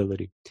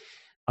compatibility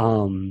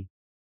when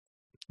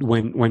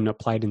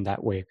applied in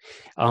that way.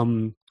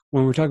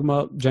 When we're talking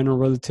about general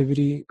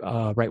relativity,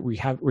 right? We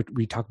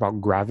talk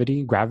about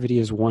gravity. Gravity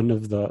is one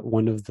of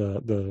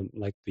the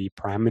like the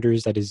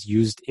parameters that is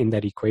used in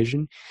that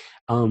equation.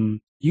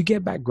 You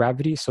get back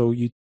gravity, so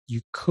you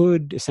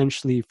could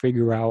essentially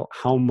figure out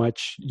how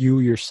much you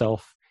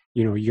yourself,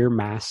 your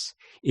mass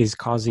is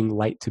causing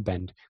light to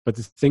bend. But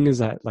the thing is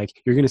that like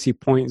you're going to see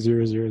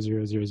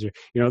 0.00000.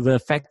 The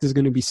effect is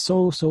going to be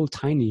so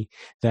tiny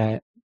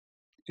that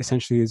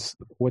essentially is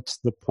what's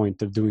the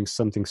point of doing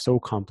something so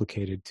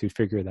complicated to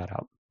figure that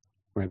out,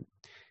 right?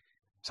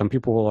 Some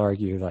people will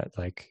argue that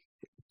like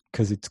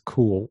because it's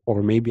cool,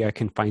 or maybe I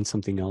can find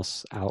something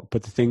else out.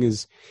 But the thing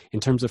is, in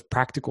terms of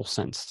practical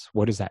sense,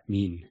 what does that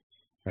mean,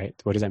 right?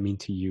 What does that mean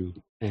to you?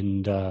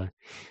 And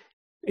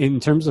in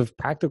terms of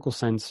practical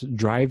sense,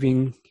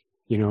 driving,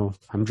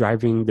 I'm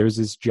driving, there's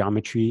this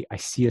geometry. I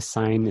see a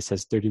sign that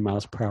says 30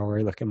 miles per hour.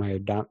 I look at my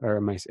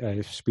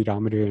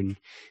speedometer and it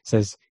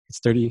says it's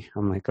 30.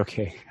 I'm like,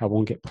 okay, I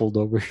won't get pulled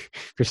over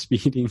for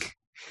speeding.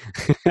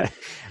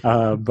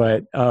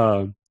 But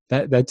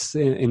that's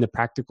in the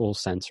practical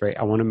sense, right?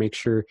 I want to make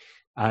sure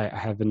I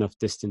have enough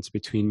distance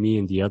between me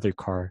and the other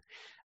car.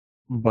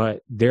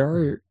 But there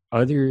are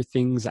other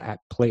things at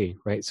play,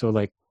 right? So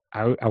like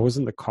I was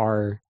in the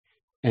car,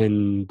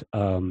 and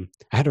I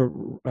had a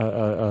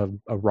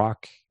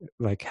rock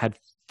like had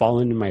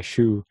fallen in my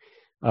shoe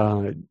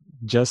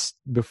just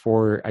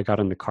before I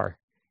got in the car,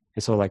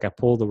 and so like I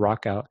pulled the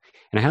rock out,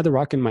 and I had the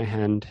rock in my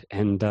hand,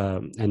 and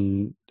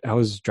I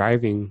was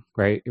driving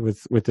right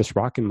with this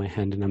rock in my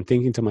hand, and I'm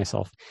thinking to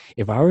myself,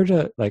 if I were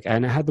to like,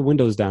 and I had the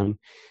windows down,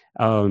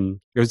 it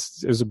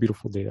was a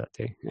beautiful day that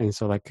day, and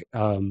so like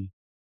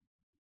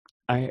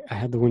I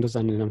had the windows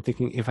down, and I'm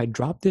thinking, if I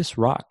drop this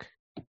rock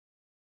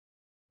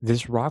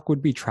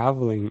would be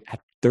traveling at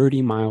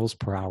 30 miles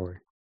per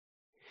hour.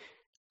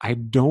 I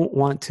don't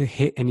want to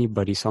hit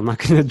anybody, so I'm not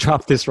going to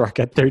drop this rock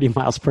at 30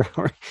 miles per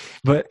hour.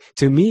 But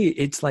to me,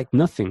 it's like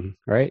nothing,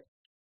 right?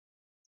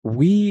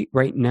 We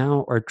right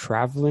now are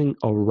traveling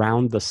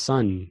around the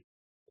sun,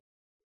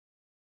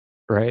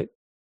 right?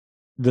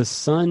 The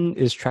sun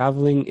is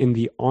traveling in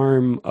the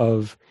arm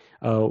of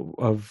our,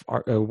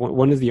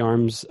 one of the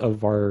arms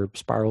of our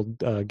spiral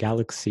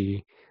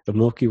galaxy, the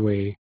Milky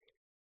Way.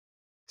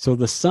 So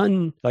the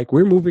sun, like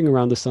we're moving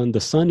around the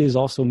sun is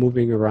also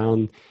moving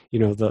around,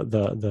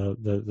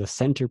 the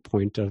center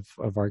point of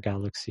our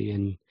galaxy.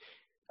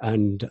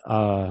 And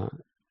I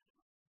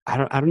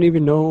don't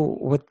even know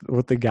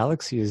what the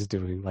galaxy is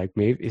doing. Like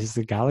maybe is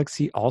the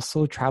galaxy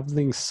also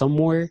traveling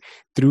somewhere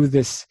through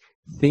this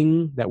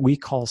thing that we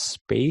call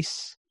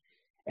space?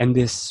 And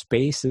this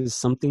space is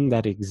something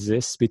that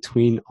exists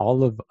between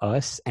all of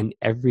us and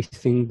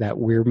everything that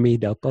we're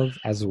made up of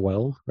as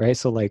well, right?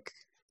 So like,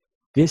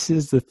 this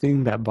is the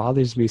thing that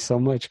bothers me so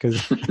much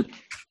because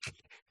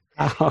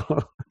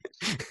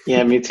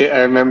Yeah, me too. I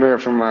remember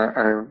from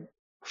our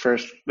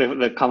first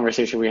the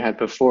conversation we had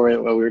before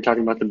where we were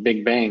talking about the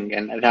Big Bang,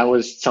 and that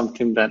was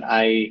something that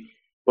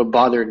what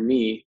bothered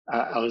me.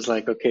 I was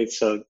like, okay,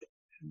 so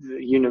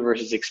the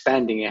universe is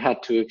expanding. It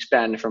had to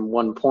expand from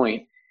one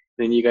point.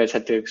 Then you guys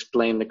had to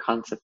explain the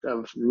concept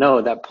of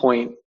no, that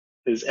point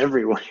is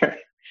everywhere.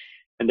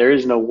 And there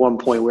is no one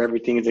point where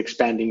everything is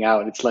expanding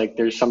out. It's like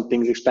there's some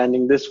things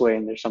expanding this way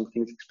and there's some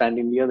things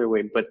expanding the other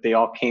way, but they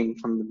all came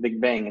from the Big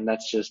Bang. And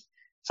that's just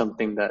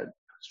something that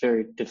was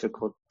very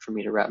difficult for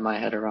me to wrap my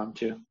head around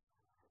too.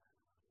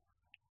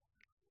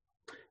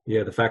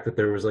 Yeah, the fact that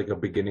there was like a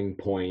beginning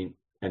point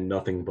and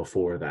nothing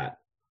before that.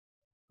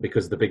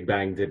 Because the Big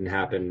Bang didn't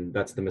happen,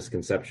 that's the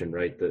misconception,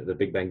 right? The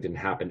Big Bang didn't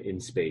happen in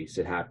space.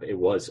 It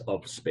was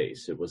of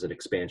space. It was an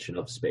expansion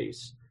of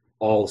space,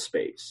 all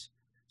space.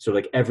 So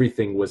like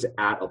everything was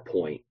at a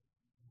point.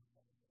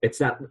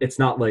 It's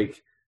not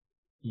like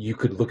you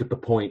could look at the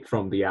point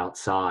from the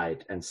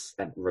outside and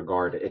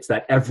regard it. It's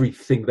that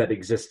everything that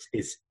exists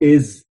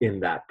is in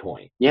that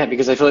point. Yeah,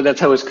 because I feel like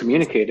that's how it's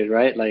communicated,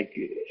 right? Like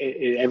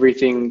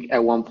everything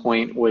at one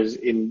point was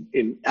in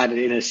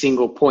a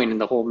single point in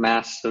the whole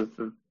mass of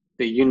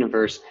the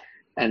universe,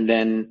 and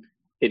then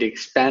it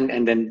expanded,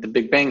 and then the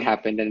Big Bang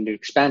happened and it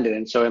expanded.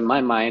 And so in my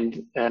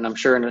mind, and I'm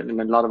sure in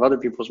a lot of other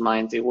people's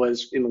minds, it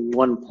was in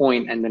one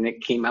point and then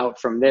it came out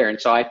from there.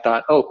 And so I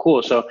thought, oh,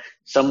 cool. So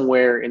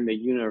somewhere in the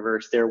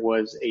universe, there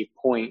was a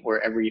point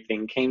where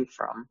everything came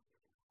from.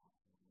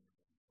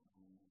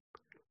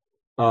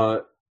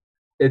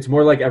 It's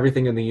more like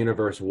everything in the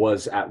universe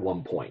was at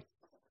one point.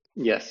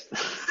 Yes.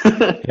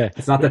 Yeah.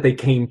 It's not that they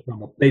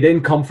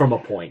didn't come from a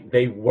point.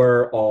 They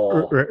were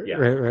all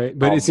right.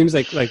 But it seems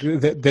like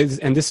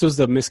and this was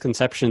the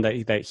misconception that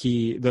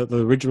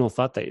the original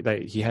thought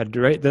that he had,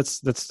 right?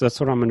 That's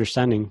what I'm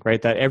understanding,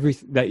 right?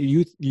 That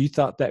you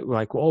thought that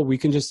like, well, we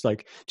can just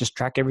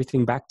track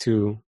everything back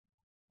to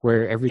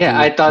where everything. Yeah,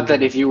 I thought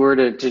that if you were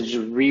to just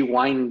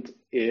rewind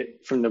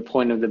it from the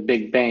point of the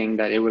Big Bang,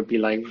 that it would be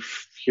like,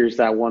 here's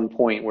that one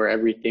point where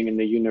everything in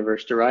the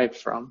universe derived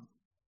from.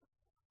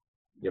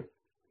 Yep.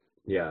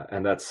 Yeah,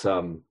 and that's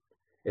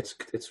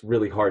it's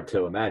really hard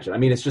to imagine. I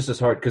mean, it's just as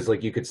hard because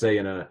like you could say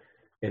in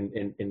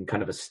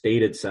kind of a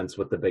stated sense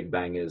what the Big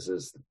Bang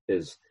is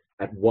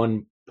at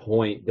one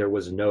point there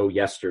was no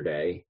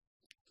yesterday,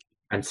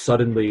 and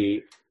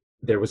suddenly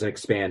there was an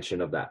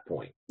expansion of that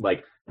point.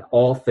 Like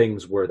all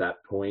things were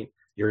that point.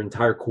 Your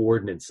entire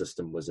coordinate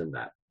system was in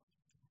that.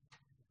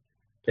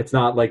 It's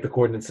not like the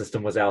coordinate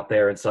system was out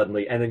there and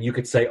suddenly, and then you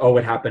could say, oh,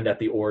 it happened at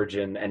the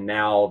origin and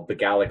now the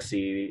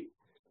galaxy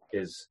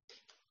is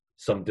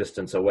some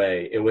distance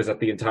away. It was that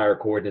the entire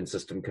coordinate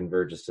system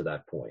converges to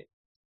that point.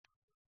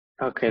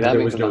 Okay, that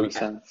makes a lot of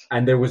sense.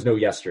 And there was no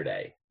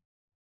yesterday.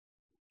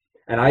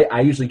 And I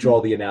usually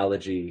draw the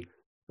analogy,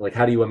 like,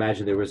 how do you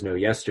imagine there was no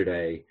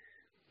yesterday?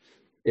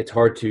 It's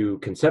hard to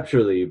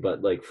conceptually,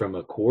 but like from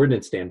a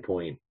coordinate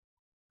standpoint,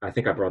 I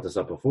think I brought this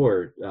up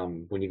before,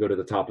 when you go to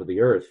the top of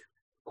the Earth,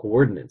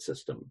 coordinate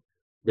system,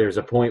 there's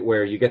a point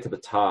where you get to the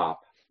top,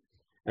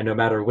 and no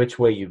matter which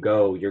way you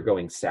go, you're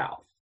going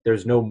south.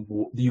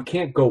 You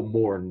can't go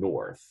more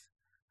north.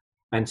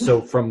 And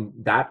so from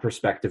that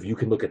perspective, you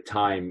can look at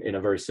time in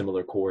a very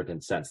similar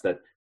coordinate sense, that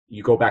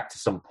you go back to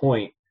some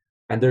point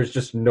and there's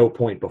just no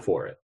point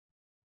before it.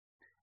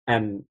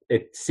 And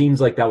it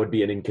seems like that would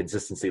be an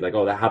inconsistency, like,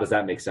 how does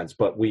that make sense?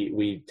 But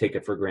we take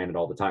it for granted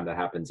all the time. That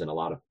happens in a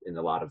lot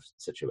of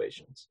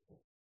situations.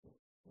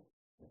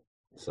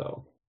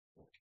 So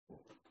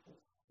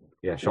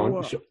yeah,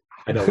 Sean,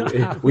 I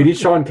know we need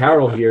Sean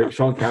Carroll here.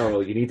 Sean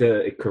Carroll, you need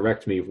to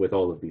correct me with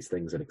all of these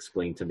things and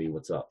explain to me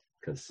what's up,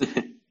 because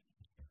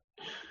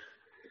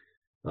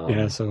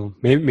yeah. So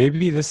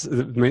maybe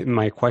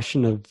my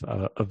question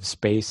of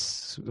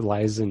space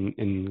lies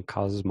in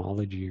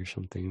cosmology or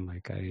something.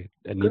 Like I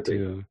need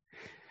to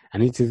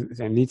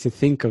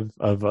think of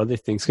other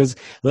things, because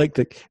like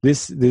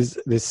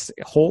this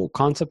whole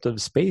concept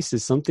of space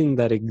is something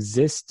that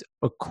exists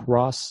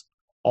across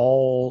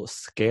all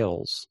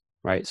scales.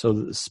 Right,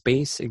 so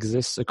space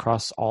exists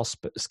across all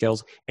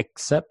scales,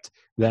 except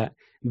that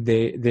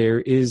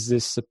there is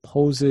this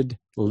supposed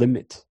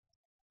limit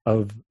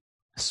of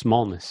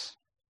smallness.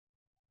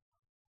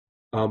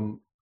 The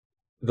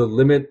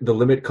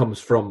limit comes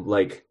from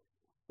like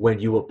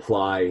when you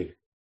apply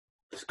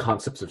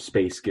concepts of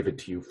space given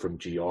to you from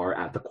GR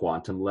at the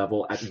quantum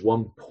level. At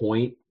one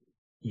point,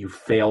 you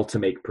fail to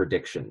make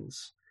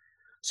predictions.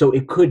 So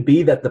it could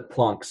be that the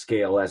Planck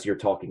scale, as you're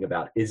talking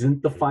about,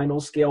 isn't the final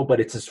scale,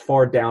 but it's as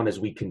far down as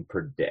we can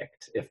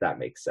predict, if that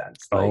makes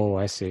sense. Like, oh,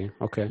 I see.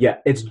 Okay. Yeah,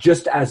 it's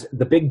just as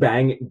the Big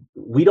Bang,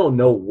 we don't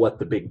know what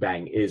the Big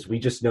Bang is. We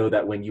just know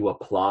that when you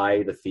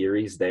apply the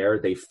theories there,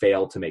 they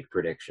fail to make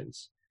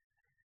predictions.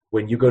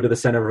 When you go to the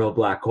center of a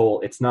black hole,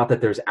 it's not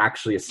that there's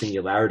actually a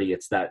singularity,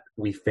 it's that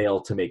we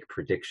fail to make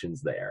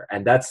predictions there.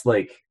 And that's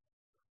like,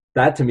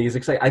 that to me is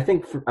exciting. I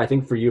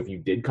think for you, if you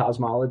did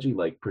cosmology,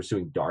 like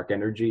pursuing dark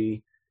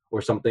energy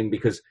or something,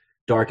 because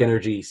dark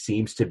energy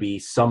seems to be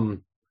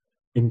some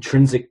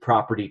intrinsic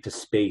property to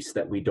space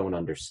that we don't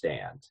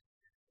understand.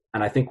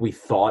 And I think we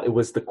thought it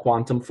was the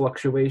quantum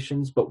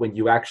fluctuations, but when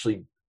you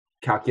actually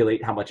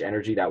calculate how much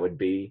energy that would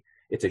be,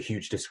 it's a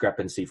huge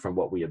discrepancy from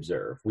what we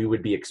observe. We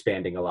would be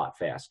expanding a lot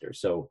faster.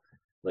 So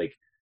like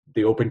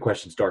the open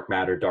questions, dark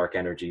matter, dark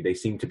energy, they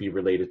seem to be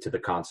related to the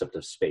concept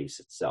of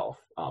space itself.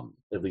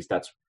 At least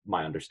that's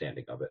my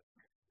understanding of it.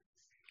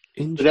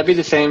 Would that be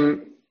the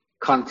same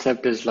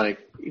concept as like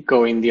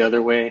going the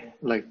other way,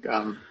 like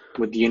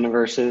with the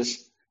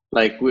universes?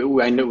 Like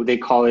I know they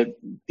call it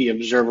the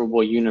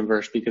observable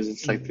universe because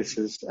it's like, this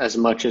is as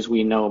much as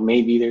we know.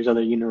 Maybe there's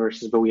other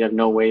universes, but we have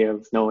no way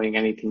of knowing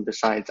anything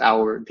besides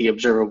the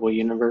observable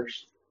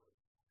universe.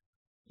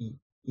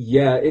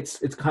 Yeah, it's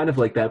kind of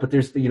like that, but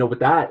there's, with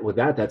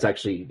that that's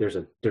actually, there's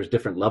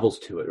different levels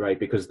to it, right?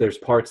 Because there's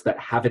parts that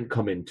haven't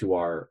come into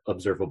our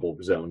observable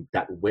zone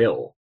that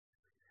will.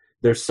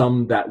 There's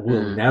some that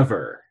will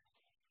never.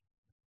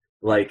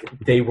 Like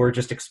they were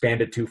just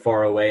expanded too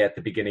far away at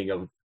the beginning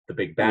of the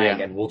Big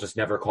Bang, and we'll just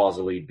never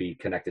causally be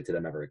connected to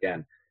them ever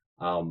again.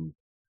 But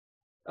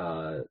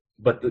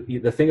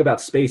the thing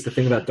about space, the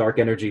thing about dark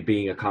energy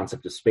being a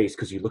concept of space,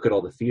 because you look at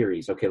all the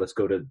theories. Okay, let's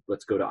go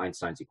to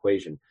Einstein's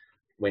equation.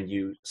 When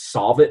you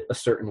solve it a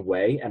certain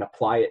way and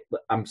apply it,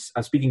 I'm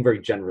speaking very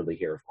generally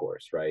here, of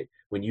course, right?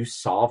 When you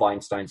solve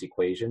Einstein's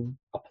equation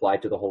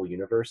applied to the whole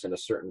universe in a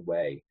certain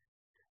way,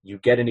 you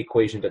get an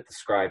equation that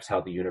describes how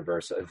the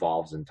universe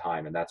evolves in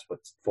time, and that's what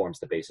forms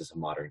the basis of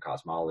modern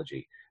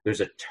cosmology.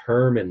 There's a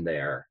term in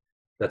there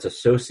that's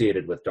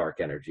associated with dark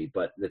energy,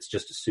 but it's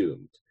just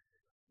assumed.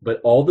 but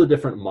all the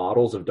different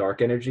models of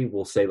dark energy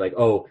will say like,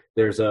 oh,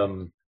 there's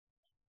a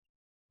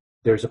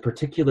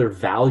particular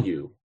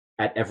value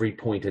at every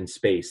point in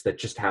space that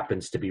just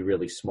happens to be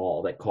really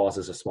small, that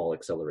causes a small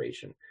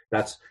acceleration.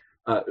 That's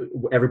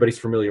everybody's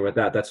familiar with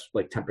that. That's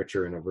like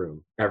temperature in a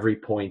room. Every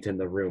point in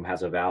the room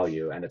has a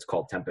value, and it's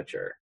called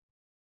temperature.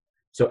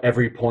 So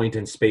every point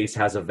in space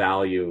has a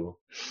value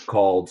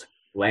called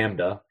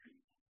lambda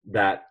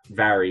that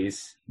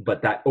varies,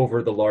 but that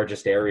over the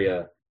largest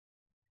area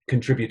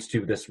contributes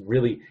to this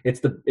really, it's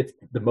the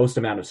most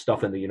amount of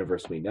stuff in the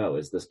universe we know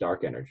is this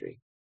dark energy.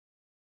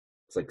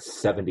 It's like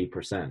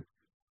 70%.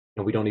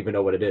 And we don't even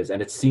know what it is.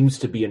 And it seems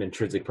to be an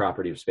intrinsic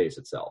property of space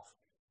itself.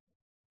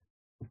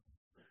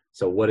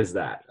 So what is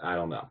that? I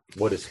don't know.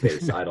 What is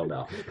space? I don't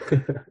know.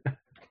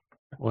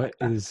 What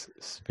is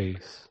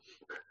space?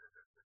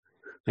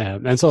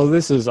 And so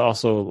this is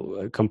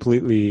also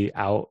completely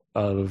out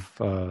of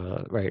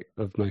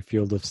of my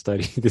field of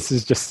study. This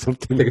is just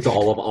something. I think it's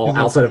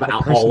outside of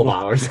all of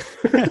ours.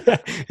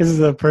 This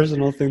is a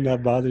personal thing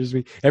that bothers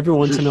me. Every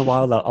once in a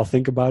while, I'll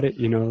think about it.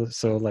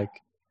 So like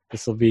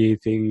this will be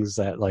things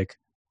that like,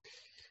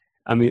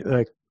 I mean,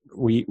 like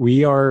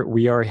we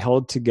are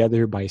held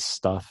together by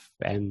stuff,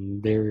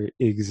 and there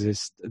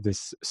exists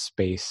this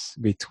space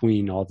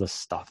between all the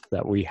stuff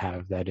that we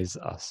have that is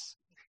us.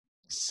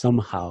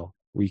 Somehow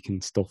we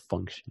can still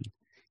function,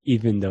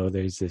 even though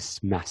there's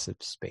this massive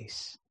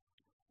space.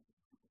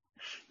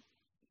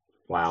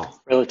 Wow.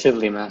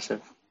 Relatively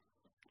massive.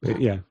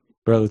 Yeah,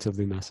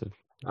 relatively massive.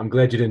 I'm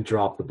glad you didn't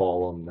drop the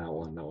ball on that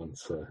one. That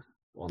one's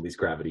on these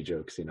gravity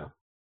jokes,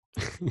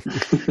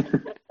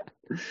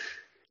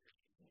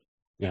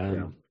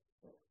 Yeah.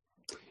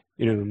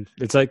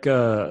 It's like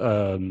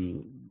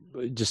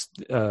just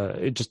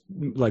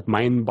like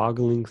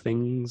mind-boggling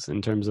things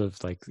in terms of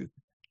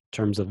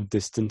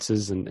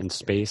distances and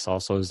space.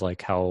 Also is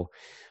like how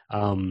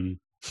I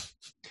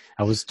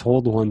was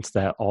told once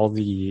that all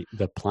the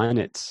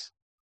planets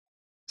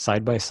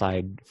side by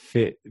side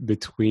fit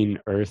between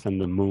Earth and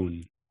the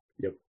moon.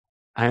 Yep.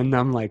 And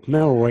I'm like,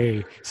 no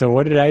way. So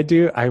what did I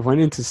do? I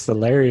went into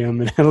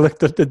Stellarium and I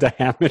looked up the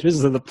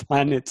diameters of the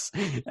planets,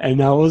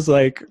 and I was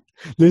like,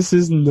 this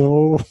is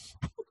not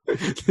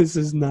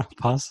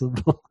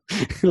possible.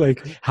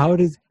 Like, how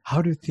do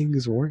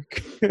things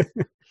work?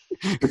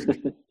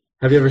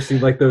 Have you ever seen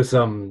like those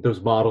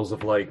models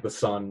of like the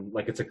sun?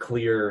 Like it's a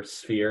clear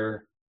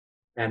sphere,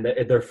 and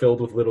they're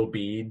filled with little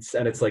beads,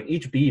 and it's like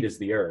each bead is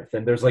the Earth,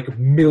 and there's like a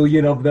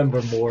million of them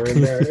or more in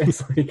there.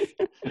 It's like,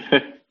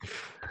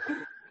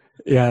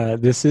 yeah,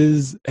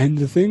 and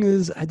the thing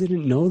is, I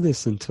didn't know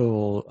this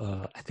until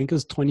I think it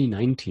was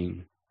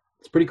 2019.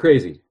 It's pretty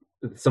crazy.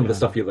 Some of the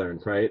stuff you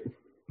learned, right?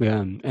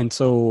 Yeah, and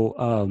so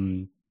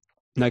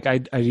like I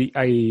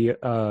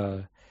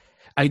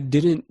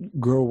didn't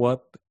grow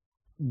up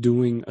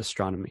doing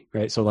astronomy,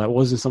 right? So that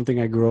wasn't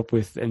something I grew up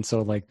with, and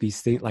so like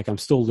these things, like I'm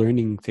still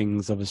learning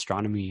things of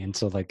astronomy, and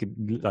so like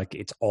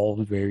it's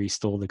all very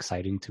still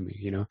exciting to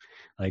me,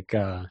 like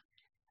I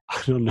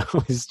don't know,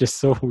 it's just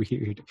so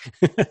weird.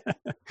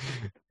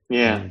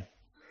 Yeah,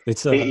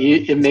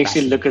 it makes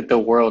you look at the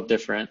world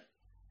different.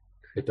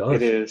 It does.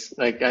 It is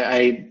like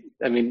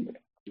I mean,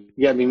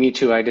 me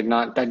too. I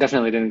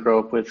definitely didn't grow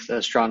up with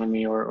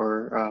astronomy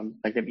or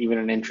like even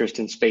an interest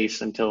in space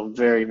until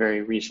very,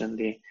 very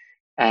recently.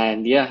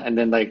 And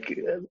then like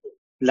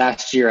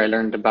last year I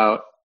learned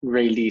about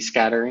Rayleigh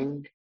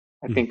scattering.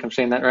 I think I'm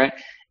saying that right.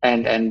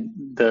 And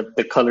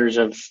the colors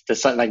of the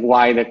sun, like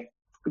why the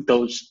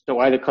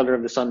color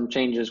of the sun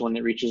changes when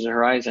it reaches the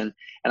horizon.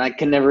 And I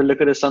can never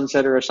look at a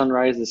sunset or a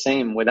sunrise the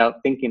same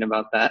without thinking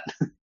about that.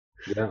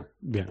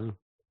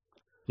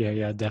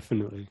 Yeah,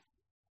 definitely.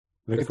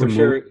 Look if at the moon.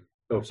 sharing...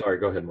 Oh, sorry.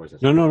 Go ahead,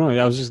 Moises. No.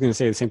 I was just going to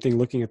say the same thing.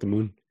 Looking at the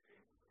moon.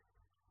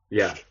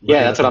 Yeah.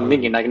 Yeah, that's what I'm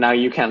thinking. Like now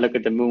you can't look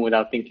at the moon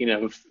without thinking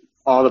of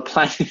all the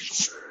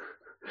planets.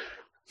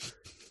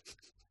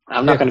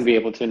 I'm not going to be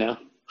able to now.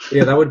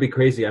 Yeah, that would be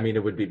crazy. I mean,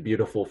 it would be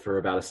beautiful for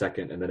about a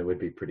second, and then it would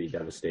be pretty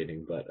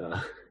devastating. But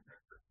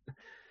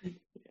it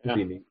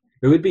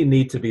would be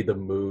neat to be the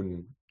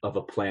moon of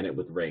a planet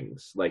with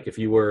rings. Like if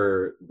you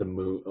were the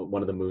moon,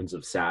 one of the moons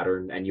of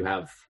Saturn, and you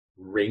have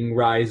ring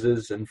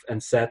rises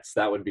and sets,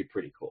 that would be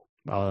pretty cool.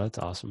 Oh, that's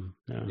awesome.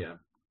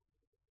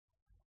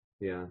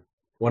 Yeah.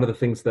 One of the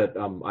things that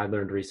I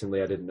learned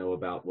recently I didn't know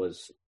about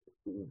was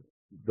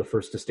the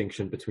first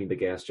distinction between the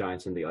gas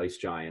giants and the ice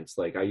giants.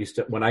 Like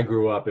when I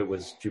grew up, it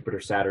was Jupiter,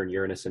 Saturn,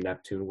 Uranus, and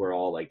Neptune were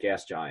all like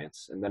gas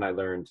giants. And then I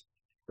learned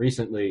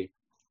recently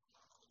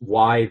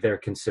why they're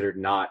considered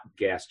not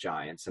gas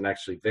giants. And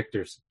actually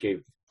Victor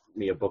gave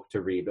me a book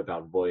to read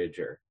about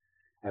Voyager.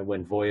 And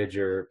when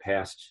Voyager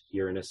passed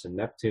Uranus and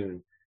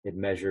Neptune, it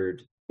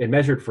measured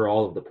for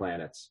all of the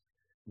planets.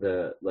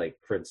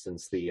 For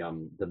instance, the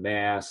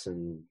mass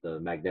and the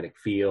magnetic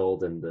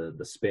field and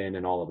the spin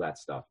and all of that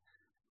stuff.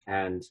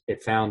 And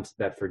it found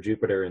that for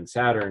Jupiter and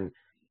Saturn,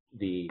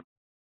 you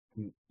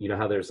know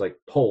how there's like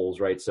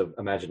poles, right? So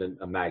imagine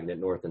a magnet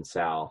north and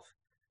south.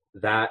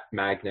 That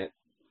magnet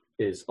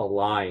is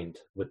aligned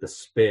with the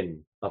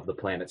spin of the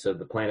planet. So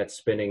the planet's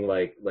spinning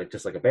like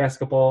just like a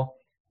basketball,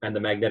 and the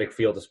magnetic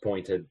field is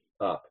pointed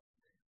up.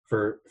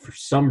 For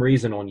some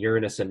reason on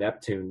Uranus and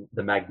Neptune,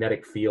 the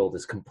magnetic field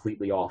is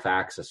completely off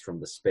axis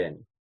from the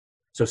spin.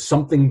 So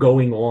something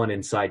going on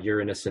inside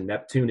Uranus and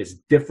Neptune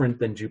is different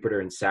than Jupiter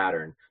and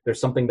Saturn. There's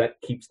something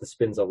that keeps the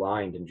spins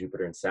aligned in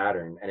Jupiter and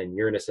Saturn. And in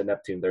Uranus and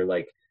Neptune, they're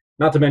like,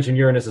 not to mention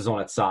Uranus is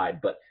on its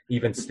side, but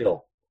even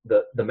still,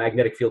 the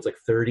magnetic field's like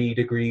 30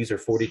 degrees or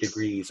 40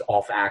 degrees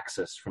off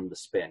axis from the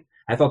spin.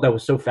 I thought that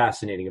was so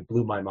fascinating. It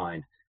blew my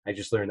mind. I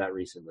just learned that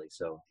recently.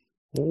 So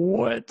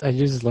what? I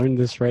just learned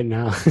this right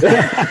now.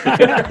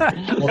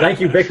 Well,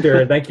 thank you, Victor.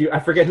 And thank you. I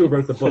forget who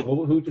wrote the book.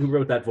 Who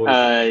wrote that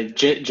voice?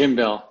 Jim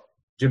Bell.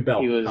 Jim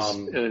Bell. He was,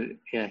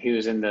 he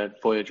was in the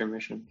Voyager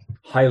mission.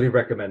 Highly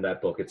recommend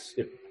that book.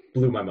 It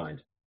blew my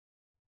mind.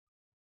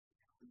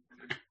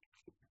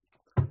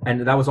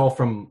 And that was all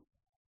from,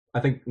 I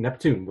think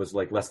Neptune was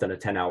like less than a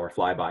 10-hour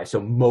flyby. So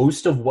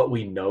most of what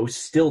we know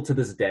still to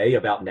this day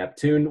about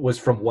Neptune was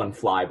from one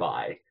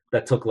flyby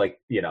that took like,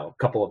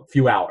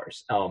 few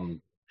hours.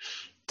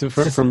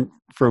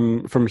 From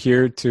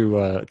here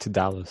to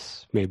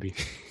Dallas, maybe.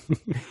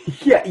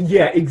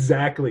 yeah,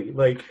 exactly.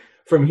 Like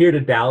from here to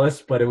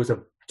Dallas, but it was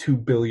 2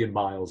 billion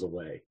miles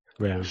away.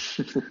 Yeah.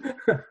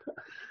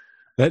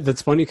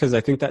 That's funny because I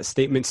think that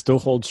statement still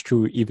holds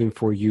true even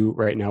for you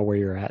right now where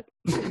you're at.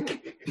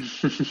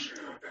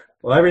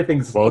 Well,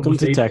 everything's welcome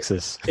to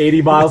Texas.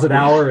 80 miles an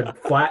hour and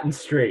flat and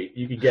straight.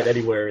 You can get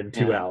anywhere in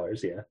 2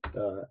 hours. Yeah.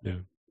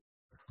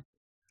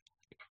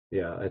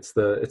 Yeah, it's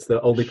the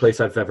only place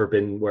I've ever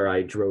been where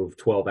I drove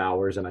 12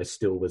 hours and I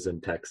still was in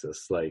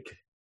Texas, like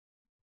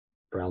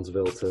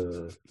Brownsville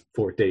to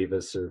Fort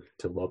Davis or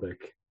to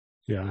Lubbock.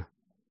 Yeah.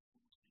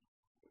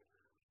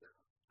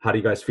 How do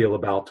you guys feel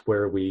about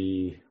where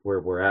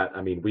we're at?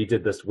 I mean, we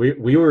did this. We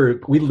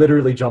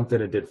literally jumped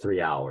in and did 3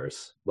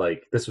 hours.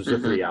 Like this was a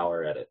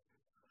 3-hour edit.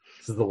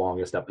 This is the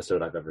longest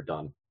episode I've ever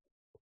done.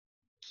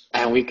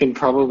 And we can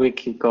probably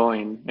keep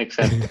going,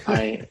 except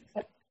I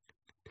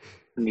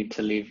need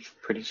to leave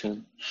pretty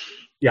soon.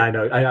 Yeah, I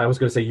know. I was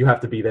going to say you have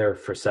to be there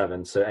for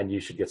 7, and you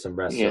should get some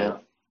rest. Yeah.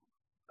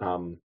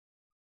 So,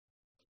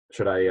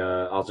 should I?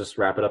 I'll just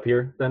wrap it up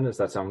here then. Does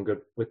that sound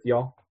good with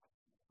y'all?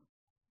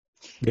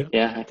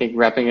 Yeah, I think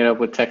wrapping it up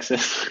with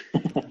Texas.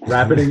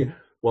 wrapping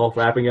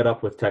it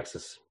up with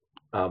Texas.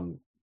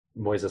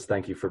 Moises,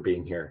 thank you for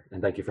being here,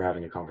 and thank you for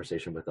having a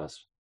conversation with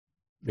us.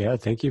 Yeah,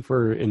 thank you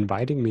for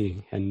inviting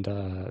me and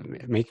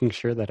making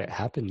sure that it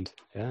happened.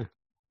 Yeah.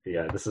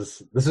 Yeah, this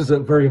is a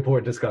very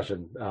important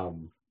discussion,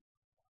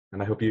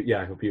 and I hope you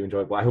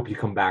enjoy it. Well, I hope you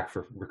come back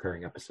for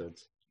recurring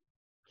episodes.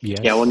 Yes.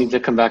 Yeah, we'll need to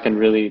come back and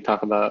really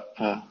talk about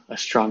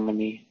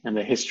astronomy and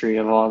the history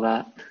of all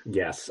that.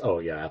 Yes. Oh,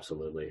 yeah,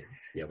 absolutely.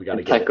 Yeah, we got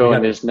to get Tycho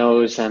and his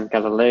nose and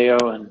Galileo,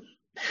 and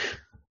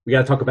we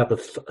got to talk about the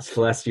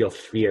celestial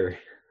sphere.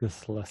 The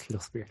celestial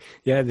sphere.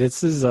 Yeah,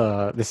 this is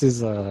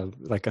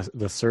like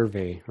the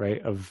survey,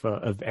 right,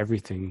 of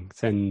everything,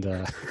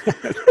 and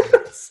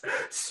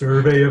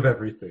survey of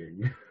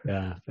everything.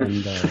 Yeah,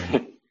 and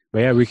but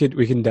yeah, we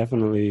can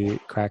definitely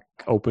crack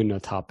open a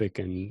topic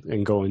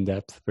and go in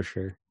depth for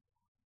sure.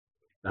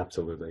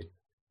 Absolutely.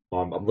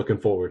 Well, I'm looking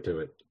forward to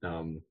it.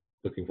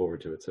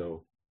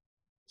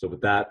 So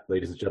with that,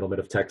 ladies and gentlemen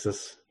of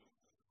Texas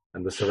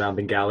and the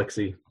surrounding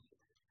galaxy,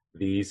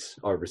 these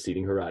are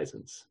Receding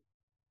Horizons.